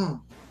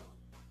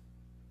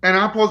 And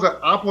I'm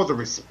supposed to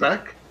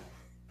respect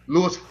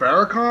Louis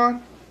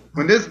Farrakhan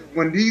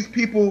when these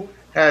people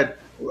had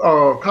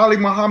Khalid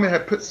Muhammad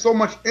had put so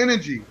much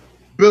energy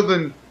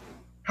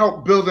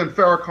help building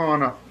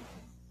Farrakhan up.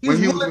 He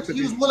was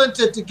willing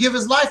to give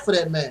his life for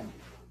that man.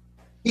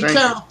 He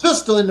carried a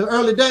pistol in the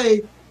early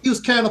days. He was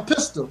carrying a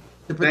pistol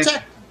to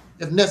protect him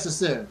if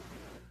necessary.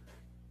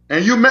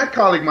 And you met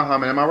Khalid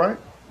Muhammad, am I right?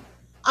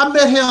 I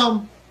met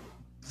him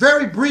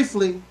very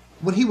briefly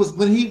when he was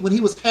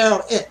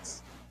Harold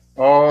X.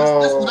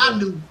 Oh, that's when I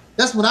knew.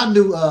 That's when I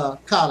knew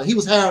Khalid. He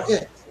was Harold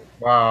X.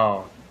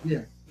 Wow.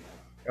 Yeah.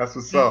 That's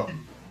what's up.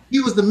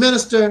 He was the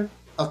minister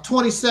of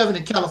 27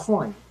 in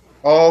California.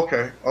 Oh,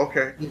 okay.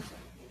 Okay. Yeah.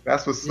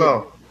 That's what's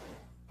up.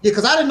 Yeah,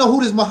 because I didn't know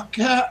who this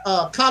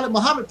Khalid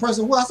Muhammad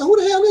person was. I said, who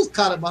the hell is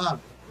Khalid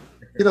Muhammad?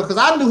 You know, because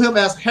I knew him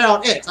as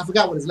Harold X. I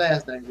forgot what his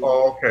last name was.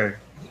 Oh, okay.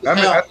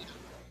 Harold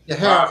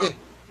X.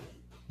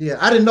 Yeah,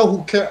 I didn't know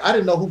who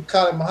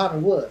Khalid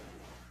Muhammad was.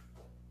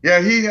 Yeah,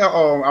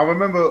 I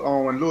remember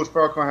when Louis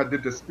Farrakhan had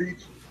did the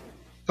speech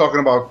talking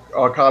about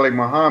Khalid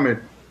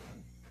Muhammad.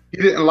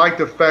 He didn't like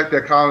the fact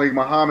that Khalid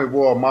Muhammad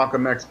wore a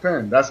Malcolm X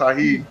pen. That's how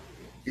he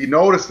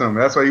noticed him.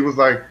 That's why he was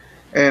like,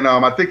 and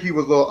I think he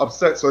was a little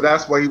upset. So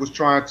that's why he was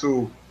trying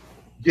to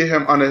get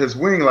him under his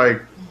wing,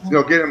 like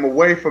get him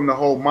away from the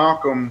whole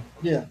Malcolm.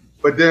 Yeah.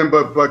 But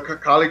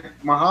Khalid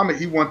Muhammad,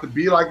 he wanted to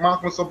be like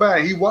Malcolm so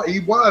bad. He was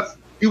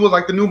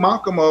like the new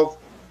Malcolm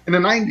in the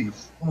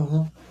 90s.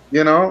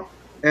 You know.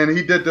 And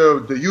he did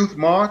the youth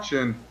march,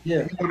 and he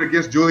went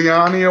against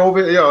Giuliani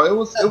over. Yeah,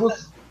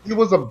 he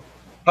was a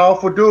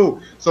powerful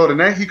dude. So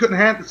he couldn't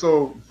handle.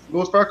 So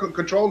Louis Farrakhan couldn't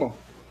control him.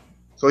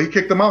 So he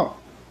kicked him out.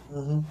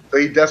 So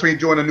that's when he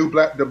joined the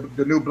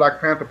new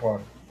Black Panther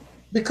Party.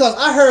 Because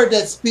I heard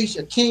that speech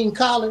of King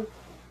Khalid,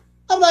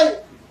 I'm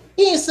like,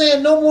 he ain't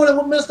saying no more than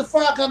what Minister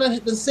Farrakhan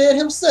had said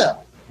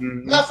himself.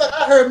 Matter of fact,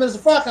 I heard Minister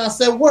Farrakhan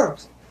say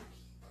worse.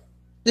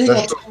 Then he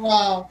gonna turn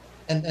around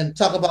and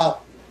talk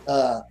about.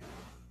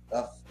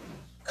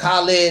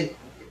 Khalid,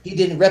 he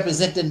didn't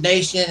represent the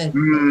nation.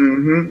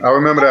 And I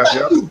remember that.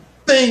 Yeah.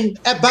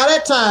 By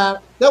that time,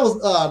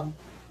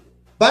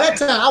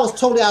 I was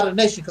totally out of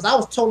the nation because I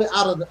was totally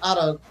out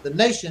of the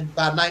nation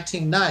by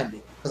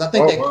 1990. Because I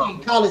think King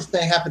Khalid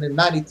thing happened in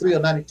 93 or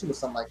 92 or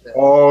something like that.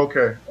 Oh,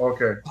 okay,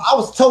 okay. I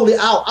was totally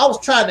out. I was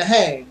trying to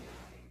hang.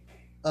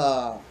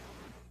 I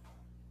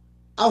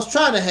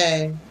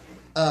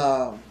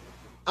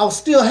was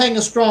still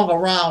hanging strong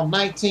around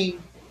 80,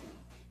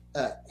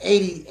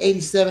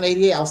 87,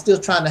 88, I was still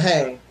trying to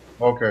hang.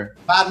 Okay.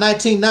 By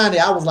 1990,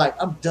 I was like,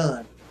 I'm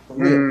done. For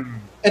real.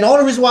 And the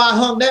only reason why I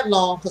hung that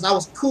long, because I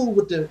was cool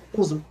with it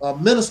was a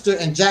minister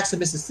in Jackson,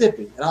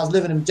 Mississippi. And I was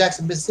living in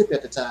Jackson, Mississippi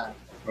at the time.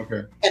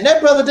 Okay. And that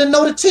brother didn't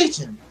know the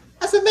teaching.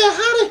 I said, man,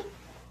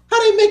 how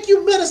they make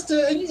you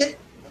minister? And he didn't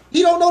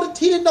know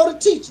the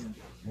teaching.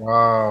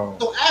 Wow.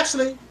 So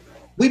actually,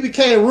 we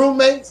became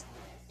roommates,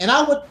 and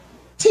I would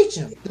teach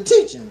him the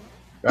teaching.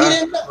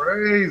 That's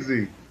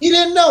crazy. He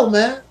didn't know,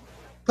 man.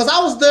 Because I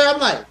was there, I'm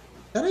like,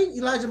 that ain't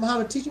Elijah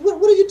Muhammad teaching.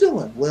 What are you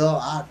doing?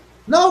 Well,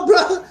 no,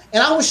 brother.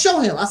 And I would show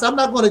him. I said, I'm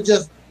not going to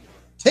just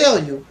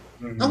tell you.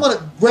 I'm going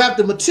to grab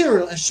the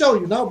material and show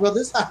you. No, brother,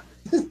 this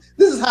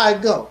is how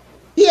it go.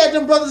 He had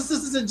them brothers and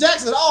sisters in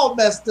Jackson all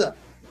messed up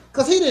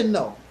because he didn't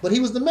know. But he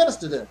was the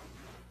minister there.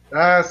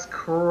 That's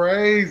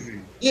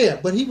crazy. Yeah,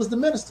 but he was the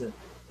minister.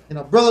 You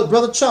know,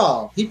 brother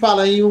Charles, he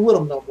probably ain't even with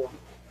him no more.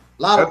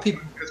 A lot of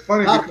people. It's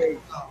funny because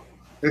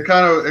it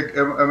kind of,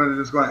 I'm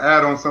just going to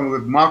add on some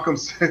of it. Malcolm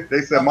said,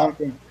 they said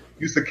Malcolm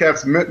used to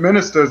catch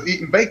ministers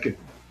eating bacon.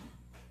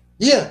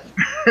 Yeah.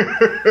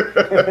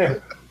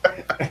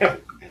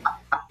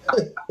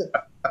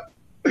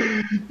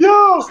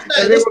 Yo,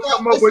 and they would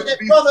come up with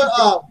brother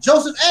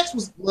Joseph X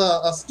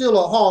was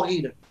still a hog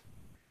eater.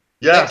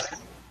 Yes,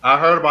 I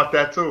heard about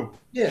that too.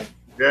 Yeah.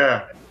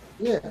 Yeah.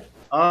 Yeah.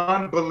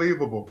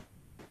 Unbelievable.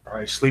 All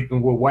right,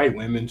 sleeping with white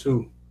women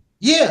too.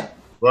 Yeah.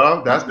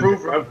 Well, that's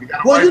proof.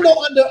 Well, you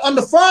know,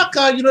 under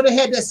Farrakhan, you know, they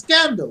had that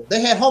scandal. They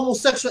had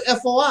homosexual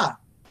FOI.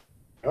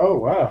 Oh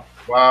wow.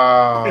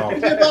 Wow. You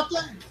hear about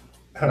that?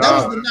 That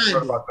was the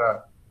 90s. About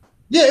that.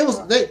 Yeah, it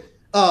was they.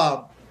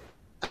 I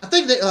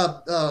think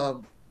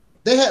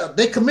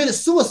they committed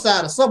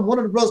suicide or something. One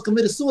of the brothers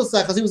committed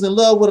suicide because he was in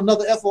love with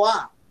another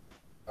FOI.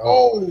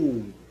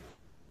 Oh.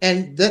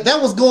 And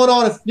that was going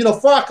on. You know,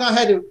 Farrakhan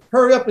had to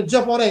hurry up and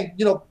jump on that.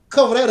 You know,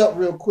 cover that up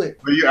real quick.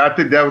 But yeah, I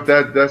think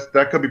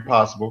that could be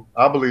possible.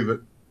 I believe it.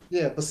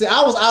 Yeah, but see,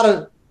 I was out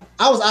of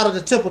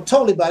the temple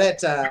totally by that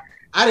time.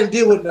 I didn't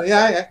deal with it.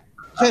 Yeah,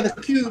 can't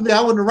accuse me.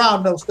 I wasn't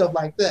around no stuff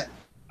like that.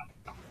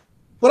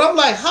 But I'm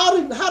like, how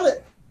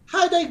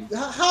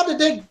did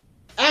they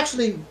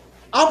actually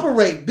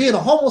operate being a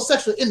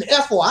homosexual in the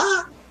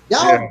FOI?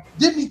 Y'all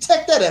didn't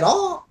detect that at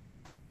all.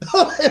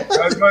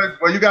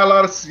 Well, you got a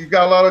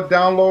lot of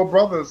down low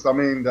brothers. I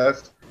mean,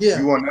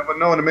 you will never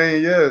know in a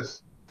million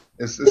years.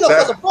 It's you know,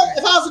 if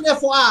I was in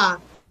FOI,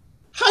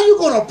 how you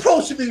gonna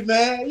approach me,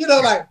 man? You know,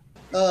 like,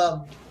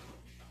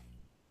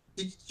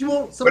 You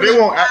want but they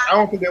won't. I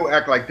don't think they will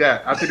act like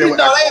that. I think they will.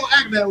 No, they don't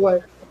act that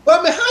way. But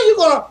I mean,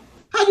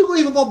 how you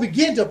even gonna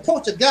begin to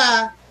approach a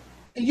guy,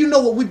 and you know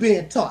what we're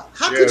being taught?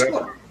 How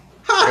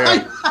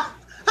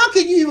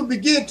can you even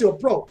begin to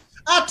approach?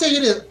 I'll tell you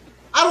this: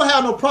 I don't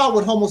have no problem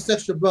with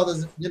homosexual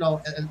brothers, you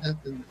know,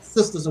 and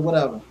sisters or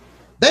whatever.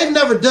 They've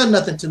never done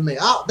nothing to me.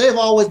 They've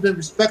always been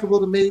respectable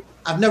to me.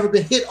 I've never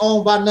been hit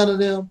on by none of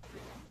them.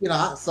 You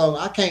know, so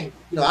I can't.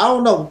 You know, I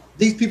don't know.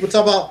 These people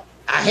talk about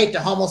I hate the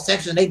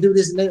homosexuals. They do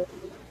this and that.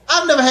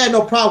 I've never had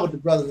no problem with the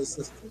brothers and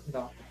sisters. You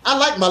know, I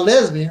like my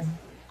lesbians.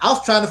 I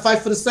was trying to fight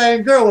for the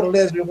same girl with a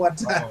lesbian one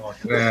time. Oh,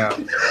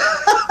 damn.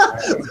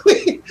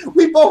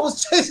 we both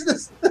was chasing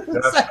this.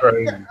 That's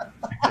crazy.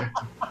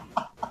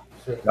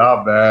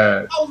 Not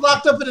bad. I was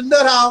locked up in the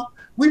nut house.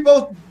 We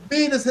both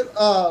being this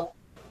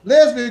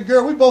lesbian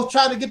girl. We both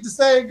trying to get the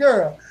same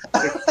girl.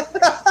 I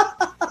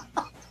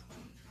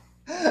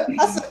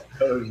said,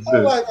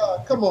 I'm like,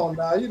 oh, come on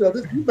now. You know,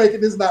 you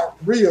making this not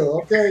real,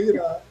 okay? You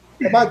know,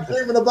 am I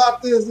dreaming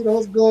about this? You know,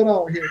 what's going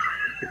on here?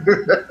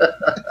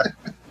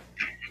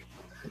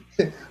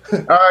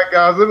 All right,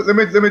 guys. Let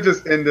me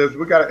just end this.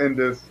 We gotta end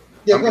this.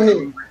 Yeah, go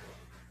ahead.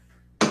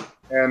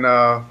 And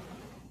I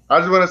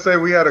just want to say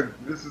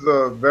this is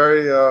a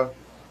very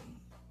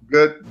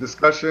good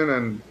discussion,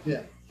 and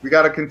we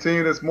got to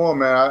continue this more,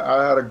 man.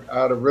 I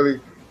had a really.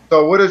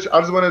 So I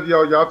just wanted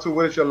y'all two.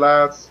 What is your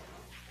last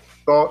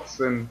thoughts,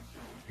 and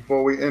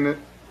before we end it,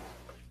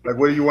 like,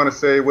 what do you want to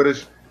say? What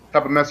is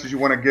type of message you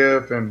want to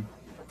give, and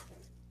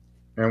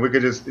we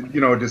could just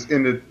just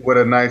end it with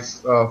a nice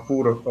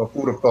food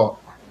of thought.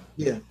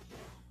 Yeah.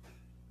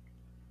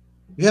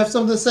 You have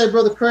something to say,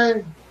 Brother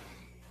Craig?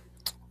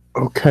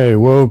 Okay,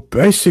 well,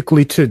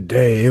 basically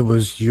today it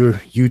was you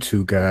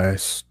two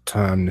guys'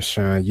 time to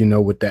shine. You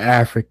know, with the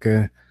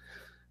Africa,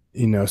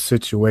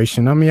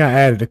 situation. I mean, I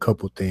added a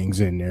couple things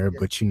in there,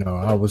 but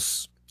I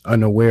was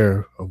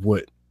unaware of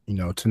what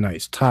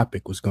tonight's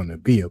topic was going to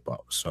be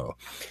about. So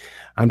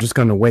I'm just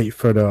going to wait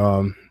for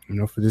the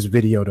for this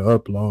video to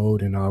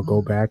upload, and I'll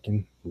go back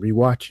and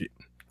rewatch it.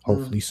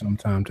 Hopefully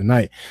sometime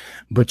tonight.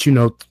 But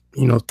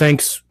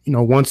thanks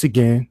once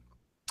again.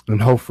 And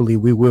hopefully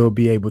we will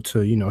be able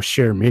to,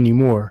 share many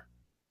more,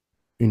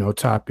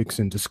 topics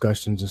and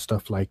discussions and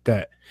stuff like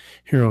that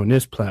here on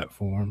this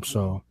platform.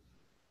 So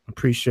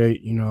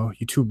appreciate, you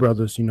two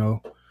brothers,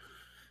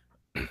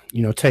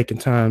 taking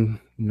time,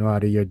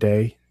 out of your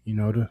day,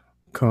 to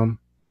come,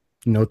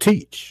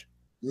 teach.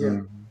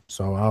 Yeah.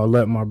 So I'll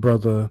let my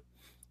brother,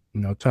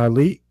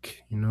 Taalik,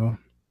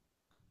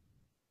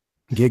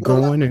 get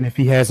going. And if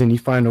he has any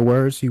final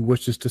words he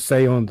wishes to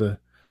say on the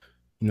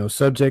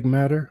subject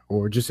matter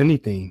or just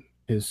anything,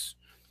 is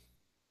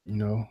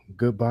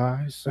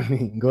goodbyes. I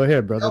mean, go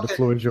ahead, brother. Okay. The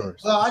floor is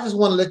yours. Well, I just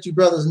want to let you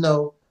brothers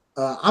know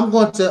I'm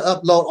going to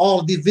upload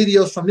all of the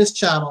videos from this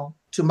channel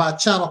to my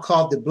channel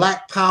called the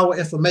Black Power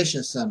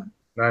Information Center.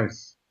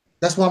 Nice.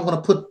 That's where I'm going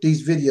to put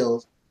these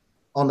videos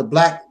on the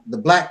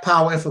Black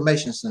Power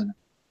Information Center.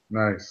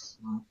 Nice.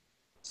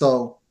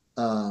 So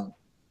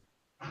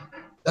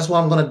that's what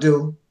I'm going to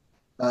do.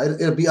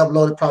 It'll be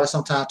uploaded probably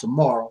sometime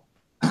tomorrow.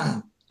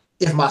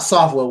 If my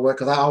software works,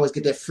 because I always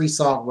get that free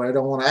software. I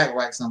don't want to act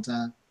right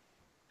sometimes.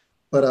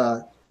 But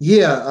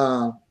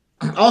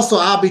also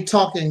I'll be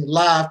talking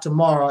live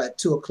tomorrow at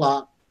 2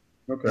 o'clock.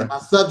 Okay. And my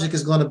subject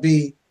is going to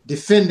be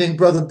defending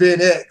Brother Ben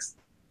X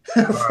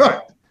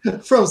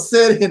from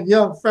Seti and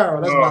Young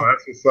Pharaoh.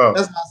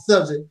 That's my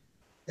subject.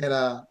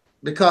 And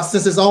because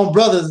since his own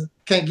brothers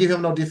can't give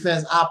him no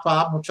defense, I'm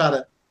going to try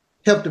to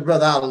help the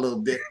brother out a little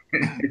bit.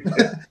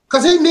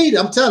 Because he needs it.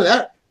 I'm telling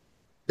you,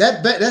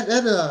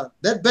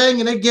 that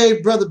banging they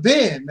gave Brother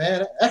Ben,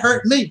 man, that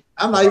hurt me.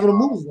 I'm not even a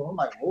Muslim. I'm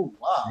like, oh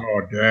wow.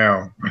 Oh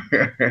damn.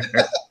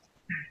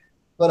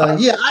 But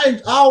I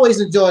always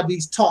enjoy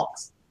these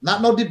talks.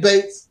 Not no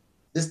debates.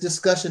 This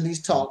discussion,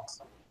 these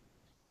talks.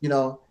 Get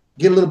a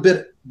little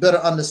bit better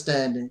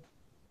understanding.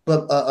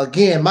 But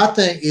again, my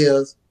thing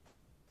is,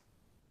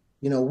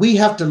 we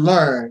have to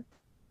learn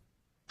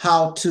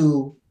how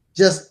to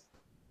just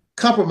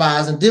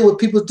compromise and deal with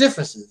people's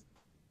differences,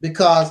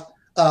 because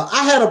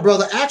I had a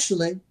brother,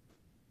 actually,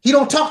 he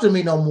don't talk to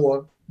me no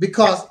more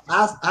because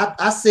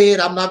I said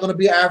I'm not going to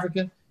be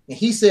African, and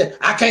he said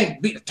I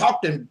can't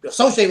talk to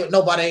associate with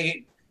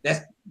nobody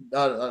that's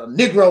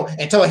Negro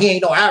and tell he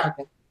ain't no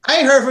African. I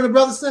ain't heard from the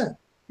brother since.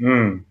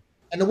 And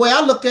the way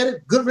I look at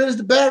it, good riddance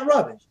to bad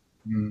rubbish.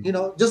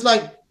 Just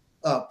like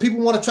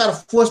people want to try to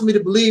force me to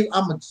believe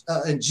I'm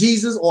in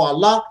Jesus or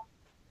Allah.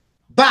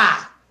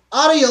 Bye.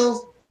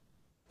 Adios.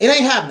 It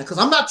ain't happening, because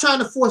I'm not trying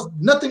to force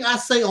nothing I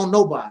say on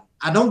nobody.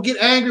 I don't get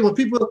angry when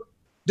people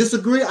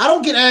disagree. I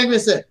don't get angry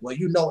and say, well,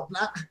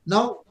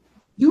 no,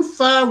 you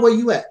find where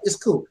you at. It's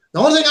cool. The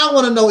only thing I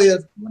want to know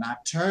is, when I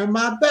turn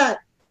my back,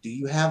 do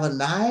you have a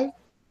knife?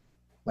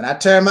 When I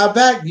turn my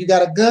back, you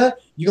got a gun?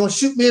 You going to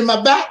shoot me in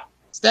my back?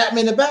 Stab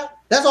me in the back?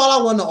 That's all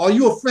I want to know. Are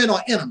you a friend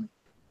or enemy?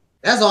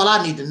 That's all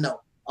I need to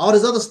know. All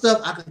this other stuff,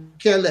 I can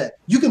care less.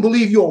 You can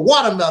believe you're a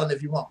watermelon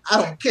if you want.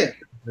 I don't care.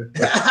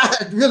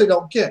 I really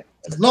don't care.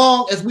 As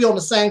long as we on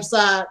the same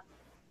side,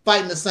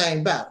 fighting the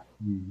same battle.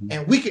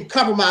 and we can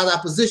compromise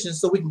our position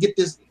so we can get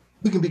this,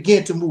 we can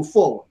begin to move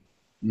forward.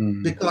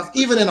 Because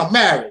even in a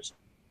marriage,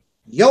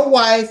 your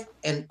wife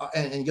and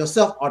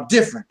yourself are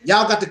different.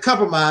 Y'all got to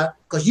compromise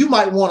because you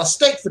might want a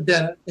steak for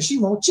dinner and she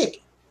want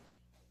chicken.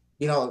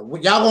 You know,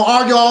 y'all gonna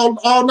argue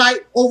all night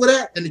over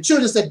that, and the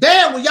children say,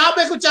 "Damn, will y'all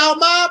make with y'all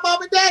mom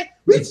and dad?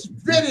 We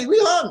ready, we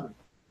hungry."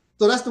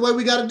 So that's the way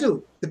we got to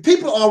do. The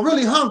people are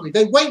really hungry.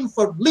 They waiting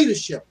for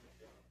leadership.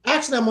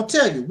 Actually, I'm gonna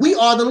tell you, we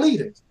are the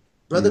leaders,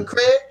 Brother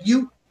Craig.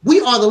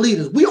 We are the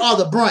leaders. We are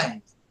the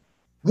brains.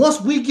 Once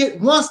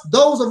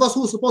those of us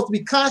who are supposed to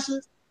be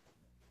conscious,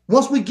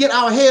 once we get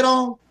our head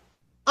on,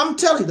 I'm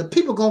telling you, the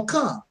people gonna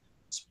come,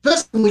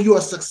 especially when you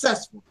are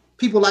successful.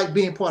 People like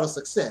being part of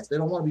success. They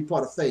don't want to be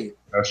part of failure.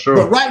 That's true.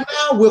 But right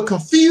now we're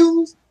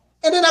confused,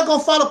 and they're not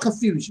gonna follow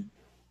confusion.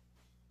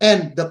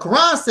 And the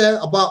Quran said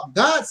about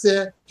God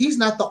said He's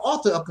not the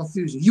author of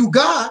confusion. You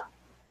God,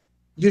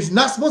 you're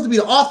not supposed to be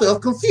the author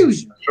of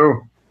confusion. That's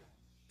true.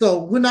 So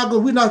we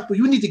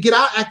need to get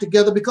our act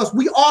together because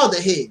we are the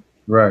head.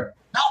 Right.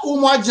 Not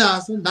Umar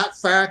Johnson, not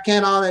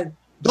Farrakhan, all that.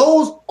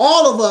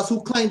 All of us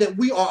who claim that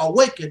we are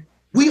awakened,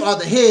 we are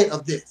the head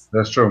of this.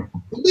 That's true.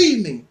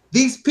 Believe me,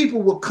 these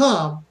people will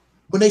come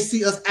when they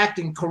see us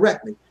acting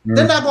correctly.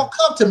 They're not going to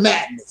come to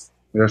madness.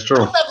 That's true.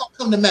 I'm not going to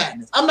come to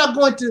madness. I'm not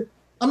going to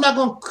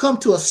come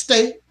to a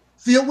state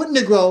filled with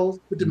Negroes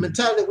with the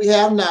mentality that we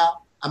have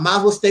now. I might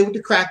as well stay with the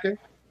cracker,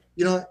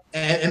 you know,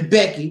 and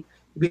Becky,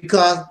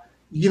 because,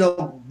 you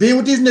know, being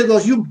with these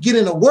Negroes, you get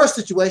in a worse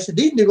situation.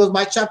 These Negroes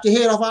might chop your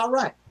head off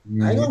outright.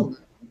 I don't know.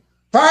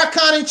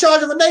 Farrakhan in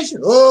charge of a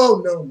nation?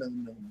 Oh, no.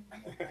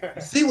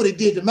 See what he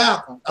did to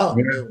Malcolm? Oh,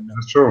 no.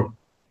 That's true.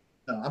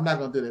 No, I'm not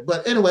going to do that.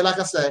 But anyway, like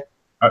I said,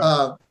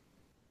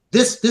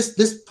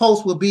 this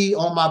post will be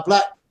on my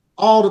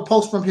all the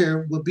posts from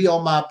here will be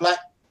on my Black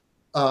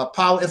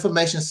Power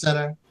Information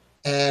Center,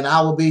 and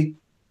I will be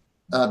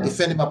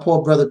defending my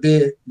poor brother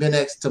Ben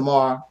X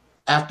tomorrow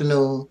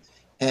afternoon.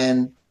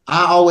 And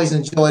I always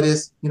enjoy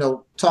this, you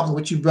know, talking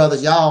with you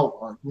brothers.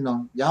 Y'all, you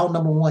know, y'all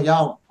number one.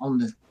 Y'all on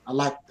this. I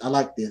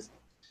like this,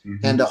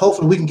 and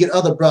hopefully we can get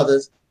other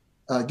brothers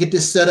get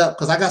this set up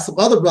because I got some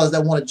other brothers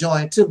that want to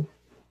join too.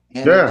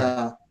 And,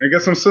 and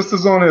get some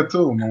sisters on there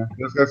too, man.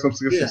 Let's get some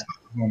sisters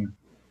on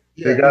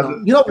there.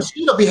 You know,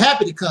 Rashida be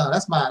happy to come.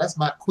 That's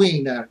my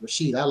queen,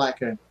 Rashida. I like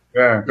her.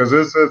 Yeah, because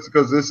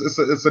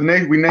it's a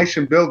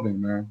nation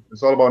building, man.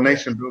 It's all about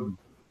nation building.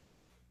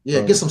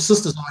 Yeah, get some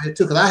sisters on here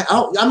too. Cause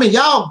I mean,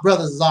 y'all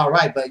brothers is all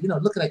right, but you know,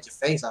 looking at your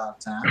face all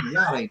the time,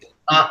 y'all ain't.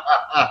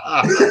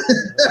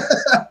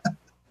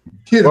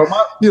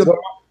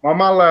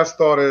 My last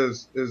thought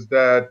is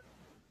that.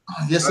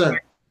 Yes, sir.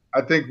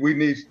 I think we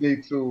need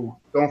to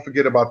don't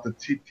forget about the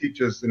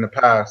teachers in the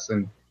past,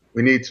 and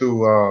we need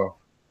to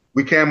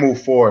we can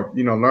move forward.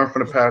 You know, learn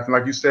from the past, and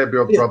like you said,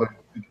 brother,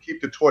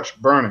 keep the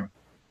torch burning.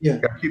 Yeah, you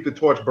gotta keep the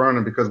torch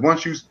burning because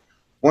once you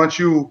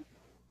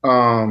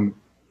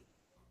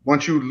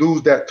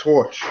lose that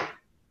torch,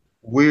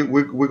 we're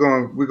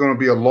gonna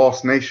be a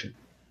lost nation,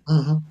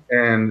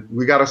 and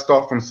we got to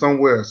start from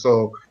somewhere.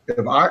 So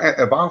if our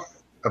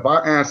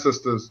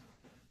ancestors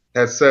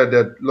had said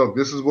that, look,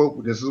 this is where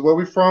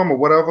we're from or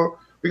whatever,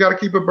 we got to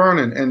keep it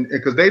burning, and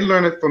because they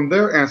learned it from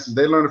their ancestors,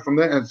 they learned it from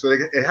their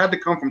ancestors, so it had to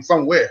come from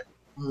somewhere.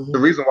 The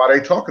reason why they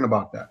talking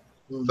about that,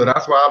 so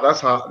that's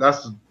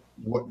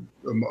what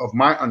of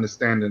my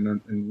understanding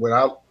and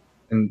without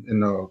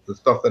the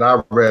stuff that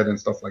I read and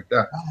stuff like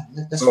that.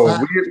 So we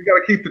got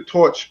to keep the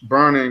torch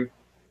burning,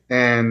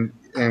 and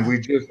we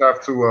just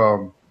have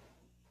to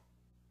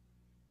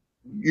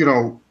you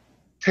know,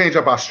 change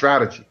up our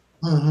strategy.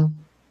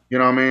 You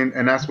know what I mean?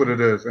 And that's what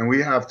it is. And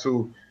we have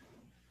to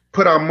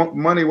put our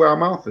money where our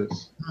mouth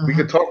is. We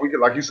could talk,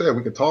 like you said,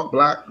 we could talk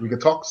black, we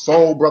could talk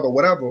soul, brother,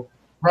 whatever.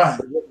 Right.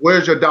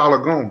 Where's your dollar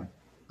going?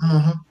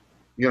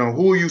 You know,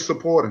 who are you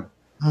supporting?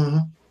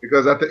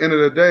 Because at the end of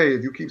the day,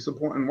 if you keep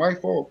supporting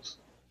white folks,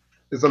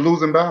 it's a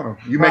losing battle.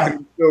 You're making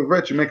them feel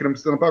rich, you're making them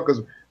still in power,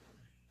 because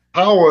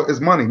power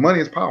is money. Money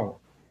is power.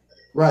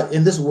 Right,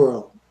 in this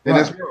world. In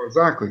this world,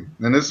 exactly.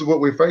 And this is what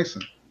we're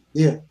facing.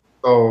 Yeah.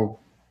 So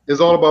it's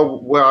all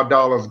about where our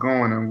dollar's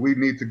going, and we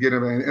need to get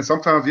in. And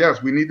sometimes,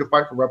 yes, we need to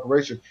fight for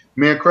reparation.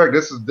 Me and Craig,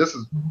 this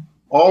is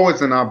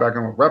always in our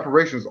background.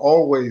 Reparations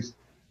always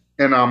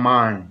in our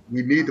mind.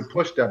 We need to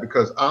push that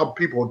because our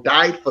people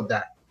died for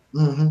that.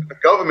 The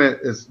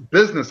government is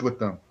business with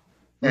them,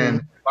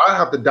 and if I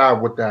have to die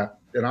with that,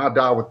 then I'll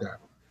die with that.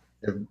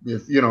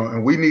 If you know,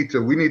 and we need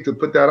to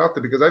put that out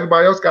there because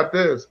everybody else got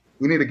theirs.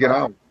 We need to get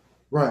out.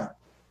 Right.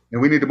 And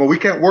we need to, but we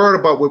can't worry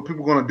about what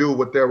people are going to do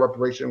with their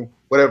reparation,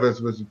 whatever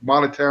it's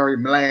monetary,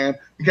 land.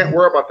 We can't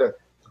worry about that.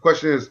 The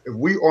question is, if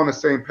we on the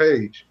same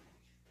page,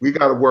 we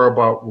got to worry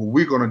about what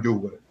we're going to do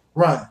with it.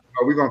 Right.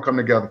 Are we going to come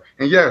together?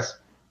 And yes,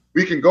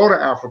 we can go to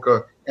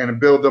Africa and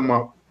build them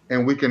up,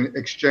 and we can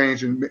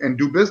exchange and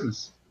do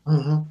business. It's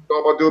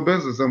all about doing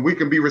business, and we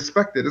can be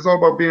respected. It's all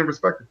about being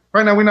respected.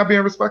 Right now, we're not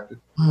being respected.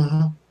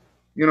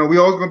 You know, we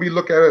always going to be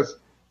looked at as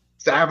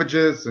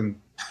savages and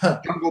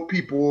jungle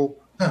people.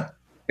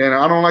 And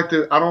I don't like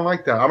that. I don't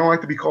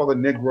like to be called a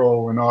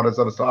Negro and all this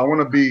other stuff. I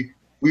want to be.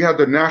 We have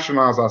to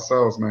nationalize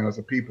ourselves, man, as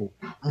a people.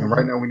 And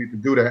right now we need to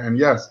do that. And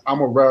yes,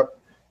 I'm a rep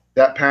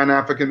that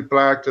Pan-African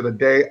flag to the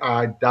day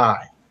I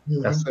die.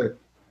 That's it.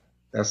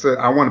 That's it.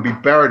 I want to be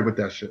buried with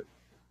that shit.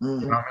 You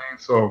know what I mean?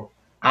 So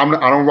I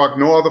don't rock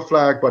no other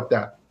flag but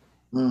that.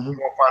 You won't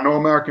find no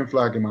American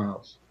flag in my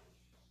house.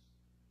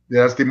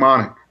 Yeah, that's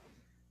demonic.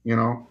 You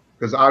know,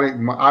 because I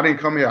didn't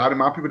come here.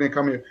 My people didn't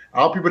come here.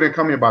 Our people didn't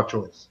come here by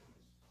choice.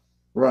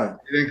 Right.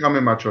 They didn't come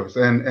in by choice.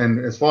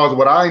 And as far as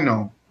what I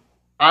know,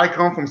 I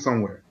come from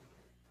somewhere.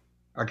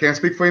 I can't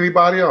speak for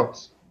anybody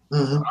else. I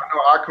know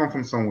I come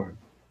from somewhere.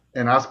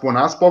 And when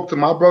I spoke to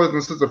my brothers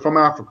and sisters from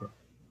Africa,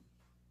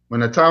 when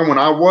the time when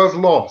I was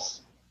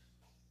lost,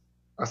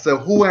 I said,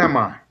 "Who am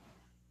I?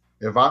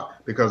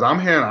 Because I'm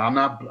here. I'm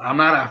not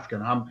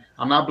African.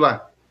 I'm not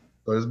black."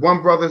 So this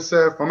one brother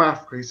said from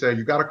Africa, he said,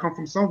 "You got to come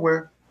from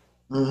somewhere.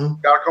 You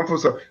got to come from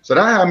somewhere." So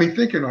that had me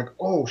thinking, like,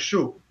 "Oh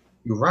shoot,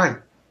 you're right."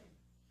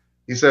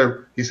 He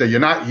said, "You're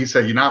not." He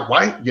said, "You're not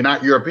white. You're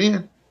not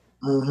European.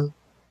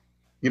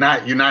 You're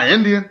not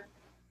Indian."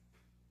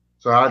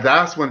 So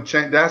that's what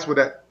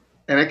that,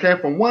 and it came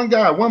from one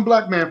guy, one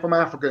black man from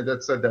Africa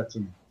that said that to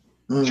me.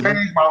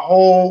 Changed my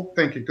whole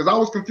thinking because I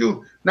was confused.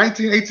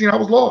 19, 18, I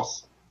was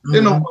lost.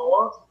 Didn't know who I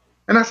was,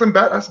 and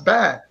that's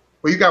bad.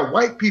 But you got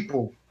white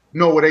people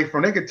know where they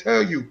from. They can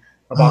tell you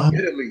about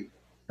Italy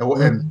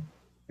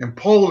and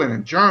Poland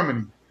and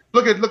Germany.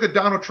 Look at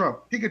Donald Trump.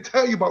 He could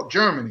tell you about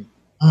Germany.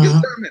 He's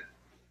German.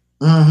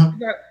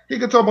 He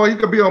can talk about, he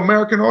could be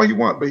American all he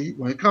wants, but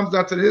when it comes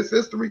down to his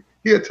history,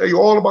 he'll tell you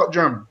all about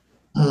Germany.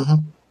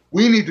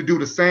 We need to do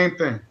the same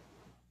thing.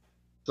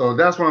 So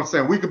that's what I'm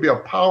saying. We could be a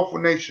powerful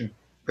nation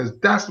because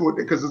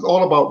it's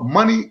all about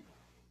money,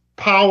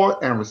 power,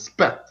 and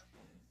respect.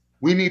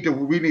 We need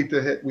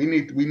that.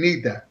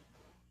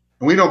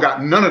 And we don't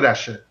got none of that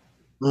shit.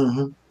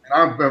 And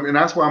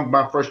that's where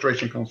my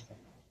frustration comes from.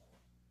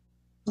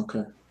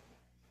 Okay.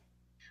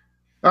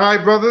 All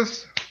right,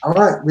 brothers. All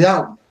right, we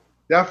out.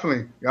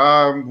 Definitely.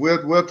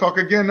 We'll talk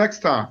again next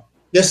time.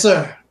 Yes,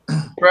 sir.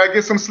 Craig,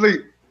 get some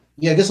sleep.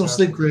 Yeah, get some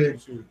sleep,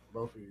 Craig.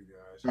 Both of you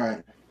guys. All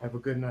right. Have a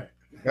good night.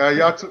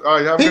 Y'all too. All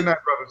right, have a good night,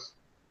 brothers.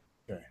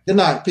 Okay. Good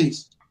night.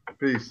 Peace.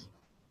 Peace.